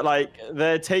is that like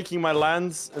they're taking my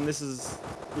lands, and this is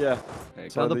yeah.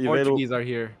 So the Portuguese are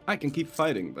here. I can keep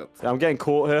fighting, but yeah, I'm getting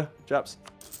caught here, chaps.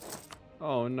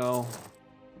 Oh no.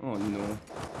 Oh no.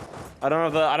 I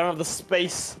don't have the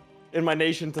space in my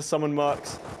nation to summon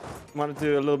mercs. I'm gonna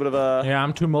do a little bit of a. Yeah,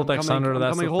 I'm too multi-x under.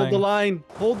 That's the thing. Hold the line.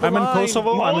 I'm in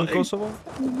Kosovo. I'm in Kosovo.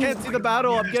 Can't see the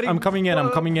battle. I'm coming in. I'm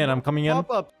coming in.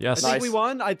 Pop up. Yes. I think we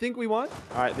won.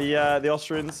 All right, the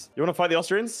Austrians. You wanna fight the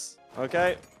Austrians?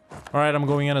 Okay. All right, I'm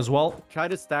going in as well. Try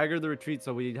to stagger the retreat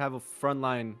so we have a front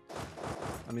line.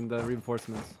 I mean the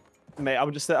reinforcements. Mate,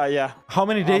 I'm just yeah. How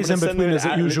many days in between is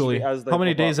it usually? How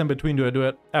many days in between do I do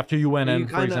it after you went in,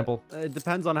 for example? It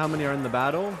depends on how many are in the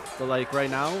battle. But like right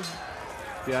now,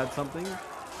 if you add something,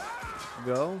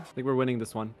 go. I think we're winning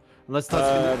this one. Unless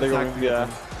yeah.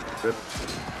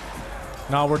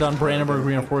 Now we're done. Brandenburg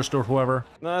reinforced or whoever.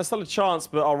 No, it's still a chance,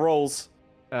 but our rolls.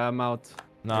 I'm out.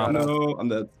 No, I'm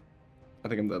dead. I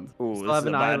think I'm dead. Ooh, still have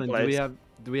an island.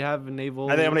 Do we have a naval?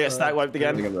 I think I'm gonna get stack wiped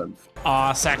again. I think I'm dead.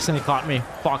 Ah, Saxony caught me.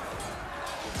 Fuck.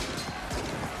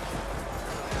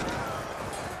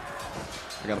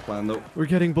 I got a plan though. We're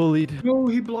getting bullied. No,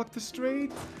 he blocked the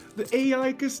strait. The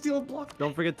AI can still block.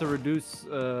 Don't forget to reduce.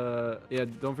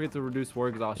 Don't forget to reduce war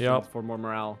exhaustion for more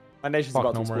morale. My nation's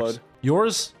about to explode.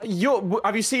 Yours?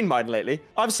 Have you seen mine lately?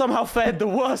 I've somehow fared the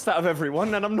worst out of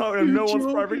everyone, and I'm not no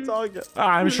one's primary target.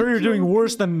 I'm sure you're doing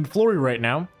worse than Flory right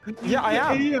now. Yeah, I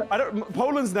am.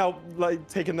 Poland's now like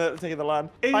taking the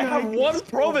land. I have one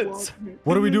province.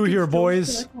 What do we do here,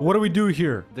 boys? What do we do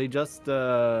here? They just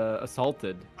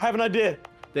assaulted. I have an idea.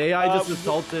 The AI just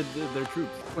assaulted their troops.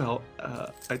 Well,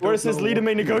 where it says leader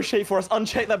may negotiate for us,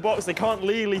 uncheck that box. They can't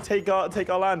legally take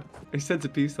our land. I sent a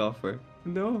peace offer.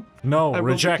 No. No,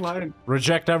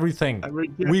 reject everything.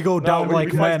 We go down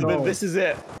like men. This is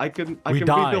it. I can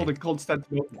rebuild a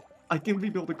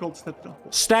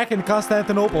Constantinople. Stack in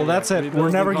Constantinople. That's it.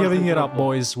 We're never giving it up,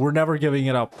 boys. We're never giving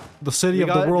it up. The city of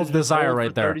the world's desire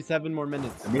right there. 37 more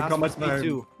minutes.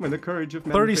 When the courage of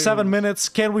men 37 minutes.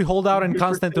 Can we hold out in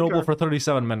Constantinople for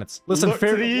 37 minutes? Listen,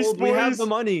 fair. We have the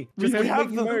money. We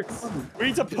have the mercs. We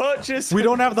need to purchase. We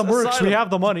don't have the mercs. We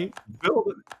have the money. Build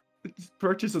it.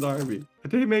 Purchase an army.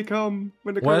 They may come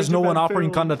when the Why is courage no of one men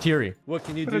offering fails. Kandahari? What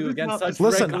can you But it do is against not- such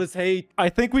Listen, reckless hate? I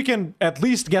think we can at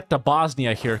least get to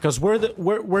Bosnia here, because where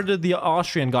did the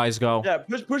Austrian guys go? Yeah,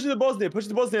 push to Bosnia,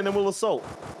 and then we'll assault.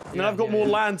 And then I've got more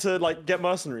land to like get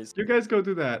mercenaries. You guys go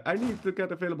do that. I need to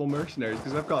get available mercenaries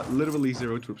because I've got literally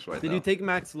 0 troops right now. Did you take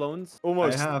max loans?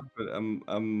 Almost. I have, but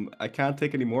I can't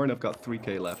take any more, and I've got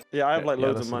 3k left. Yeah, I have like Yeah,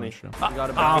 loads that's of an money. issue. You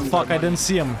got Ah, about fuck, I didn't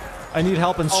see him. I need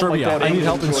help in Serbia. God, I need England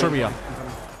help in joined. Serbia.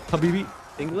 Habibi?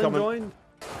 England Coming. joined?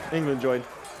 England joined.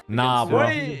 Nah, bro.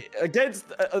 Wait, against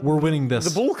We're winning this.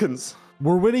 the Balkans.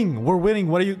 We're winning. We're winning.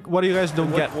 What do you guys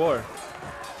don't What get? war?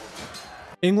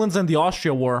 England's and the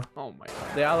Austria war. Oh my god.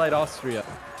 They allied Austria.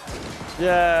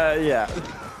 Yeah.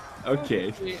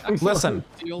 Okay. Listen,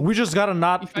 we just gotta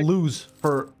not lose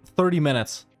for 30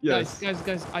 minutes. Yes.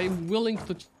 Guys, I'm willing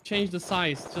to change the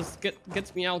size. Just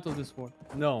get me out of this war.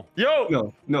 No. Yo!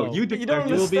 No, No. you You don't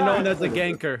You will be known understand. as a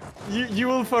ganker. You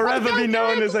will forever be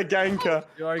known as a ganker.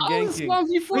 You are I was ganking. one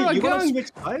before Wait, a you want to gang. switch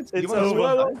sides? It's You wanna over. switch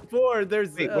Well, sides? four.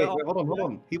 There's. Wait, hold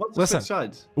on. He wants to Listen. switch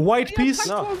sides. White I peace.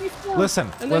 attacked one before, Listen,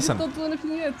 and listen. I did not do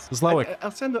anything yet. Zlowick, I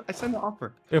send the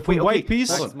offer. if we Wait, white okay, peace.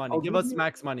 hold Max on. money. I'll Give give us you-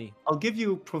 max money. I'll give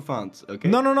you Provence, okay?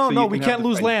 No, So you we can can't have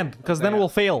lose the land, because then Yeah. we'll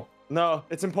fail. No,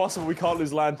 it's impossible. We can't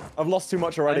lose land. I've lost too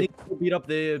much I already. need to beat up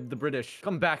the British.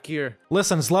 Come back here.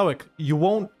 Listen, Zlowick, you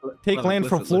won't take Listen, land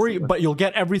from listen, Flory, listen. but you'll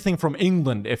get everything from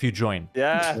England if you join.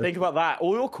 Yeah, think about that.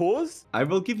 All your cores, I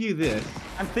will give you this,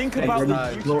 and think and about then the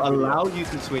it future. will allow you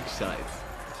to switch sides.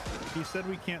 He said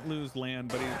we can't lose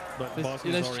land, but Let's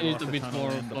Bosnia's already change lost a a bit ton of more,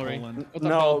 land to Flory. Poland. What No,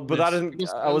 about but that this? isn't-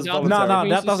 Because I was the other No, voluntary. that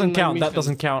provinces doesn't in my count. That missions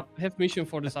doesn't count. have mission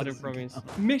for this other province.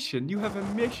 Mission? You have a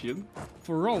mission?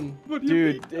 For Rome. What do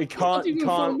you Dude, it Not even for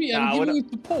can't. me, nah, I'm we're giving not-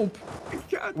 it to Pope.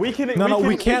 mean? we can. No,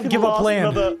 we can can't give up last land.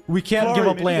 another- We can't give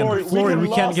up land. Flory, we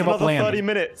can't give up another 30 land.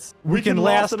 minutes. We can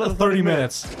last another 30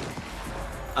 minutes.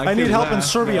 I can need help in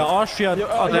last, Serbia, man. Austria.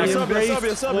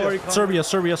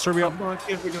 Serbia. I'm not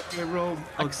giving away Rome.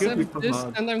 I'll give you Accept this,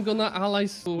 Provence. and I'm gonna ally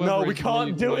whoever No, we is gonna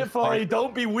can't do leave it, Flori.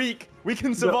 Don't be weak. We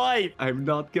can survive. I'm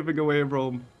not giving away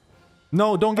Rome.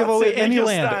 No, don't give That's away it, make any your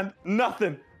land. stand.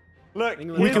 Nothing. Look, We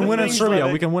here's can the win in thing, Serbia.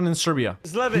 Zlevic. We can win in Serbia.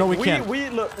 Zlevic, No, we can't. We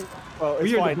look. Well, it's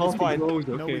We are fine. the It's Baltic fine. Bros,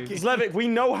 No, we okay? can't. Zlevic, we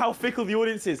know how fickle the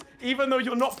audience is. Even though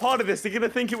you're not part of this, they're gonna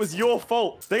think it was your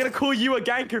fault. They're gonna call you a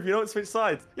ganker if you don't switch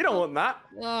sides. You don't want that.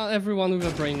 Everyone with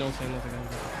a brain knows I'm not a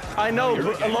ganker. I know,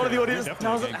 you're a but a lot of the ganker. audience You're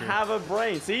definitely a doesn't ganker. have a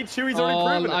brain. See, Chewy's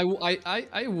already proven it.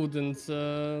 I wouldn't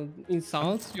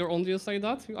insult your audience like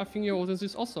that. I think your audience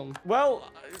is awesome. Well,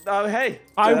 hey,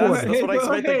 I that's, would. that's what I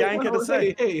expect a ganker to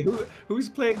say. Hey, who's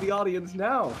playing the audience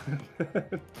now?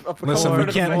 Listen, we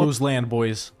can't lose land,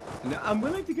 boys. No, I'm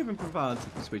willing to give him Provence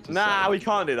if he switches Nah, sides. we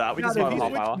can't do that. We just If want he half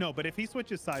switch- hour. no, but if he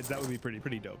switches sides, that would be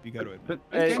pretty dope. You got to admit.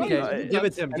 Okay, give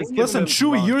it to him. Just give Listen, him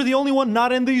Chewy, Provence. you're the only one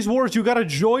not in these wars. You gotta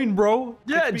join, bro.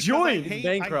 Yeah, Because join. I hate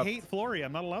Bankrupt. Flori.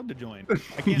 I'm not allowed to join.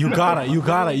 I can't- You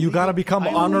gotta become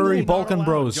I'm honorary literally not Balkan allowed.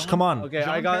 bros. John- Come on. Okay, John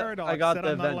I got Paradox said the I'm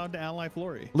not event. allowed to ally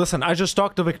Flori. Listen, I just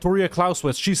talked to Victoria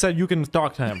Clausewitz. She said you can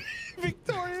talk to him.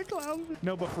 Victoria Clown.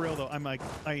 No, but for real though, I'm like,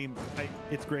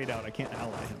 it's grayed out. I can't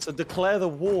ally him. So declare the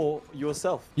war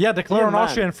yourself. Yeah, declare You're on a man.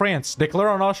 Austria and France. Declare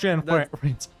on Austria and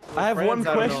France. I have one Friends,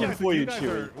 I don't question know. for you, guys Chewy.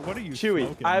 are- what are you Chewy,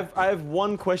 smoking? I have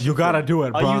one question. You for gotta do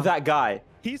it, Are bruh. you that guy?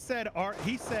 He said,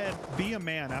 be a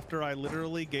man after I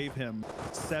literally gave him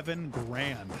 $7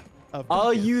 grand. Of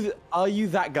Are tickets. you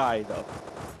that guy though?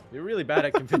 You're really bad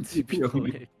at convincing people.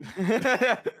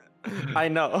 I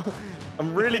know.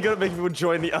 I'm really good at making people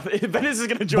join the other. Venice is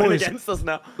gonna join Boys. against us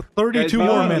now. 32 Guys,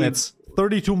 more we minutes.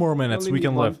 32 more minutes. Only We need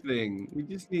can one live. thing. We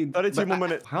just need 32 but more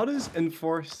minutes. How does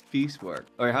enforced peace work?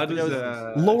 Or how does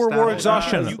Lower stab war it?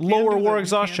 exhaustion. You can Lower do war the-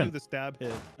 exhaustion. You can do the stab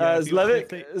hit. Yeah, if Zlevic,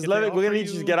 they we're offer gonna need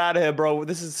you to get out of here, bro.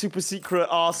 This is super secret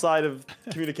our side of The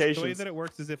way communications. that it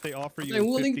works is if they offer you I'm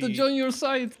willing to 50 join your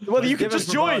side. Well, you could Give him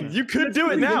just join. Provence. You could do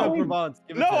it Give him now. Provence.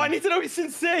 Give it No, to him. I need to know he's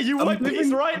sincere. You I'm want peace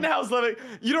giving- right now, Zlevic.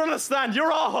 You don't understand. You're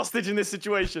our hostage in this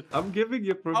situation. I'm giving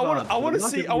you I Provence. want to I'm not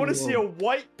see. giving I want you to see a Rome.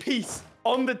 white piece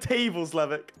on the table,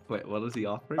 Zlevic. Wait, what is he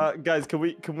offering? Guys, can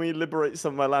we liberate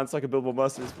some of my land so I can build more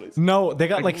mercenaries, please? No, they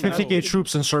got like 50k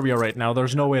troops in Serbia right now.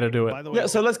 There's no way to do By it. the way, Yeah,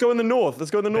 so let's go in the north. Let's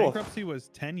go in the north. bankruptcy was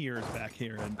 10 years back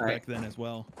here and back then as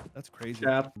well. That's crazy.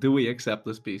 Chat, do we accept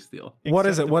this peace deal? What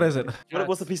is it? What is it?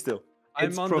 What's the peace deal? I'm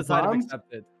It's on the side of Provence.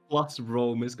 accepted. plus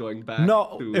Rome is going back.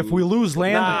 No, to... if we lose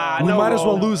land, we no might as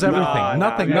well Rome. lose everything.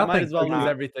 nothing, Yeah, nothing. might as well lose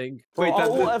everything. Wait, Wait,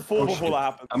 I'll F4 oh, before shit. that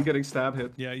happens. I'm getting stab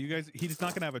hit. Yeah, you guys, he's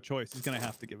not gonna have a choice. He's gonna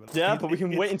have to give it up. Yeah, but we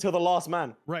can wait until the last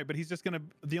man. Right, but he's just gonna.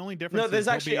 The only difference. No, there's is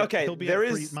actually he'll be, okay. He'll be There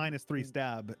at is -3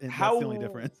 stab. And how that's the only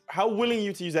difference. how willing are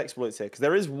you to use exploits here? Because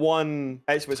there is one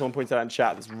exploit someone pointed out in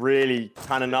chat that's really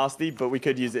kind of nasty, but we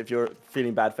could use it if you're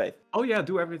feeling bad faith. Oh yeah,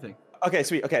 do everything. Okay,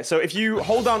 sweet. Okay, so if you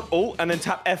hold down Alt and then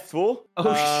tap F4,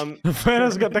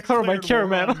 Fanna's got declared by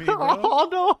Caraman. Oh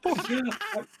no!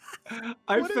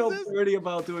 I felt dirty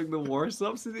about doing the war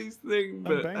subsidies thing,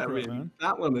 but I bankrupt, mean, man.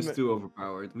 that one is too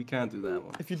overpowered. We can't do that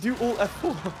one. if you do Alt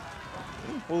F4,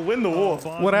 we'll win the war.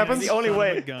 What happens? The only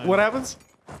way. What happens?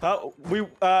 We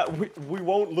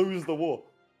won't lose the war.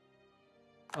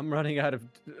 I'm running out of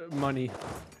money.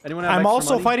 Anyone have I'm extra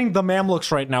also money? fighting the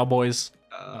Mamluks right now, boys.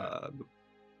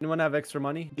 Anyone have extra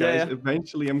money? Guys,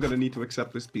 eventually I'm gonna need to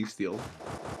accept this peace deal.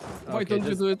 Why don't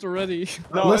you do it already?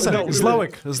 No, Listen, no,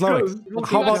 Zloic,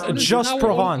 how about Now just or in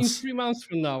Provence? 3 months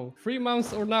from now. 3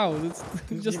 months or now. It's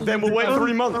just Then we'll wait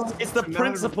 3 months. It's the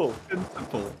principle.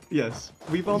 Principle. Yes.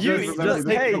 We've all You Just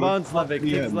take Hey, Provence, Levick.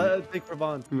 Yeah. Take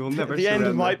Provence. We will never The end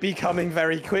surrender. might be coming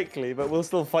very quickly, but we'll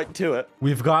still fight to it.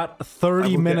 We've got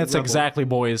 30 minutes rebel. exactly,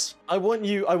 boys. I want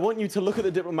you to look at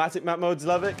the diplomatic map mode,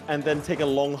 Slavic, and then take a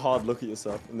long, hard look at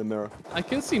yourself in the mirror. I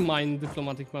can see mine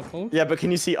diplomatic map mode. Yeah, but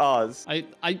can you see ours?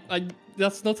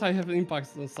 That's not how I have an impact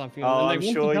on something. Oh, and I I'm want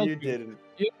to sure help you didn't.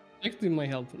 You're expecting my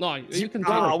help. No, you can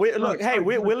Ah, tell. look, hey,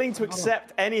 we're willing to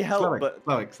accept any help, but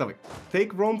Slavic.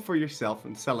 Take Rome for yourself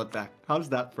and sell it back. How's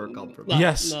that for a compromise? No,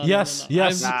 Yes, no, yes, no, no.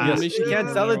 yes, I've got yes. mission He can't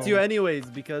for sell it to you Rome. anyways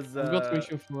because I've got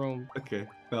mission for Rome. Okay,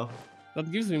 well. That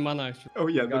gives me mana actually. Oh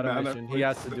yeah, got the a mana. mission. He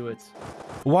has to do it.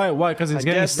 Why? Why? Because he's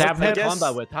getting stabbed What's hit? the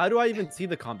combat with? How do I even see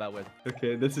the combat with?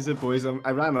 Okay, this is it, boys.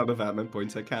 I ran out of admin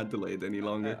points. I can't delay it any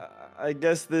longer. I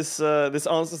guess this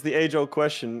answers the age-old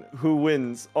question: who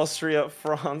wins? Austria,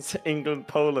 France, England,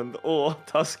 Poland, or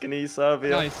Tuscany,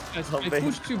 Serbia? Nice. I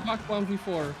pushed you back one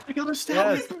before. I got a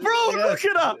stab. Yes. Bro, look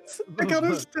at us! I got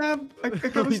a stab. I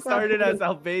got a We stab. started as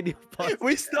Albania.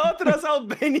 We started as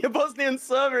Albania, Bosnia, and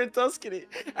Serbia in Tuscany,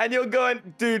 and you're going,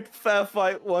 dude, fair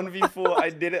fight, 1v4. I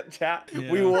did it, chat. We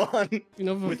Yeah. won. You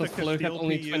know, With the the flow had Castile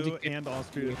only PU 20 and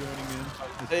Austria joining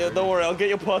in. Hey, don't worry, I'll get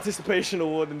your participation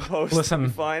award in post. Listen. It'll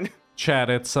be fine. Chad,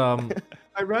 it's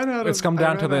I ran out of. It's come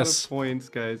down to I ran out of this. points,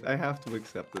 guys. I have to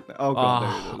accept it now. Oh god,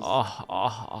 there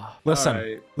it is. Listen,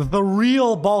 Alright. the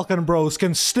real Balkan bros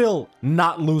can still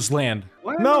not lose land.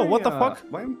 Why am No, I, what the fuck?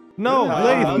 Why am... No,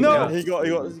 Laith, no,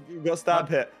 He got stabbed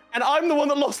hit. And I'm the one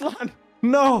that lost land.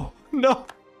 no, no.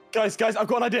 Guys, I've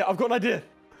got an idea.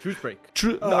 Truce break.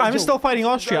 I'm still fighting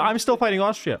Austria. I'm still fighting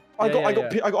Austria. I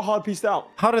got hard pieced out.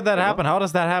 How did that happen? How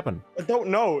does that happen? I don't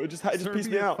know. It just pieced me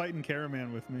Serbia's out. fighting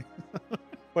Caraman with me.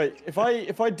 Wait, if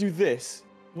I do this,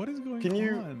 What is going can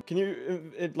on? can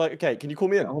you call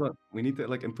me in? Hold on. We need to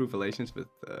like improve relations with.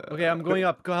 Okay, I'm going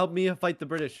up. Go help me fight the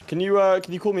British. Can you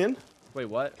call me in? Wait,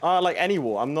 what? Like any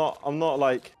war. I'm not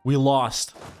like. We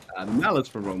lost. The malice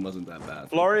for Rome wasn't that bad.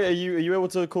 Flori, are you able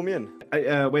to call me in?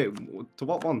 Wait, to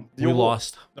what one? We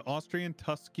lost. The Austrian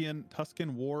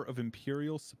Tuscan War of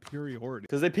Imperial Superiority.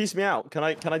 Because they pieced me out. Can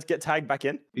I get tagged back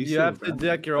in? You have to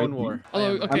deck your own war. Oh,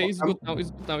 okay, I'm- it's good now. It's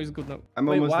good now. It's good now. I'm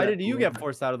Wait, almost why there. did you get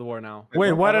forced out of the war now?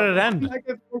 Wait, why did it end? I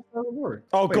get forced out of war.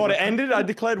 Oh Wait, god, what? it ended. I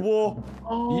declared war.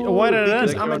 Why did it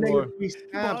Because end? I'm a Declared war. negative 3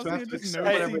 stabs, so I have to Bosnia just accept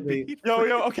knows whatever they. CB.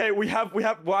 Yo, okay, we have.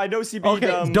 Well, I know CB.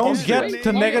 Okay, don't get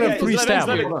to negative 3 stab.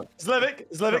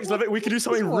 Slevik, we can do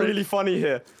something really funny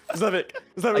here. Slevik,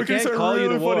 we I can do can't something call you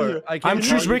really to funny war. here. I can't I'm call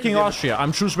truce you breaking to war. Austria.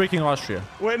 I'm truce breaking Austria.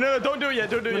 Wait, no, don't do it yet.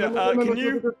 Don't do it yet. Can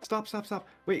you? Stop.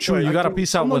 Wait. True, wait, you I gotta can-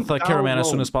 peace out someone with down Caraman as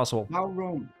soon Rome. as possible. Down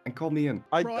Rome and call me in.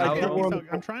 I Bro, get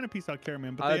I'm trying to piece out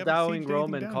Caraman, but they haven't Dowing sieged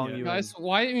Rome anything and down calling yet. you Guys,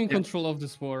 why are you in control of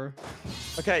this war?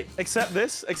 Okay, accept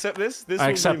this. This I will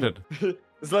be- accepted.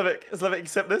 Slevik,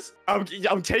 accept this.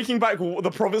 I'm taking back the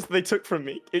province they took from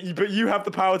me, but you have the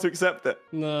power to accept it.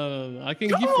 No. I can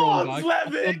Come give on, Rome back.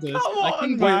 Slevik, I've got this. come I can on,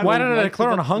 give man. Wait, why Rome did I back, declare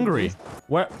so on that's Hungary? good.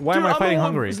 Why am Dude, I fighting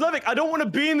Hungary? Slevik, I don't want to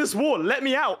be in this war. Let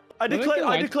me out. I declared.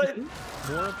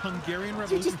 War of Hungarian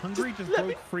Revolution. Hungary just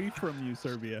broke free from you,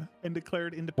 Serbia, and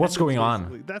declared independence. What's going on?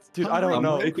 basically. That's Dude, I don't Hungary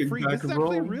know. broke Taking free. back This is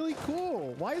actually Rome. really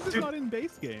cool. Why is this Dude. not in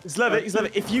base game?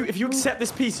 Slevik, if you accept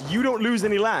this peace, you don't lose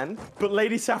any land, but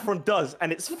Lady Saffron does,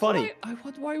 and it's funny.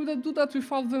 Why would I do that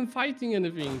without them fighting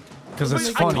anything? Because it's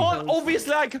I funny. can't,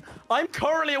 obviously, I'm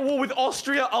currently at war with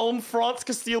Austria, Ulm, France,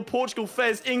 Castile, Portugal,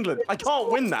 Fez, England. I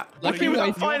can't win that. I Like can't you, win I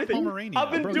that fight anything. Pomerania,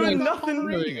 I've been bro. doing You have nothing.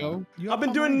 There you go. You I've have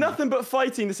been doing Pomerania. nothing but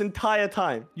fighting this entire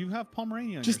time. You have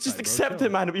Pomerania on Just your side, bro, accept chill.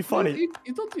 it, man. It'd be funny.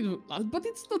 You don't need, but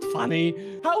it's not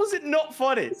funny. How is it not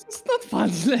funny? It's not fun,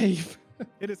 Slave.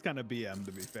 It is kind of BM,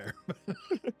 to be fair.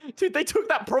 Dude, they took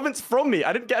that province from me.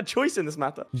 I didn't get a choice in this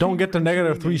matter. Don't get the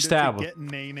 -3 stab. Get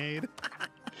nay-nayed.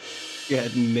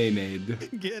 Get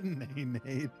nay-nayed. Get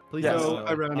nay-nayed. Please, Yes. So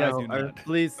I ran out.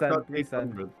 please send. Got Please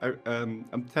send. 800.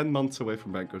 I'm 10 months away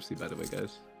from bankruptcy, by the way,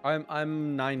 guys.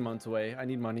 I'm 9 months away. I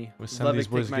need money. We send these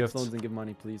Levick, boys take max gifts. loans and give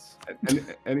money, please.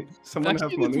 Someone have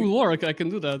Actually, it money? will work. I can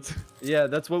do that. Yeah,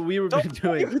 that's what we were doing.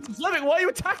 Levick, why are you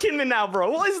attacking me now,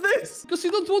 bro? What is this? Because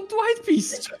you don't want the white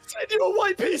piece. You just said you a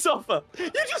white peace offer.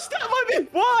 You just stabbed my beef.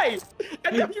 Why?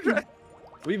 And then you...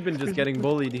 We've been just getting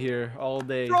bullied here all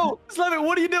day. Bro, Levick,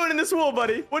 what are you doing in this war,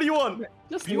 buddy? What do you want?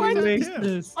 Just You white like piece.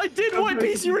 this. I did white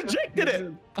peace. You rejected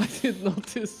it. I did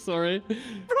notice. Sorry.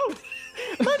 Bro,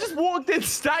 I just walked in,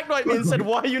 stacked like me and said,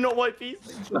 why are you not white peace?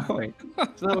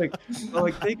 It's not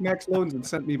like take max loans and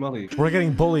send me money. We're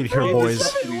getting bullied here, Bro, boys.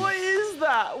 Levick, what is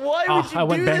that? Why Ah, would you I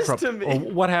went do bankrupt. this to me? Oh,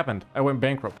 what happened? I went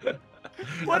bankrupt.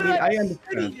 What I mean, did I say to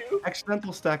understand. you?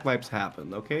 Accidental stack wipes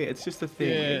happen, okay? It's just a thing.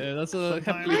 Yeah, that's a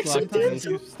complete Sometimes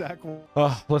lack. you stack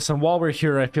Listen, while we're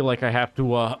here, I feel like I have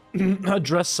to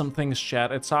address some things,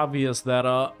 chat. It's obvious that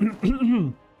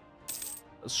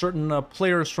certain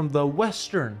players from the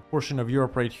western portion of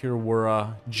Europe right here were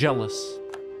jealous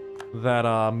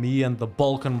that me and the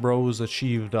Balkan bros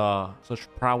achieved such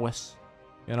prowess,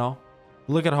 you know?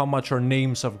 Look at how much our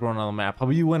names have grown on the map. How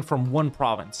you went from 1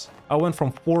 province. I went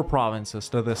from 4 provinces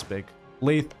to this big.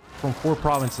 Laith from 4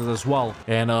 provinces as well.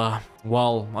 And,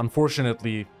 well,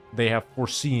 unfortunately, they have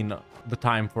foreseen the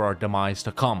time for our demise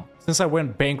to come. Since I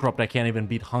went bankrupt, I can't even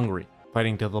beat Hungary.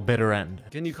 Fighting to the bitter end.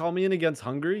 Can you call me in against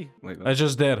Hungary? I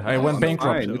just did. I went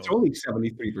bankrupt. Fine. It's only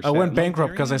 73%. I went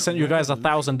bankrupt because I sent you guys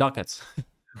 1,000 ducats.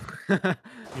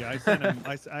 Yeah, I sent him.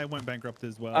 I went bankrupt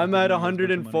as well. I'm at He owes a bunch of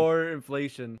money. 104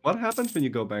 inflation. What happens when you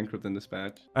go bankrupt in this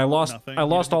patch? I lost. Nothing. I You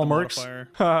lost just all hit the mercs.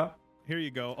 modifier. Here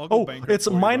you go. I'll go Oh, bankrupt it's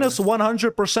for you, minus brother.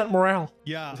 100% morale.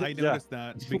 Yeah, I noticed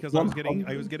that because I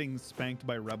was getting spanked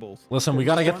by rebels. Listen, we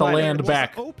gotta get the land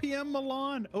back. OPM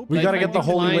Milan. We gotta get the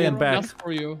Holy Land back. Just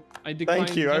for you. I declined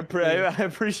Thank you. I, just for you. I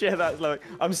appreciate that, Levick.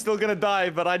 I'm still gonna die,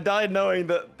 but I died knowing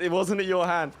that it wasn't at your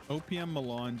hand. OPM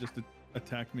Milan just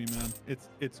attacked me, man.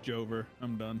 It's Jover.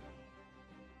 I'm done.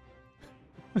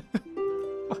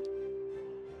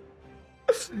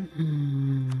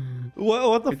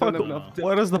 What the fuck?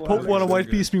 Why does the Pope want to white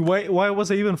piece me? Why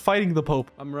was I even fighting the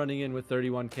Pope? I'm running in with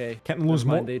 31k. Can't lose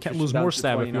more. They Can't pushed lose it down more to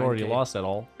stab if you already 29K. lost it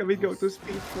all. Can we go to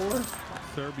speed 4?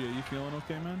 Serbia, you feeling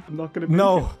okay, man? I'm not gonna be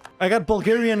No, I got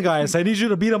Bulgarian guys. I need you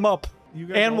to beat them up. You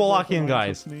guys And all broke Wallachian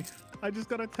alliance guys. with me. I just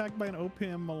got attacked by an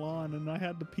OPM Milan and I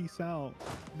had to peace out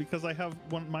because I have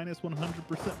minus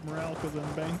 100% morale because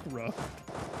I'm bankrupt.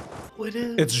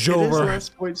 It's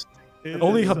Jover.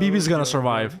 Only Habibi's gonna Jover.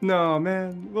 survive. No,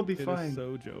 man, we'll be It fine. is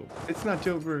so Jover. It's not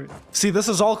Jover. See, this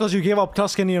is all because you gave up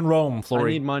Tuscany and Rome, I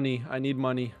Flory. need money. I need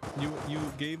money. You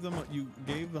gave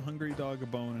the hungry dog a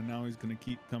bone and now he's gonna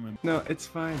keep coming. No, it's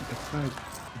fine. It's fine.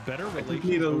 Better need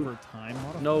relations a- over time.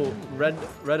 No,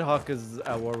 Red Hawk is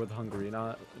at war with Hungary,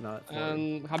 not.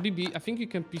 And Habibi, I think you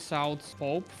can peace out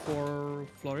Pope for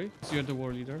Flory. So you're the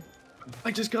war leader. I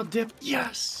just got dipped.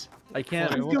 Yes! I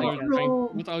can't. Flory, I can't.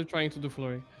 what are you trying to do,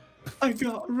 Flory? I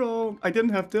got Rome. I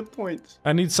didn't have dip points.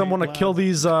 I need someone to kill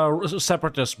these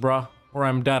separatists, bruh, or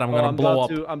I'm dead. I'm gonna blow up.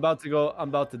 I'm about to go. I'm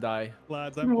about to die.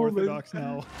 Lads, I'm Orthodox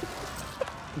now.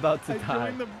 I'm about to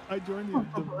die. I joined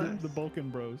the Balkan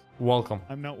Bros. Welcome.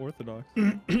 I'm now Orthodox.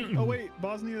 Oh wait,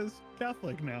 Bosnia's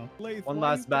Catholic now. Laith, One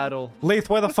why last you- battle. Laith,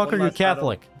 why the fuck One are you last battle.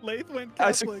 Catholic? Laith went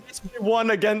I Catholic.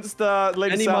 won against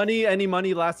Lady Any South. money? Any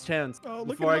money? Last chance. Oh,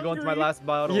 look Before at I go into my Hungary. last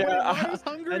battle. Yeah. Where's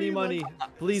Hungary? Any money?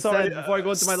 Please Sorry, send before I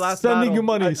go into my last Sending battle. you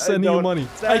money. Sending you don't- money.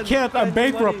 Send- I can't. I'm send me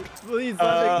bankrupt. money. Please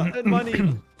send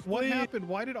money. What happened?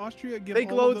 Why did Austria give Take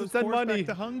all loads of and those send cores money. back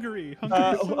to Hungary?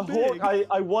 Hungary's so Hawk, big.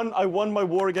 I won my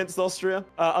war against Austria.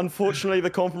 Unfortunately, the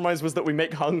compromise was that we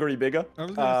make Hungary bigger. I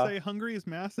was gonna say Hungary is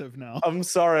massive now. I'm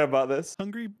sorry about this.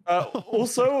 Hungary.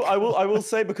 Also, I will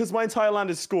say because my entire land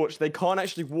is scorched, they can't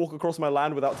actually walk across my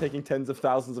land without taking tens of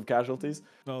thousands of casualties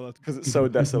Oh, that's because it's so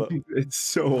desolate. It's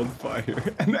so on fire.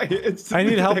 And I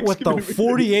need help with the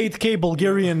 48k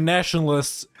Bulgarian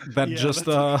nationalists that Yeah, just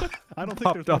I don't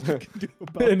think there's popped much up we can do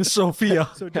about in it. Sofia.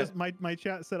 So just my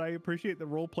chat said I appreciate the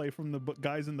role play from the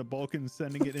guys in the Balkans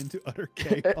sending it into utter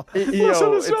chaos.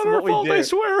 Listen, it's not our fault, I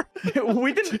swear.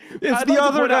 We didn't. It's I'd the like to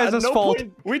other point out, at guys' no fault.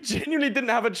 point- we genuinely didn't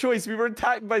have a choice. We were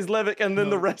attacked by Zlevik and then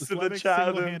the rest of the Slavic chat.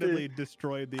 single-handedly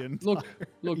destroyed the entire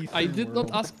Look, I Eastern did not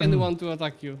world. ask anyone to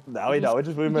attack you. No, we know. We're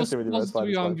just It was messing with you. That's supposed to fine.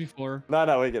 be It's on fine. before.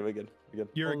 No, we're good. We're good.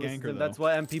 You're a ganker. That's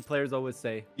what MP players always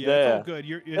say. Yeah, it's all good.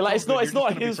 It's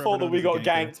not his fault that we got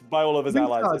ganked by all of his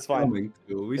allies. It's fine.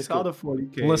 We saw the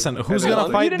 40k. Listen, who's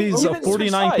gonna fight these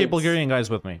 49k Bulgarian guys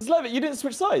with me? Levitt, you didn't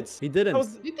switch sides. He didn't. That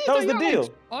was the deal.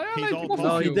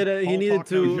 No, he didn't. He needed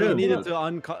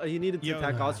to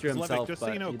attack Austria himself. Just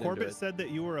so you know, Corbett said that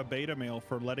you were a beta male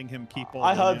for letting him keep all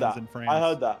I the heard lands that. in France. I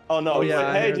heard that. Oh no.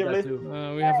 Yeah, hey,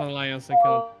 We have an alliance. I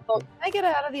can't. Can I get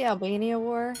out of the Albania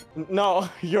war? No,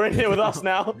 you're in here with us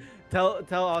now. Tell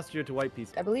Austria to white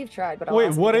peace. I believe tried, but I'll Wait,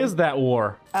 ask what again. is that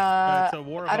war? It's a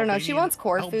war of I don't know. She Albania- wants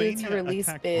Corfu Albania to release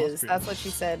attacked Biz. Austria. That's what she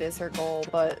said is her goal,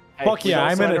 but Fuck yeah,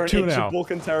 I'm in it too now.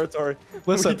 Balkan territory.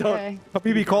 Listen, okay.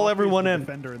 Habibi, call everyone in.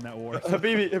 Defender in that war.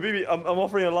 Habibi, I'm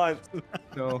offering an alliance.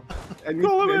 No. I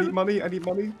need money. I need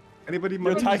money. Anybody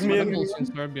money? Tag me in. In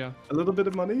Serbia. A little bit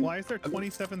of money. Why is there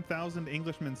 27,000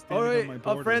 Englishmen standing All on right, my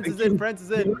border? France is in. France is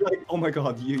in. Oh my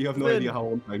god, you have no idea how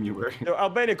on time you were. Yo,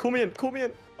 Albania, call me in. Call me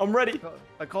in. I'm ready.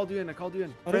 I called you in. I called you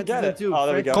in. I didn't France get is in it. too. Oh,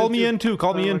 there we France go. Call me in too.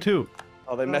 Call me in too.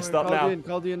 Oh, they messed up now.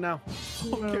 Called you in now.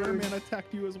 Oh, Caraman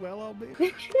attacked you as well, Albania.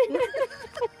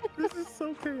 This is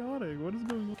so chaotic. What is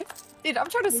going on? Dude, I'm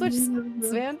trying to switch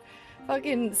sides, man.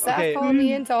 Fucking Saf Okay. calling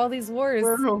me into all these wars.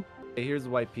 Hey, here's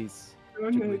white peace.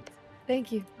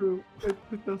 Thank you.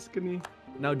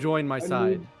 Now join my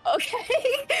side. Okay.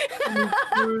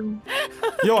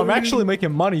 Yo, I'm actually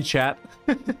making money, chat.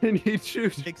 And you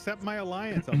choose. Accept my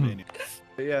alliance, Albania.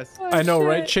 Yes. Oh, I know, shit.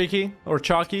 right, Shaky or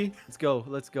Chalky? Let's go.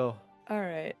 Let's go. All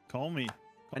right. Call me.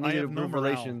 I need to have no improve morale.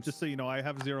 relations. Just so you know, I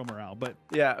have zero morale. But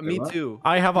Yeah, me too.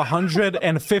 I have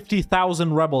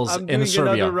 150,000 rebels I'm in doing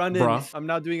Serbia, another run in. bruh. I'm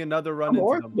now doing another run I'm in.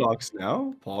 Orthodox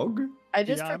now, Pog. I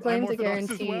just Yeah, I'm proclaimed a Orthodox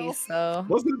as guarantee, well. so.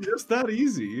 Wasn't just that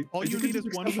easy. all you could need is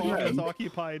just one accept province land.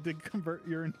 occupied to convert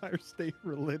your entire state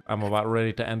religion. I'm about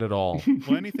ready to end it all.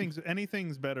 Well,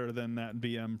 anything's better than that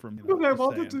BM from. You know, Look, I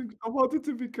just saying. wanted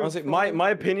to become. Honestly, my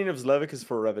opinion of Zlevik has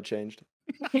forever changed.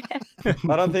 I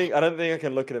don't think I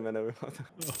can look at him anymore.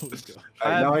 Oh, God. I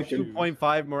have now I can.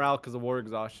 2.5 morale because of war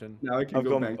exhaustion. Now I can I've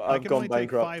go gone. back. I I've can gone only take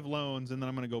bankrupt. 5 loans, and then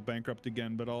I'm gonna go bankrupt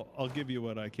again. But I'll give you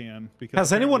what I can. Because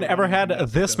Has anyone ever had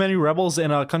apparently this many rebels in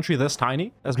a country this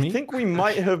tiny as I me? think we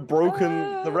might have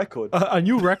broken the record. A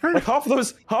new record? Like half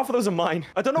of those are mine.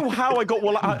 I don't know how I got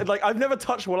like I've never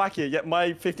touched Wallachia yet.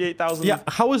 My 58,000. Yeah,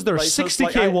 how is there Like, so it's 60k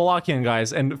like I- Wallachian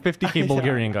guys and 50k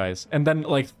Bulgarian guys, and then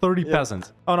like 30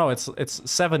 peasants? Oh no, it's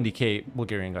 70k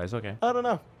Bulgarian guys. Okay. I don't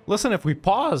know. Listen, if we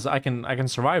pause, I can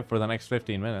survive for the next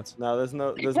 15 minutes. No, there's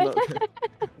no.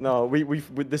 No, we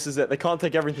this is it. They can't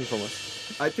take everything from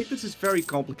us. I think this is very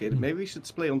complicated. Maybe we should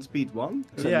play on speed 1.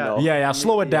 Yeah. No. Yeah,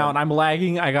 slow it down. I'm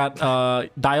lagging. I got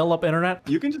dial-up internet.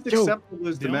 You can just accept all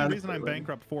those The only demands. reason I'm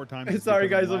bankrupt 4 times. is Sorry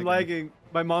because guys, I'm lagging.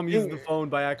 My mom used the phone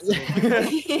by accident.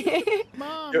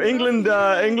 Mom, Yo,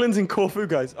 England's in Corfu,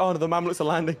 guys. Oh, no, the Mamluks are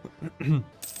landing.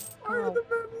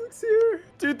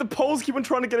 Dude, the Poles keep on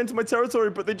trying to get into my territory,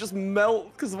 but they just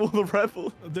melt because of all the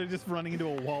rebels. they're just running into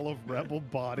a wall of rebel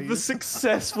bodies. The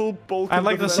successful Balkan. I'd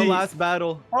like to The see. last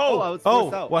battle. Oh, I was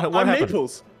forced out. What I'm happened?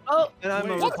 Naples. Oh, And I'm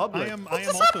a Wait, republic. I am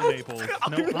also Naples. No,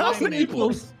 I'm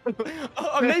Naples. Oh,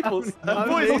 I'm Naples. I'm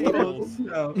Boys.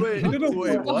 Naples.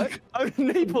 Wait, what? I'm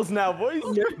Naples now, boys.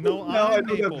 No, No, I I'm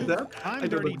don't have Naples. that. I'm I don't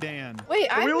Dirty have- Dan. wait,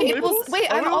 Are we I'm all Naples. Naples? Wait,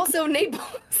 Are I'm we all- also Naples.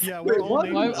 Yeah, we're all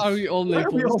what? Why Naples. are we all Why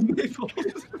are we all Naples?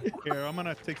 Naples? Here, I'm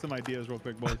gonna take some ideas real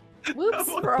quick, boys. Whoops,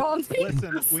 we're all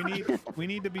Listen, Naples. we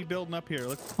need to be building up here.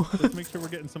 Let's make sure we're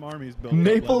getting some armies built. up.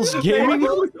 Naples gaming?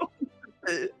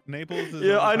 Naples is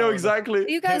Yeah, I know overpowered.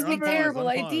 exactly. You guys Here, make unpause, terrible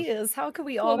unpause. ideas. How could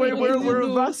we all Wait, be we're a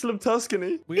Naples? vassal of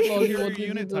Tuscany. We have all What your did you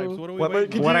unit do? types. What are we What- waiting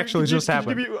Could on? what you- actually could you- just could you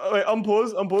happened? give me- Wait,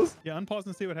 unpause. Yeah, unpause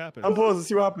and see what happens. Unpause and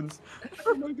see what happens.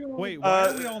 Wait, why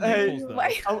are we all hey, Naples though?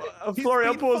 Why? Flory,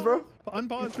 unpause, bro.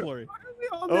 Unpause, Flory.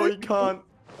 Oh, you can't.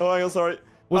 Oh, hang on, sorry.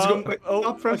 What's um, go- oh,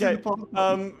 Stop pressing okay. the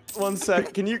pause. 1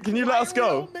 sec. Can you let us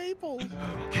go? Naples.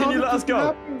 Can you let us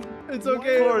go? It's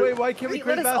okay. Flory. Wait, why can't we Wait,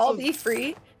 let create us all vassals? be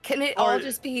free. Can it all Alright.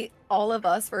 just be all of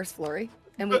us versus Flory?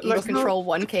 And we Let's each control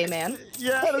 1K man?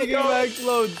 Yeah, I'm let's taking go. back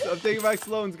loans. I'm taking back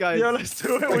loans, guys. Yeah, let's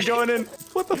do it. We're going in.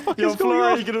 What the fuck Yo, is going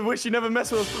Flory, on? you're gonna wish you never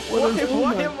messed with us. Why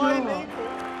am I Naples?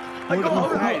 I got all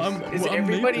right. Is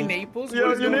everybody Naples? Yeah,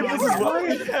 What is you're going Naples on? as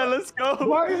well. Yeah, let's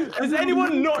go. Is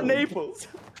anyone not Naples?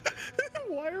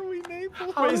 Why are we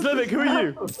Naples? Wait, Zlevik, who are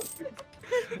you?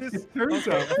 This turns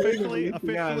okay, out-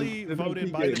 officially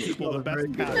voted by the people the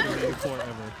best captain in EU4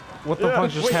 ever. What the Yeah, fuck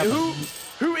just wait, happened?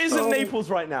 Who Who is in Naples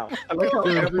right now?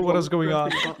 Dude, what is going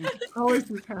on? How is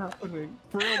this happening?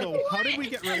 For real though, how did we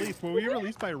get released? Were we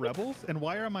released by rebels? And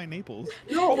why are my Naples?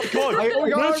 Oh my god!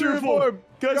 Military reform!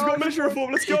 Guys, we got military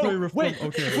reform. Let's go! Wait,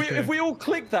 if we all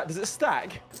click that, does it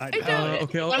stack?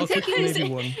 Okay, I'll click maybe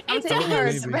one. I'm taking more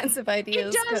expensive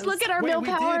ideas. It does. Look at our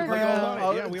millpower.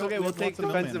 Okay, we'll take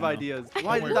defensive ideas.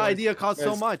 Why did the idea cost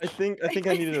so much? I think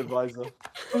I need an advisor.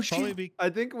 Oh shit! I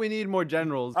think we need more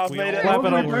generals. I've made it.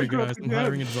 Don't worry, guys. I'm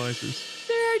hiring advisors.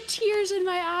 There are tears in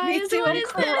my eyes. Me too, What I'm is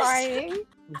crying.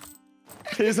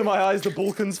 Tears in my eyes. The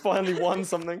Balkans finally won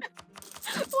something.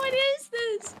 this? What is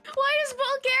this? Why is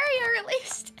Bulgaria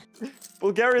released?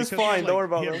 Bulgaria's fine. Don't worry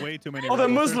about it. them. Oh, they're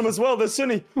Muslim as well. They're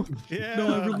Sunni. Yeah.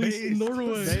 No, I released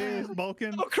Norway.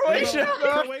 Balkan. Oh, Croatia.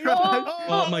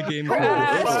 Oh, my game.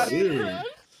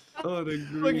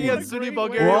 Looking at Sunni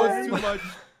Bulgaria was too much.